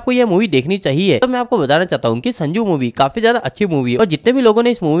करें कि आपको यह मूवी देखनी चाहिए तो मैं आपको बताना चाहता हूँ कि संजू मूवी काफी ज्यादा अच्छी मूवी है और जितने भी लोगों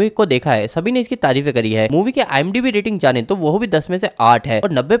ने इस मूवी को देखा है सभी ने इसकी तारीफें करी है। मूवी के IMDb रेटिंग जाने तो वो भी 10 में से 8 है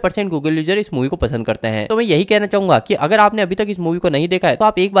और 90% गूगल यूजर इस मूवी को पसंद करते हैं। तो मैं यही कहना चाहूंगा कि अगर आपने अभी तक इस मूवी को नहीं देखा है तो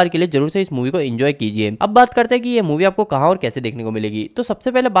आप एक बार के लिए जरूर से इस मूवी को एंजॉय कीजिए। अब बात करते हैं कि ये मूवी आपको कहां और कैसे देखने को मिलेगी। तो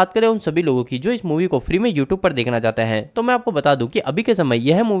सबसे पहले बात करें उन सभी लोगों की जो इस मूवी को फ्री में यूट्यूब पर देखना चाहते हैं तो मैं आपको बता दूं कि अभी के समय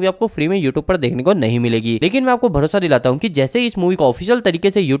यह मूवी आपको फ्री में यूट्यूब पर देखने को नहीं मिलेगी। लेकिन मैं आपको भरोसा दिलाता हूं कि जैसे ही इस मूवी को ऑफिशियल तरीके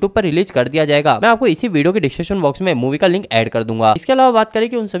से यूट्यूब पर रिलीज कर दिया जाएगा मैं आपको इसी वीडियो के डिस्क्रिप्शन बॉक्स में मूवी का लिंक ऐड कर दूंगा। इसके अलावा बात करें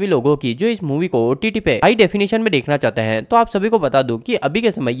कि उन सभी लोगों की जो इस मूवी को OTT पे हाई डेफिनेशन में देखना चाहते हैं तो आप सभी को बता दूं कि अभी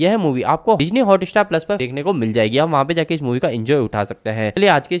के समय यह मूवी आपको डिज्नी हॉटस्टार प्लस पर देखने को मिल जाएगी। आप वहां पे जाके इस मूवी का एंजॉय उठा सकते हैं। चलिए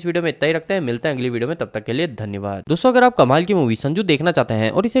आज के इस वीडियो में इतना ही रखते हैं, मिलते हैं अगली वीडियो में, तब तक के लिए धन्यवाद। दोस्तों अगर आप कमाल की मूवी संजू देखना चाहते हैं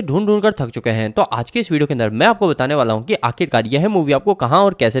और इसे ढूंढ ढूंढ कर थक चुके हैं तो आज के इस वीडियो के अंदर मैं आपको बताने वाला हूँ कि आखिरकार यह मूवी आपको कहां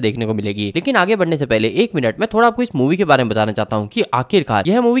और कैसे देखने को मिलेगी। लेकिन आगे बढ़ने से पहले एक मिनट मैं थोड़ा आपको इस मूवी के बारे में बताना चाहता हूँ कि आखिरकार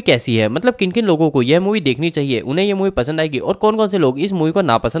यह मूवी कैसी है, मतलब किन किन लोगों को यह मूवी देखनी चाहिए, उन्हें यह मूवी पसंद आएगी और कौन कौन से लोग इस मूवी को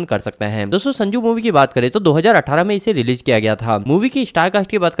नापसंद कर सकते हैं। दोस्तों संजू मूवी की बात करें तो 2018 में इसे रिलीज किया गया था। मूवी की स्टार कास्ट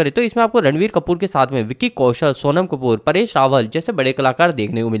की बात करें तो इसमें आपको रणवीर कपूर के साथ में विक्की कौशल, सोनम कपूर, परेश रावल जैसे बड़े कलाकार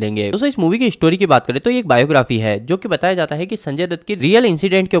देखने को मिलेंगे। दोस्तों इस मूवी की स्टोरी की बात करें तो ये एक बायोग्राफी है जो कि बताया जाता है कि संजय दत्त की रियल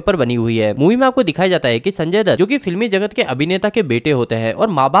इंसिडेंट के ऊपर बनी हुई है। मूवी में आपको दिखाया जाता है कि संजय दत्त जो कि फिल्मी जगत के अभिनेता के बेटे होते हैं और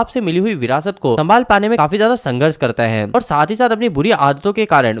माँ बाप से मिली हुई विरासत को संभाल पाने में काफी ज्यादा संघर्ष करते हैं और साथ ही साथ अपनी बुरी आदतों के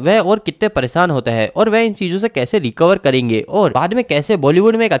कारण वह और कितने परेशान होते हैं और वह इन चीजों से कैसे रिकवर करेंगे और बाद में कैसे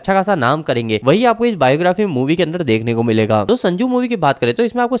बॉलीवुड में एक अच्छा खासा नाम करेंगे, वही आपको इस बायोग्राफी मूवी के अंदर देखने को मिलेगा। तो संजू मूवी की बात करें तो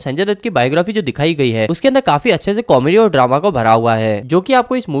इसमें आपको संजय दत्त की बायोग्राफी जो दिखाई गई है उसके अंदर काफी अच्छे से कॉमेडी और ड्रामा को भरा हुआ है जो कि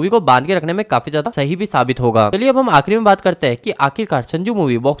आपको इस मूवी को बांध के रखने में काफी ज्यादा सही भी साबित होगा। चलिए अब हम आखिरी में बात करते हैं कि आखिरकार संजू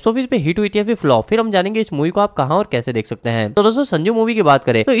मूवी बॉक्स ऑफिस पे हिट हुई थी या फिर फ्लॉप, फिर हम जानेंगे इस मूवी को आप कहां और कैसे देख सकते हैं। तो दोस्तों संजू मूवी की बात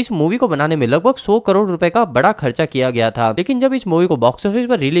करें तो इस मूवी को बनाने में लगभग 100 करोड़ रुपए का बड़ा खर्चा किया गया था। लेकिन जब इस मूवी को बॉक्स ऑफिस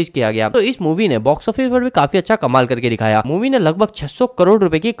पर रिलीज किया गया तो इस मूवी ने बॉक्स ऑफिस पर भी काफी अच्छा कमाल करके दिखाया। मूवी ने लगभग 600 करोड़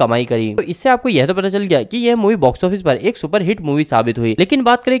रुपए की कमाई करी। तो इससे आपको यह तो पता चल गया कि यह मूवी बॉक्स ऑफिस पर एक सुपर हिट मूवी साबित हुई। लेकिन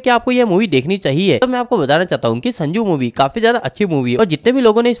बात करें कि आपको यह मूवी देखनी चाहिए तो मैं आपको बताना चाहता हूँ कि संजू मूवी काफी ज्यादा अच्छी मूवी है और जितने भी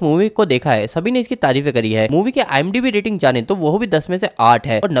लोगों ने इस मूवी को देखा है सभी ने इसकी तारीफें करी है। मूवी के IMDb रेटिंग जाने तो वो भी 10 में से 8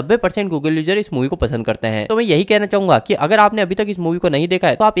 है और 90% गूगल यूजर इस मूवी को पसंद करते हैं। तो मैं यही कहना चाहूंगा कि अगर आपने अभी तक इस मूवी को नहीं देखा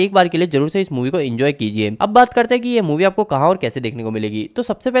है तो आप एक बार के लिए जरूर से इस मूवी को एंजॉय कीजिए। अब बात करते हैं कि ये मूवी आपको कहां और कैसे देखने को मिलेगी। तो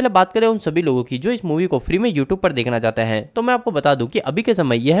सबसे पहले बात करें उन सभी लोगों की जो इस मूवी को फ्री में यूट्यूब पर देखना चाहते हैं तो मैं आपको बता दूं कि अभी के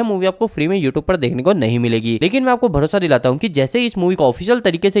समय यह मूवी आपको फ्री में यूट्यूब पर देखने को नहीं मिलेगी। लेकिन मैं आपको भरोसा दिलाता हूं कि जैसे ही इस मूवी को ऑफिशियल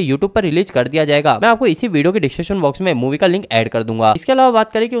तरीके से यूट्यूब पर रिलीज कर दिया जाएगा मैं आपको इसी वीडियो के डिस्क्रिप्शन बॉक्स में मूवी का लिंक ऐड कर दूंगा। इसके अलावा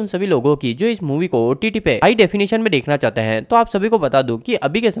बात करें कि उन सभी लोगों की जो इस मूवी को OTT पे हाई डेफिनेशन में देखना चाहते हैं तो आप सभी को बता दूं कि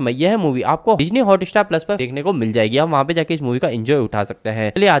अभी के समय यह मूवी आपको डिज्नी हॉटस्टार प्लस पर देखने को मिल जाएगी। आप वहां पे जाके इस मूवी का एंजॉय उठा सकते हैं।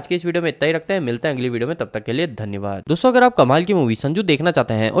 चलिए आज के इस वीडियो में इतना ही रखते हैं, मिलते हैं अगली वीडियो में, तब तक के लिए धन्यवाद। दोस्तों अगर आप कमाल की मूवी संजू देखना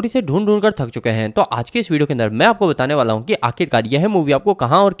चाहते हैं और इसे ढूंढ ढूंढ कर थक चुके हैं तो आज के इस वीडियो के अंदर मैं आपको बताने वाला हूँ कि आखिरकार यह मूवी आपको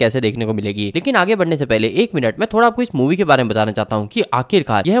कहां और कैसे देखने को मिलेगी। लेकिन आगे बढ़ने से पहले एक मिनट मैं थोड़ा आपको इस मूवी के बारे में बताना चाहता हूँ कि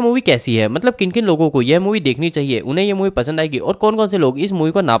आखिरकार यह मूवी कैसी है, मतलब किन किन लोगों को यह मूवी देखनी चाहिए, उन्हें यह मूवी पसंद आएगी और कौन कौन से लोग इस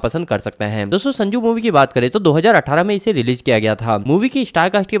मूवी को नापसंद कर सकते हैं। दोस्तों संजू मूवी की बात करें तो 2018 में इसे रिलीज किया गया था। मूवी की स्टार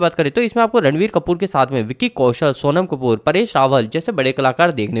कास्ट की बात करें तो इसमें आपको रणवीर कपूर के साथ में विक्की कौशल, सोनम कपूर, परेश रावल जैसे बड़े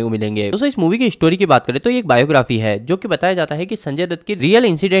कलाकार देखने को मिलेंगे। दोस्तों इस मूवी की स्टोरी की बात करें तो ये एक बायोग्राफी है जो कि बताया जाता है कि संजय दत्त की रियल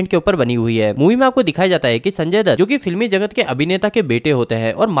इंसिडेंट के ऊपर बनी हुई है। मूवी में आपको दिखाया जाता है कि संजय दत्त जो कि फिल्मी जगत के अभिनेता के बेटे होते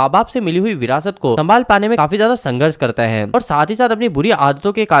हैं और माँ बाप से मिली हुई विरासत को संभाल पाने में काफी ज्यादा संघर्ष करते हैं और साथ ही साथ अपनी बुरी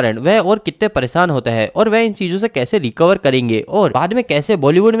आदतों के कारण वह और कितने परेशान होते हैं और वह इन चीजों से कैसे रिकवर करेंगे और बाद में कैसे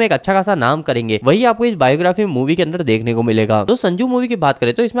बॉलीवुड में एक अच्छा खासा नाम करेंगे, वही आपको इस बायोग्राफी मूवी के अंदर देखने को मिलेगा। तो संजू मूवी की बात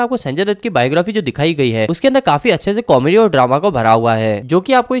करें तो इसमें आपको संजय दत्त की बायोग्राफी जो दिखाई गई है उसके अंदर काफी अच्छे से कॉमेडी और ड्रामा को भरा हुआ है, जो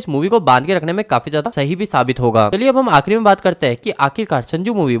कि आपको इस मूवी को बांध के रखने में काफी ज्यादा सही भी साबित होगा। चलिए अब हम आखिरी में बात करते हैं कि आखिरकार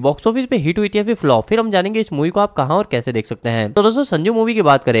संजू मूवी बॉक्स ऑफिस पे हिट हुई थी या फिर फ्लॉप, फिर हम जानेंगे इस मूवी को आप कहां और कैसे देख सकते हैं। तो दोस्तों संजू मूवी की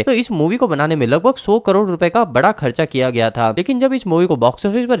बात करें तो इस मूवी को बनाने में लगभग 100 करोड़ रुपए का बड़ा खर्चा किया गया था, लेकिन जब इस मूवी को बॉक्स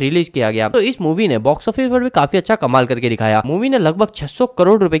ऑफिस पर रिलीज किया गया तो इस मूवी ने बॉक्स ऑफिस पर भी काफी अच्छा कमाल करके दिखाया। मूवी ने लगभग 600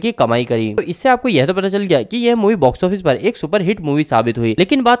 करोड़ रुपए की कमाई करी। तो इससे आपको यह तो पता चल गया कि यह मूवी बॉक्स ऑफिस पर एक सुपर हिट मूवी साबित हुई।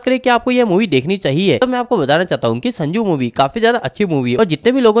 लेकिन बात करें कि आपको यह मूवी देखनी चाहिए, तो मैं आपको बताना चाहता हूँ कि संजू मूवी काफी ज्यादा अच्छी मूवी है और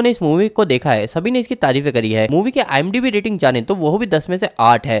जितने भी लोगों ने इस मूवी को देखा है सभी ने इसकी तारीफें करी है। मूवी के IMDb रेटिंग जाने तो वो भी 10 में से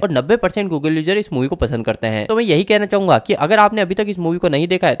 8 है और 90% गूगल यूजर इस मूवी को पसंद करते हैं। तो मैं यही कहना चाहूंगा कि अगर आपने अभी तक इस मूवी को नहीं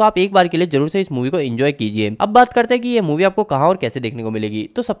देखा है तो आप एक बार के लिए जरूर से इस मूवी को एंजॉय कीजिए। अब बात करते हैं कि ये मूवी आपको कहां और कैसे देखने को मिलेगी।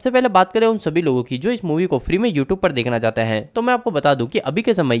 तो सबसे पहले बात करें उन सभी लोगों की जो इस मूवी को फ्री में यूट्यूब पर देखना चाहते हैं, तो मैं आपको बता दूं कि अभी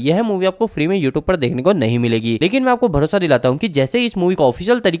के समय यह मूवी आपको फ्री में यूट्यूब पर देखने को नहीं मिलेगी। लेकिन मैं आपको भरोसा दिलाता हूं कि जैसे ही इस मूवी को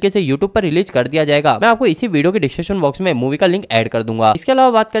ऑफिशियल तरीके से यूट्यूब पर रिलीज कर दिया जाएगा, मैं आपको इसी वीडियो के डिस्क्रिप्शन बॉक्स में मूवी का लिंक ऐड कर दूंगा। इसके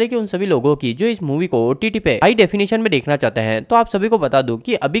अलावा बात करें कि उन सभी लोगों की जो इस मूवी को OTT पे हाई डेफिनेशन में देखना चाहते हैं, तो आप सभी को बता दूं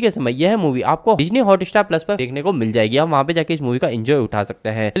कि अभी के समय यह मूवी आपको डिज्नी हॉटस्टार प्लस पर देखने को मिल जाएगी। आप वहां पे जाके इस मूवी का एंजॉय उठा सकते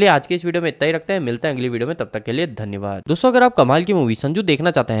हैं। चलिए आज के इस वीडियो में इतना ही रखते हैं, मिलते हैं अगली वीडियो में, तब तक के लिए धन्यवाद। दोस्तों अगर आप कमाल की मूवी संजू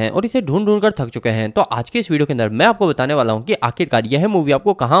देखना चाहते हैं और इसे ढूंढ ढूंढ कर थक चुके हैं, तो आज के इस वीडियो के अंदर मैं आपको बताने वाला हूँ कि आखिरकार यह मूवी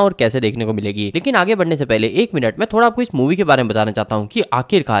आपको कहां और कैसे देखने को मिलेगी। लेकिन आगे बढ़ने से पहले एक मिनट मैं थोड़ा आपको इस मूवी के बारे में बताना चाहता हूँ कि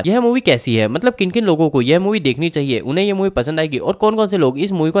आखिरकार यह मूवी कैसी है, मतलब किन किन लोगों को यह मूवी देखनी चाहिए, उन्हें यह मूवी पसंद आएगी और कौन कौन से लोग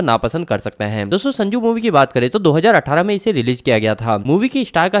इस मूवी को नापसंद कर सकते हैं। दोस्तों संजू मूवी की बात करें तो 2018 में इसे रिलीज किया गया था। मूवी की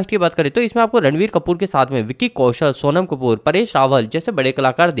स्टार कास्ट की बात करें तो इसमें आपको रणवीर कपूर के साथ में विक्की कौशल, सोनम कपूर, परेश रावल जैसे बड़े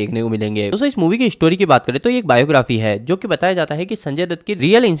कलाकार देखने को मिलेंगे। दोस्तों इस मूवी की स्टोरी की बात करें तो ये एक बायोग्राफी है जो कि बताया जाता है कि संजय दत्त की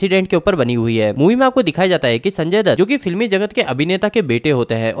रियल इंसिडेंट के ऊपर बनी हुई है। मूवी में आपको दिखाया जाता है कि संजय दत्त जो कि फिल्मी जगत के अभिनेता के बेटे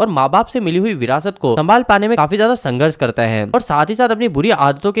होते हैं और माँ बाप से मिली हुई विरासत को संभाल पाने में काफी ज्यादा संघर्ष करते हैं और साथ ही साथ अपनी बुरी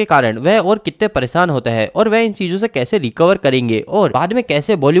आदतों के कारण वह और कितने परेशान होते हैं और वह इन चीजों से कैसे रिकवर करेंगे और बाद में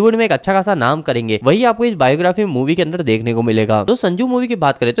कैसे बॉलीवुड में एक अच्छा खासा नाम करेंगे, वही आपको इस बायोग्राफी मूवी के अंदर देखने को मिलेगा। तो संजू मूवी की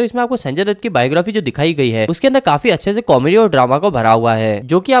बात करें तो इसमें आपको संजय दत्त की बायोग्राफी जो दिखाई गई है उसके अंदर काफी अच्छे से कॉमेडी और ड्रामा को भरा हुआ है,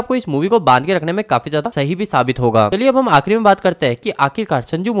 जो कि आपको इस मूवी को बांध के रखने में काफी ज्यादा सही भी साबित होगा। चलिए अब हम आखिरी में बात करते हैं कि आखिरकार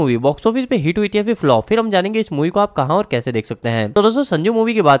संजू मूवी बॉक्स ऑफिस पे हिट हुई थी या फिर फ्लॉप, फिर हम जानेंगे इस मूवी को आप कहां और कैसे देख सकते हैं। तो दोस्तों संजू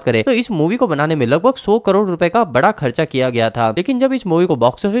मूवी की बात करें तो इस मूवी को बनाने में लगभग 100 करोड़ रुपए का बड़ा खर्चा किया गया था, लेकिन जब इस मूवी को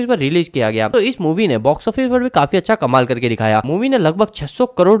बॉक्स ऑफिस पर रिलीज किया गया तो इस मूवी ने बॉक्स ऑफिस पर भी काफी अच्छा कमाल करके दिखाया। मूवी ने लगभग 600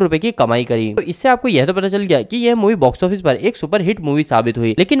 करोड़ रुपए की कमाई करी। तो इससे आपको यह तो पता चल गया कि यह मूवी बॉक्स ऑफिस पर एक सुपर हिट मूवी साबित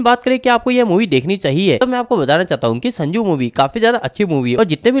हुई। लेकिन बात करें कि आपको यह मूवी देखनी चाहिए, तो मैं आपको बताना चाहता हूँ कि संजू मूवी काफी ज्यादा अच्छी मूवी है और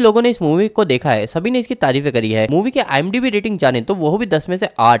जितने भी लोगों ने इस मूवी को देखा है सभी ने इसकी तारीफें करी है। मूवी के IMDb रेटिंग जाने तो वो भी 10 में से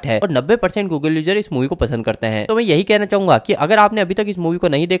 8 है और 90% गूगल यूजर इस मूवी को पसंद करते हैं। तो मैं यही कहना चाहूंगा कि अगर आपने अभी तक इस मूवी को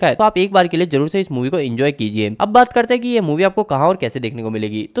नहीं देखा है तो आप एक बार के लिए जरूर से इस मूवी को एंजॉय कीजिए। अब बात करते हैं कि ये मूवी आपको कहां और कैसे देखने को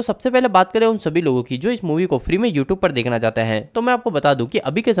मिलेगी। तो सबसे पहले बात करें उन सभी लोगों की जो इस मूवी को फ्री में यूट्यूब पर देखना चाहते हैं, तो मैं आपको बता दूं कि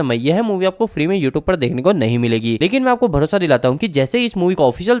अभी के समय यह मूवी आपको फ्री में यूट्यूब पर देखने को नहीं मिलेगी। लेकिन मैं आपको भरोसा दिलाता हूं कि जैसे ही इस मूवी को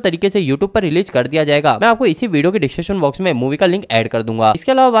ऑफिशियल तरीके से यूट्यूब पर रिलीज कर दिया जाएगा, मैं आपको इसी वीडियो के डिस्क्रिप्शन बॉक्स में मूवी का लिंक ऐड कर दूंगा।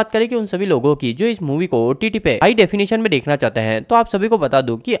 इसके अलावा बात करें कि उन सभी लोगों की जो इस मूवी को OTT पे हाई डेफिनेशन में देखना चाहते हैं, तो आप सभी को बता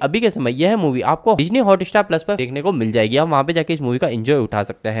दूं कि अभी के समय यह मूवी आपको डिज्नी हॉटस्टार प्लस पर देखने को मिल जाएगी। आप वहां पे जाके इस मूवी का एंजॉय उठा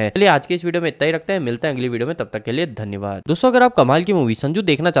सकते हैं। चलिए आज के इस वीडियो में इतना ही रखते हैं, मिलते हैं अगली वीडियो में, तब तक के लिए धन्यवाद। दोस्तों अगर आप कमाल की मूवी संजू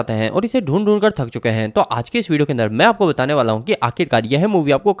देखना चाहते हैं और इसे ढूंढ ढूंढ कर थक चुके हैं, तो आज के इस वीडियो के अंदर मैं आपको बताने वाला हूँ कि आखिरकार यह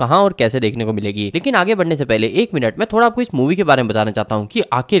मूवी आपको कहां और कैसे देखने को मिलेगी। लेकिन आगे बढ़ने से पहले एक मिनट मैं थोड़ा आपको इस मूवी के बारे में बताना चाहता हूँ कि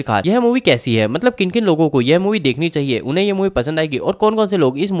आखिरकार यह मूवी कैसी है, मतलब किन किन लोगों को यह मूवी देखनी चाहिए, उन्हें यह मूवी पसंद आएगी और कौन कौन से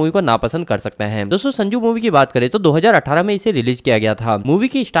लोग इस मूवी को नापसंद कर सकते हैं। दोस्तों संजू मूवी की बात करें तो 2018 में इसे रिलीज किया गया था। मूवी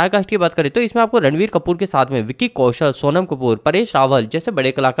की स्टार कास्ट की बात करें तो इसमें आपको रणवीर कपूर के साथ में विक्की कौशल, सोनम कपूर, परेश रावल जैसे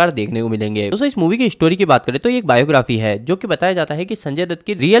बड़े कलाकार देखने को मिलेंगे। दोस्तों इस मूवी की स्टोरी की बात करें तो ये एक बायोग्राफी है जो कि बताया जाता है कि संजय दत्त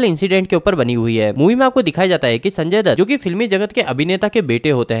की रियल इंसिडेंट के ऊपर बनी हुई है। मूवी में आपको दिखाया जाता है कि संजय दत्त जो कि फिल्मी जगत के अभिनेता के बेटे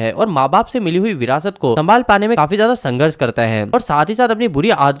होते हैं और माँ बाप से मिली हुई विरासत को संभाल पाने में काफी ज्यादा संघर्ष करते हैं और साथ ही साथ अपनी बुरी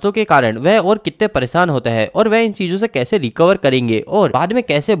आदतों के कारण वह और कितने परेशान होते हैं और वह इन चीजों से कैसे रिकवर करेंगे और बाद में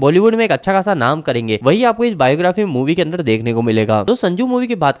कैसे बॉलीवुड में एक अच्छा खासा नाम करेंगे, वही आपको इस बायोग्राफी मूवी के अंदर देखने को मिलेगा। तो संजू मूवी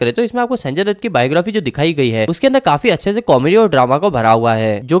की बात करें तो इसमें आपको संजय दत्त की बायोग्राफी जो दिखाई गई है उसके अंदर काफी अच्छे से कॉमेडी और ड्रामा को भरा हुआ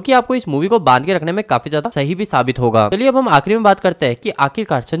है, जो कि आपको इस मूवी को बांध के रखने में काफी ज्यादा सही भी साबित होगा। चलिए अब हम आखिरी में बात करते हैं कि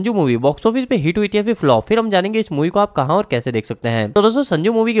आखिरकार संजू मूवी बॉक्स ऑफिस पे हिट हुई थी या फिर फ्लॉप, फिर हम जानेंगे इस मूवी को आप कहां और कैसे देख सकते हैं। तो दोस्तों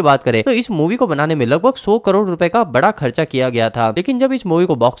संजू मूवी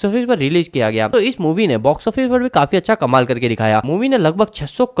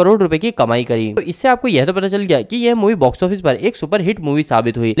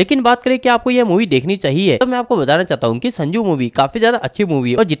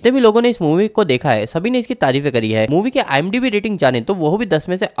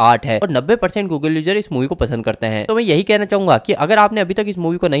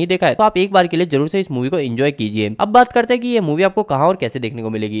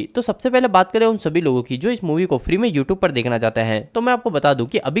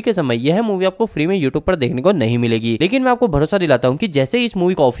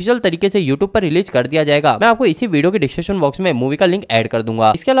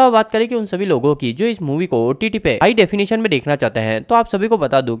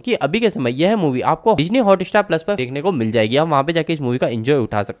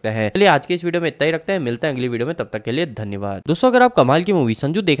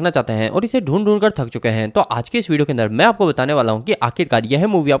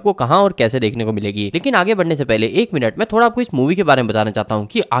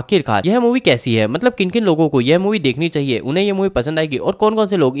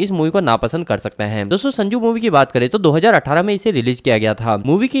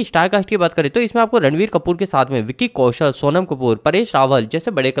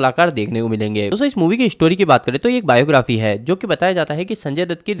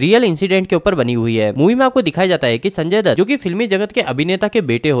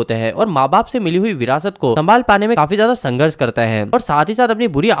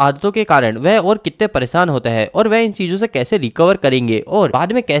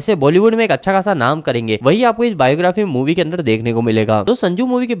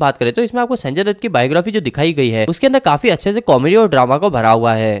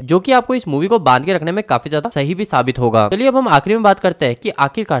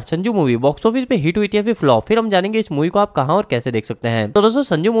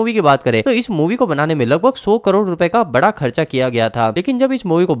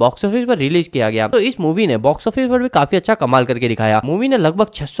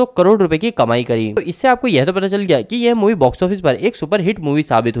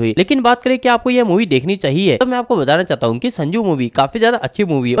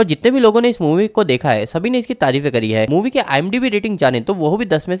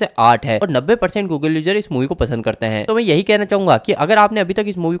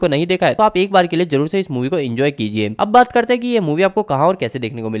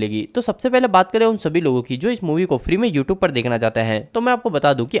तो मैं आपको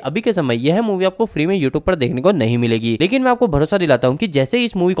बता दूं कि अभी के समय यह मूवी आपको फ्री में यूट्यूब पर देखने को नहीं मिलेगी, लेकिन मैं आपको भरोसा दिलाता हूं कि जैसे ही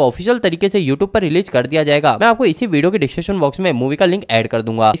इस मूवी को ऑफिशियल तरीके से यूट्यूब पर रिलीज कर दिया जाएगा, मैं आपको इसी वीडियो के डिस्क्रिप्शन बॉक्स में मूवी का लिंक ऐड कर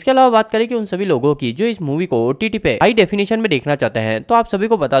दूंगा। इसके अलावा बात करें कि उन सभी लोगों की जो इस मूवी को ओटीटी पे हाई डेफिनेशन में देखना चाहते हैं, तो आप सभी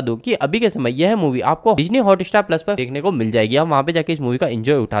को बता दूं कि अभी के समय यह मूवी आपको डिज्नी हॉटस्टार प्लस पर देखने को मिल जाएगी। आप वहां पे जाके इस मूवी का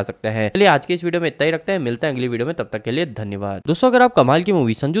एंजॉय उठा सकते हैं। चलिए आज के इस वीडियो में इतना ही रखते हैं, मिलते हैं अगली वीडियो में, तब तक के लिए धन्यवाद। दोस्तों अगर आप कमाल की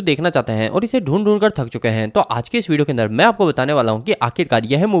मूवी संजू देखना चाहते हैं और इसे ढूंढ ढूंढ कर थक चुके हैं, तो आज के इस वीडियो के अंदर मैं आपको बताने वाला हूं कि आखिरकार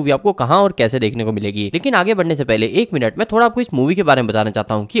यह मूवी आपको कहां और कैसे देखने को मिलेगी। लेकिन आगे बढ़ने से पहले एक मिनट मैं थोड़ा आपको इस मूवी के बारे में बताना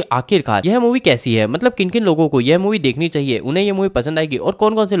चाहता हूं कि आखिरकार यह मूवी कैसी है, मतलब किन किन लोगों को यह मूवी देखनी चाहिए, उन्हें यह मूवी पसंद आएगी और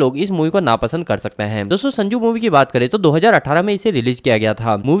कौन कौन से लोग इस मूवी को नापसंद कर सकते हैं। दोस्तों संजू मूवी की बात करें तो 2018 में इसे रिलीज किया गया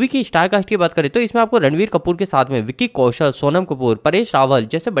था। मूवी की स्टार कास्ट की बात करें तो इसमें आपको रणवीर कपूर के साथ में विक्की कौशल, सोनम कपूर, परेश रावल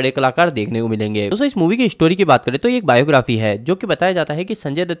जैसे बड़े कलाकार देखने को मिलेंगे। दोस्तों इस मूवी की स्टोरी की बात करें तो ये एक बायोग्राफी है जो कि बताया जाता है कि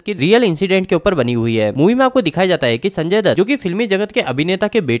संजय दत्त की रियल इंसिडेंट के ऊपर बनी हुई है। मूवी में आपको दिखाया जाता है कि संजय दत्त जो कि फिल्मी जगत के अभिनेता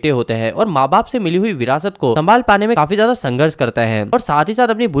के बेटे होते हैं और माँ बाप से मिली हुई विरासत को संभाल पाने में काफी ज्यादा संघर्ष करते हैं और साथ ही साथ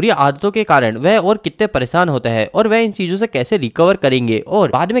अपनी बुरी आदतों के कारण वह और कितने परेशान होते हैं और वह इन चीजों से कैसे रिकवर करेंगे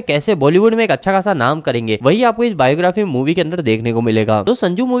और बाद में कैसे बॉलीवुड में एक अच्छा खासा नाम करेंगे, वही आपको इस बायोग्राफी मूवी के अंदर देखने को मिलेगा। तो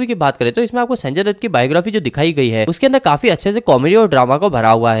संजू मूवी की बात करें तो इसमें आपको संजय दत्त की बायोग्राफी जो दिखाई गई है उसके अंदर काफी अच्छे से कॉमेडी और ड्रामा को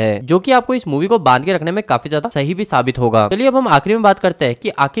भरा हुआ है, जो कि आपको इस मूवी को बांध के रखने में काफी ज्यादा सही भी साबित होगा। चलिए अब हम आखिरी में बात करते हैं कि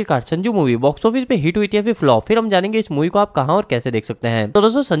आखिरकार संजू मूवी बॉक्स ऑफिस पे हिट हुई थी या फिर फ्लॉप, फिर हम जानेंगे इस मूवी को आप कहां और कैसे देख सकते हैं। तो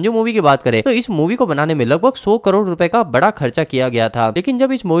दोस्तों संजू मूवी की बात करें तो इस मूवी को बनाने में लगभग 100 करोड़ रुपए का बड़ा खर्चा किया गया था, लेकिन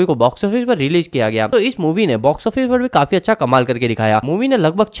जब इस मूवी को बॉक्स ऑफिस पर रिलीज किया गया तो इस मूवी ने बॉक्स ऑफिस पर भी काफी अच्छा कमाल करके दिखाया। मूवी ने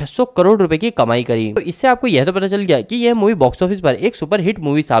लगभग 600 करोड़ रुपए की कमाई करी। तो इससे आपको यह तो पता चल गया कि यह मूवी बॉक्स ऑफिस पर एक सुपर हिट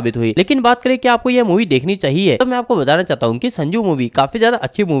मूवी साबित हुई। लेकिन बात करें कि आपको यह मूवी देखनी चाहिए, तो मैं आपको बताना चाहता हूँ कि संजू मूवी काफी ज्यादा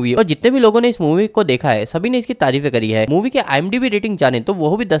अच्छी मूवी है और जितने भी लोगों ने इस मूवी को देखा है सभी ने इसकी तारीफें करी है। मूवी के IMDb रेटिंग जाने तो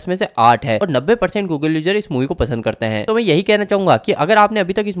वो भी 10 में से 8 है और 90% गूगल यूजर इस मूवी को पसंद करते हैं। तो मैं यही कहना चाहूंगा कि अगर आपने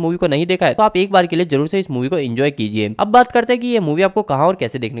अभी तक इस मूवी को नहीं देखा है तो आप एक बार के लिए जरूर से इस मूवी को एंजॉय कीजिए। अब बात करते हैं कि ये मूवी आपको कहां और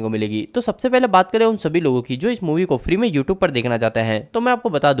कैसे देखने को मिलेगी। तो सबसे पहले बात करें उन सभी लोगों की जो इस मूवी को फ्री में यूट्यूब पर देखना चाहते हैं तो मैं आपको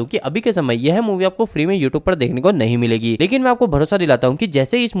बता दूं कि अभी के समय यह मूवी आपको फ्री में यूट्यूब पर देखने को नहीं मिलेगी, लेकिन मैं आपको भरोसा दिलाता हूं कि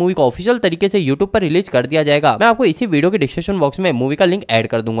जैसे ही इस मूवी को ऑफिशियल तरीके से यूट्यूब पर रिलीज कर दिया जाएगा, मैं आपको इसी वीडियो के डिस्क्रिप्शन बॉक्स में मूवी का लिंक ऐड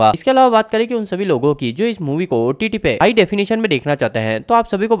कर दूंगा। इसके अलावा बात करें कि उन सभी लोगों की जो इस मूवी को ओटीटी पे हाई डेफिनेशन में देखना चाहते हैं, तो आप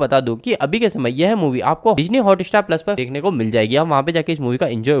सभी को बता दूं कि अभी के समय यह मूवी आपको डिज्नी हॉटस्टार प्लस पर देखने को मिल जाएगी। आप वहां पे जाके इस मूवी का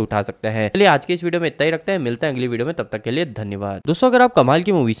एंजॉय उठा सकते हैं। चलिए आज के इस वीडियो में इतना ही रखते हैं, मिलते हैं अगली वीडियो में, तब तक के लिए धन्यवाद। दोस्तों अगर आप कमाल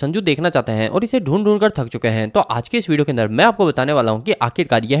की मूवी संजू देखना चाहते हैं और इसे ढूंढ ढूंढ कर थक चुके हैं, तो आज के इस वीडियो के अंदर मैं आपको बताने वाला हूँ कि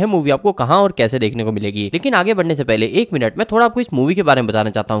आखिरकार यह मूवी आपको कहां और कैसे देखने को मिलेगी। लेकिन आगे बढ़ने से पहले एक मिनट में थोड़ा आपको इस मूवी के बारे में बताना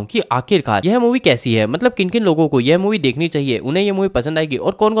चाहता हूँ कि आखिरकार यह मूवी कैसी है, मतलब किन किन लोगों को यह मूवी देखनी चाहिए, उन्हें यह मूवी पसंद आएगी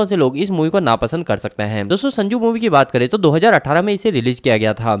और कौन कौन से लोग इस मूवी को नापसंद कर सकते हैं। दोस्तों संजू मूवी की बात करें तो 2018 में इसे रिलीज किया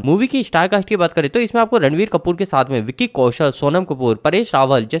गया था। मूवी की स्टार कास्ट की बात करें तो इसमें आपको रणवीर कपूर के साथ में विक्की कौशल, सोनम कपूर, परेश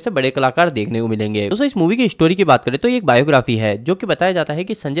रावल जैसे बड़े कलाकार देखने को मिलेंगे। दोस्तों इस मूवी की स्टोरी की बात करें तो एक बायोग्राफी है जो कि बताया जाता है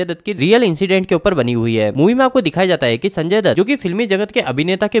कि संजय दत्त की रियल इंसिडेंट के ऊपर बनी हुई है। मूवी में आपको दिखाया जाता है कि संजय दत्त जो कि फिल्मी जगत के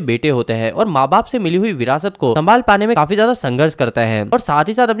अभिनेता के बेटे होते हैं और माँ बाप से मिली हुई विरासत को संभाल पाने में काफी ज्यादा संघर्ष करता है और साथ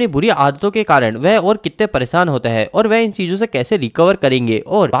ही साथ अपनी बुरी आदतों के कारण वह और कितने परेशान होता है और वह इन चीजों से कैसे रिकवर करेंगे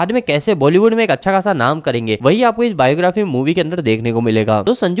और बाद में कैसे बॉलीवुड में एक अच्छा खासा नाम करेंगे, वही आपको इस बायोग्राफी मूवी के अंदर देखने को मिलेगा।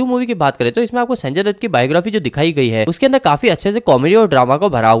 तो संजू मूवी की बात करें तो इसमें आपको संजय दत्त की बायोग्राफी जो दिखाई गई है उसके अंदर काफी अच्छे से कॉमेडी और ड्रामा को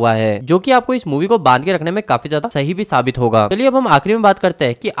भरा हुआ है, जो कि आपको इस मूवी को बांध के रखने में काफी ज्यादा सही भी साबित होगा। चलिए अब हम आखिरी में बात करते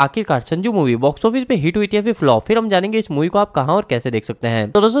हैं कि आखिरकार संजू मूवी बॉक्स ऑफिस पे हिट हुई थी या फिर फ्लॉप, फिर हम जानेंगे इस मूवी को आप कहां और कैसे देख सकते हैं।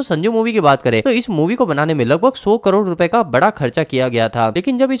 तो दोस्तों संजू मूवी की बात करें तो इस मूवी को बनाने में लगभग 100 करोड़ रुपए का बड़ा खर्चा किया गया था,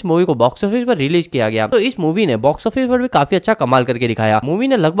 लेकिन जब इस मूवी को बॉक्स ऑफिस पर रिलीज किया गया तो इस मूवी ने बॉक्स ऑफिस पर भी काफी अच्छा कमाल करके दिखाया। मूवी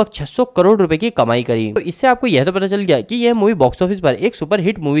ने लगभग 600 करोड़ रुपए की कमाई करी। तो इससे आपको यह तो पता चल गया कि यह मूवी बॉक्स ऑफिस पर एक सुपर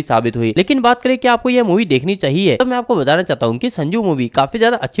हिट मूवी साबित हुई। लेकिन बात करें कि आपको यह मूवी देखनी चाहिए, तो मैं आपको बताना चाहता हूँ कि संजू मूवी काफी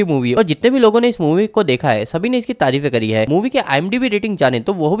ज्यादा अच्छी मूवी है और जितने भी लोगों ने इस मूवी को देखा है सभी ने इसकी तारीफें करी है। मूवी के IMDb रेटिंग जाने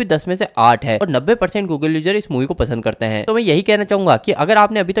तो वो भी 10 में से 8 है और 90% गूगल यूजर इस मूवी को पसंद करते हैं। तो मैं यही कहना चाहूंगा कि अगर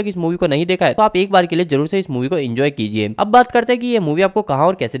आपने अभी तक इस मूवी को नहीं देखा है तो आप एक बार के लिए जरूर से इस मूवी को एंजॉय कीजिए। अब बात करते हैं कि यह मूवी आपको कहां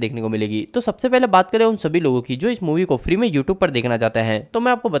और कैसे देखने को मिलेगी। तो सबसे पहले बात करें उन सभी लोगों की जो इस मूवी को फ्री में यूट्यूब पर देखना चाहते हैं, तो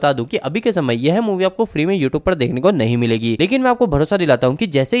मैं आपको बता दूं कि अभी के समय यह मूवी आपको फ्री में यूट्यूब पर देखने को नहीं मिलेगी, लेकिन मैं आपको भरोसा दिलाता हूं कि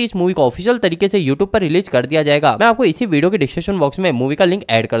जैसे ही इस मूवी को ऑफिशियल तरीके से यूट्यूब पर रिलीज कर दिया जाएगा, मैं आपको इसी वीडियो के डिस्क्रिप्शन बॉक्स में मूवी का लिंक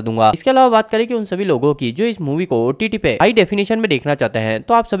ऐड कर दूंगा। इसके अलावा बात करें कि उन सभी लोगों की जो इस मूवी को ओटीटी पे हाई डेफिनेशन में देखना चाहते हैं,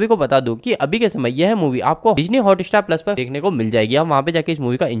 तो आप सभी को बता दूं कि अभी के समय यह मूवी आपको डिज्नी हॉटस्टार प्लस पर देखने को मिल जाएगी। आप वहां पे जाके इस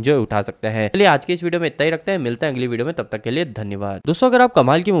मूवी का एंजॉय उठा सकते हैं। चलिए आज के इस वीडियो में इतना ही रखते हैं, मिलते हैं अगली वीडियो में, तब तक के लिए धन्यवाद। दोस्तों अगर आप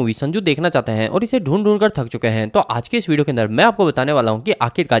कमाल की मूवी संजू देखना चाहते हैं और इसे ढूंढ ढूंढ कर थक चुके हैं, तो आज के इस वीडियो के अंदर मैं आपको बताने वाला हूँ कि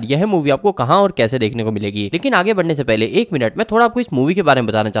आखिरकार यह मूवी आपको कहां और कैसे देखने को मिलेगी। लेकिन आगे बढ़ने से पहले एक मिनट में थोड़ा आपको इस मूवी के बारे में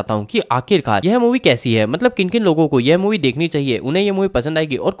बताना चाहता हूँ कि आखिरकार यह मूवी कैसी है, मतलब किन किन लोगों को यह मूवी देखनी चाहिए, उन्हें यह मूवी पसंद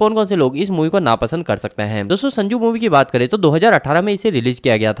आएगी और कौन कौन से लोग इस मूवी को नापसंद कर सकते हैं। तो दोस्तों संजू मूवी की बात करें तो इस मूवी के बारे में बताना चाहता हूँ कि आखिरकार यह मूवी कैसी है, मतलब किन किन लोगों को यह मूवी देखनी चाहिए, उन्हें यह मूवी पसंद आएगी और कौन कौन से लोग इस मूवी को नापसंद कर सकते हैं। दोस्तों संजू मूवी की बात करें तो 2018 में इसे रिलीज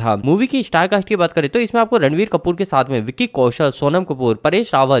किया गया था। मूवी की स्टार कास्ट की बात करें तो इसमें आपको रणवीर कपूर के साथ में विक्की कौशल, सोनम कपूर,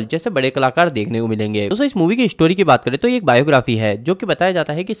 परेश रावल जैसे बड़े कलाकार देखने को मिलेंगे। दोस्तों इस मूवी की स्टोरी की बात करें तो एक बायोग्राफी है जो कि बताया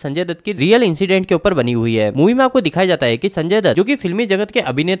जाता है कि संजय दत्त की रियल इंसिडेंट के ऊपर बनी हुई है। मूवी में आपको दिखाया जाता है कि संजय दत्त जो कि फिल्मी जगत के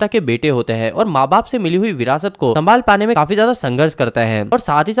अभिनेता के बेटे होते हैं और माँ बाप से मिली हुई विरासत को संभाल पाने में काफी ज्यादा संघर्ष करता है और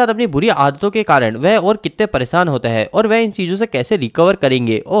साथ ही साथ अपनी बुरी आदतों के कारण वह और कितने परेशान होता है और वह इन चीजों से कैसे रिकवर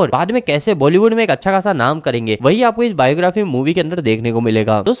करेंगे और बाद में कैसे बॉलीवुड में एक अच्छा खासा नाम करेंगे, वही आपको इस बायोग्राफी मूवी के अंदर देखने को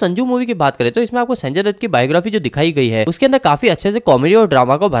मिलेगा। तो संजू मूवी की बात करें तो इसमें आपको संजय दत्त की बायोग्राफी जो दिखाई गई है उसके अंदर काफी अच्छे से कॉमेडी और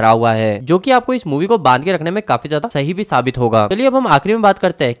ड्रामा को भरा हुआ है, जो कि आपको इस मूवी को बांध के रखने में काफी ज्यादा सही भी साबित होगा। चलिए अब हम आखिरी में बात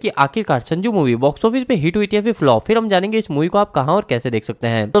करते हैं कि आखिरकार संजू मूवी बॉक्स ऑफिस पे हिट हुई थी या फिर फ्लॉप, फिर हम जानेंगे इस मूवी को आप कहां और कैसे देख सकते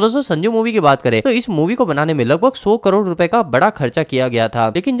हैं। तो दोस्तों संजू मूवी की बात करें तो इस मूवी को बनाने में लगभग 100 करोड़ रुपए का बड़ा खर्चा किया गया था,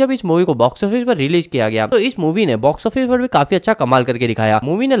 लेकिन जब इस मूवी को बॉक्स ऑफिस पर रिलीज किया गया तो इस मूवी ने बॉक्स ऑफिस पर भी काफी अच्छा कमाल करके दिखाया।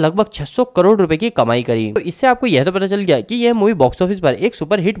 मूवी ने लगभग 600 करोड़ रुपए की कमाई करी। तो इससे आपको यह तो पता चल गया कि यह मूवी बॉक्स ऑफिस पर एक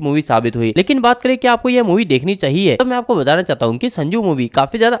सुपर हिट मूवी साबित हुई। लेकिन बात करें कि आपको यह मूवी देखनी चाहिए, तो मैं आपको बताना चाहता हूँ कि संजू मूवी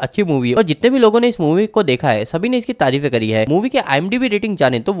काफी ज्यादा अच्छी मूवी है और जितने भी लोगों ने इस मूवी को देखा है सभी ने इसकी तारीफें करी है। मूवी के IMDb रेटिंग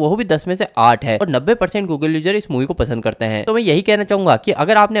जाने तो वो भी 10 में से 8 है और 90% गूगल यूजर इस मूवी को पसंद करते हैं। तो मैं यही कहना चाहूंगा कि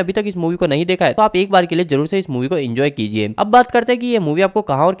अगर आपने अभी तक इस मूवी को नहीं देखा है तो आप एक बार के लिए जरूर से इस मूवी को एंजॉय कीजिए। अब बात करते हैं कि यह मूवी आपको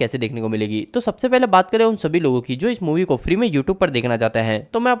कहां और कैसे देखने को मिलेगी। तो सबसे पहले बात करें उन सभी लोगों की जो इस मूवी को फ्री में यूट्यूब पर देखना चाहते हैं,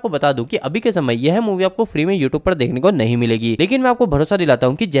 तो मैं आपको बता दूं कि अभी के समय यह मूवी आपको फ्री में यूट्यूब पर देखने को नहीं मिलेगी, लेकिन मैं आपको भरोसा दिलाता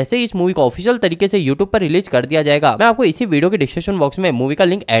हूं कि जैसे ही इस मूवी को ऑफिशियल तरीके से यूट्यूब पर रिलीज कर दिया जाएगा, मैं आपको इसी वीडियो के डिस्क्रिप्शन बॉक्स में मूवी का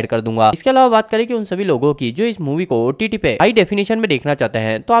लिंक ऐड कर दूंगा। इसके अलावा बात करें कि उन सभी लोगों की जो इस मूवी को ओटीटी पे हाई डेफिनेशन में देखना चाहते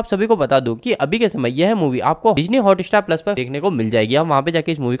हैं, तो आप सभी को बता दूं कि अभी के समय यह मूवी आपको डिज्नी हॉटस्टार प्लस पर देखने को मिल जाएगी। आप वहां पे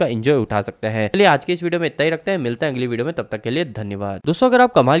जाके इस मूवी का एंजॉय उठा सकते हैं। चलिए आज के इस वीडियो में इतना ही रखते हैं, मिलते हैं अगली वीडियो में, तब तक के लिए धन्यवाद। दोस्तों अगर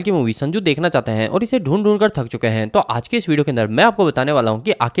आप कमाल की मूवी संजू देखना चाहते हैं और इसे ढूंढ ढूंढ कर थक चुके हैं, तो आज के इस वीडियो के अंदर मैं आपको बताने वाला हूँ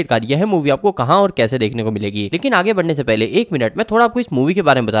कि आखिरकार यह मूवी आपको कहां और कैसे देखने को मिलेगी। लेकिन आगे बढ़ने से पहले एक मिनट में थोड़ा आपको इस मूवी के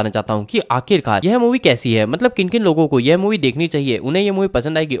बारे में बताना चाहता हूँ कि आखिरकार यह मूवी कैसी है, मतलब किन किन लोगों को यह मूवी देखनी चाहिए, उन्हें यह मूवी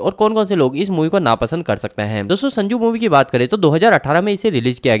पसंद आएगी और कौन कौन से लोग इस मूवी को नापसंद कर सकते हैं। दोस्तों संजू मूवी की बात करें तो 2018 में इसे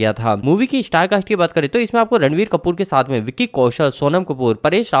रिलीज किया गया था। मूवी की स्टार कास्ट की बात करें तो इसमें आपको रणवीर कपूर के साथ में विक्की कौशल, सोनम कपूर,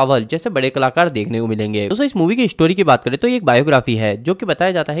 परेश रावल जैसे बड़े कलाकार देखने को मिलेंगे। दोस्तों इस मूवी की स्टोरी की बात करें तो ये एक बायोग्राफी है जो कि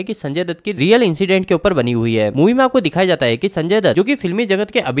बताया जाता है कि संजय दत्त की रियल इंसिडेंट के ऊपर बनी हुई है। मूवी में आपको दिखाया जाता है कि संजय दत्त जो कि फिल्मी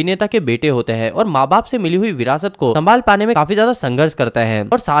जगत के अभिनेता के बेटे होते हैं और माँ बाप से मिली हुई विरासत को संभाल पाने में काफी ज्यादा संघर्ष करते हैं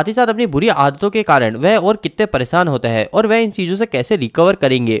और साथ ही साथ अपनी बुरी आदतों के कारण वह और कितने परेशान होते हैं और वह इन चीजों से कैसे रिकवर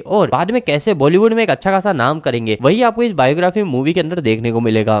करेंगे और बाद में कैसे बॉलीवुड में एक अच्छा खासा नाम करेंगे, वही आपको इस बायोग्राफी मूवी के अंदर देखने को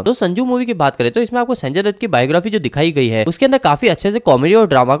मिलेगा। तो संजू मूवी की बात करें तो इसमें आपको संजय दत्त की बायोग्राफी जो दिखाई गई है उसके अंदर काफी अच्छे से कॉमेडी और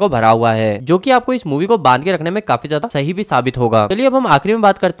ड्रामा को भरा हुआ है, जो कि आपको इस मूवी को बांध के रखने में काफी ज्यादा सही भी साबित होगा। चलिए अब हम आखिरी में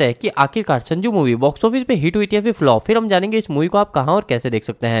बात करते हैं कि आखिरकार संजू मूवी बॉक्स ऑफिस पे हिट हुई थी या फिर फ्लॉप, फिर हम जानेंगे इस मूवी को आप कहां और कैसे देख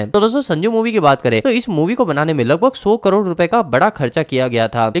सकते हैं। तो दोस्तों संजू मूवी की बात करें तो इस मूवी को बनाने में लगभग 100 करोड़ रुपए का बड़ा खर्चा किया गया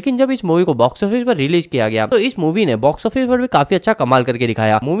था, लेकिन जब इस मूवी को बॉक्स ऑफिस पर रिलीज किया गया तो इस मूवी ने बॉक्स ऑफिस पर भी काफी अच्छा कमाल करके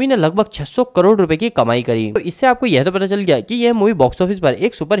दिखाया। मूवी ने लगभग 600 करोड़ रुपए की कमाई करी। तो इससे आपको यह तो पता चल गया कि यह मूवी बॉक्स ऑफिस पर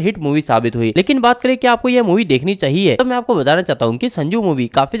एक सुपर हिट मूवी साबित हुई। लेकिन बात करें कि आपको यह मूवी देखनी चाहिए, तो मैं आपको बताना चाहता हूँ कि संजू मूवी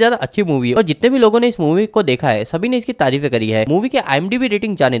काफी ज्यादा अच्छी मूवी है और जितने भी लोगों ने इस मूवी को देखा है सभी ने इसकी तारीफें करी है। मूवी के IMDb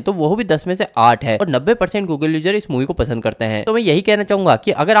रेटिंग जाने तो वो भी 10 में से 8 है और 90% गूगल यूजर इस मूवी को पसंद करते हैं। तो मैं यही कहना चाहूंगा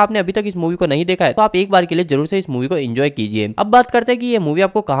कि अगर आपने अभी तक इस मूवी को नहीं देखा है तो आप एक बार के लिए जरूर से इस मूवी को एंजॉय कीजिए। अब बात करते हैं कि ये मूवी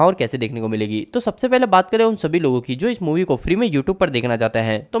आपको कहां और कैसे देखने को मिलेगी। तो सबसे पहले बात करें उन सभी लोगों की जो इस मूवी को फ्री में यूट्यूब पर देखना चाहते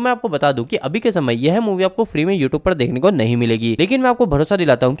हैं, तो मैं आपको बता दूं कि अभी के समय यह मूवी आपको फ्री में यूट्यूब पर देखने को नहीं मिलेगी। लेकिन मैं आपको भरोसा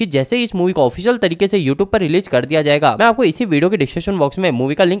दिलाता हूं कि जैसे ही इस मूवी को ऑफिशियल तरीके से यूट्यूब पर रिलीज कर दिया जाएगा, मैं आपको इसी वीडियो के डिस्क्रिप्शन बॉक्स में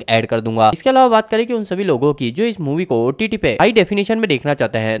मूवी का लिंक ऐड कर दूंगा। इसके अलावा बात करें कि उन सभी लोगों की जो इस मूवी को OTT पे हाई डेफिनेशन में देखना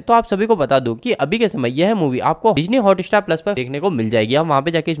चाहते हैं, तो आप सभी को बता दूं कि अभी के समय यह मूवी आपको डिज्नी हॉटस्टार प्लस पर देखने को मिल जाएगी। आप वहां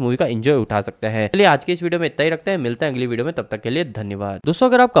पे जाके इस मूवी का एंजॉय उठा सकते हैं। चलिए आज के इस वीडियो में इतना ही रखते हैं, मिलते हैं अगली वीडियो में, तब तक के लिए धन्यवाद। दोस्तों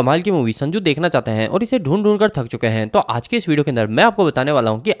अगर आप कमाल की मूवी संजू देखना चाहते हैं और इसे ढूंढ ढूंढ कर थक चुके हैं, तो आज के इस वीडियो के अंदर मैं आपको बताने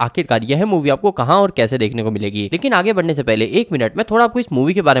वाला हूँ कि आखिरकार यह मूवी आपको कहां और कैसे देखने को मिलेगी। लेकिन आगे बढ़ने से पहले एक मिनट मैं थोड़ा आपको इस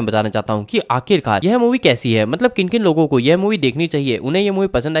मूवी के बारे में बताना चाहता हूँ कि आखिरकार यह मूवी कैसी है, मतलब किन किन लोगों को यह मूवी देखनी चाहिए, उन्हें यह मूवी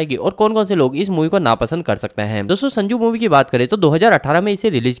पसंद आएगी और कौन कौन से लोग इस मूवी को नापसंद कर सकते हैं। दोस्तों संजू मूवी की बात करें तो 2018 में इसे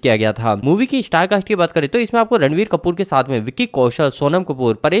रिलीज किया गया था। मूवी की स्टार कास्ट की बात करें तो इसमें आपको रणवीर कपूर के साथ में विक्की कौशल, सोनम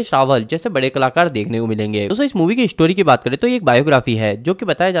कपूर, परेश रावल जैसे बड़े कलाकार देखने को मिलेंगे। दोस्तों इस मूवी की स्टोरी की बात करें तो ये एक बायोग्राफी है जो कि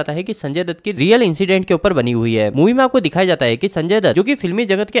बताया जाता है कि संजय दत्त की रियल इंसिडेंट के ऊपर बनी हुई है। मूवी में आपको दिखाया जाता है कि संजय दत्त जो कि फिल्मी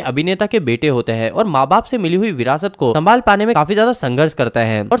जगत के अभिनेता के बेटे होते हैं और माँ बाप से मिली हुई विरासत को संभाल पाने में काफी ज्यादा संघर्ष करते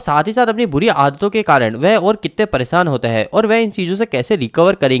हैं और साथ ही साथ अपनी बुरी आदतों के कारण वह और कितने परेशान होते हैं और वह इन चीजों से कैसे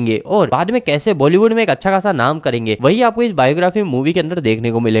रिकवर करेंगे और बाद में कैसे बॉलीवुड में एक अच्छा खासा नाम करेंगे, वही आपको इस बायोग्राफी मूवी के अंदर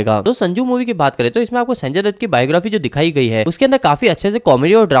देखने को मिलेगा। तो संजू मूवी की बात करें तो इसमें आपको संजय दत्त की बायोग्राफी जो दिखाई गई है उसके अंदर काफी अच्छे से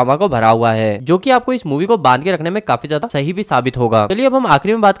कॉमेडी और ड्रामा को भरा हुआ है, जो कि आपको इस मूवी को बांध के रखने में काफी ज्यादा सही भी साबित होगा। चलिए अब हम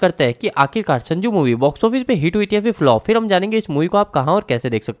आखिरी में बात करते हैं कि आखिरकार संजू मूवी बॉक्स ऑफिस पे हिट हुई थी या फिर फ्लॉप, फिर हम जानेंगे इस मूवी को आप कहां और कैसे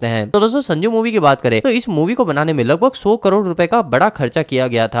देख सकते हैं। तो दोस्तों संजू मूवी की बात करें तो इस मूवी को बनाने में लगभग 100 करोड़ रुपए का बड़ा खर्चा किया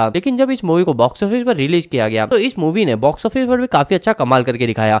गया था, लेकिन जब इस मूवी को बॉक्स ऑफिस पर रिलीज किया गया तो इस मूवी ने बॉक्स ऑफिस पर भी काफी अच्छा कमाल करके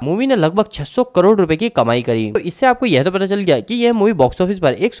दिखाया। मूवी ने लगभग 600 करोड़ रुपए की कमाई करी। तो इससे आपको यह तो पता चल गया कि यह मूवी बॉक्स ऑफिस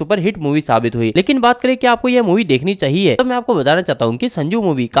पर एक सुपर हिट मूवी साबित हुई। लेकिन बात करें कि आपको यह मूवी देखनी चाहिए, तो मैं आपको बताना चाहता हूँ कि संजू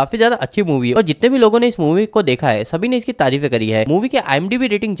मूवी काफी ज्यादा अच्छी मूवी है और जितने भी लोगों ने इस मूवी को देखा है सभी ने इसकी तारीफें करी है। मूवी के IMDb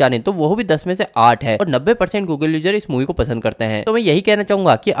रेटिंग जाने तो वो भी 10 में से 8 है और 90% गूगल यूजर इस मूवी को पसंद करते हैं। तो मैं यही कहना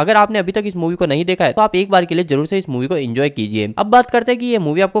चाहूंगा कि अगर आपने अभी तक इस मूवी को नहीं देखा है तो आप एक बार के लिए जरूर से इस मूवी को एंजॉय कीजिए। अब बात करते हैं कि ये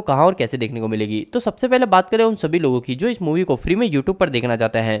मूवी आपको कहां और कैसे देखने को मिलेगी। तो सबसे पहले बात करें उन सभी लोगों की जो इस मूवी को फ्री में यूट्यूब पर देखना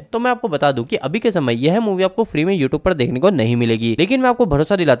चाहते हैं, तो मैं आपको बता दूं कि अभी के समय यह मूवी आपको फ्री में यूट्यूब पर देखने को नहीं मिलेगी। लेकिन मैं आपको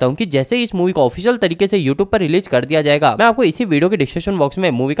भरोसा दिलाता हूं कि जैसे ही इस मूवी को ऑफिशियल तरीके से यूट्यूब पर रिलीज कर दिया जाएगा, मैं आपको इसी वीडियो के डिस्क्रिप्शन बॉक्स में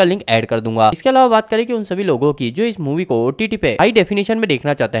मूवी का लिंक ऐड कर दूंगा। इसके अलावा बात करें कि उन सभी लोगों की जो इस मूवी को OTT पे हाई डेफिनेशन में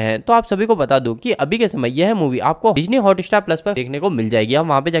देखना चाहते हैं, तो आप सभी को बता दूं कि अभी के समय यह मूवी आपको डिज्नी हॉटस्टार प्लस पर देखने को मिल जाएगी। आप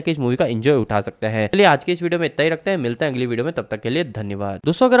वहां पे जाके इस मूवी का एंजॉय उठा सकते हैं। चलिए आज के इस वीडियो में इतना ही रखते हैं, मिलते हैं अगली वीडियो में, तब तक के लिए धन्यवाद।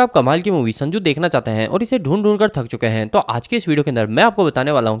 दोस्तों अगर आप कमाल की मूवी संजू देखना चाहते हैं और इसे ढूंढ ढूंढ कर थक चुके हैं, तो आज के इस वीडियो के अंदर मैं आपको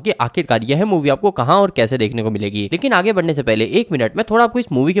बताने वाला हूँ कि आखिरकार यह मूवी आपको कहां और कैसे देखने को मिलेगी। लेकिन आगे बढ़ने से पहले एक मिनट मैं थोड़ा आपको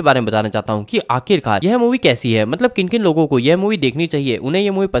इस मूवी के बारे में बताना चाहता हूँ कि आखिरकार यह मूवी कैसी है, मतलब किन किन लोगों को यह मूवी देखनी चाहिए, उन्हें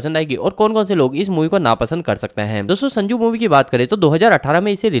यह मूवी पसंद आएगी और कौन कौन से लोग इस मूवी को नापसंद कर सकते हैं। दोस्तों संजू मूवी की बात करें तो 2018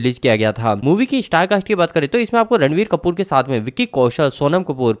 में इसे रिलीज किया गया था। मूवी की स्टार कास्ट की बात करें तो इसमें आपको रणवीर कपूर के साथ में विक्की कौशल, सोनम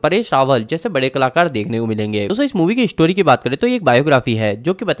कपूर, परेश रावल जैसे बड़े कलाकार देखने को मिलेंगे। दोस्तों इस मूवी की स्टोरी की बात करें तो ये एक बायोग्राफी है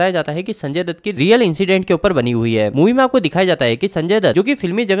जो कि बताया जाता है कि संजय दत्त की रियल इंसिडेंट के ऊपर बनी हुई है। मूवी में आपको दिखाया जाता है कि संजय दत्त जो कि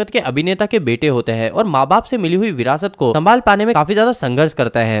फिल्मी जगत के अभिनेता के बेटे होते हैं और माँ बाप से मिली हुई विरासत को संभाल पाने में काफी ज्यादा संघर्ष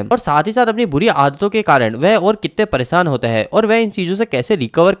करते हैं और साथ ही साथ अपनी बुरी आदतों के कारण वह और कितने परेशान होते हैं और वह इन चीजों से कैसे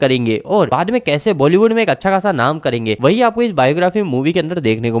रिकवर करेंगे और बाद में कैसे बॉलीवुड में एक अच्छा खासा नाम करेंगे, वही आपको इस बायोग्राफी मूवी के अंदर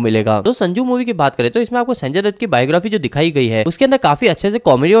देखने को मिलेगा। तो संजू मूवी की बात करें तो इसमें आपको संजय दत्त की बायोग्राफी जो दिखाई गई है उसके अंदर काफी अच्छे से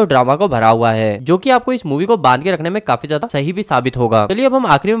कॉमेडी और ड्रामा को भरा हुआ है, जो कि आपको इस मूवी को बांध के रखने में काफी ज्यादा सही भी साबित होगा। चलिए अब हम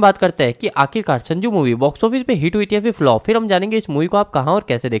आखिरी में बात करते हैं कि आखिरकार संजू मूवी बॉक्स ऑफिस पे हिट हुई थी या फिर फ्लॉप। फिर हम जानेंगे इस मूवी को आप कहां और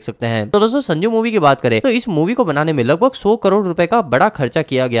कैसे देख सकते हैं। तो दोस्तों संजू मूवी की बात करें तो इस मूवी को बनाने में लगभग 100 करोड़ रुपए का बड़ा खर्चा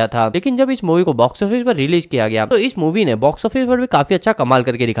किया गया था, लेकिन जब इस मूवी को बॉक्स ऑफिस पर रिलीज किया गया तो इस मूवी ने बॉक्स ऑफिस पर भी काफी अच्छा कमाल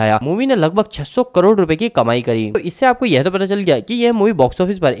करके दिखाया। मूवी ने लगभग 600 करोड़ रुपए की कमाई करी। तो इससे आपको यह तो पता चल गया कि यह मूवी बॉक्स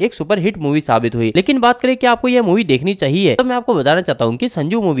ऑफिस पर एक सुपर हिट मूवी साबित हुई। लेकिन बात करें कि आपको यह मूवी देखनी चाहिए, तो मैं आपको बताना चाहता हूँ कि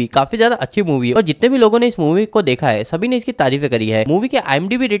संजू मूवी काफी ज्यादा अच्छी मूवी है और जितने भी लोगों ने इस मूवी को देखा है सभी ने इसकी तारीफें करी है। मूवी के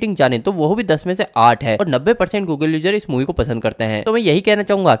IMDb रेटिंग जाने तो वो भी 10 में से 8 है और 90% गूगल यूजर इस मूवी को पसंद करते हैं। तो मैं यही कहना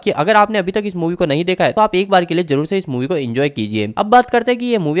चाहूंगा कि अगर आपने अभी तक इस मूवी को नहीं देखा है तो आप एक बार के लिए जरूर से इस मूवी को एंजॉय कीजिए। अब बात करते हैं कि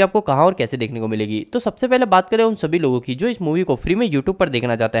ये मूवी आपको कहां और कैसे देखने को मिलेगी। तो सबसे पहले बात करें उन सभी लोगों की जो इस मूवी को फ्री में यूट्यूब पर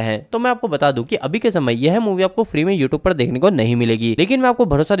देखना चाहते हैं, तो मैं आपको बता दूं कि अभी के समय यह मूवी आपको फ्री में यूट्यूब पर देखने को नहीं मिलेगी। लेकिन मैं आपको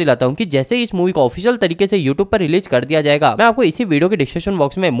भरोसा दिलाता हूं कि जैसे ही इस मूवी को ऑफिशियल तरीके से यूट्यूब पर रिलीज कर दिया जाएगा, मैं आपको इसी वीडियो के डिस्क्रिप्शन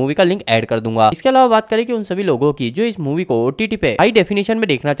बॉक्स में मूवी का लिंक ऐड कर दूंगा। इसके अलावा बात करें कि उन सभी लोगों की जो इस मूवी को OTT पे हाई डेफिनेशन में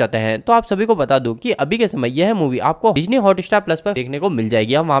देखना चाहते हैं, तो आप सभी को बता दूं कि अभी के समय यह मूवी आपको डिज्नी हॉटस्टार प्लस पर देखने को मिल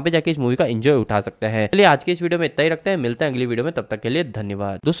जाएगी। आप वहां पे जाके इस मूवी का एंजॉय उठा सकते हैं। चलिए आज के इस वीडियो में इतना ही रखते हैं, मिलते हैं अगली वीडियो में, तब तक के लिए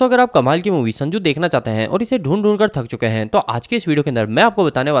धन्यवाद। दोस्तों अगर आप कमाल की मूवी संजू देखना चाहते हैं और इसे ढूंढ ढूंढ कर थक चुके हैं, तो आज के इस वीडियो के अंदर मैं आपको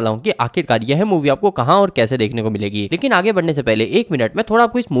बताने वाला हूँ कि आखिरकार यह मूवी आपको कहां और कैसे देखने को मिलेगी। लेकिन आगे बढ़ने से पहले 1 मिनट में थोड़ा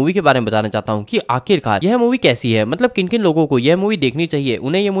आपको इस मूवी के बारे में बताना चाहता हूँ कि आखिरकार यह मूवी कैसी है, मतलब किन किन लोगों को यह मूवी देखनी चाहिए,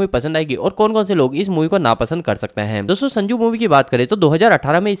 उन्हें यह मूवी पसंद आएगी और कौन कौन से लोग इस मूवी को नापसंद कर सकते हैं। दोस्तों संजू मूवी की बात करें तो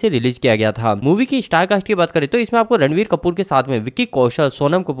 2018 में इसे रिलीज किया गया था। मूवी की स्टार कास्ट की बात करें तो इसमें आपको रणवीर कपूर के साथ में विक्की कौशल,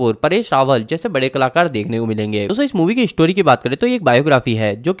 सोनम कपूर, परेश रावल जैसे बड़े कलाकार देखने को मिलेंगे। दोस्तों इस मूवी की स्टोरी की बात करें तो एक बायोग्राफी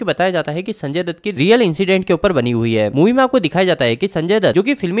है जो कि बताया जाता है कि संजय दत्त की रियल इंसिडेंट के ऊपर बनी हुई है। मूवी में आपको दिखाया जाता है कि संजय दत्त जो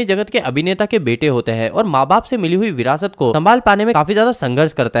कि फिल्मी जगत के अभिनेता के बेटे होते हैं और माँ बाप से मिली हुई विरासत को संभाल पाने में काफी ज्यादा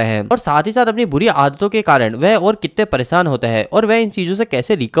संघर्ष करते हैं और साथ ही साथ अपनी बुरी आदतों के कारण वह और कितने परेशान होते हैं और वह इन चीजों से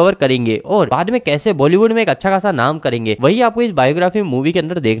कैसे रिकवर करेंगे और बाद में कैसे बॉलीवुड में एक अच्छा खासा नाम करेंगे, वही आपको इस बायोग्राफी मूवी के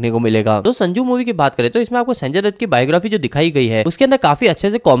अंदर देखने को मिलेगा। तो संजू मूवी की बात करें तो इसमें आपको संजय दत्त की बायोग्राफी जो दिखाई गई है उसके अंदर काफी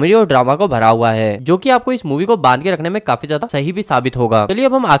अच्छे से कॉमेडी और ड्रामा को भरा हुआ है, जो कि आपको इस मूवी को बांध के रखने में काफी ज्यादा सही भी साबित होगा। चलिए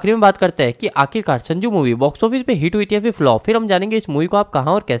अब हम आखिरी में बात करते हैं कि आखिरकार संजू मूवी बॉक्स ऑफिस पे हिट हुई थी या फिर फ्लॉप। फिर हम जानेंगे इस मूवी को आप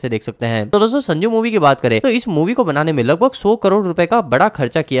कहां और कैसे देख सकते हैं। तो दोस्तों संजू मूवी की बात करें तो इस मूवी को बनाने में लगभग 100 करोड़ रुपए का बड़ा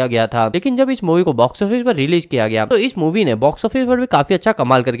खर्चा किया गया था, लेकिन जब इस मूवी को बॉक्स ऑफिस पर रिलीज किया गया तो इस मूवी ने बॉक्स ऑफिस पर भी काफी अच्छा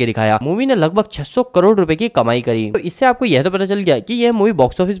कमाल करके दिखाया। मूवी ने लगभग 600 करोड़ रुपए की कमाई करी। तो इससे आपको यह तो पता चल गया कि यह मूवी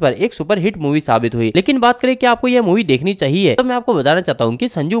बॉक्स ऑफिस पर एक सुपर हिट मूवी साबित हुई। लेकिन बात करें कि आपको यह मूवी देखनी चाहिए, तो मैं आपको बताना चाहता हूँ कि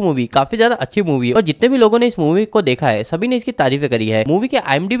संजू मूवी काफी ज्यादा अच्छी मूवी है और जितने भी लोगों ने इस मूवी को देखा है सभी ने इसकी तारीफें करी है। मूवी के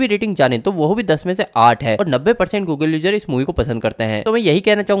IMDb रेटिंग जाने तो वो भी 10 में से 8 है और 90% गूगल यूजर इस मूवी को पसंद करते हैं। तो मैं यही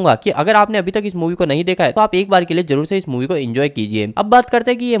कहना चाहूंगा कि अगर आपने अभी तक इस मूवी को नहीं देखा है तो आप एक बार के लिए जरूर से इस मूवी को एंजॉय कीजिए। अब बात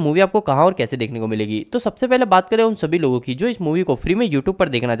करते हैं कि ये मूवी आपको कहां और कैसे देखने को मिलेगी। तो सबसे पहले बात करें उन सभी लोगों की जो इस मूवी को फ्री में यूट्यूब पर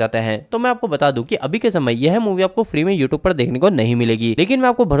देखना चाहते हैं, तो मैं आपको बता दूं कि अभी के समय यह मूवी आपको फ्री में यूट्यूब पर देखने को नहीं मिलेगी। लेकिन मैं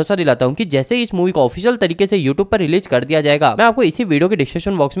आपको भरोसा दिलाता हूं कि जैसे ही इस मूवी को ऑफिशियल तरीके से यूट्यूब पर रिलीज कर दिया जाएगा, मैं आपको इसी वीडियो के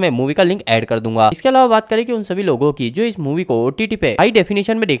डिस्क्रिप्शन बॉक्स में मूवी का लिंक ऐड कर दूंगा। इसके अलावा बात करें कि उन सभी लोगों की जो इस मूवी को OTT पे हाई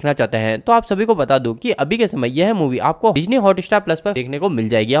डेफिनेशन में देखना चाहते हैं, तो आप सभी को बता दूं कि अभी के समय यह मूवी आपको डिज्नी हॉटस्टार प्लस पर देखने को मिल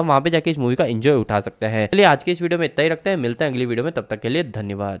जाएगी। आप वहां पे जाके इस मूवी का एंजॉय उठा सकते हैं। चलिए आज के इस वीडियो में इतना ही रखते हैं, मिलते हैं अगली वीडियो में, तब तक के लिए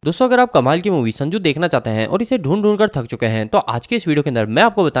धन्यवाद। दोस्तों अगर आप कमाल की मूवी संजू देखना चाहते हैं और इसे ढूंढ ढूंढ कर थक चुके हैं, तो आज के इस वीडियो के अंदर मैं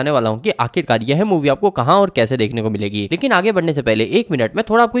आपको बताने वाला हूँ कि आखिरकार यह मूवी आपको कहां और कैसे देखने को मिलेगी। लेकिन आगे बढ़ने से पहले 1 मिनट में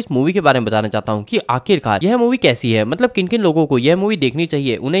थोड़ा आपको इस मूवी के बारे में बताना चाहता हूँ कि आखिरकार यह मूवी कैसी है, मतलब किन किन लोगों को यह मूवी देखनी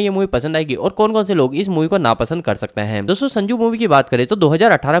चाहिए, उन्हें यह मूवी पसंद आएगी और कौन कौन से लोग इस मूवी को नापसंद कर सकते हैं। दोस्तों संजू मूवी की बात करें तो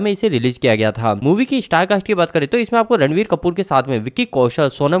 2018 में इसे रिलीज किया गया था। मूवी की स्टार कास्ट की बात करें तो इसमें आपको रणवीर कपूर के साथ में विक्की कौशल,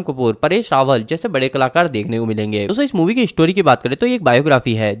 सोनम कपूर, परेश रावल जैसे बड़े कलाकार देखने को मिलेंगे। दोस्तों इस मूवी की स्टोरी की बात करें तो एक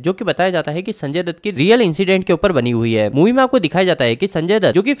बायोग्राफी है जो कि बताया जाता है कि संजय दत्त की रियल इंसिडेंट के ऊपर बनी हुई है। मूवी में आपको दिखाया जाता है कि संजय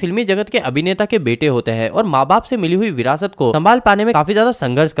दत्त जो कि फिल्मी जगत के अभिनेता के बेटे होते हैं और माँ बाप से मिली हुई विरासत को संभाल पाने में काफी ज्यादा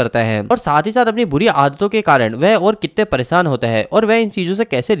संघर्ष करते हैं और साथ ही साथ अपनी बुरी आदतों के कारण वह और कितने परेशान होते हैं और वह इन चीजों से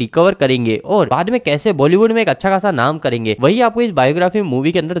कैसे रिकवर करेंगे और बाद में कैसे बॉलीवुड में एक अच्छा खासा नाम करेंगे, वही आपको इस बायोग्राफी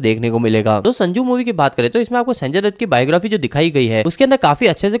मूवी के अंदर देखने को मिलेगा। तो संजू मूवी की बात करें तो इसमें आपको संजय दत्त की बायोग्राफी जो दिखाई गई है उसके अंदर काफी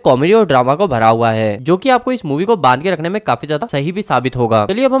अच्छे से कॉमेडी और ड्रामा को भरा हुआ है, जो कि आपको इस मूवी को बांध के रखने में काफी ज्यादा सही भी साबित होगा।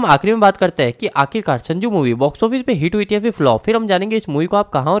 चलिए अब हम आखिरी में बात करते हैं कि आखिरकार संजू मूवी बॉक्स ऑफिस पे हिट हुई थी या फिर फ्लॉप, फिर हम जानेंगे इस मूवी को आप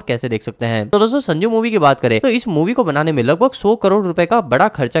कहां और कैसे देख सकते हैं। तो दोस्तों संजू मूवी की बात करें तो इस मूवी को बनाने में लगभग 100 करोड़ रुपए का बड़ा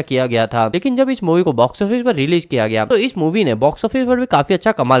खर्चा किया गया था, लेकिन जब इस मूवी को बॉक्स ऑफिस पर रिलीज किया गया तो इस मूवी ने बॉक्स ऑफिस पर भी काफी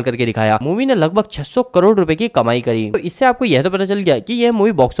अच्छा कमाल करके दिखाया। मूवी ने लगभग 600 करोड़ रुपए की कमाई करी। तो इससे आपको यह तो पता चल गया कि यह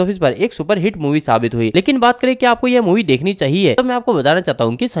मूवी बॉक्स ऑफिस पर एक सुपर हिट मूवी साबित हुई। लेकिन बात करें कि आपको यह मूवी देखनी चाहिए, तो मैं आपको बताना चाहता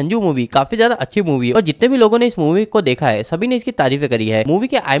हूँ कि संजू मूवी काफी ज्यादा अच्छी मूवी है और जितने भी लोगों ने इस मूवी को देखा है सभी ने इसकी तारीफें करी है। मूवी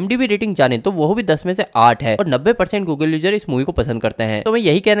के IMDb रेटिंग जाने तो वो भी 10 में से 8 है और 90% गूगल यूजर इस मूवी को पसंद करते हैं। तो मैं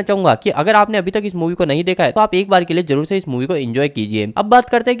यही कहना चाहूंगा कि अगर आपने अभी तक इस मूवी को नहीं देखा है तो आप एक बार के लिए जरूर से इस मूवी को एंजॉय कीजिए। अब बात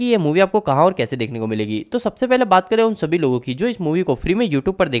करते हैं कि ये मूवी आपको कहां और कैसे देखने को मिलेगी। तो सबसे पहले बात करें उन सभी लोगों की जो इस मूवी को फ्री में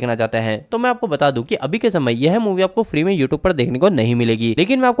यूट्यूब पर देखना चाहते हैं, तो मैं आपको बता दूं कि अभी के समय यह मूवी आपको फ्री में यूट्यूब पर देखने को नहीं मिलेगी।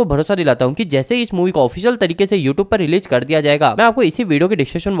 लेकिन मैं आपको भरोसा दिलाता हूं कि जैसे ही इस मूवी को ऑफिशियल तरीके से यूट्यूब पर रिलीज कर दिया जाएगा, मैं आपको इसी वीडियो के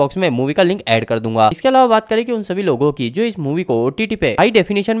डिस्क्रिप्शन बॉक्स में मूवी का लिंक ऐड कर दूंगा। इसके अलावा बात करें कि उन सभी लोगों की जो इस मूवी को OTT पे हाई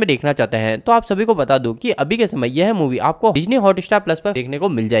डेफिनेशन में देखना चाहते हैं, तो आप सभी को बता दूं कि अभी के समय यह मूवी आपको डिज्नी हॉटस्टार प्लस पर देखने को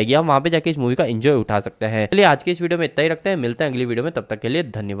मिल जाएगी। आप वहां पे जाके इस मूवी का एंजॉय उठा सकते हैं। चलिए आज के इस वीडियो में इतना ही रखते हैं, मिलते हैं अगली वीडियो में, तब तक के लिए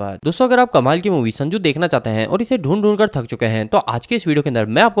धन्यवाद। दोस्तों अगर आप कमाल की मूवी संजू देखना चाहते हैं और इसे ढूंढ ढूंढ कर थक चुके हैं, तो आज के इस वीडियो के अंदर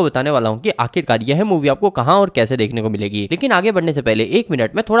मैं आपको बताने वाला हूँ कि आखिरकार यह मूवी आपको कहां और कैसे देखने को मिलेगी। लेकिन आगे बढ़ने से पहले 1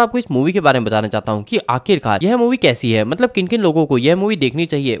 मिनट मैं थोड़ा आपको इस मूवी के बारे में बताना चाहता हूँ कि आखिरकार यह मूवी कैसी है, मतलब किन किन लोगों को यह मूवी देखनी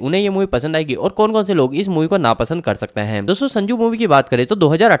चाहिए, उन्हें यह मूवी पसंद आएगी और कौन कौन से लोग इस मूवी को नापसंद कर सकते हैं। दोस्तों संजू मूवी की बात करें तो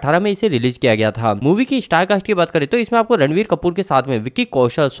 2018 में इसे रिलीज किया गया था। मूवी की स्टार कास्ट की बात करें तो इसमें आपको रणवीर कपूर के साथ में विक्की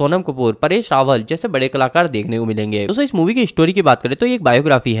कौशल, सोनम कपूर, परेश रावल जैसे बड़े कलाकार देखने को मिलेंगे। दोस्तों इस मूवी की स्टोरी की बात करें तो एक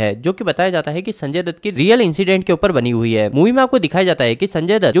बायोग्राफी है जो कि बताया जाता है कि संजय दत्त की रियल इंसिडेंट के ऊपर बनी हुई है। मूवी में आपको दिखाया जाता है कि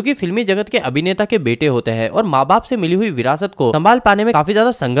संजय दत्त जो कि फिल्मी जगत के अभिनेता के बेटे होते हैं और माँ बाप से मिली हुई विरासत को संभाल पाने में काफी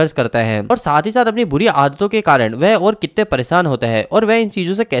ज्यादा संघर्ष करते हैं और साथ ही साथ अपनी बुरी आदतों के कारण वह और कितने परेशान होते हैं और वह इन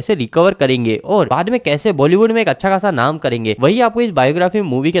चीजों से कैसे रिकवर करेंगे और बाद में कैसे बॉलीवुड में एक अच्छा खासा नाम करेंगे, वही आपको इस बायोग्राफी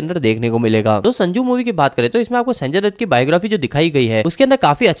मूवी के अंदर देखने को मिलेगा। तो संजू मूवी की बात करें तो इसमें आपको संजय दत्त की बायोग्राफी जो दिखाई गई है उसके अंदर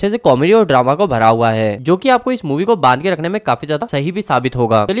काफी अच्छे से कॉमेडी और ड्रामा को भरा हुआ है, जो कि आपको इस मूवी को बांध के रखने में काफी ज्यादा सही भी साबित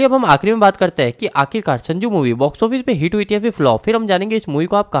होगा। चलिए अब हम आखिरी में बात करते हैं कि आखिरकार संजू मूवी बॉक्स ऑफिस पे हिट हुई थी या फिर फ्लॉप, फिर हम जानेंगे इस मूवी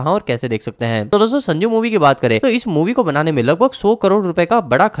को आप कहां और कैसे देख सकते हैं। तो दोस्तों संजू मूवी की बात करें तो इस मूवी को बनाने में लगभग 100 करोड़ रुपए का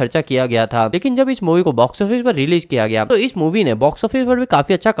बड़ा खर्चा किया गया था, लेकिन जब इस मूवी को बॉक्स ऑफिस पर रिलीज किया गया तो इस मूवी ने बॉक्स ऑफिस पर भी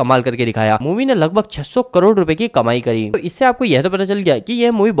काफी अच्छा कमाल करके दिखाया। मूवी ने लगभग 600 करोड़ रुपए की कमाई करी। तो इससे आपको यह तो पता चल गया कि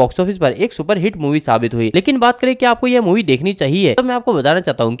यह मूवी बॉक्स ऑफिस पर एक सुपर हिट मूवी साबित हुई। लेकिन बात करें कि आपको यह मूवी देखनी चाहिए, तो मैं आपको बताना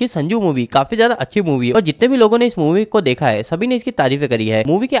चाहता हूँ कि संजू मूवी काफी ज्यादा अच्छी मूवी है और जितने भी लोगों ने इस मूवी को देखा है सभी ने इसकी तारीफें करी है।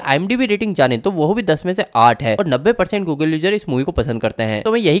 मूवी के IMDb रेटिंग जाने तो वो भी 10 में से 8 है और 90% गूगल यूजर इस मूवी को पसंद करते हैं।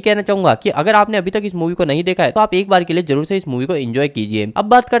 तो मैं यही कहना चाहूंगा कि अगर आपने अभी तक इस मूवी को नहीं देखा है तो आप एक बार के लिए जरूर से इस मूवी को एंजॉय कीजिए। अब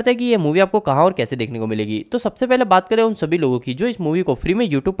बात करते हैं कि ये मूवी आपको कहां और कैसे देखने को मिलेगी। तो सबसे पहले बात करें उन सभी लोगों की जो इस मूवी को फ्री में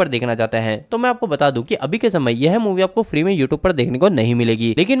यूट्यूब पर देखना चाहते हैं, तो मैं आपको बता दूं कि अभी के समय यह मूवी आपको फ्री में यूट्यूब पर देखने को नहीं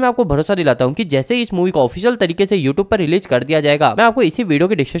मिलेगी। लेकिन मैं आपको भरोसा दिलाता हूं कि जैसे ही इस मूवी को ऑफिशियल तरीके से यूट्यूब पर रिलीज कर दिया जाएगा, मैं आपको इसी वीडियो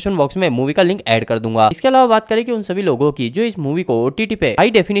के डिस्क्रिप्शन बॉक्स में मूवी का लिंक ऐड कर दूंगा। इसके अलावा बात करें कि उन सभी लोगों की जो इस मूवी को OTT पे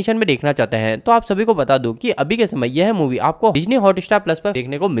हाई डेफिनेशन में देखना चाहते हैं, तो आप सभी को बता दूं कि अभी के समय यह मूवी आपको डिज्नी हॉटस्टार प्लस पर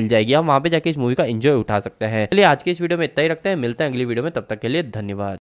देखने को मिल जाएगी। आप वहां पे जाके इस मूवी का एंजॉय उठा सकते हैं। चलिए आज के इस वीडियो में इतना ही रखते हैं, मिलते हैं अगली वीडियो में, तब तक के लिए धन्यवाद।